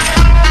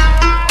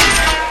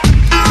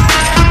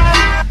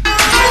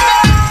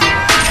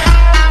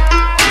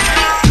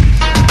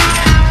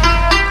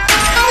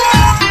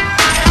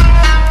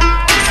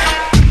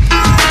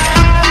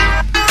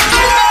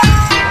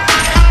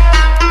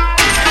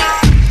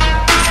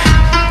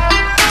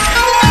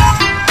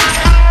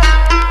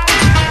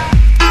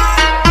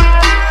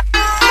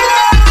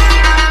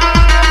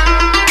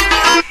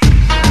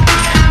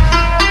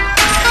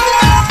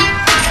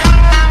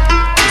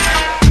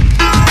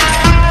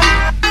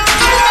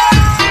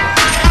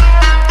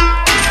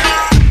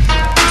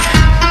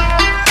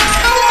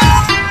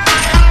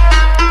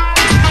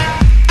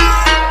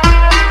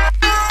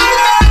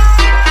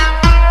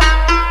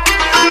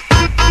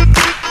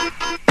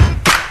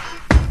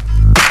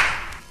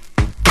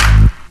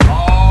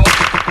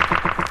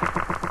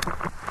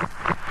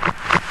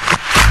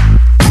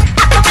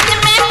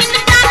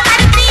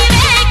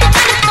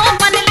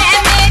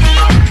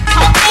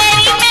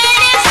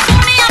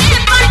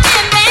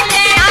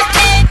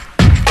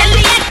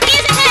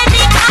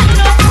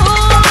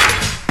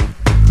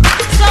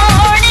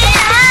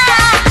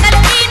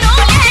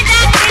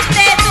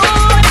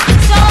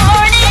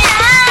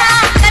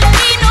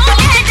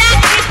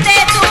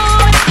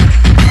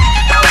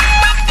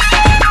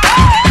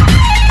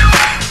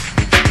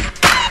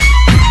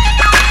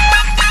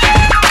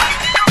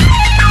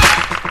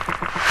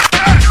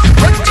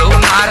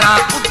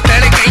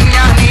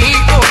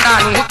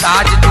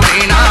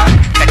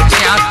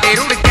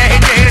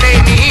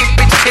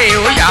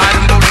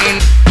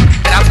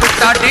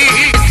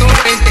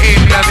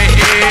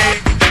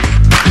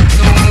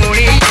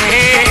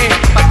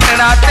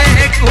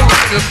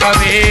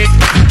 पवे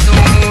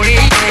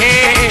तूड़िए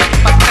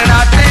पत्थरा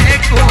ते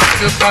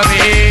कूद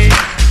पवे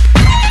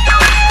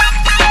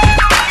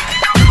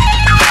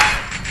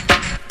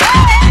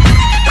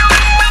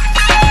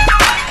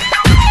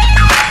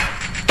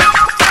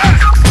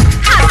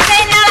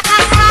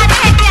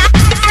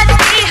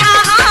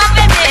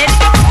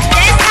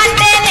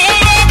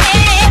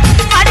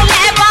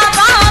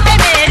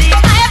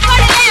Hey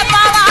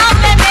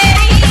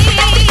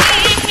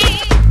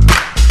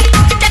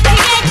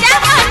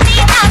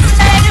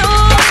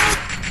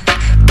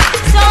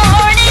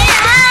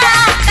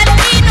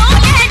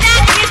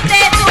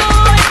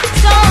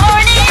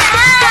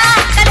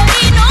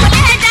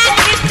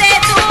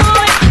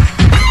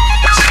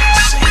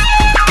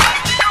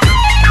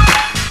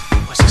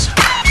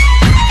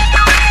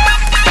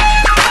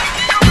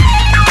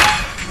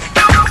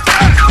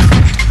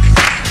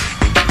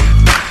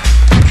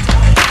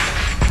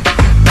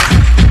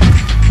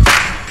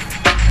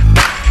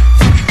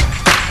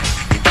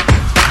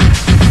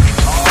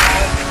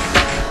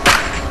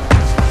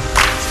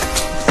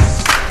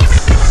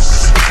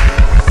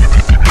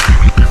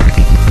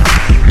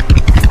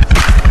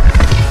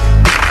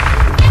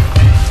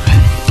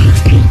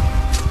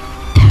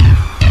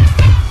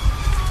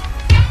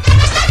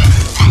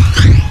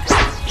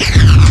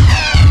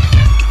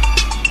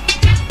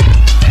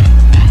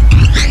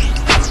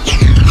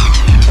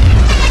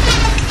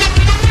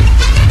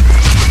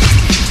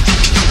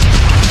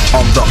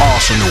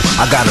arsenal.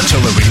 I got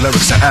artillery,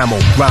 lyrics and ammo,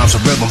 rhymes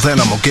and rhythm, then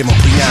I'ma give 'em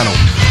piano.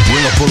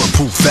 Real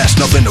bulletproof, fast,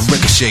 nothing to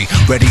ricochet.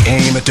 Ready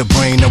aim at the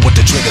brain and what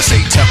the trigger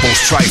say. Tempo's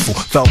trifle,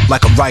 felt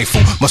like a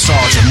rifle.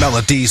 Massage and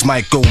melodies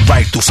might go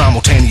right through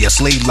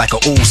simultaneously like a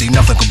Uzi.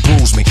 Nothing can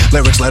bruise me.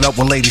 Lyrics let up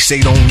when ladies say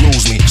don't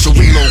lose me. So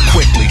reload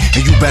quickly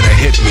and you better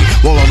hit me.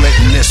 While I'm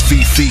letting this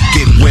feet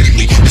get with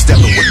me. It's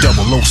devil with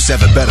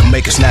 007, better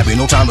make it snappy.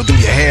 No time to do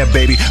your hair,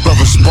 baby.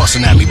 Brothers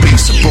busting at me,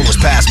 beats and bullets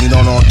pass me,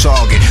 not on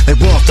target. They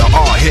want the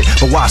R hit,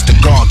 but watch the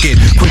guard get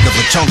quicker.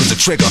 The tongue is a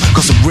trigger,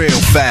 cause I'm real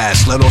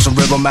fast. Let off some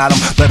rhythm at them,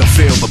 let them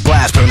feel the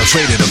blast.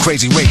 Penetrated a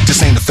crazy rate,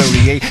 this ain't a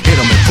 38. Hit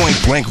them at point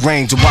blank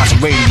range and watch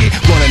them radiate.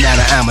 Running out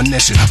of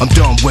ammunition, I'm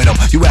done with them.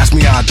 You ask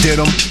me how I did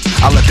them,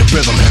 I let the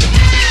rhythm hit them.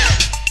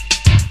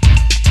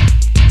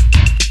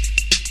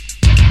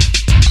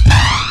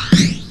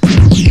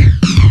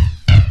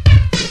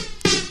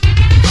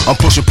 I'm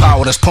pushing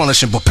power that's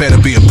punishing, prepare to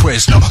be a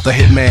prisoner. The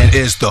hitman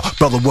is the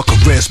brother with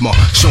charisma,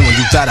 showing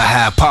you that I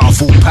have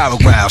powerful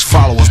paragraphs.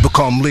 Followers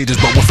become leaders,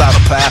 but without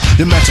a path,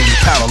 you're mentally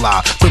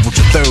paralyzed. Crippled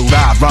your third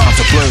eye, rhymes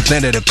are blurred,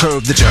 then at a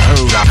curve that you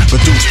heard. I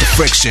reduce the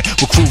friction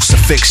with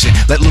crucifixion,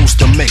 let loose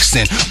the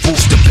mixing,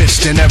 boost the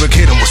pitch, then Eric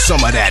hit him with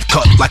some of that.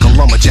 Cut like a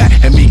lumberjack,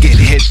 and me get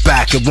hit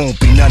back, it won't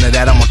be none of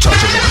that, I'm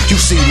untouchable. You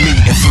see me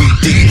in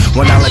 3D,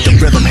 when I let the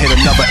rhythm hit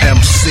another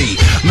MC.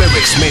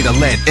 Lyrics made of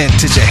lead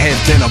into your head,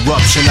 then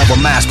eruption of a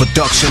mass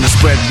production is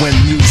spread when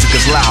music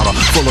is louder,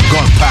 full of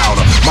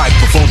gunpowder.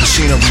 Microphone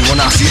machinery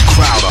when I see a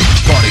crowder.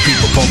 Party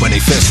people pumping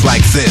their fists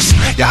like this.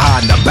 You're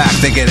hiding the back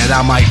thinking that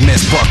I might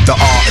miss, but the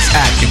R is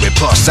accurate.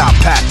 Plus I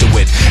packed it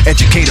with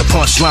educated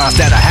punchlines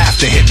that I have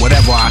to hit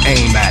whatever I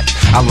aim at.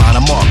 I line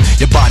them up.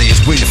 Your body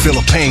is where you feel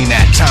the pain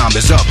at. Time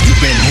is up.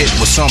 You've been hit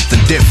with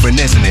something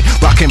different, isn't it?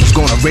 Rakim is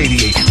gonna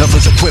radiate.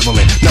 Nothing's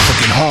equivalent. Nothing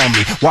can harm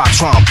me. Why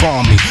try and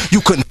bomb me? You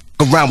couldn't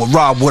around with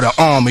Rob with an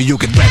army. You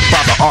get wrecked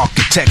by the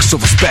architects, so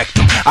respect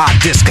them. I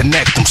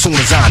disconnect them soon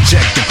as I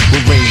inject them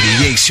with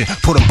radiation.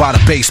 Put him by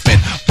the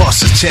basement, bust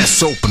his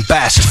chest open,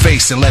 bash his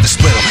face and let it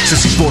split him.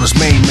 Since he brought his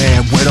main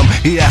man with him,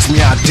 he asked me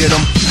how I did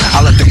him.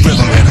 I let the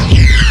rhythm hit him.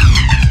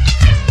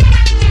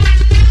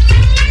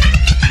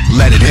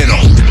 Let it hit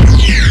him.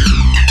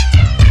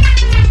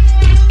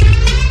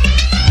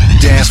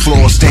 Dance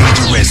floor's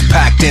dangerous,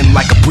 packed in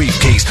like a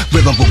briefcase.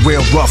 Rhythm with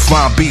real rough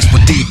rhyme beats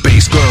with deep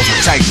bass. Girls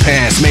with tight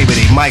pants, maybe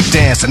they might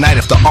dance tonight.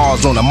 If the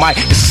R's on the mic,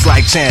 it's a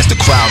slight chance the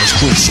crowd is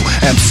crucial.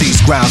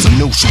 MC's grounds are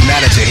neutral.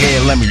 Now that you're here,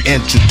 let me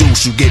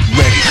introduce you, get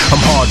ready. I'm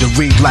hard to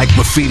read like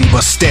graffiti,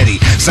 but steady.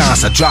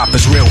 Signs I drop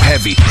is real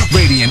heavy.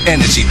 Radiant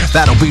energy,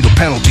 that'll be the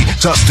penalty.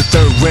 Just the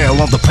third rail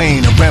of the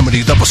pain and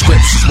remedy. The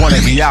prescription's one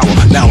every hour,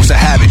 now it's a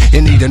habit.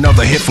 You need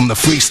another hit from the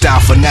freestyle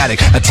fanatic.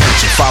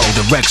 Attention, follow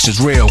directions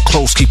real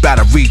close, keep out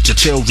of reach. Your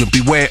children,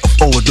 beware of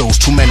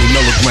overdose, too many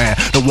milligram.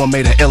 The one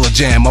made an illa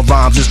jam. My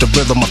rhymes is the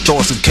rhythm, my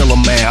thoughts and kill a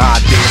man.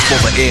 Ideas for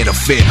the air to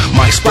fit,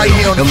 might spread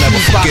him. He'll never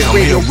forget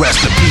him, he'll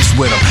rest in peace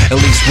with him. At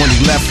least when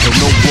he left, he'll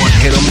know what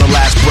hit him. The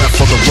last breath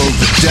of the road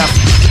to death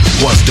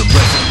was the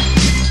rhythm.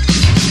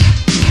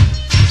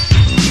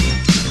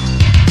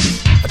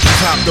 I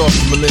just hopped off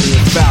the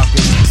Millennium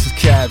Falcon. This is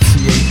Cab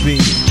CAB,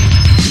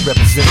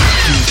 representing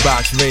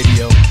FuseBox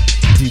Radio,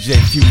 DJ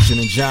Fusion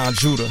and John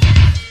Judah.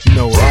 You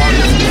know,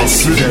 riding through my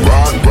city,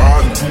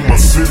 riding through my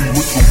city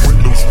with the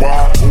windows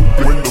wide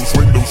open.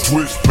 Windows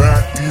switch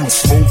back, you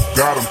smoke,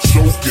 got them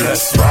choking.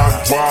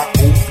 Riding wide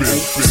open,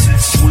 see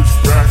switch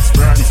backs,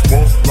 just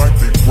bump like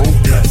they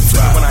broken.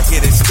 When I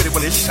get it, spit it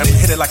when it I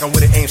hit it like I'm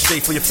with it, aim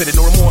straight for your fitted.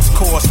 No remorse,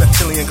 course,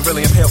 reptilian,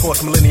 gorillion, pale horse,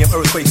 millennium,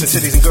 earthquakes in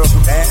cities and girls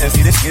with ass. And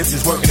see this gift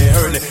is working and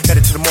hurling,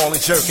 headed to the mall and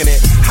jerking it.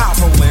 High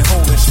rolling,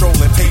 holding,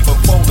 strolling, paper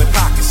folding,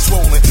 pockets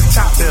swollen,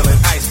 top filling,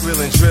 ice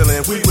grilling,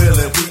 drilling, we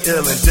willing, we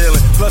illin',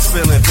 dealing, plus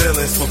feeling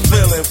villains,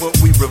 fulfilling what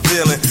we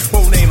revealing.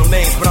 Won't name no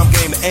names, but I'm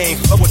game to aim.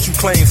 Of what you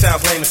claim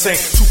sounds lame to say.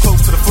 Too close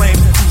to the flame,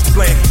 who's to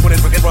blame? When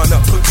it run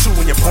up, put two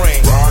in your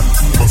brain. Riding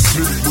through my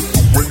city with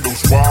the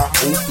windows wide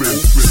open.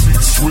 See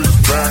switch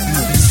back,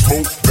 you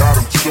smoke, got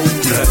them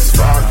choking.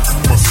 Riding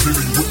through my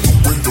city with the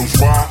windows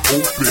wide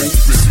open.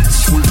 See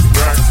switch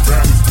back,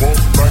 just bump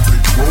like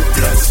they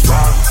broken.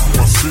 Riding through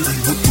my city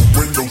with the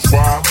windows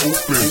wide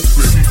open.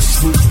 See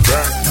switch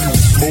back, you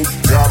smoke,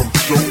 got them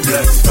choking.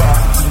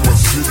 Riding through my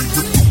city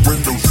with the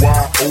windows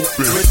wide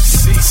open.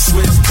 See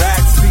switch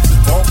back, feet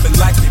bumping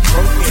like they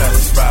broken.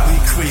 We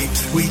creep,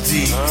 we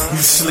deep,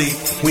 you sleep,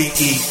 we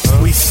eat,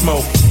 we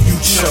smoke, you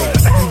choke,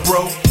 you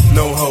broke,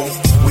 no hope,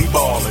 we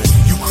ballin',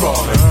 you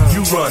crawlin',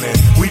 you runnin',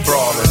 we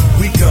brawlin',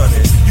 we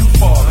gunnin', you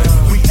fallin',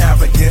 we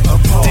arrogant,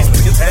 appallin'. These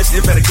niggas edge,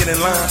 they better get in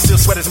line. Still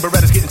sweaters and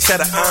berettas getting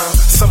cheddar on.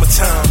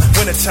 Summertime,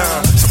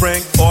 wintertime,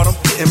 spring, autumn,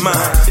 getting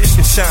mine. Ish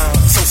and shine,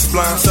 so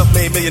sublime,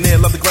 self-made millionaire,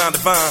 love the grind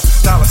divine.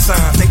 Dollar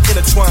sign, they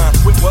intertwine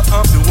with what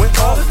I'm doing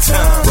all the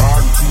time.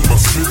 Riding through my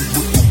city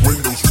with the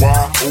windows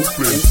wide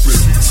open.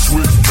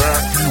 Switch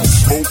back, you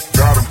smoke,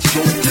 got them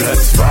choking.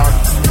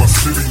 Riding through my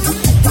city with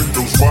the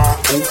windows wide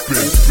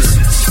open.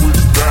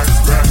 Switch back,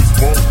 just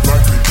bump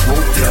like they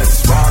broken.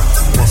 Riding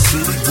through my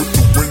city with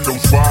the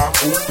windows wide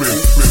open.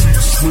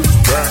 Switch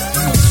back,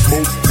 you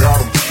smoke, got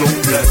them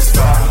choking.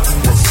 Riding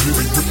through my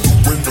city with the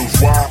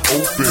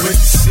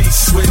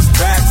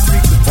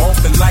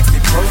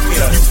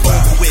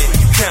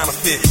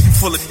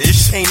full of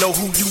ish. Ain't know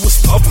who you was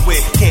fucking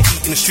with. Can't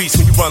eat in the streets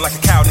when you run like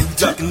a cow and you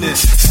ducking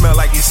this. Smell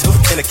like you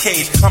in a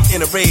cage. I'm in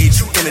a rage,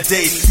 you in a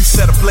daze. You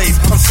set a blaze,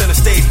 I'm center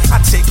stage.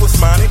 I take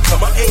what's mine and come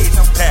my age.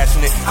 I'm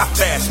passionate, I'm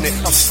passionate,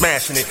 I'm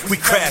smashing it, we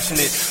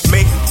crashing it.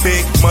 Make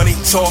big money,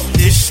 talk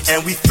ish, and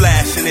we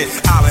flashing it.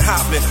 Island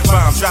hopping,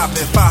 bomb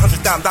dropping,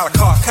 $500,000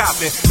 car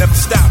copping, never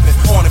stopping,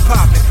 on and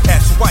popping.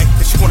 Ask your wife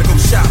if she wanna go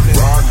shopping.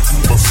 Riding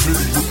through my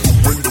city with the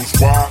windows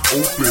wide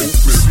open.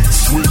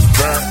 Switch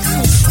back, you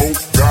smoke,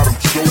 got 'em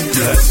choking.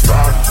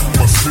 Riding through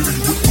my city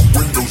with the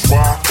windows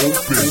wide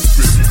open.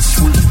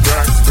 Switch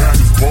back,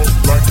 is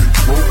bumped like they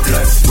broken.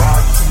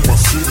 Riding through my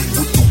city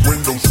with the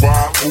windows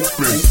wide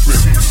open.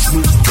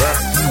 Switch back,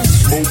 you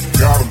smoke,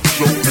 got 'em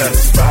choking.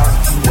 Riding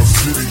through my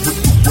city with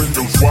the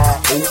windows wide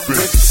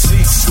open.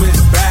 See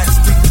switchbacks,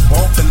 people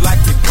bumping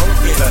like they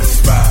broken. Let's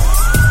ride.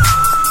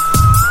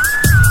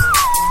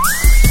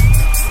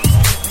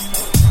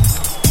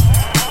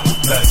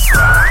 Let's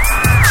ride.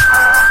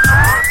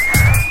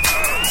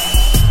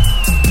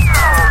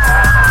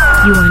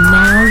 You are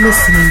now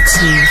listening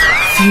to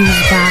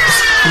FuseBox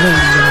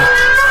Radio.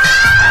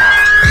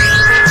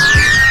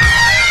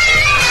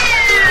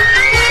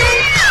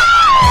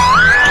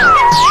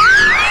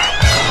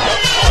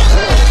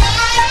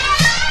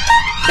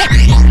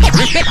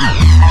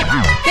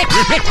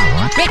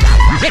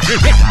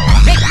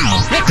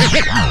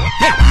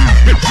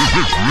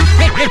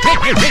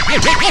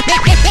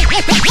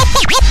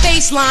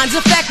 Baselines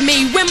affect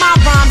me when my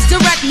rhymes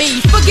direct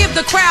me. Forgive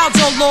the crowds,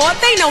 oh Lord,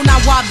 they know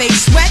not why they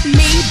sweat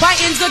me.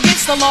 Biting's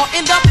against the law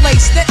in the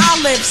place that I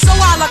live, so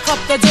I lock up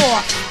the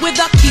door with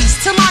the keys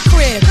to my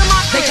crib.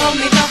 They call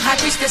me the high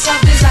priestess of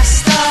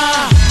disaster.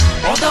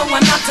 Although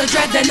I'm not a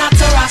dread and not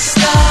a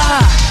rasta,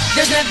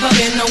 there's never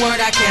been a word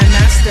I can't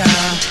master.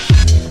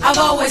 I've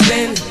always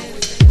been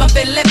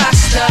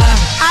filibuster.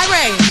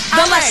 Irene,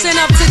 the lesson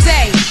of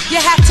today. You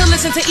have to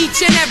listen to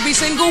each and every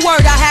single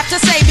word I have to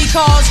say,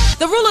 because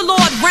the ruler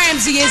Lord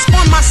Ramsey is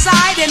on my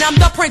side and I'm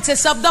the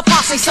princess of the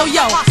posse. So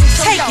yo,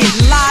 take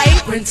it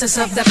light. Princess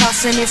of the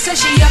posse, me say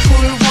she a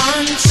cool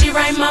one. She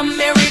rhyme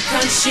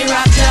American, she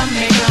rap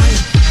Jamaican.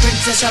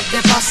 Princess of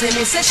the posse,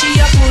 me say she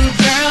a cool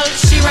girl.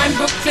 She rhyme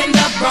Brooklyn,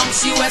 the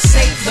Bronx,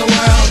 USA, the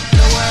world.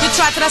 You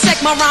try to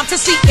dissect my rhyme to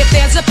see if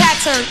there's a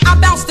pattern. I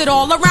bounced it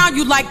all around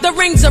you like the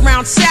rings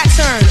around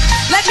Saturn.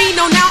 Let me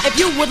know now if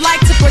you would like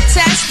to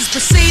protest this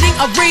proceeding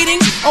of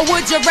readings, or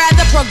would you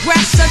rather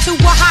progress into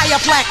a higher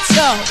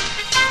plateau?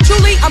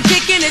 Truly, I'm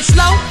kicking it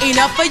slow,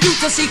 enough for you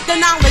to seek the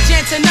knowledge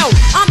and to know.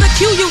 I'm the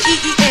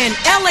QUEEN,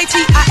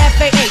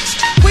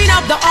 queen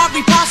of the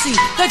RE posse,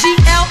 the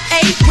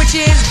GLA, which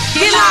is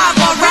get live,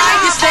 alright?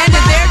 You're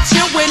standing there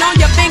chewing on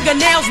your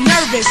fingernails,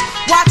 nervous,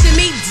 watching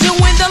me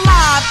doing the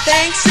live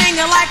thing,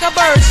 singing like a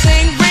bird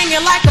sing,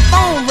 ringing like a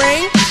phone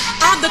ring.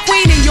 I'm the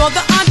queen and you're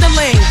the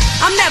underling.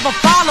 I'm never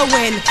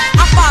following,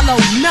 I follow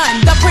none.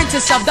 The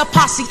princess of the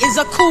posse is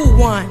a cool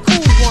one.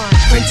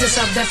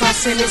 Princess of the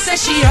posse, me say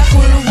she a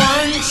cool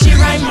one. She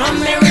rhyme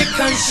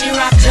American, she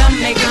rap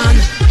Jamaican.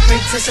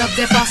 Princess of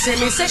the posse,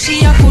 me say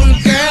she a cool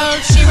girl.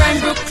 She rhyme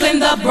Brooklyn,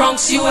 the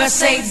Bronx,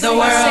 USA, the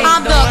world.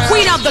 I'm the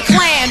queen of the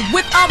clan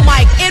with a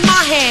mic in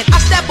my hand.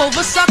 I step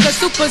over suckers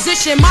to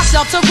position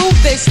myself to rule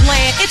this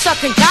land. It's a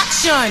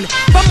concoction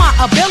from my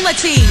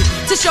ability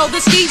to show the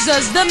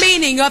skeezers the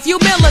meaning of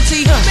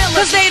humility.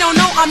 Cause they don't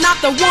know I'm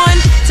not the one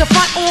to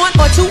front on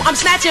or two. I'm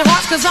snatching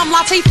hearts cause I'm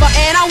Latifah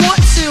and I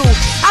want to.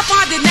 I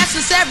find it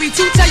necessary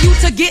to tell you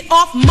to get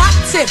off my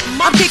tip.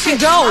 I'm kicking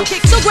gold,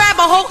 so grab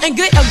a hold and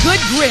get a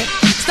good grip.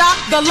 Stop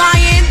the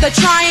lying, the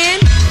trying,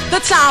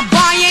 the time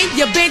buying.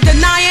 You've been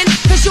denying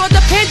cause you're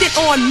dependent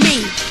on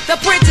me, the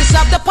princess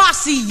of the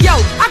posse. Yo,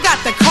 I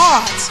got the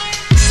cards,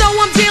 so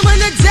I'm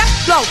dealing a death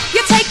blow.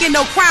 You're taking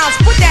no crowns,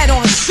 put that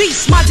on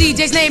cease. My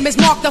DJ's name is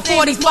Mark the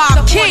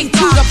 45 King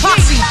to the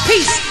posse.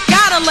 Peace,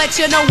 gotta let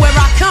you know where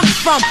I come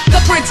from. The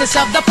princess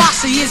of the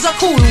posse is a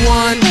cool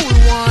one.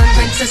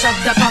 Princess of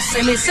the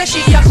posse, me say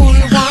she a cool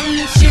one.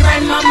 She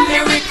rhyme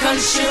American,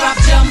 she rap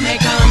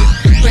Jamaican.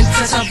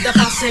 Princess of the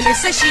posse, me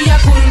say she a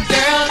cool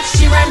girl.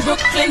 She rhyme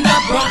Brooklyn, the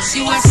Bronx,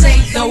 USA,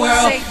 the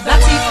world.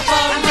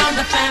 Latifah around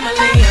the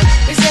family.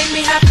 They say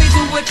me happy,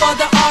 do it for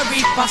the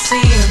RE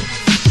posse.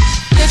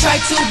 They try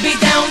to be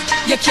down,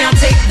 you can't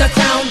take the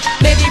crown.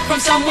 Maybe from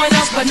someone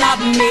else, but not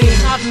me.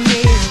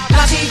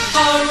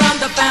 Latifah around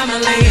the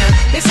family.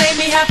 They say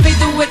me happy,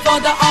 do it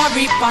for the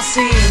RE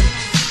posse.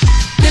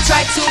 They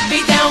try to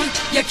be down,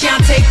 you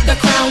can't take the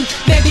crown.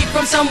 Maybe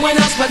from someone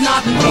else, but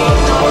not me.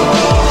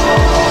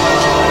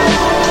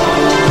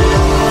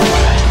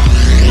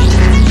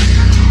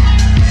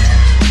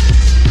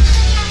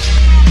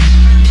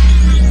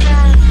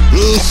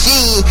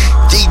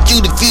 J.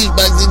 Judah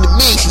FuseBox in the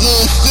mix,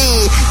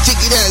 check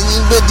it out, you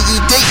better you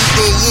take it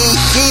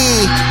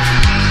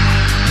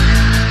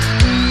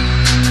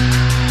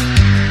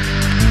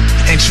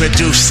there,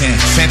 Introducing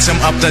Phantom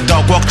up the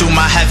dog, walk through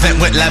my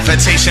heaven with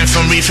levitation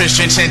from reefers,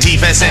 drenching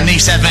divas and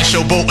E7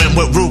 showboating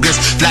with Rugers,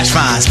 flash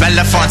vines,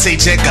 Belafonte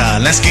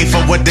Jigger. Landscape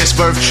forward this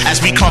birth as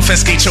we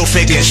confiscate your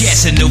figures.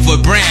 Casanova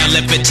Brown,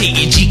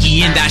 levitating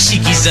Jiki and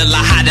Dashiki's a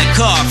Lahada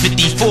car.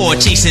 54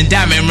 chasing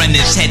diamond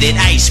runners headed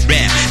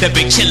icebound. The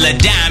big killer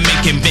diamond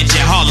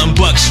convention, Harlem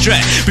Buck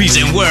strut.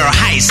 Breezing world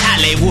heights,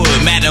 Hollywood,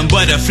 Madam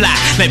Butterfly.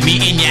 Let me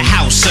in your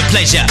house of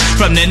pleasure.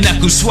 From the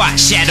knuckle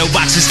swat, shadow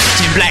boxes,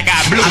 catching black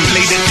eye blue. I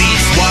play the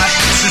thief, what?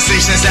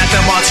 Sensations at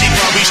the Marti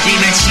Bar, we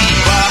screaming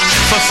cheaper.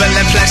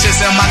 Fulfilling pleasures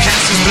in my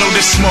castles, blow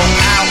the smoke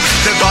out.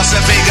 The Boss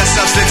of Vega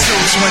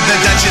substitutes when the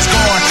Dutch is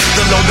gone.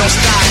 The low don't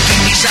stop,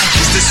 give me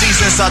junkies. The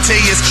season's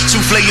sauteers,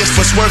 souffleurs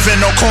for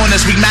swerving no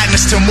corners. We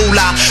magnets to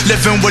moolah.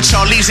 Living with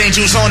Charlie's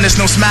angels on us,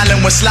 no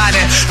smiling when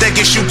sliding. That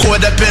gets you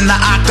caught up in the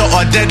octa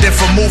or dead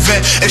for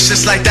moving. It's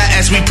just like that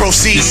as we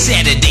proceed. The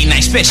Saturday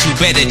night special,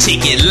 better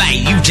take it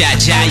light. You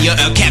Jaja, you're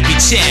El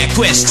Capitan.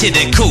 Quest to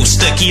the coast,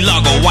 the Key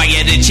Largo,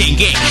 wire the chain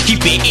gang.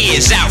 Keep your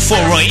ears out for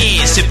our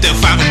ears. Sip the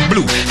fountain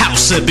blue,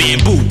 house of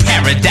bamboo,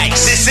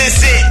 paradise. This is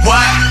it,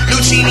 what?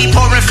 Lucini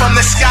pouring from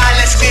the sky,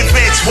 let's get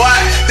rich, what?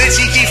 The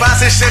Jiki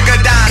vines and sugar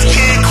dimes,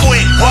 can't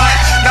quit, what?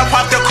 Now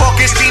pop the cork,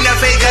 Christina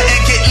Vega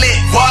and get lit,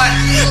 what?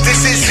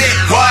 This is it,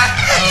 what?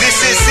 This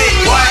is it,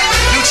 what?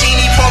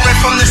 Lucini pouring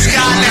from the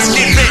sky, let's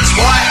get rich,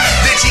 what?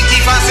 The Jiki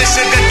vines and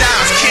sugar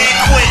dimes, can't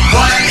quit,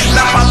 what?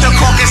 Now pop the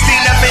cork,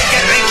 Christina Vega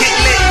and get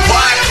lit,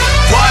 what?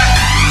 What?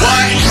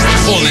 What?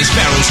 Falling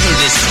sparrows through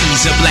the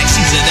seas of Black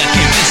Caesar, the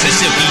convincer,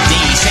 silky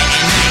days,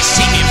 satin nights,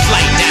 taking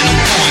flight down on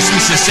points,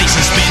 sweet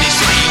sensation, Spanish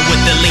flying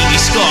with the lady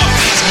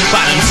Scarface,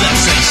 bottoms up,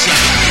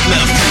 sunshine,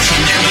 love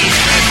functionary,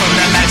 and from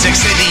the Magic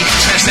City,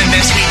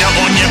 transcendent sweeter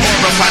on your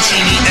aura,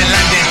 Pacini in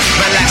London,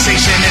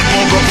 relaxation and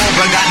Bora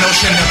Bora, got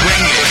notion to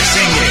bring it,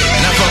 sing it,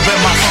 never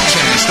been my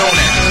function,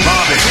 stolen,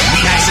 robbing,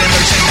 we icing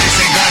merchandise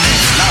and gunning,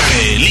 love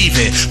it, leave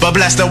it, but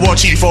bless the war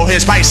chief for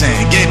his bison,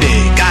 get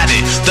it, got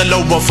it, the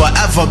low will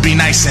forever be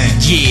nice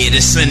and yeah,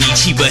 the sunny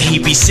cheaper, he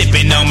be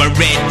sipping on my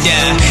red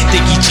the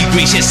Geechee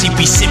gracious, he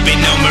be sipping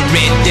on my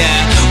red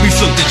we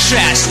float the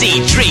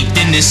tri-state draped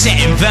in the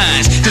satin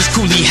vines, this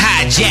coolie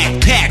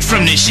hijack pack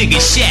from the sugar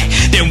shack,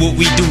 then what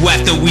we do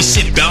after we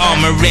sip the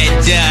armor red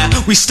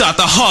we start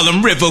the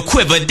Harlem River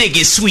quiver, dig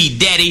it sweet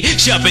daddy,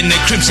 sharpen the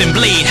crimson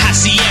blade, hot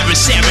Sierra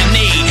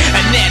serenade,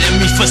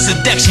 anatomy for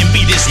seduction,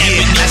 be this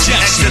ebony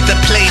exit the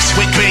place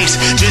with grace,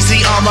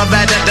 drizzy armor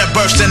better, the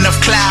bursting of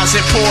clouds,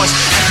 it pours,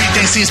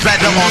 everything seems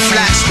better on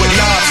flats with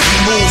love, we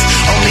move,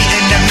 only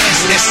in the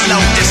midst, it's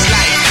slow, it's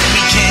light,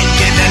 we can't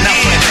get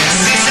enough of this,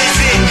 this is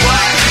it,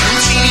 what?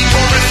 Lucini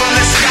pouring from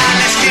the sky,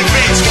 let's get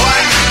rich,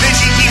 what? The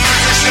Jiki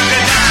vines and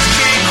sugar dimes,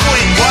 can't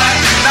quit, what?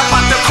 Now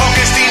pop the cork,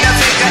 Christina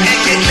Vega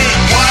and get lit,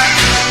 what?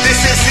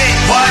 This is it,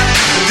 what?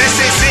 This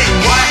is it,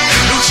 what?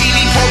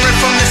 Lucini pouring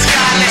from the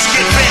sky, let's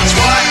get rich,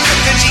 what?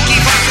 The Jiki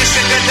vines and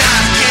sugar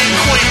dimes, can't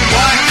quit,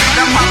 what?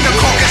 Now pop the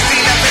cork,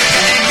 Christina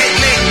Vega and get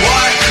lit,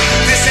 what?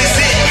 This is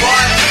it,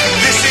 what?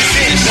 This is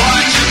it, what?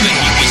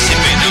 You be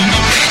sipping on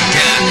my red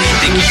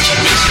the Geechee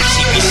gracious,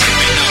 he be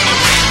sipping on my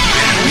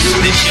red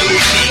the Joe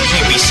Chick, he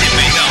be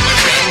sipping on my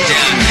red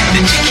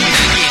the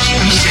Chiquita, yeah, he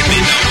be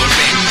sipping on my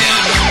red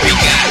we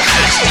got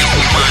hot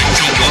staple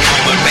Montego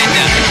on my red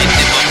and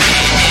then my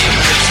man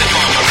and Joseph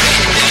on my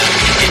red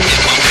and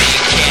then my man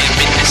Cab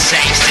in the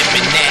same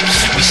sipping that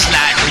we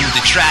slide through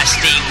the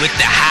tri-state with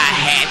the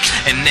hi-hat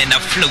and then I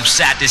flow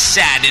side to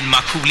side in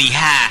my coolie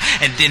high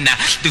and then I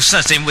do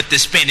something with the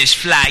Spanish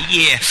fly,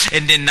 yeah,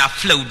 and then I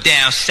flow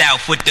down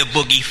south with the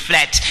boogie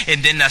flats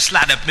and then I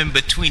slide up in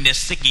between the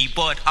sicky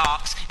butt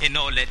hawks and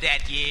all of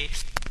that, yeah.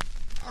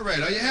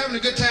 Alright, are you having a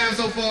good time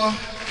so far?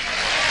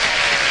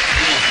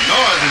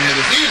 Noise in here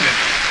this evening.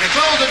 And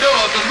close the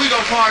doors because we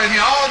gonna party in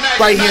here all night.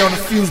 Right here on the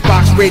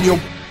FuseBox Radio.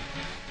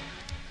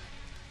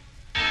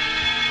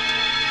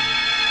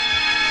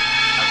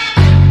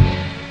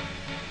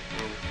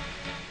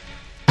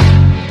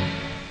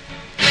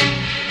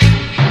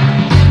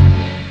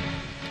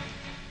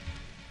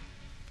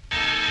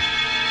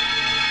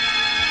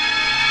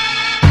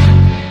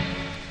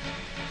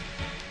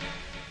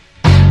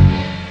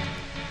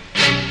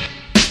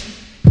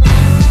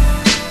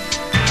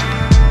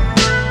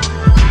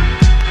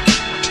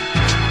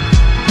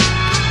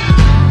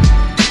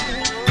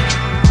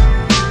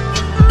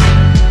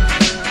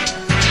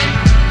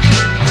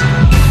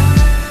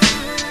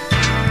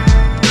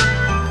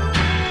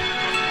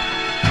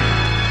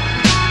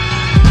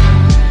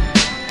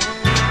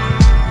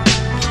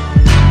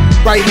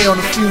 Right here on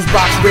the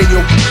FuseBox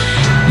Radio.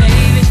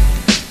 Baby,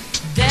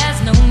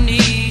 there's no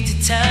need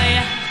to tell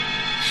ya.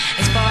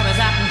 As far as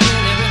I can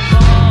clearly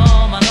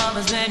recall, my love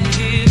has been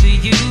here for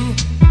you.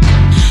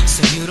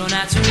 So you don't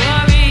have to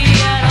worry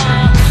at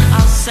all.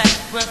 I'll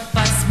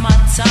sacrifice my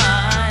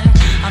time.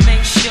 I'll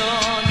make sure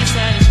you're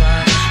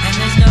satisfied. And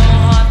there's no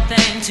hard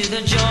thing to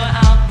the joy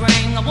I'll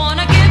bring. I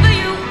wanna give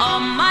you all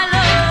my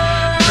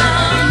love.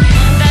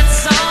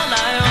 That's all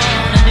I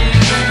wanna do.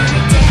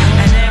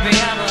 And every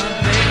hour,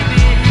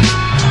 baby.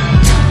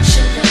 Don't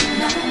you look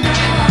no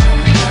more.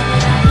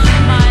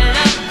 My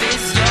love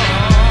is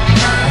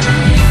yours.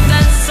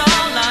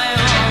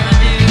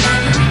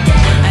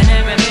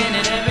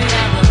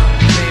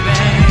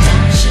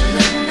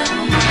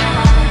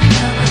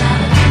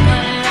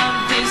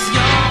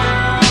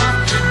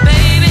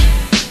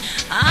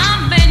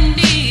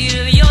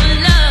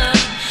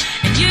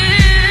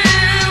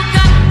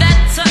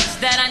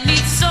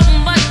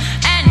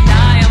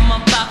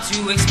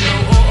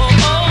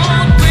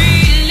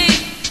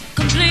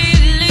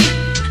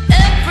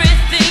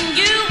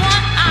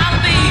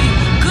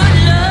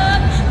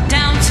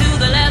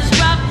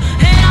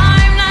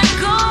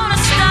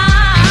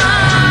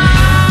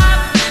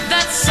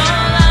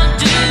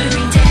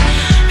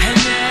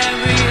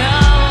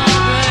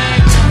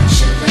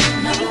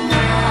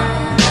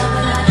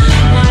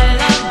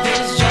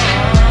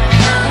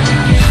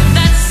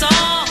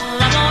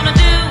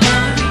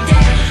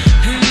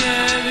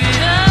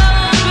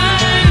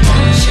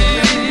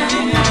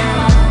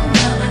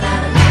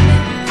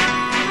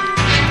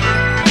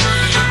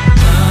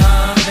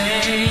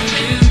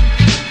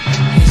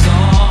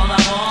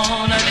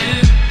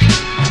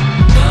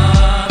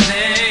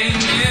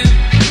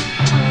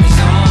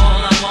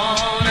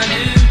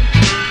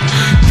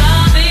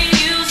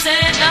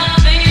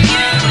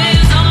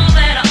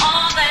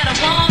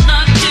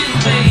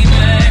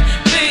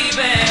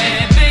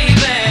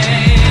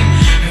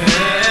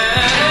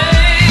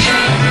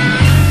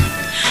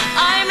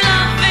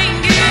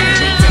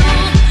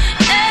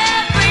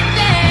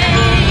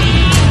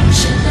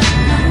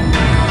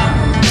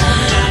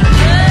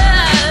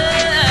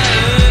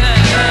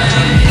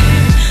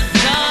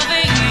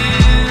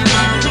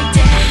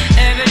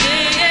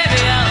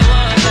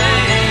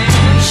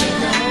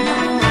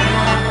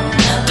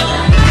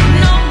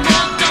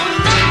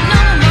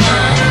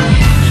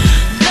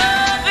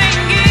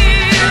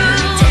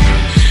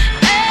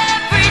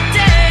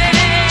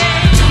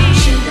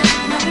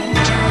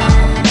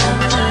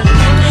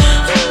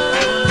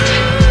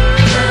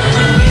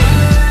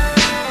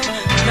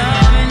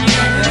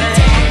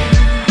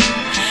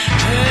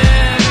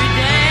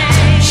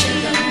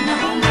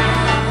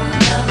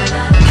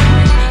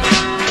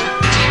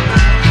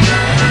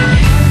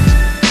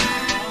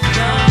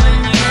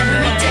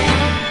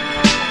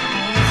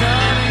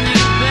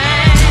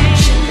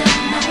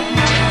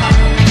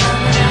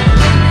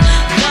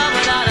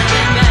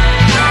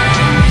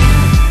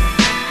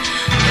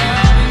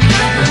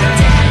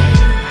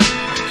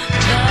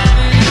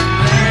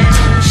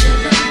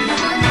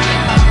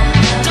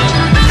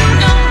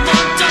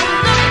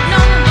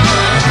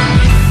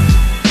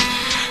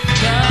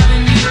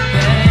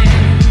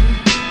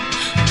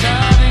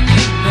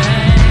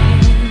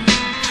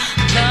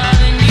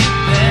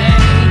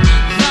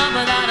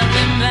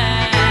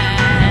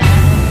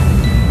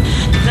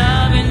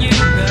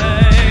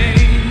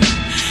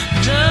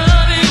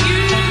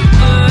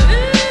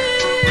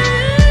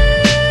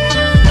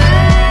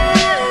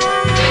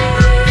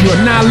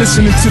 now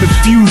listening to the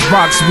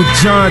FuseBox with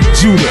John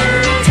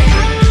Judah.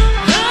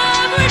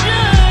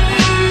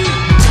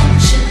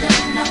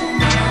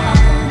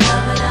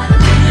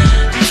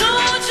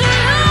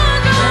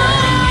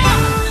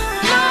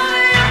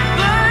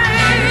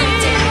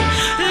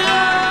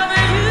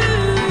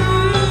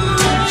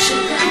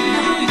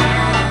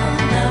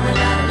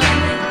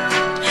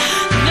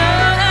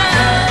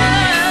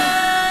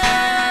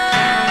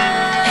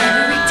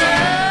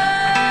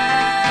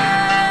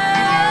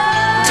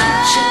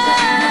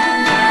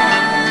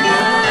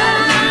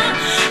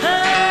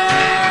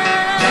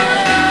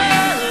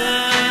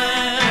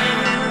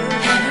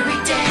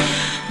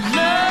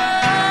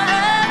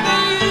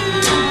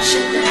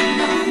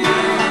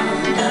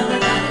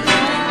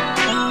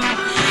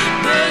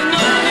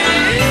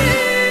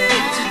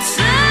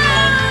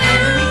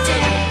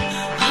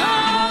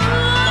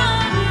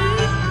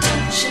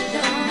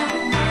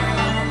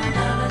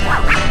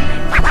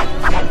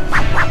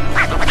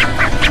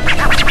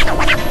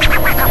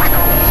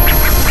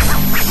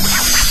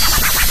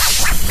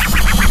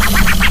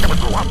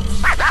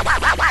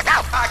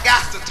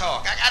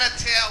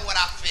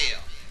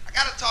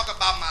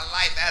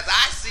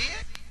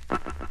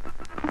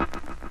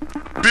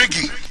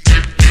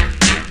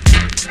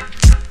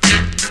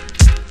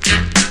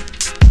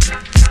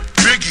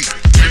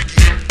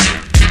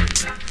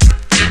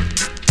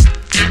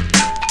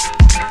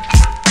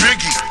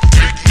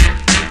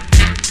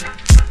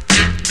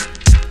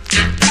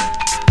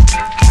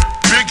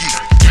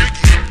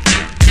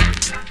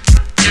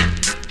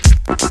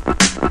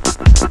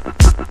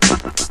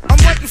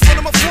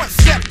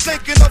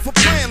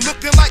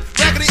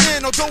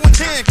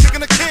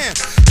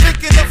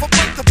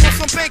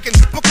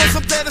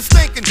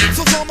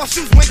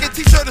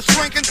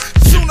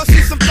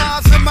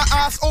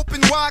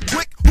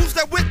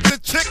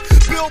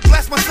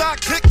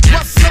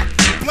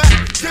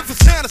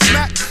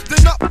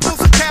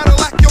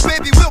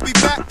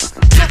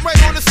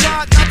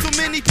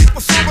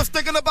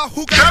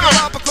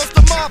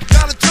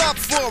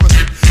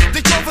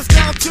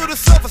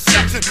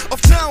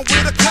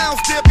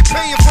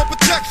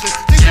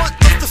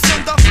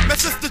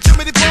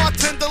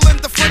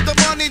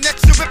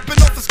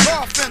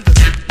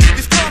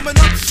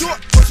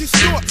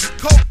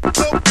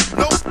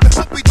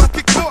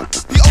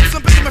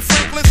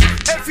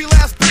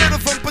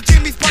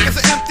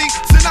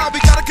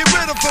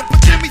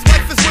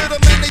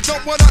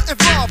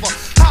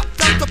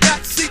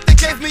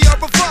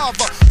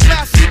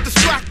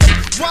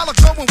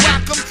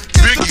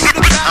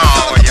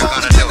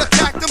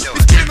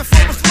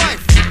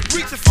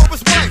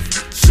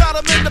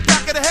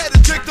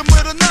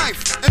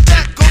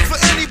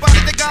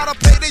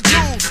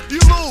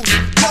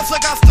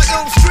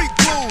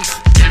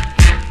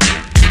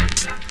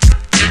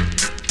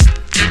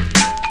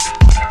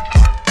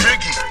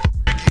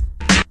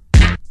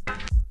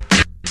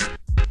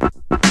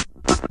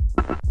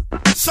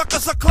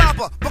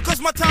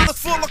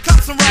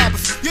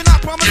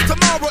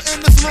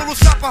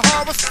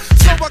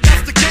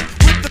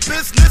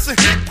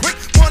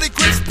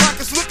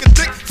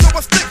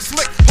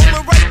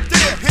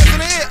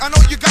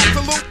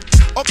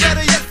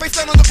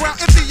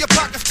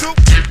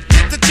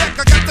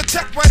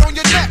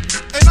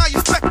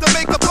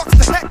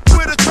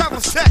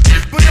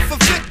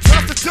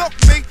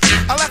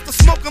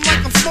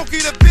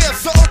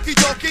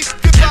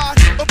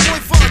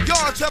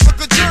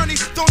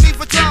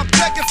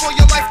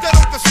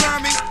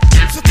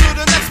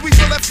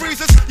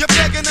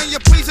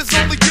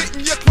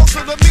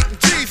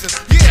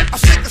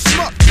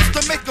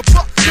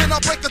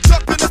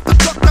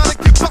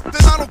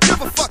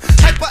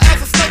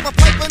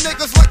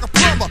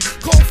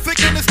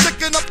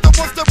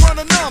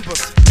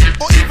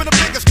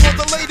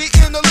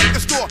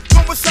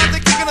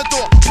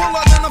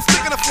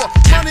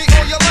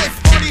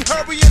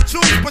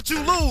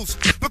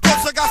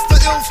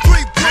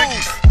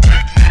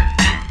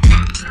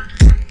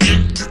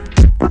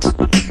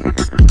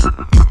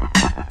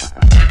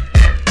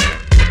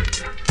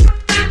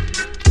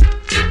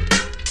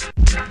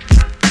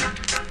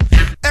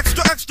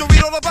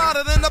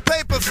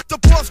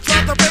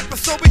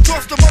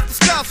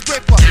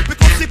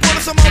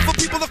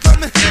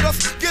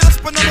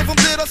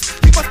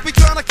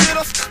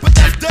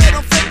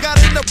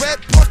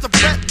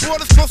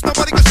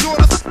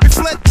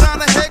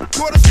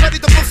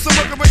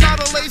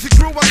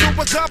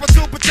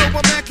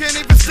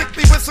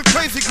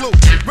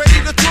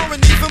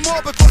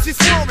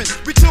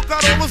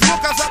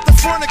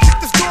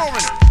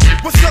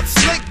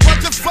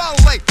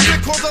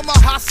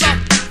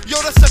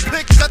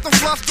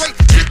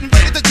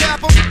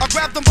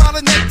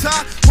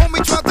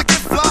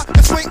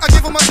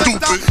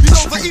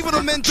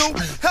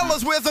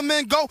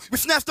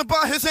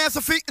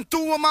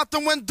 Out the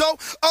window,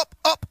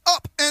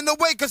 up, and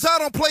away, cause I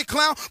don't play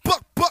clown.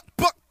 Buck,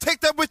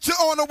 take that with you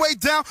on the way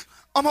down.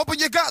 I'm hoping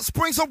you got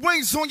springs or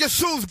wings on your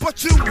shoes,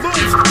 but you lose,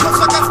 cause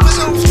I got the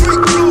ill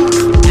street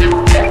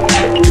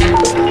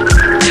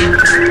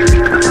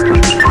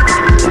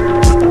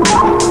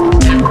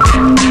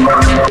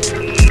blues.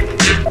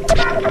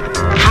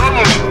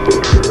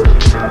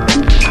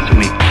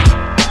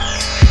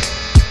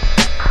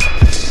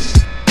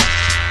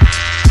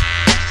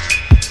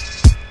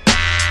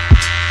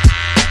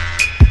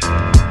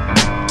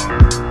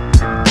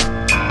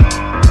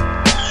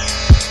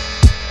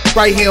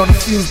 right here on the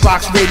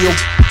FuseBox Radio.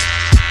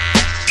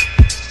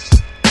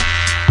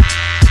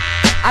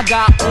 I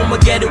got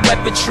Armageddon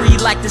weaponry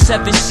like the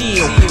 7th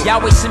shield.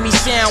 Y'all wasting me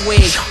sound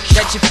waves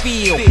that you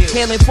feel.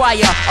 Hailing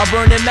fire, a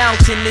burning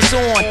mountain is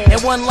on. And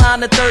one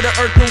line, a third of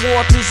earth and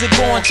waters are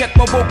gone. Check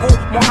my vocal,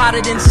 more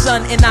hotter than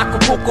sun in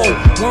Acapulco.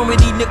 Worm with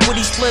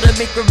iniquity splitter,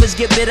 make rivers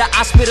get bitter.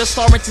 I spit a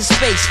star into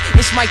space,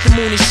 it's Mike the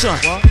moon and sun.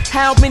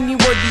 How many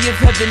worthy of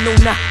heaven? No,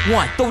 not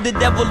one. Throw the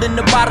devil in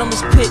the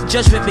bottomless pit,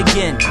 judgment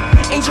begin.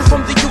 Angel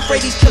from the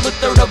Euphrates, kill a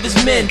third of his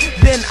men.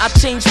 Then I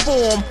change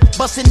form,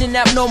 busting in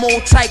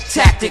abnormal type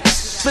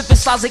tactics. Flipping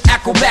styles like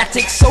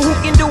acrobatics, so who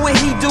can do what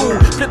he do?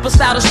 Flip a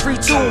style is free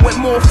tune with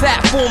more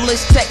fat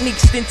formless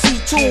techniques than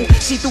T2.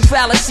 See through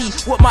fallacy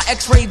with my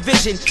X-ray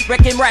vision.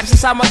 Wrecking raps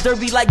inside my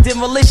derby like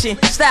demolition.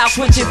 Style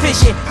switching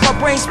vision, my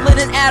brain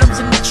splitting atoms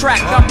in the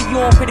track. I'm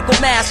beyond critical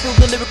mass, feel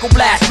the lyrical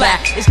blast.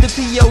 Black, it's the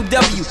POW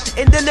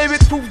in the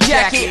lyric proof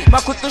jacket.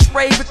 My quicker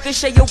spray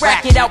ricochet your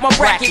racket out my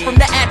bracket from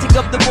the attic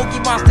of the Boogie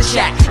Monster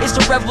Shack. It's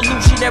the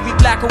revolutionary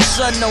black hole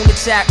sun on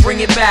attack. Bring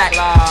it back.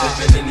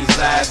 Living in these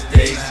last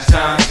days of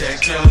time,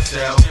 check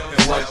yourself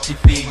and what you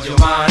feed your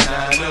mind.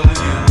 I know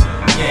you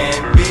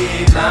can't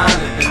be blind.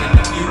 Living in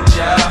the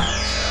future,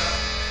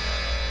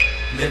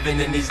 living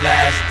in these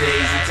last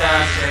days of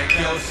time. Check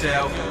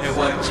yourself and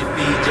what you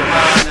feed your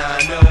mind.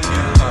 I know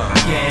you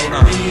can't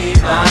be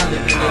blind.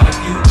 Living in the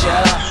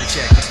future.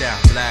 Check it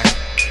out, black.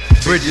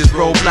 Bridges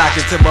roadblocked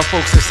until my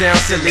folks that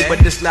sound silly, but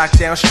this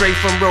lockdown straight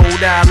from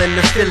Rhode Island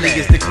to Philly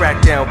as the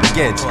crackdown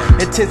begins.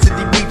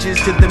 Intensity reaches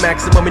to the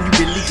maximum and you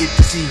really get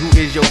to see who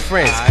is your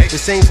friends. The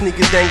same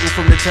sneakers dangle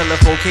from the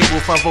telephone cable,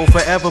 5-0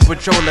 forever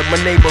patrolling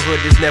my neighborhood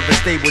is never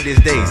stable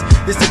these days.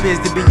 This appears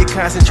to be a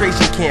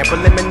concentration camp,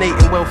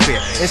 eliminating welfare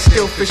and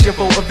still fishing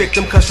for a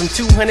victim. Cause from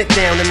 200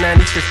 down to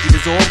 90-50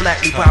 is all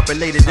blackly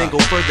populated, then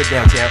go further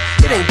downtown.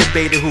 It ain't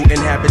debated who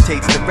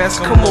inhabitates the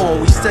rest. Come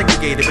on, we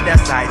segregated, but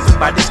that's alright.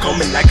 Somebody's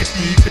coming like a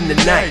thief in the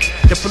night.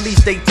 The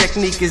police state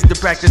technique is the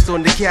practice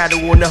on the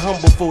cattle, on the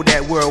humble for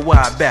that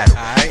worldwide battle.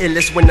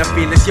 Illest when I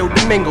feel it's yo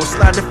Domingo,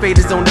 slide the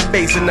faders on the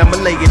bass and I'ma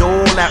lay it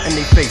all out in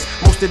their face.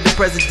 Most of the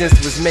presidents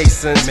was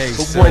Masons,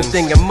 but one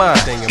thing in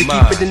mind, to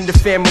keep it in the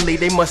family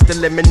they must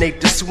eliminate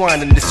the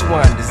swine, and the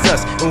swine is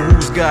us. And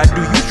whose God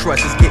do you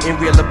trust? It's getting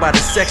real about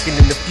a second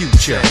in the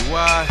future.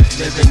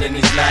 Living in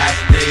these last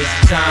days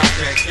of time,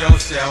 check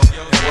yourself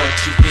and what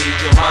you feed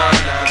your mind.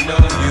 I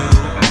know you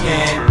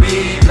can't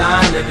be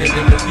blind. Living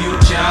in the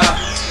future,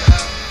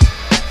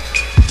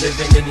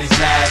 living in these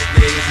last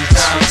days of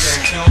time,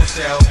 check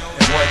yourself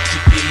and what you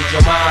feed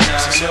your mind.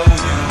 I know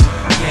you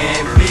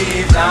can't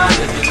be blind.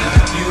 Living in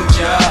the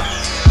future,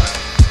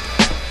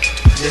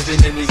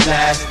 living in these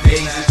last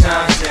days of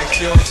time,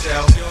 check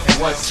yourself and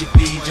what you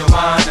feed your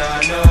mind.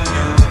 I know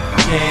you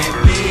can't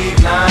be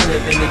blind.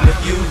 Living in the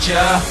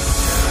future,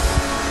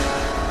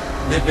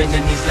 living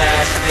in these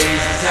last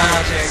days of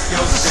time, check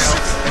yourself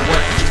and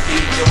what you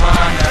feed your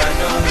mind. I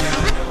know you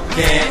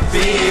can't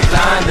be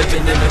blind.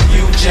 Living in the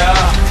future.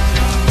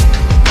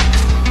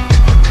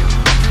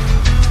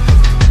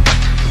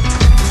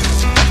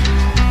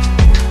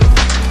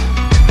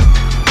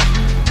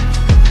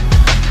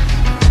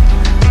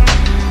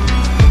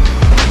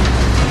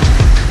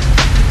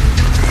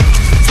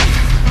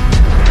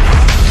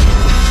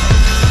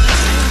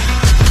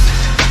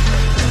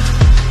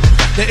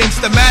 The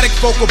instamatic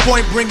focal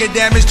point bringing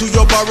damage to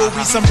your burrow.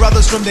 We some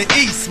brothers from the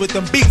east with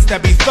them beats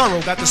that be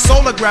thorough. Got the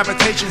solar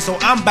gravitation, so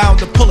I'm bound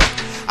to pull it.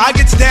 I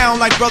gets down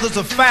like brothers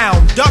are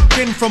found,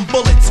 ducking from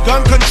bullets.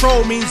 Gun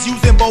control means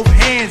using both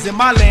hands in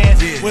my land,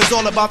 where it's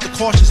all about the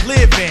cautious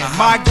living.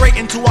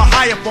 Migrating to a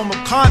higher form of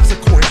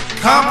consequence.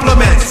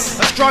 Compliments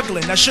are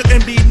struggling, that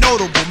shouldn't be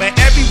notable. Man,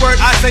 every word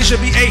I say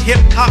should be a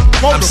hip-hop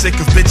quotable. I'm sick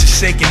of bitches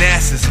shaking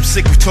asses. I'm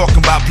sick of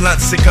talking about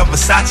blunts. Sick of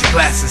Versace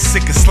glasses.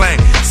 Sick of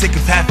slang. Sick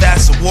of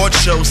half-ass award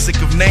shows.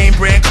 Sick of name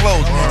brand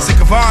clothes. Sick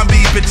of R&B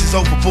bitches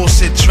over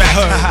bullshit tracks.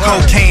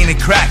 Cocaine and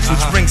cracks,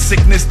 which brings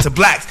sickness to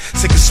blacks.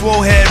 Sick of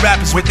swole head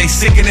rappers with they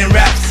sickening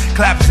raps.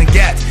 Claps and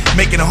gats,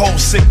 making the whole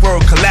sick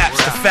world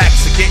collapse. The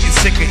facts are getting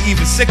sicker,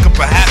 even sicker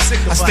perhaps.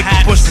 I stick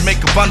a push to make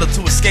a bundle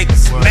to escape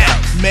the smell.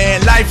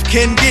 Man, life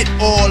can get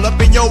all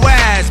up in your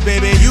ass,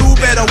 baby. You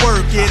better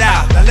work it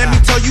out. Now let me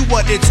tell you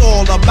what it's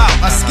all about.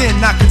 A skin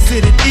not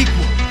considered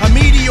equal. A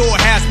meteor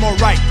has more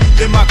right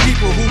than my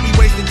people who be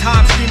wasting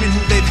time screaming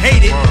who they've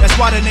hated. That's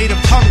why the native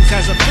tongues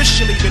has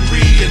officially been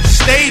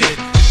reinstated.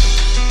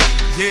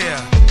 Yeah.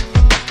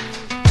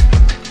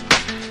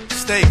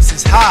 Stakes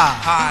is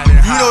high.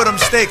 You know them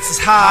stakes is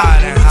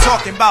high. When we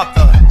talking about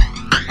the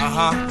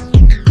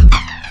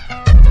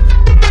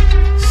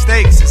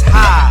stakes is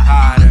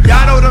high.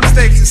 Y'all know them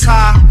stakes is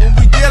high when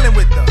we dealing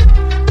with them.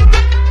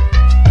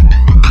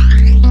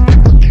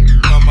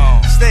 Come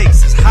on.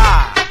 Stakes is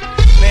high.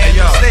 Man,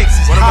 hey, stakes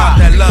is what high. About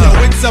that love?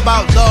 Yo, it's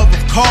about love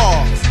of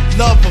cars,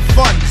 love of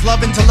funds,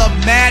 loving to love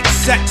mad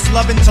sex,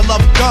 loving to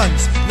love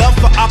guns. Love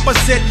for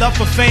opposite, love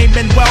for fame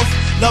and wealth.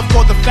 Love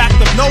for the fact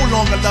of no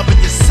longer loving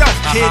yourself,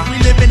 kid. We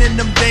living in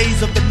them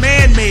days of the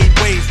man-made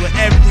ways where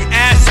every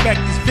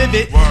aspect is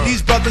vivid.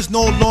 These brothers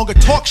no longer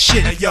talk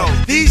shit, yo.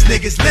 These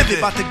niggas live it.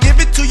 About to give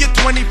it to you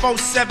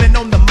 24/7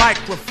 on the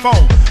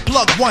microphone.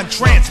 Plug one,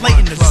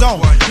 translating the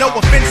zone. No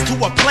offense to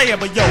a player,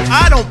 but yo,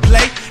 I don't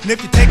play. And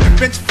if you take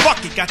offense, fuck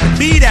it, got to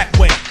be that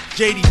way.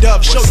 JD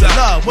Dub, show your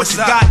love, what you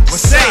got to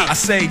say? I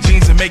say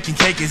jeans and making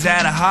cake is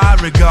at a high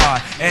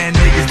regard, and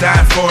niggas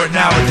dying for it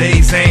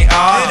nowadays ain't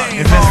odd.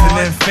 Investing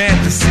in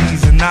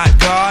fantasies and not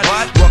God.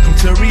 Welcome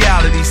to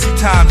reality, see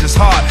times is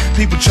hard.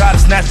 People try to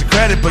snatch the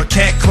credit but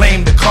can't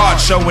claim the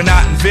card. Showing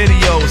out in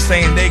videos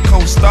saying they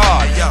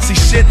co-star. See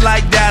shit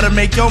like that'll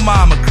make your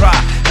mama cry.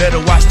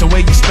 Better watch the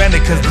way you spend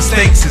it cause the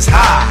stakes is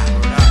high.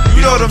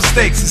 You know them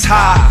stakes is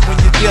high when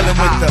you're dealing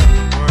with the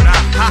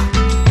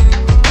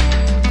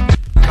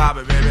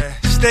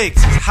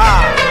stakes is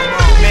high.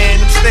 Man,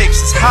 them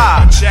stakes is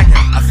high. Check it.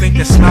 I think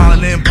that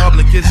smiling in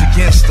public is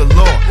against the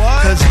law.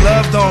 Cause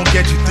love don't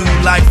get you through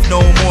life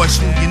no more.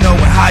 It's who you know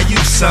and how you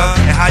son,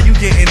 and how you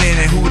getting in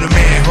and who the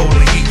man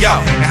holding you. Yo,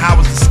 and how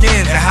was the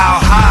skins and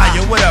how high.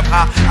 Yo, what up,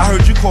 high? I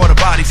heard you caught a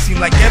body. Seem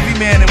like every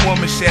man and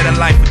woman shared a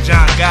life with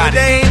John Gotti. But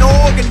they ain't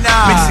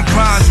organized. Mixing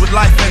crimes with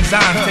life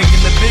enzymes.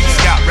 Taking the big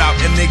scout route.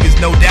 And niggas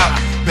no doubt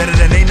better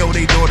than they know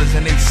they daughters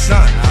and they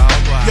son.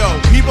 Yo,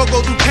 people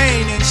go through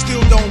pain and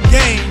still don't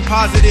gain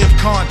positive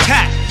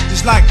contact.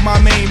 Just like my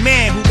main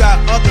man who got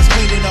others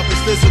cleaning up his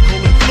physical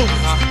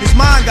influence. His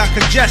mind got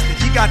congested,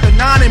 he got the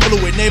non and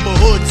blue.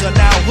 Neighborhoods are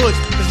now hoods,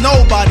 cause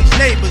nobody's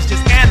neighbors,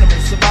 just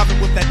animals surviving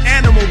with that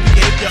animal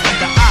behavior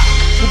under eye.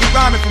 We'll be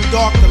rhyming from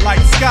dark to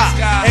light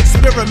sky.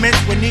 Experiments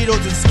where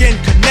needles and skin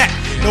connect.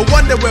 No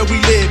wonder where we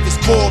live is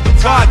called the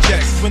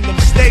projects. When the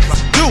mistakes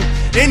do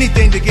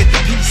anything to get the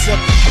piece of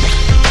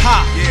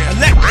high.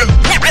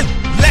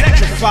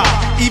 Electrify,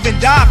 even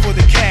die for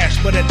the cash,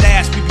 but at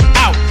last we be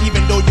out,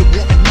 even though you're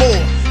wanting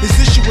more. This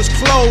issue was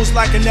closed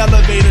like an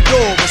elevator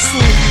door, but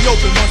soon we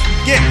open once we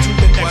get to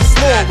the next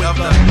floor with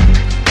the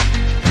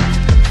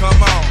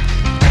come on.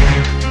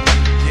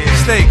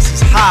 Stakes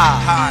is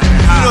high.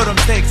 You know them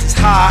stakes is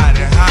high.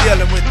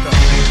 Dealing with the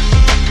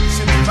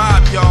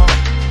vibe, y'all.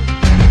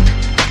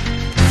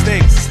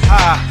 Stakes is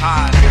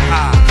high.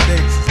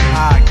 Stakes is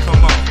high.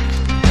 Come on.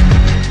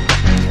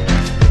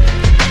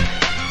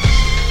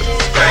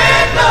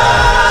 Spread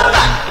love.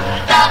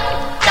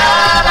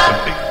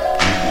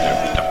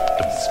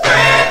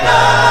 Spread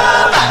love.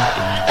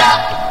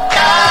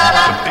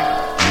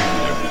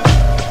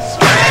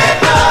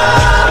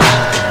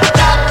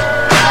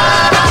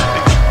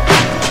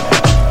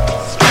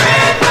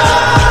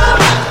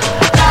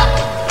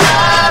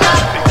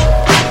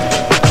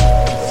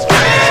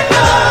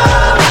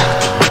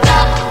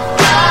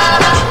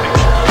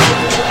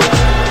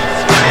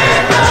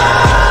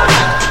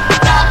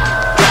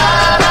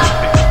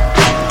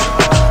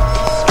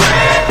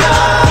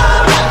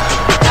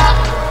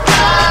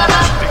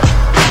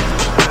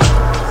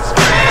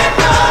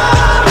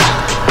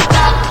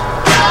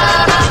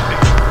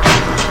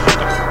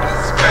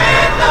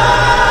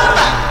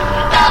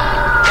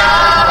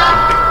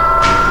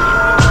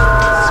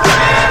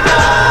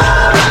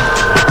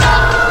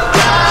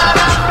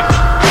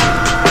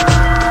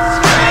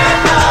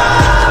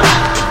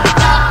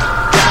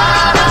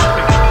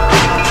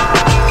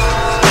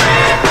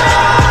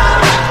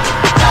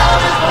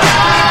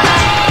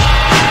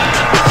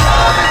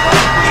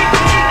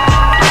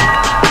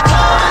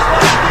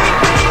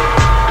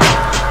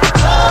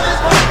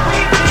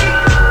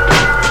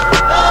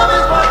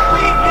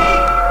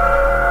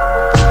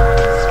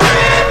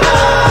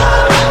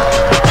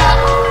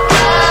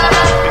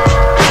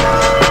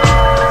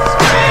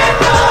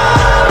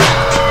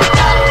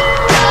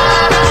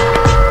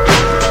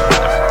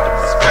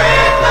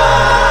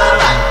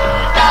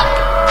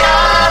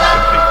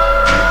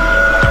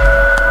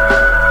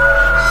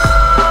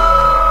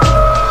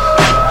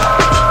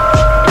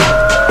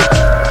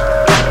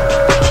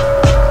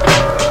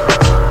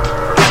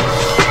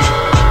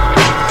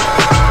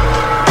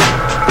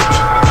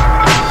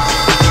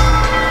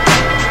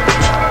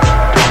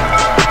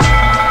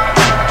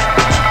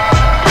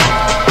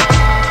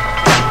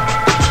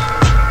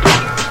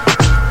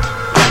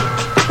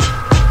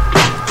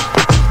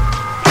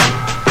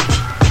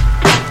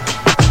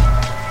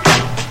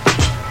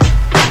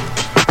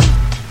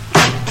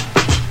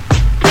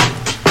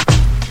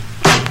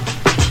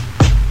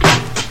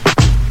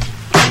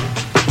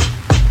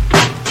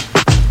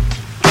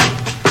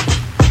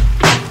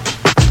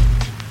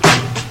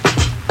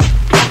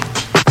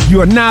 You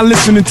are now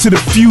listening to the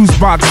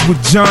FuseBox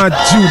with John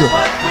Judah.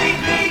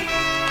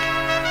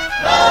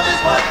 Love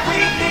is what we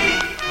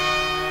need.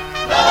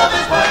 Love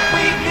is what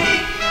we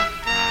need.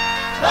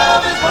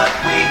 Love is what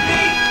we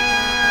need.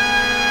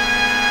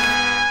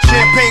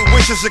 Champagne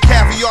wishes and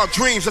caviar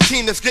dreams. A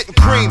team that's getting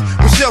cream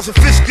with shells and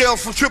fish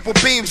scales from triple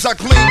beams. I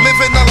gleam,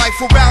 living the life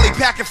for rally,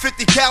 packing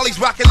 50 calories,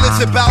 rocking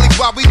lizard valleys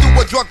while we do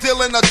a drug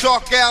deal in a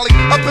dark alley.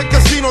 Up in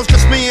casinos,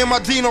 just me and my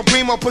Dino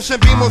Primo, pushing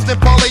Beamos, then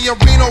Paulie and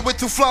Reno with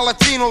 2 fly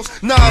Latinos.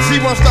 Nas, he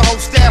runs the whole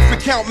staff. We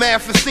count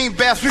math and steam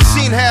baths. We've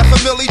seen half a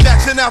Millie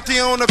Jackson out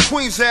there on the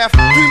Queens half. 3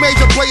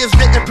 major players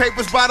getting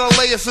papers by the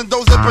layers, and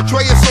those that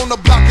betray us on the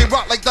block, they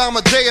rock like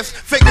Amadeus.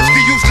 Fakers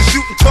get used to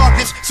shooting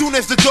targets soon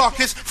as the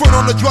darkest. Front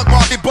on the drug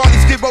market,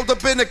 bodies get rolled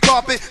up in the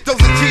carpet. Those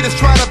that cheaters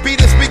try to beat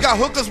us. We got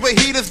hookers with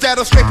heaters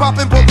that'll straight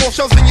poppin', put more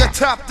shows in your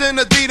top than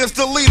Adidas.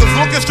 The leaders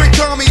looking straight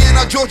Tommy and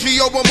our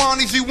Giorgio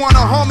Armani's. You want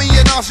a homie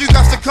and us, you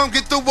got to come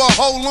get through a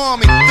whole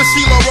army. The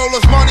CeeLo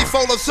rollers, money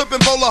folders,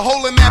 sipping bowler,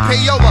 holding that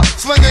payola,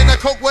 slinging the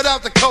coke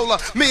without the cola.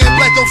 Me and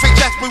Black don't fake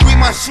jacks, but we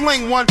might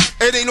sling one.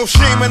 It ain't no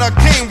shame in our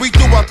game, we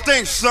do our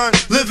thing, son.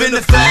 Living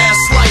the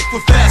fast life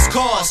with fast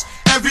cars.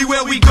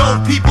 Everywhere we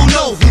go, people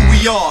know who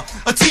we are.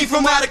 A team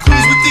from out of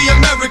Queens with the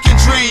American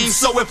dream.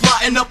 So we're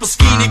plotting up a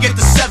scheme to get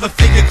the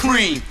 7-figure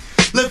cream.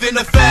 Living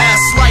a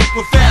fast life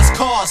with fast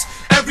cars.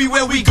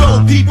 Everywhere we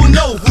go, people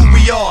know who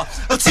we are.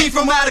 A team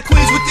from out of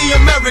Queens with the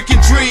American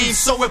dream.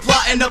 So we're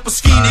plotting up a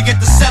scheme to get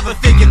the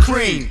 7-figure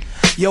cream.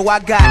 Yo, I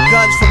got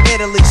guns from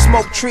Italy,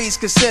 smoke trees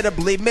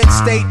considerably.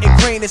 Mid-state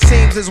and green, it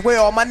seems, is where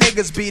all my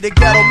niggas be. The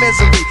ghetto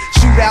misery,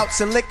 shootouts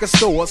in liquor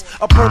stores.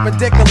 A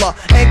perpendicular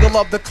angle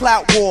of the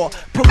clout war.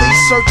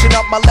 Police searching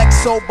up my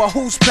Lexo, but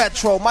who's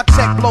petrol? My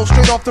tech blow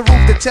straight off the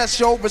roof to test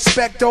your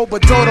respect, though,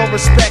 but don't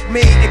respect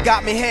me. It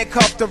got me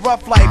handcuffed to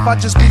rough life. I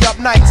just be up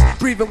nights,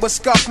 breathing with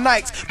scuffed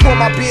nights. Pour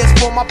my beers,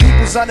 pour my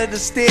peoples under the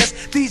stairs.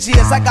 These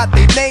years, I got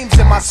their names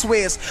in my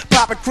swears.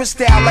 Popping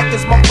crystal like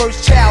it's my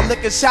first child.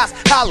 Licking shots,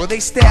 holiday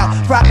style.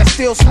 Rockin'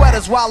 steel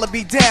sweaters while it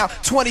be down.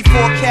 24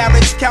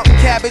 carats, counting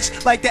cabbage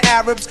like the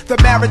Arabs. The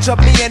marriage of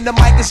me and the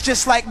mic is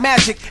just like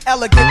magic.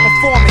 Elegant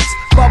performance,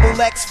 Bubble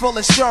X full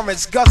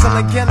insurance.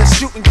 Guzzling Guinness,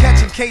 shooting,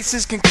 catching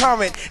cases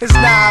concurrent. It's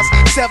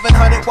Nas,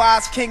 700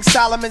 wise, King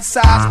Solomon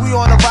size. We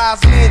on the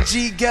rise, me and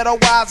G, ghetto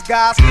wise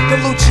guys. The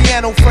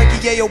Luciano,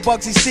 Frankie Yayo,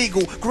 Bugsy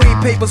Siegel. Green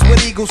papers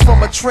with eagles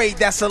from a trade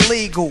that's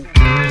illegal.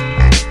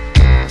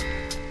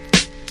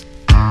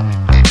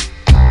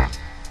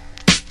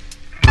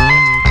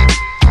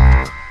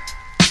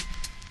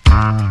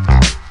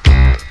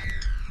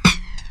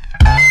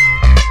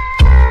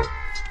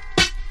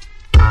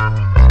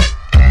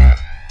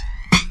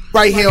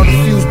 Right here on the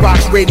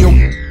FuseBox Radio.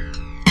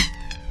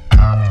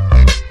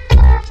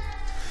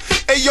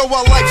 Hey yo,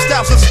 our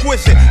lifestyle's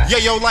exquisite.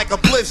 Yeah, yo, like a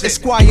blizzard.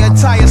 Esquire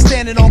attire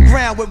standing on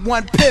ground with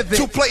one pivot.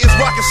 2 players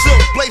rocking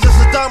silk, blazers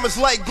and diamonds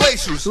like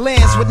glaciers.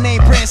 Lands with name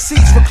brand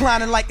seats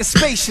reclining like a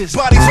spacious.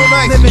 Bodies on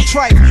ice, living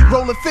tripe,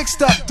 rolling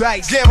fixed up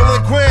dice.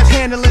 Gambling grants,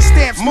 handling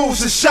stamps,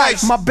 moves and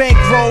shites. My bank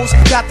rolls,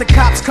 got the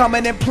cops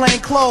coming in plain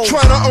clothes.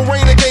 Trying to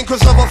arraign a game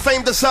cause of a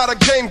fame, that's how the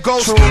game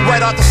goes. True.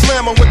 Right out the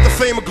slammer with the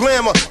fame of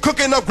glamour.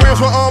 Cooking up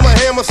grams with armor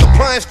hammer,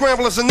 supplying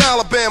scramblers in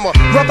Alabama.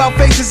 Rub out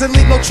faces and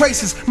leave no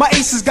traces. My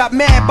aces got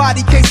mad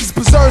body cases,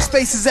 preserve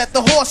spaces at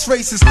the horse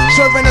races.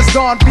 Serving us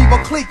Don Vivo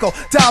Clico,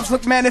 Dobbs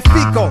look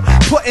magnifico.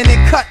 Putting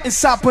it cut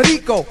inside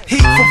Perico.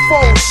 Heat for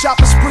foes,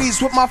 shopping sprees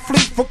with my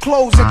fleet for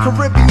clothes and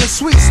Caribbean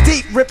sweets,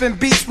 deep ripping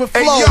beats with flow.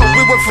 Hey yo,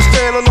 we went from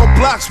standing on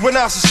blocks, went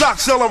out to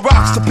socks, selling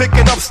rocks, to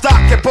picking up stock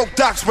at both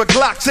docks with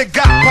Glocks. It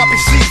got poppy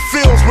seed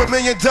fields with $1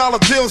 million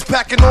deals,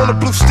 packing on the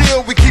blue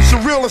steel. We keep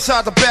some real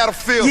inside the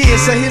battlefield. Yeah,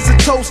 so here's a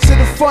toast to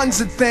the funds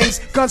and things.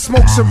 Gun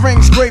smokes and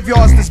rings,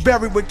 graveyards that's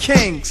buried with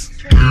kings.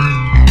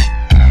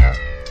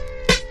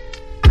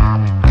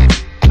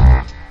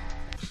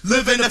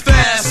 Living a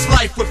fast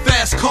life with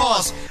fast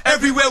cars.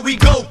 Everywhere we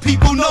go,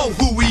 people know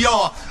who we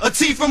are. A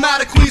team from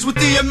out of Queens with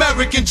the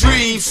American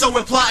dream. So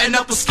we're plotting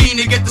up a scheme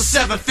to get the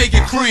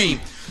 7-figure cream.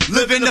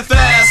 Living a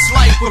fast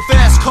life with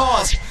fast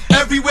cars.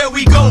 Everywhere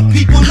we go,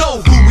 people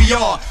know who we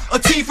are. A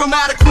team from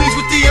out of Queens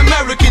with the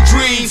American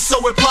dream. So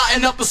we're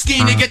plotting up a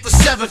scheme to get the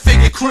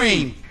 7-figure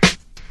cream.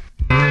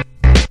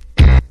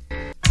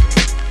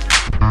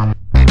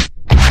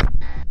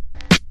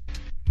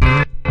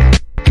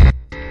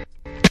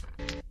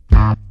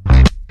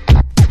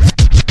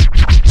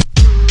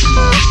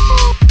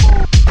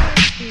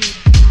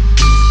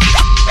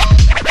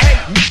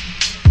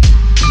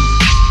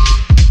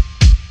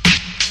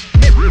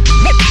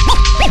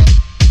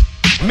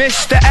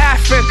 Mr.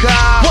 Africa.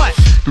 What?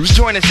 Whose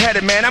joint is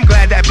headed, man? I'm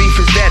glad that beef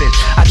is deaded.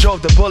 I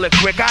drove the bullet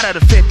quick out of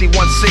the 51.6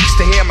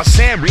 to hear my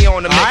Samry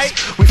on the mix.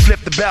 We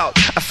flipped the belt,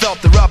 I felt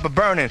the rubber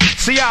burning.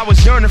 See, I was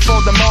yearning for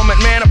the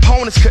moment, man.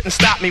 Opponents couldn't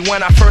stop me.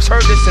 When I first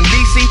heard this in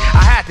DC, I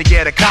had to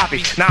get a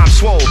copy. Now I'm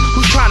swole.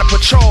 Who's trying to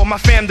patrol my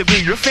fam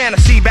degree? Your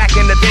fantasy back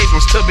in the days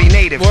was to be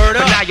native. But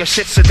now your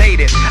shit's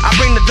sedated. I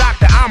bring the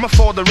doctor, I'm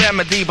for the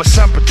remedy, but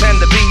some pretend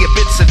to be a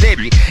bit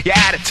sedated. Your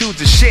attitudes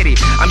are shitty.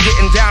 I'm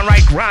getting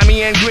downright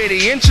grimy and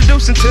gritty.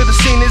 Introducing to the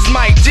scene is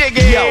Mike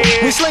Jiggy. Yo,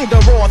 we sling the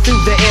raw through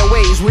the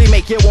airways ways we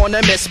make you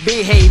wanna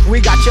misbehave. We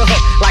got you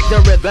hooked like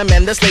the rhythm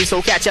and the slave,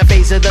 so catch a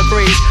phase of the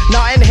breeze.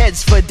 Nodding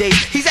heads for days.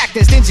 He's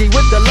acting stingy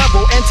with the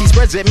level and he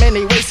spreads it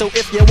many ways. So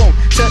if you want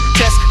to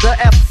test the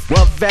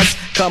F-Vest,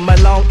 come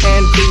along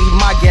and be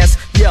my guest.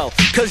 Yo,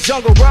 cause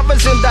Jungle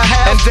Brothers in the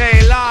house and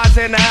Dane Laws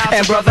in the house,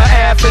 and Brother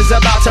F is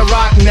about to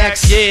rock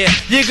next. Yeah,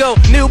 you go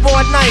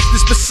newborn nice,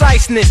 this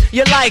preciseness.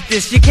 You like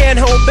this, you can't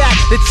hold back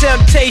the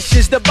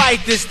temptations to bite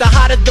this. The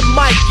hotter the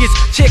mic is,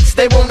 chicks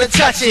they wanna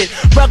touch it.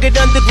 Rugged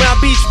underground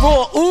beats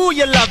raw, ooh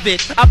you love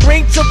it. I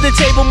bring to the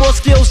table more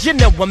skills, you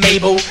know I'm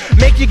able.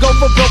 Make you go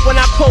for broke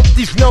when I quote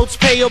these notes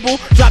payable.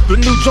 Drop the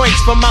new joints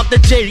from out the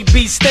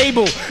JB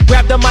stable.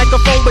 Grab the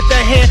microphone with the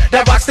hand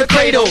that rocks the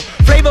cradle.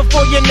 Flavor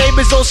for your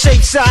neighbors, all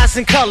shapes, size,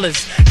 and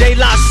colors. They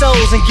lost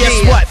souls, and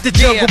guess what? The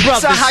Jungle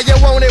Brothers. So how you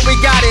want it, we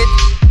got it.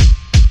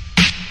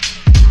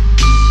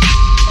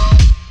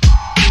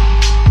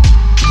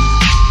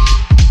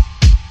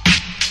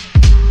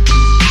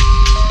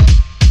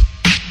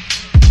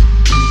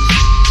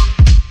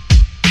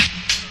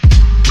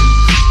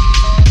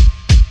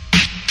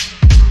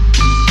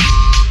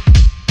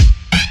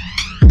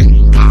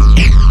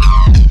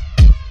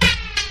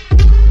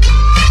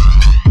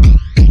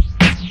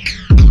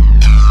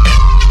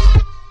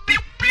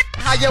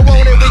 How you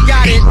want it, we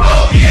got it.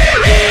 Oh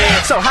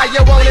yeah. So how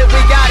you want it, we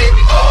got it.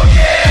 Oh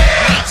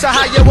yeah. So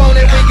how you want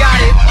it, we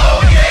got it. Oh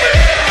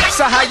yeah.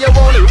 So how you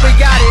want it, we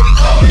got it.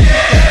 Oh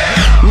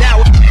yeah.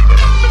 Now.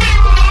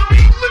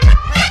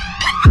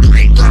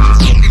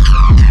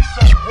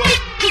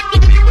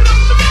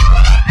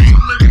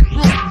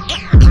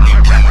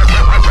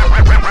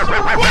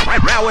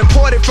 Now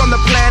imported from the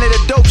planet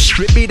of dope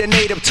shit, be the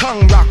native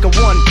tongue rocker.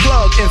 One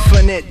plug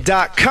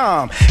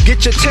infinite.com.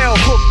 Get your tail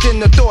hooked in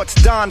the thoughts.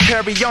 Don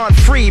Perry on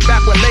free.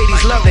 Back when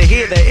ladies love to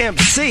hear the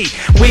MC.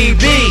 We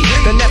be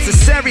the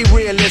necessary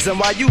realism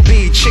while you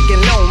be chicken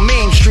low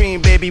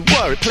mainstream, baby.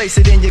 Word, place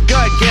it in your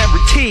gut,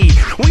 guaranteed.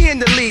 We in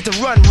the lead to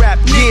run rap,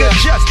 nigga.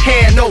 Just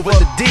hand over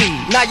the deed.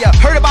 Now you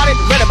heard about it,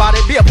 read about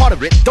it, be a part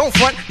of it. Don't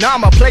front. Now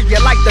I'ma play you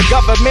like the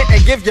government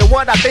and give you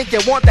what I think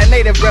you want. That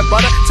native bread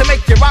butter to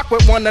make you rock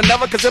with one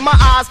another. Cause in my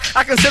eyes,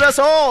 I consider us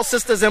all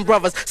sisters and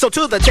brothers. So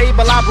to the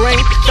table I bring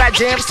fat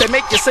jams to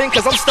make you sing.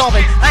 Cause I'm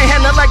starving. I ain't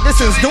had nothing like this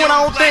since doing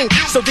our own thing.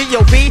 So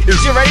D.O.B., is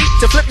you ready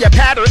to flip your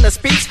pattern of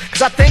speech?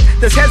 Cause I think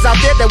there's heads out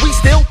there that we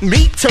still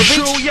need to reach.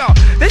 True, yo,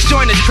 this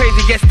joint is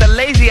crazy, gets the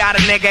lazy out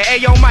of nigga.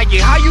 Hey yo Mikey,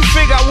 how you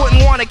figure I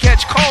wouldn't wanna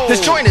catch cold?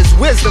 This joint is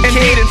wisdom,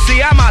 indeed, and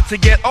see I'm out to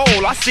get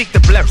old. I seek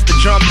to bless the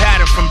drum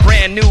pattern from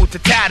brand new to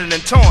tattered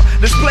and torn.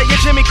 Display your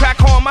Jimmy crack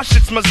horn, my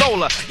shit's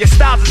Mazzola. Your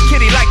styles is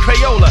kitty like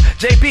Crayola.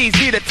 JB's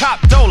be the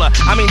top dollar.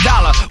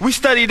 We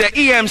study the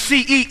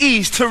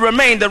EMCEEs to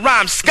remain the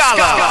rhyme scholar.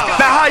 Now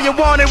how you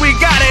want it, we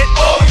got it.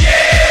 Oh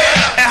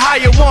yeah. And how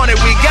you want it,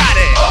 we got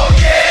it. Oh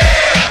yeah.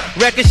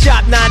 Record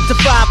shop 9 to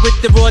 5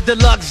 with the raw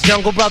deluxe.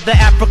 Jungle Brother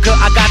Africa,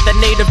 I got the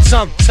native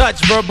tongue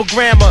touch, verbal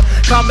grammar,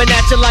 coming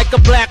at you like a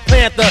Black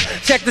Panther.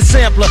 Check the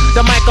sampler,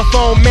 the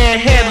microphone man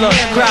handler,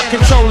 crowd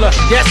controller.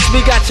 Yes,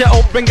 we got you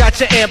open, got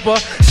you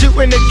amper.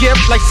 Shooting the gift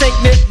like Saint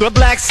Nick, the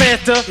Black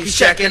Santa. He's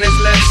checking his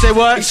lips. Say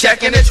what? He's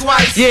checking it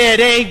twice. Yeah,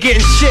 they ain't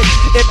getting shit.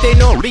 If they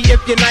know me,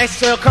 if you're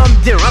nice, girl, come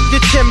dear up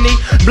your chimney,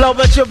 blow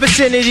out your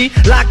vicinity,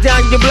 lock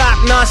down your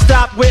block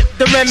non-stop with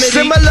the remedy.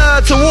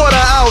 Similar to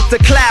water out the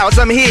clouds,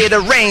 I'm here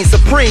to reign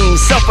supreme.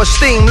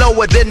 Self-esteem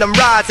lower than them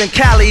rides in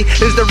Cali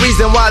is the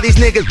reason why these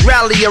niggas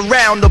rally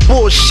around the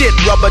bullshit.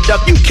 Rubber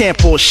duck, you can't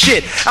pull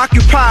shit.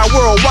 Occupy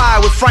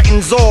worldwide with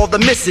frightens all the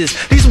misses.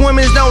 These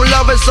women don't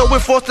love us, so we're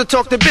forced to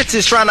talk to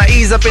bitches. Trying to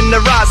ease up in the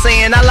ride,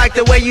 saying I like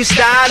the way you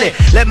style it.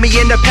 Let me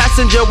in the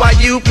passenger while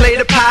you play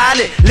the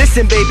pilot.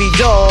 Listen, baby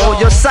doll,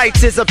 your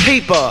sights is a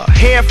peeper.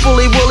 Hair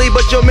fully woolly,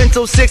 but your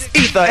mental six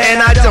ether. And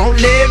I don't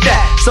live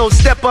that, so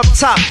step up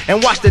top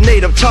and watch the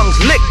native tongues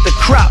lick the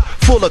crop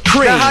full of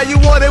cream. Now how you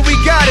want it, we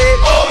got it.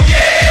 Oh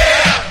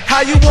yeah.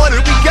 How you want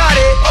it, we got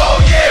it. Oh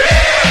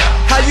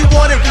yeah. How you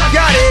want it, we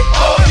got it.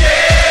 Oh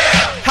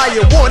yeah. How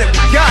you want it,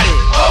 we got it.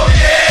 Oh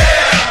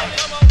yeah.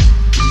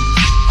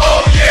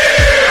 Oh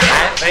yeah.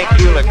 I think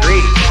you'll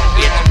agree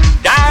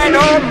it's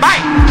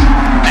dynamite.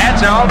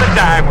 That's all the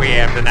time we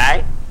have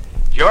tonight.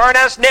 Join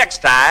us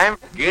next time.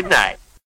 Good night.